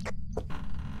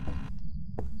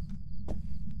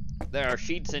 There are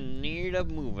sheets in need of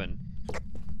moving.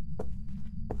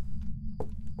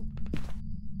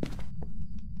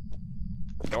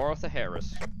 Dorothy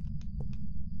Harris.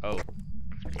 Oh.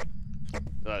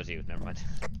 That was you, never mind.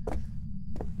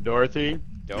 Dorothy,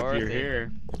 Dorothy. if you're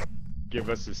here, give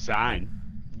us a sign.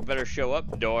 You better show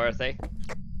up, Dorothy.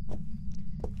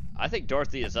 I think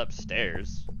Dorothy is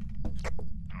upstairs.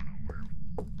 I don't know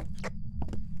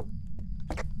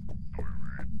where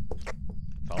we're at.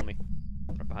 Follow me.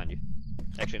 Right behind you.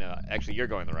 Actually, no. Actually, you're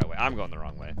going the right way. I'm going the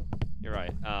wrong way. You're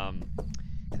right.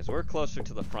 Because we're closer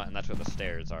to the front, and that's where the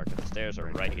stairs are. Because the stairs are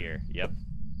right here. Yep.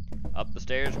 Up the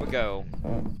stairs we go.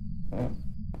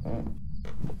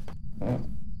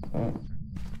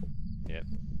 Yep.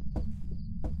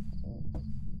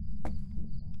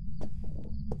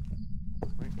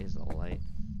 Where is the light?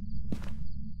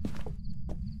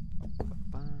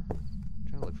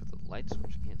 Trying to look for the light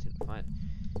switch. I can't seem to find it.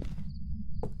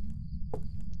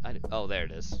 Oh, there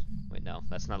it is. Wait, no,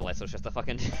 that's not a light switch. That's the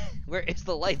fucking. Where is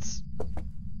the lights?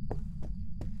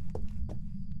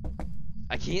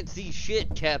 I can't see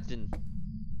shit, Captain.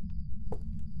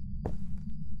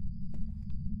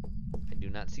 I do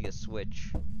not see a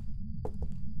switch.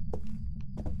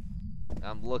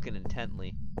 I'm looking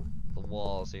intently at the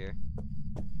walls here.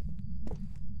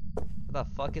 Where the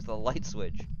fuck is the light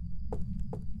switch?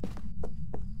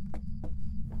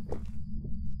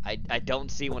 I don't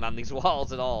see one on these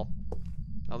walls at all.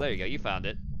 Oh, there you go. You found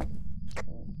it.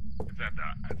 It's at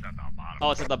the bottom.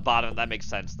 Oh, it's at the bottom. That makes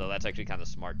sense, though. That's actually kind of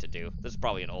smart to do. This is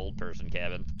probably an old person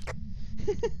cabin.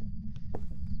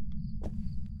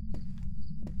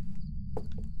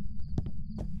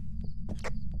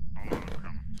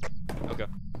 Okay.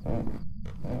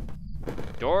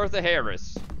 Dorothy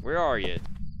Harris, where are you?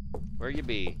 Where you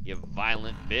be, you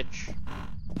violent bitch?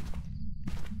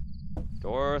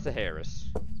 Dorothy Harris.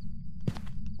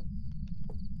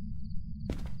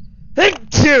 Thank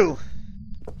you!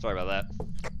 Sorry about that.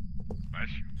 Bless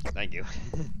you. Thank you.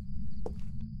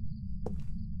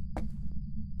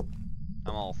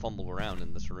 I'm all fumbled around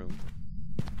in this room.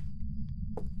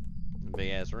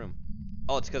 Big ass room.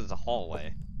 Oh, it's because it's a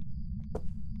hallway.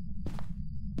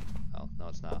 Oh, no,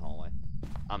 it's not a hallway.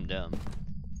 I'm dumb.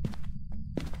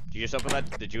 Did you just open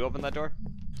that? Did you open that door?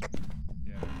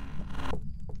 Yeah.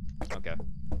 Okay.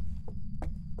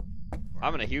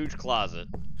 I'm in a huge closet.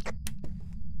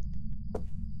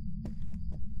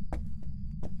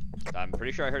 I'm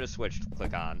pretty sure I heard a switch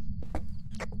click on.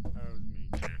 That was me.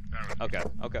 Shit, that was Okay,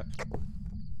 okay.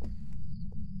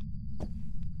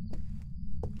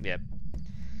 Yep.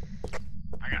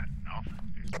 I got nothing,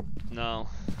 dude. No.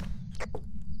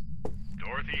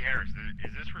 Dorothy Harris,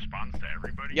 is this response to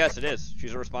everybody? Yes, it is.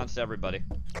 She's a response to everybody.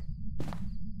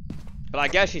 But I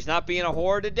guess she's not being a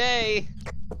whore today.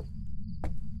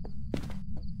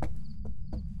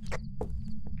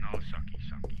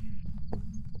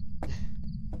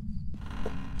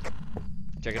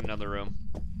 Checking another room.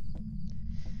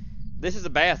 This is a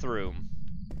bathroom.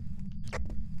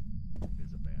 It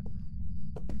is a bathroom.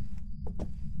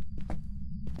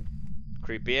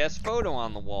 Creepy ass photo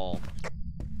on the wall.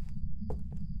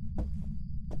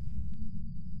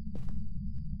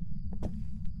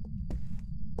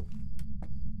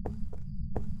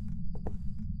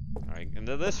 Alright,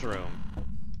 into this room.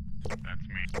 That's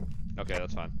me. Okay,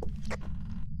 that's fine.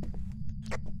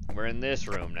 We're in this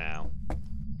room now.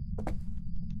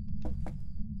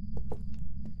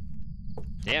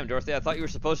 Damn, Dorothy, I thought you were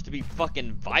supposed to be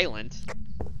fucking violent.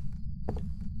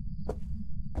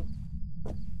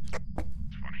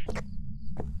 It's funny.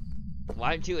 Why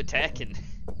aren't you attacking?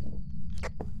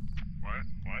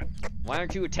 What? Why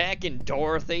aren't you attacking,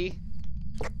 Dorothy?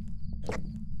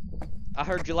 I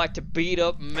heard you like to beat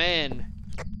up men.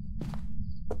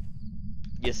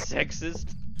 You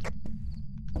sexist.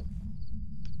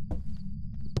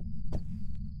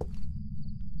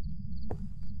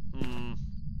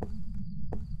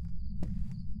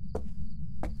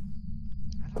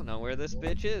 I don't know where this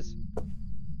bitch is.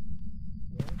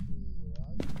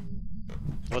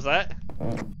 What's that?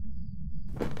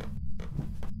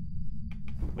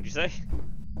 What'd you say?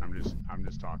 I'm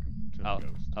just talking to the Oh,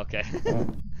 ghost. okay.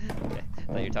 Okay. I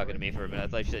thought you were talking to me for a minute. I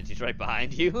thought you said she's right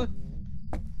behind you.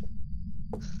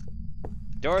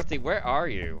 Dorothy, where are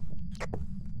you?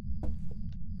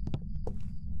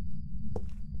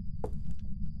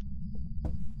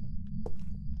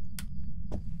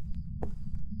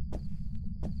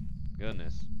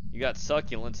 Goodness. You got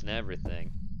succulents and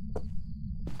everything.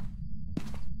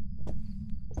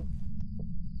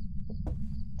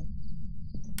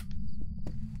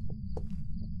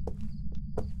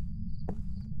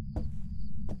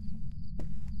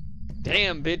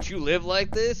 Damn, bitch, you live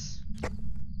like this?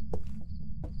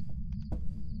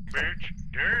 Bitch.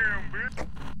 Damn, bitch.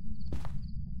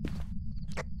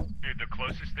 Dude, the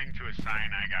closest thing to a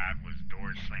sign I got was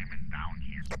doors slamming down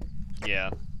here. Yeah.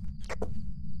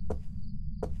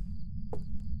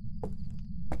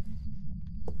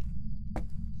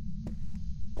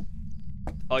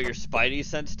 Oh, your spidey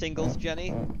sense tingles,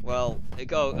 Jenny? Well, your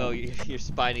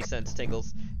spidey sense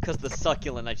tingles. Because the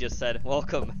succulent I just said.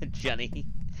 Welcome, Jenny.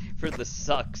 For the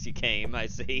sucks you came, I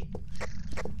see.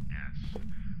 Yes.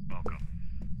 Welcome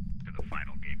to the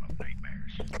final game of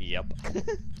nightmares. Yep.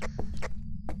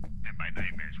 And by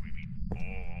nightmares, we mean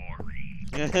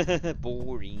boring.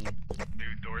 Boring.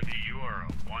 Dude, Dorothy, you are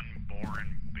a one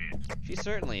boring bitch. She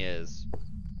certainly is.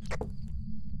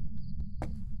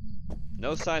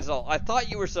 No signs at all. I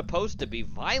thought you were supposed to be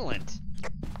violent.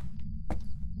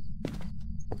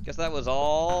 Guess that was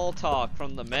all talk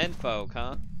from the menfolk,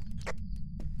 huh?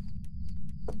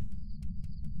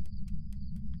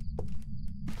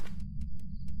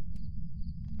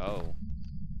 Oh.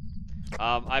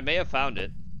 I may have found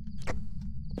it.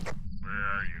 Where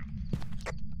are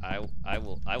you?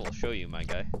 I will show you, my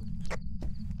guy.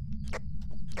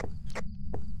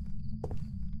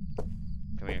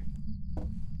 Come here.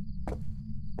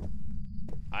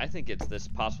 I think it's this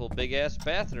possible big ass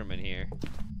bathroom in here.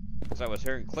 Cause I was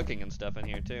hearing clicking and stuff in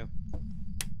here too.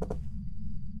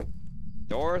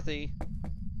 Dorothy.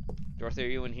 Dorothy, are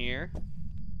you in here?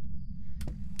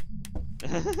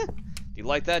 Do you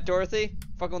like that, Dorothy?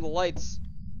 Fucking with the lights.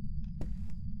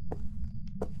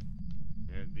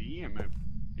 Yeah, the EMF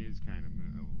is kind of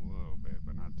a little bit,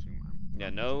 but not too much. Yeah,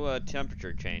 no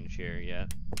temperature change here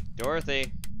yet.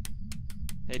 Dorothy.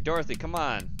 Hey, Dorothy, come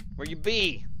on. Where you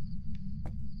be?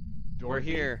 We're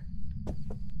Dorothy, here.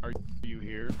 Are you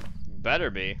here? Better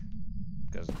be.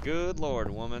 Because good lord,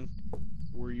 woman.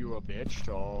 Were you a bitch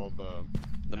to all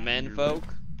the men folk?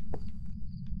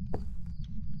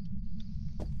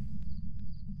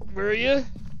 Were you?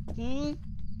 Hmm?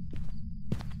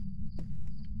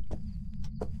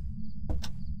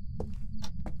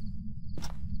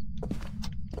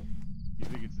 You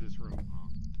think it's this room, huh?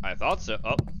 I thought so.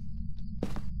 Oh,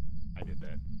 I did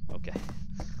that. okay.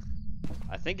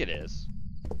 I think it is.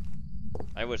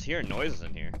 I was hearing noises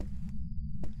in here.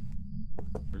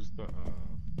 Where's the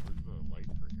light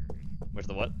for here? Where's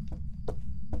the what?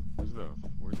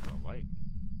 Where's the light?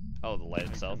 Oh, the light How do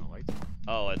you itself. turn the lights on?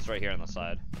 Oh, it's right here on the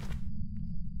side.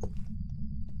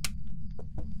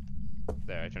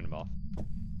 There, I turned them off.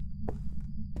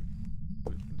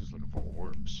 I'm just looking for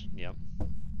orbs. Yep.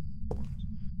 Orbs.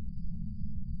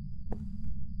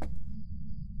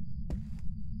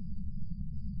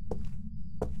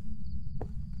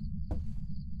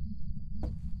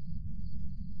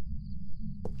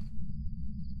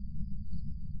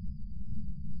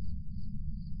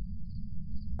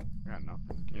 I got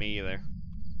nothing. kid. Me either.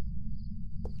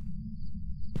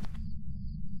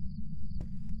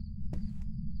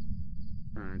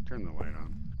 Alright, turn the light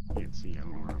on. Can't see, I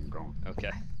don't know where I'm going.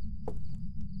 Okay.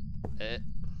 Okay,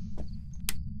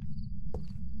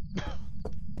 we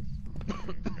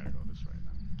gotta go this way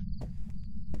now.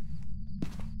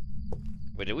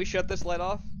 Wait, did we shut this light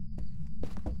off?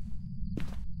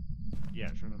 Yeah,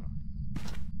 shut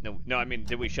it off. No, I mean,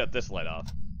 did we shut this light off?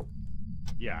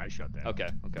 Yeah, I shut that. Okay,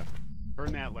 okay.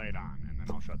 Turn that light on, and then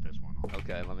I'll shut this one off.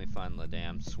 Okay, let me find the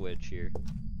damn switch here.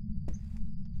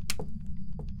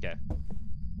 Okay.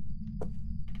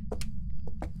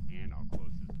 And I'll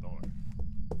close this door.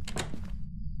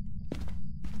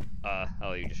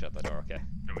 Oh, you just shut the door, okay.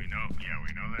 So we know, yeah,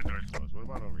 we know that door's closed. What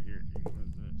about over here, dude? What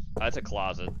is this? That's a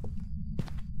closet.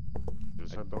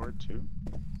 Is this a door, too?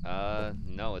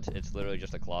 No, it's literally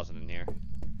just a closet in here.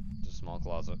 It's a small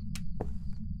closet.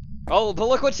 Oh, but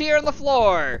look what's here on the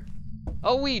floor!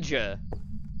 A Ouija!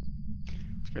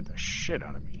 Scared the shit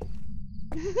out of me.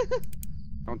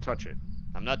 Don't touch it.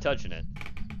 I'm not touching it.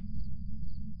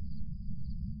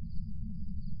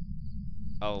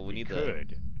 Oh, we need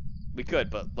could. We could,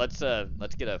 but let's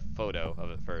get a photo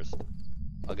of it first.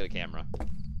 I'll get a camera.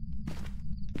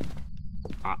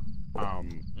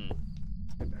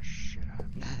 Scared the shit out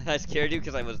of me. I scared you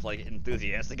because I was like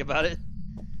enthusiastic about it.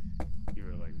 You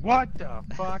were like, what the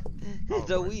fuck? It's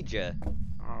a Ouija.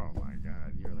 Oh my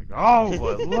god. You were like, oh,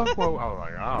 but look what. I was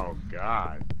like, oh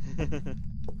god.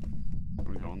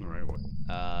 Are we going the right way?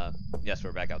 Yes,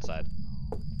 we're back outside.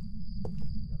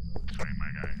 This way,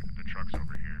 my guy. The truck's over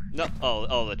here. No,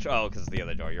 because the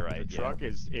other door. You're right. The truck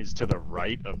is to the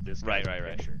right of this Right.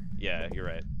 picture. Yeah, you're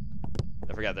right.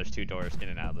 I forgot there's two doors in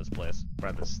and out of this place.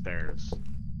 By the stairs.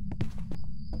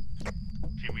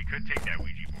 See, we could take that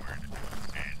Ouija board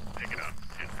and pick it up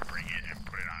and bring it and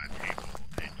put it on a table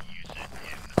and use it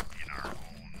in our own,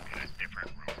 in a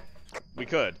different room. We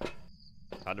could.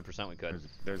 100% we could.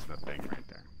 There's the thing right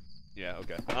there. Yeah,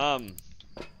 okay.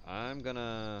 I'm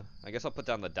gonna... I guess I'll put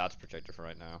down the dots protector for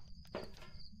right now.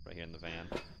 Right here in the van.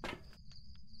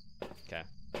 Okay.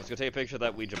 Let's go take a picture of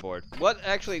that Ouija board. What?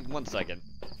 Actually, 1 second.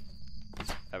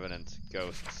 Evidence.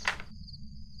 Ghosts.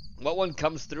 What one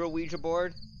comes through a Ouija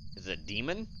board? Is it a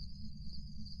demon?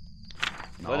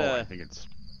 No, What, I think it's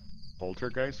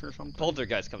poltergeist or something.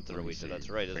 Poltergeist comes through a Let me Ouija, see. that's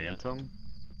right, isn't Phantom? it?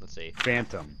 Let's see.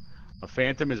 Phantom. A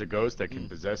phantom is a ghost that can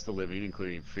possess the living,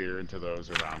 including fear into those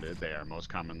around it. They are most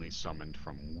commonly summoned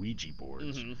from Ouija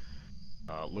boards. Mm-hmm.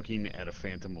 Looking at a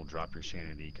phantom will drop your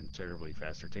sanity considerably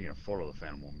faster. Taking a photo of the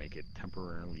phantom will make it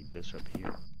temporarily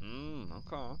disappear.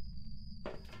 Okay.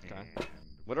 Okay. And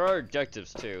What are our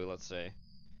objectives, too? Let's see.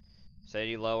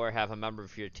 Sanity lower, have a member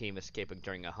of your team escaping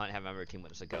during a hunt, have a member of your team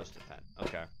witness a ghost event.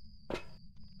 Okay.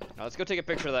 Now let's go take a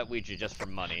picture of that Ouija just for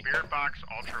money. Spirit box,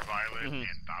 ultraviolet, and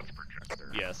dots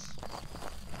projector. Yes.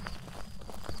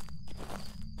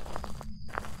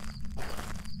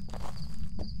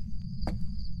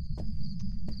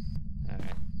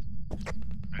 Alright.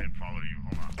 I didn't follow you.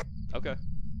 Hold on. Okay.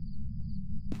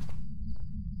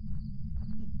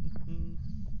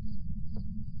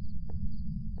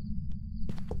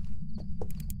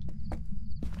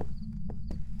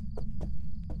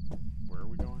 where are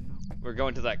we going now? We're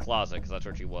going to that closet because that's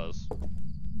where she was.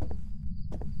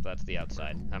 That's the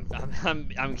outside. I'm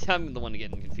the one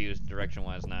getting confused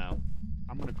direction-wise now.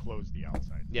 I'm gonna close the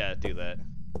outside. Yeah, do that.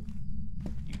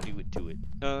 You do it to it.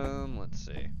 Let's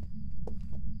see.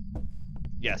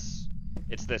 Yes,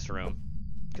 it's this room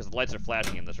because the lights are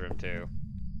flashing in this room too,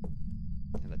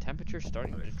 and the temperature's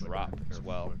starting to drop as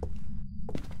well.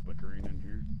 Flickering in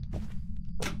here.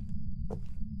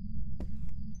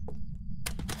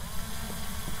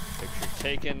 Picture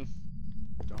taken.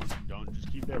 Don't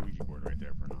just keep that Ouija board right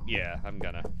there for now. Yeah, I'm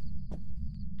gonna.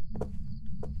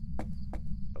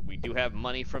 But we do have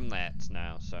money from that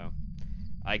now, so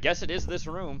I guess it is this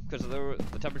room because the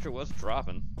temperature was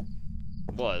dropping.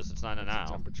 It's not now.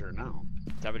 Temperature now.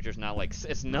 Temperature's now like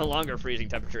it's no longer freezing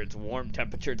temperature. It's warm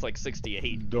temperature. It's like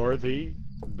 68. Dorothy,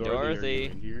 are you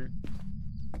in here?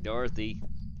 Dorothy,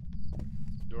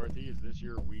 is this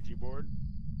your Ouija board?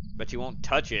 but you won't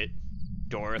touch it,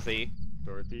 Dorothy.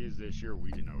 Dorothy, is this your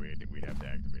Ouija? No, we'd have to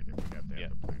activate it. We'd have to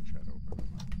have the planchette open.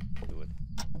 Do it.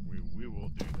 We will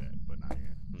do that, but not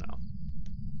yet.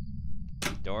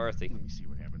 No. Dorothy. Let me see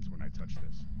what happens when I touch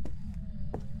this.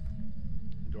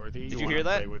 Dorothy, Did you wanna hear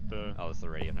that? play with the... Oh, it's the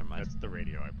radio. Never mind. That's the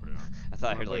radio I put it on. I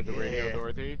thought I heard Play like the radio, "Yeah."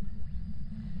 Dorothy.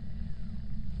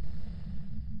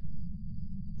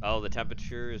 Oh, the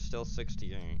temperature is still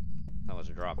 68. That was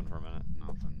dropping for a minute.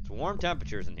 Nothing. It's warm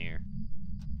temperatures in here.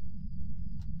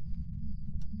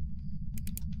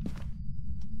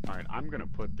 All right, I'm gonna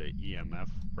put the EMF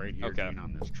right here Okay. Gene,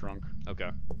 on this trunk. Okay.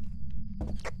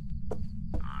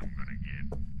 I'm gonna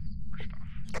get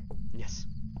stuff. Yes.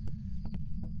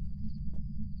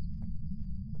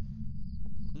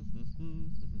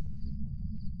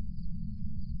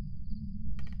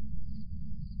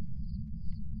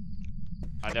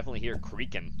 I definitely hear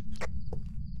creaking.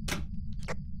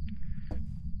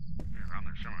 You're around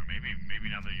there somewhere. Maybe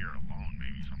now that you're alone,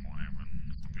 maybe something will happen.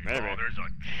 Maybe. Oh, there's a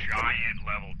giant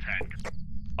level 10.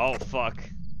 Oh, fuck.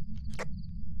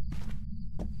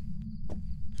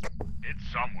 It's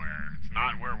somewhere. It's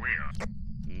not where we are.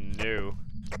 No.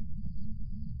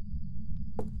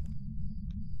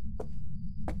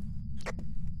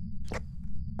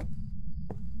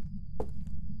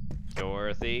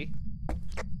 Dorothy?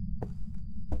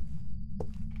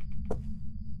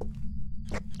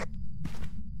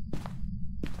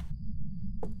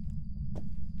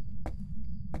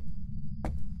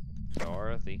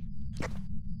 Dorothy?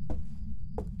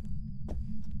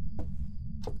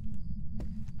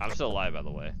 I'm still alive, by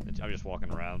the way. I'm just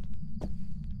walking around. I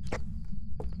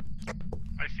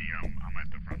see you. I'm at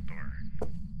the front door.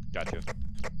 Got you.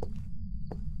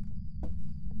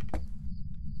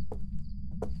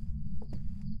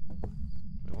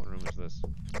 Wait, what room is this?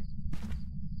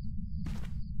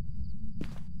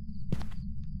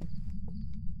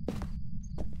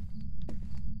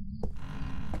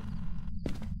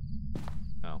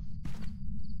 Oh.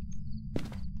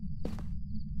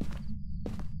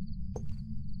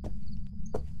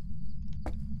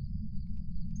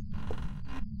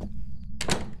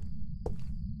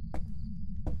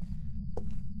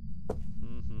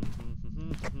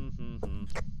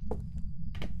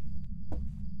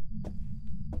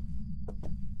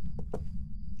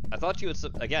 I thought she was,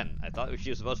 again, I thought she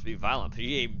was supposed to be violent, but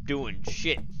she ain't doing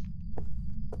shit.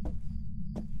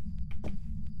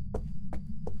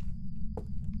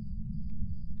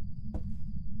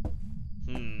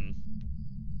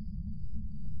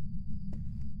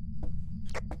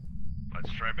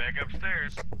 Let's try back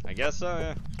upstairs. I guess so,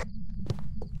 yeah.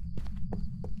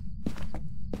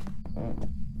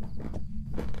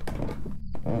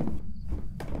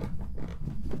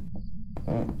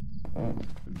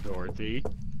 Dorothy.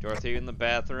 Dorothy in the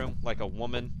bathroom, like a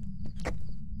woman,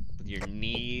 with your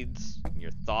needs, and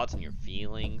your thoughts, and your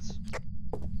feelings.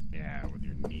 Yeah, with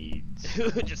your needs.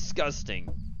 Disgusting.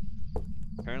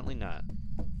 Apparently not.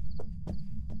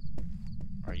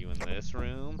 Are you in this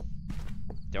room,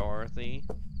 Dorothy?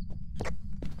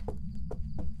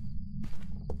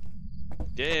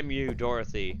 Damn you,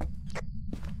 Dorothy.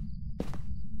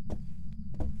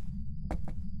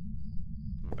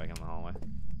 I'm back in the hallway.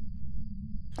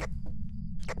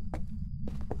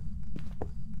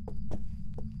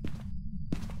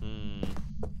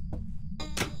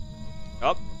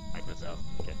 Oh, I missed out.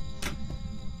 Okay.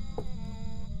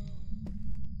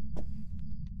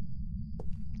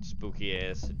 Spooky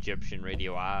ass Egyptian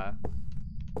radio eye.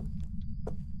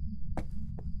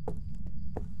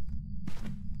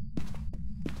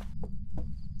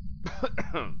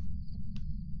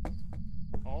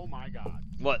 Oh my god.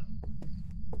 What?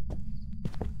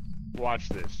 Watch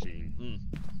this, Gene.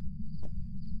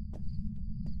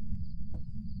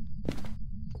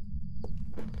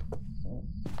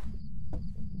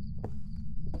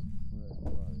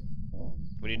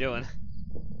 What are you doing?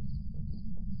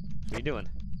 What are you doing?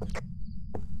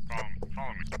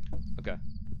 Follow me. Okay.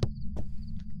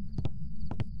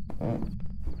 I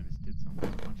just did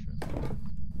something. Watch this.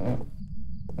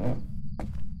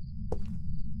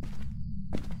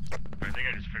 I think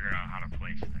I just figured out how to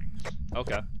place things.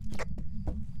 Okay.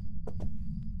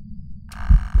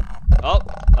 Oh,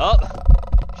 oh,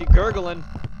 she gurgling.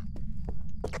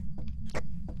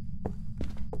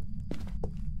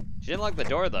 She didn't lock the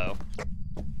door though.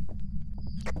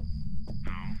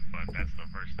 No, but that's the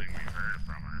first thing we heard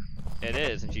from her. It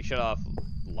is, and she shut off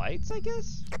lights, I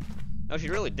guess? No, she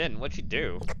really didn't. What'd she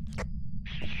do?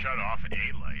 She shut off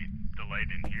a light. The light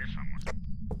in here somewhere.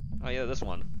 Oh yeah, this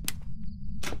one.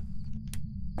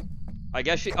 I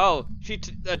guess she. Oh, she.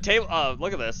 Table.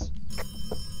 Look at this.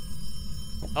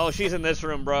 Oh, she's in this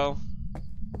room, bro.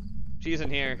 She's in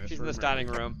here. She's in this dining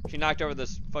room. She knocked over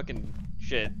this fucking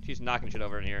shit. She's knocking shit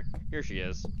over in here. Here she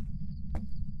is.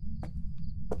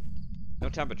 No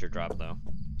temperature drop though.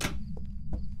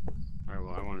 Alright,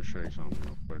 well, I want to show you something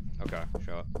real quick. Okay,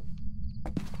 show up.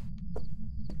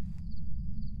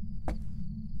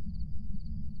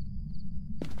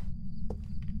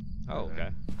 Oh, okay.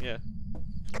 Yeah.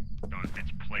 No,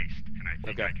 it's placed, and I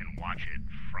think Okay. I can watch it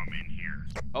from in here.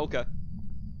 Okay.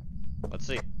 Let's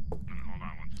see. Hold on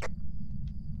one second.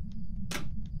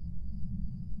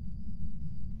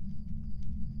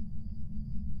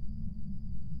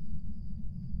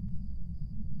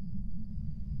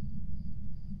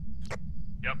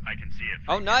 Yep, I can see it.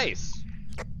 Oh, nice.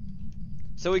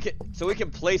 So we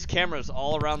can place cameras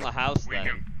all around the house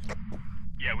then.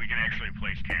 Yeah, we can actually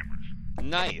place cameras.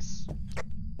 Nice.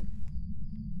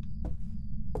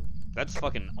 That's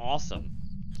fucking awesome.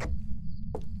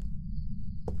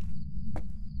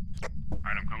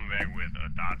 Alright, I'm coming back with a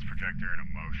dots projector and a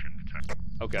motion detector.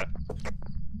 Okay.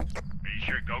 Are you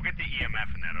sure? Go get the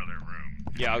EMF in that other room.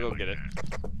 Yeah, I'll go get it.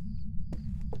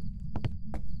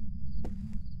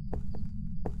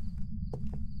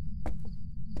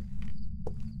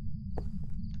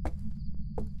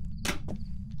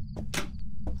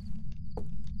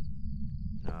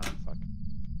 Ah, fuck.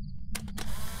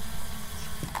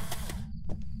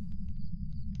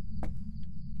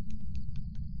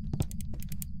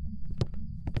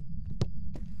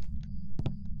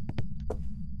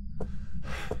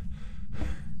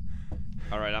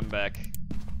 Alright, I'm back.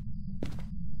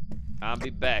 I'll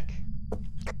be back.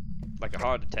 Like a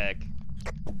heart attack.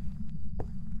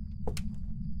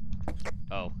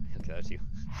 Oh, okay, that's you.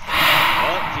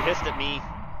 Oh, she hissed at me.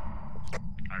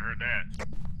 I heard that.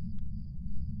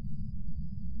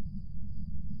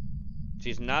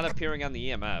 She's not appearing on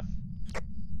the EMF.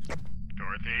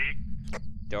 Dorothy?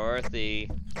 Dorothy.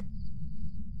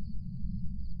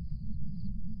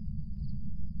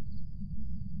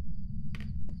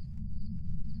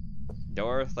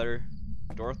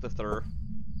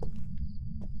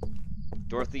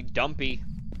 Dorothy Dumpy.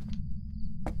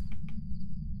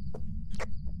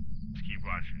 Just keep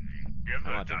watching. Do you have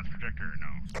the dots projector or no?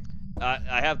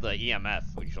 I have the EMF,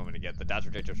 which you told me to get. The dots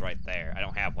projector's right there. I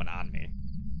don't have one on me.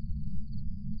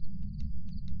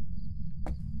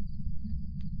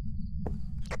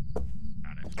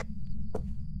 Got it.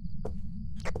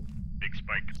 Big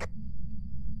spike.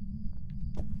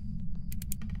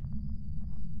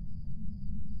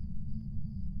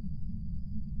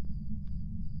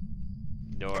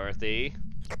 Dorothy.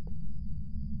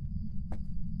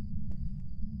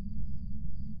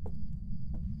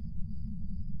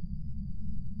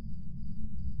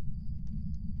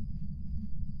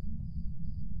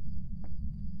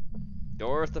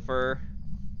 Dorothy.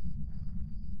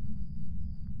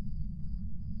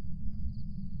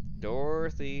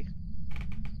 Dorothy.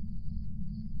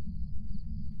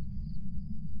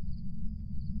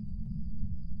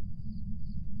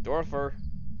 Dorfer.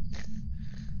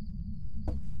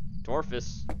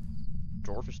 Dorfus.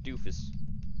 Dorfus doofus.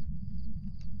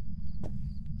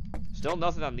 Still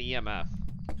nothing on the EMF.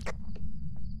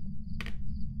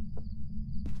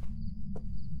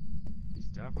 He's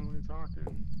definitely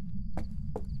talking.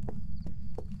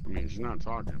 I mean, she's not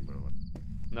talking, but...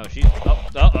 No, she's... Oh,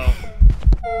 uh-oh.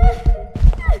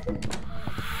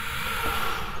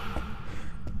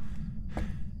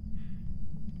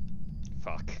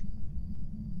 Fuck.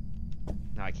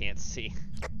 Now I can't see.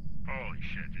 Holy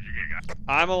shit, did you get got?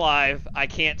 I'm alive. I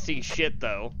can't see shit,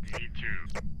 though. Me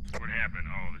too. What happened?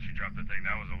 Oh, did she drop the thing?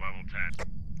 That was a level 10.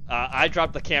 I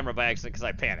dropped the camera by accident because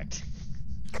I panicked.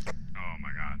 Oh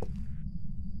my god.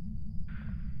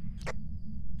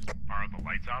 Are the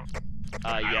lights out?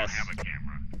 I yes. don't have a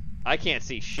camera. I can't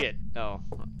see shit. Oh.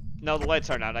 No, the lights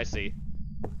aren't out. I see.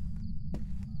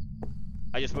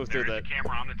 I just moved through the... There's a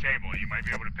camera on the table. You might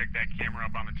be able to pick that camera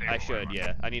up on the table. I should,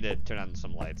 yeah. I need to turn on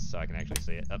some lights so I can actually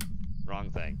see it. Oh, wrong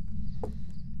thing. I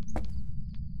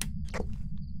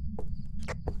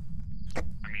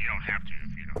mean, you don't have to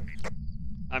if you don't need to.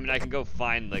 I mean, I can go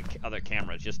find the other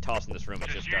cameras. Just toss in this room.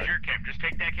 It's Just just use your cam. Just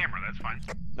take that camera. That's fine.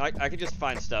 No, I can just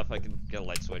find stuff. I can get a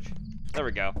light switch. There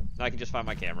we go. Now I can just find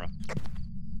my camera.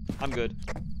 I'm good.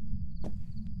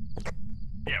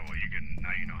 Yeah, well, you can.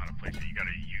 Now you know how to place it. You gotta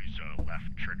use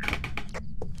left trigger.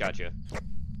 Gotcha.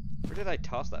 Where did I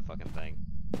toss that fucking thing?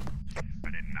 I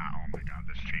did not. Oh my god,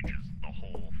 this changes the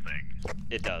whole thing.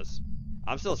 It does.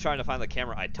 I'm still trying to find the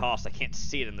camera I tossed. I can't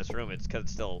see it in this room. It's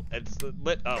because it's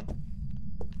lit. Oh.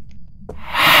 Oh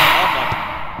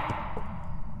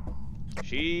fuck.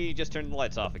 She just turned the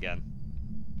lights off again.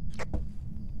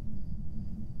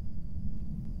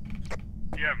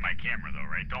 You have my camera though,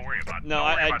 right? Don't worry about. No,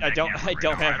 I don't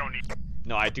have.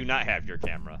 No, I do not have your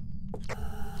camera.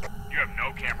 You have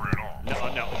no camera at all.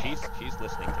 No, she's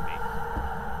listening to me.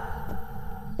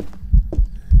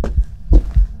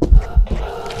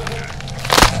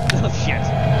 Oh shit.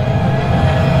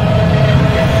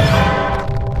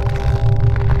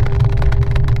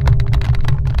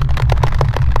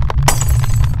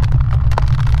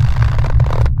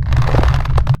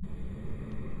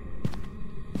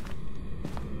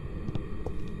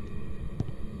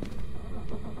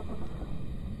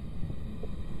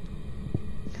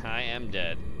 I am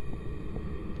dead.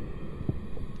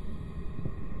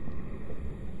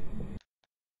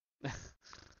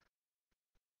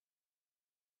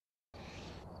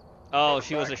 Oh,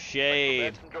 she was a Back.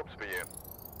 shade. Some jobs for you.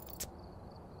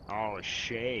 Oh,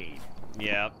 shade.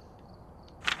 Yep.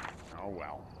 Oh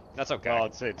well. That's okay. Well,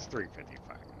 it's 3:55.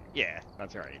 Yeah.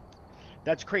 That's all right.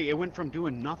 That's great. It went from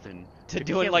doing nothing To doing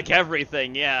killing. like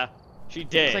everything, yeah. She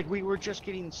did. It's like we were just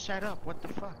getting set up. What the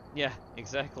fuck? Yeah,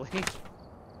 exactly.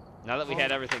 Now that we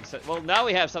had everything set, well, now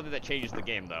we have something that changes the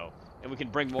game though, and we can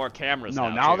bring more cameras. No,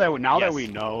 now that Yes. we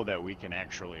know that we can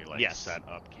actually like Yes. set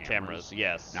up cameras. Cameras,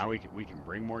 yes. Now we can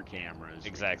bring more cameras.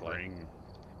 Exactly. We can bring...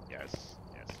 Yes.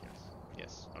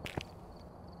 Yes. Okay.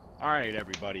 All right,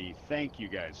 everybody. Thank you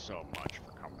guys so much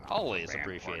for coming out. Always Band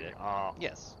appreciate party. it.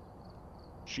 Yes.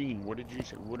 Sheen, what did you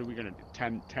say? What are we gonna do?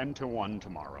 10 to 1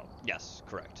 tomorrow. Yes,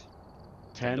 correct.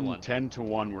 10 to 1. 10 to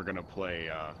 1. We're gonna play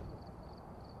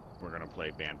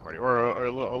band party, or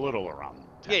a little around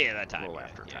 10, Yeah, that time. a little Yeah,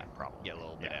 after yeah. 10 probably. Yeah, a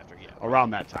little bit after. Yeah.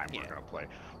 Around that time, Yeah.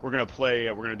 we're gonna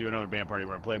play. We're gonna do another band party.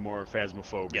 We're gonna play more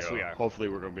Phasmophobia. Yes, we are. Hopefully,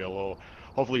 we're gonna be a little.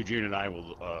 Hopefully, Gene and I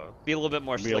will Be a little bit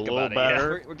more be a slick little about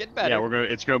better. it. Yeah, we're getting better.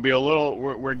 Yeah, it's gonna be a little.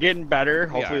 We're getting better.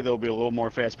 We Hopefully, are. they'll be a little more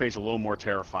fast paced, a little more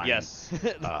terrifying. Yes.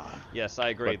 Uh, Yes, I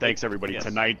agree. But thanks everybody. Yes.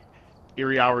 Tonight,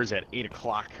 eerie hours at 8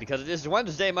 o'clock. Because it is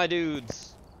Wednesday, my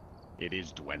dudes. It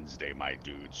is Wednesday, my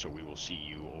dude. So we will see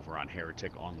you over on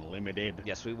Heretic Unlimited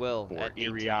Yes, we will. for at 8.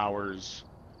 eerie hours.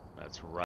 That's right.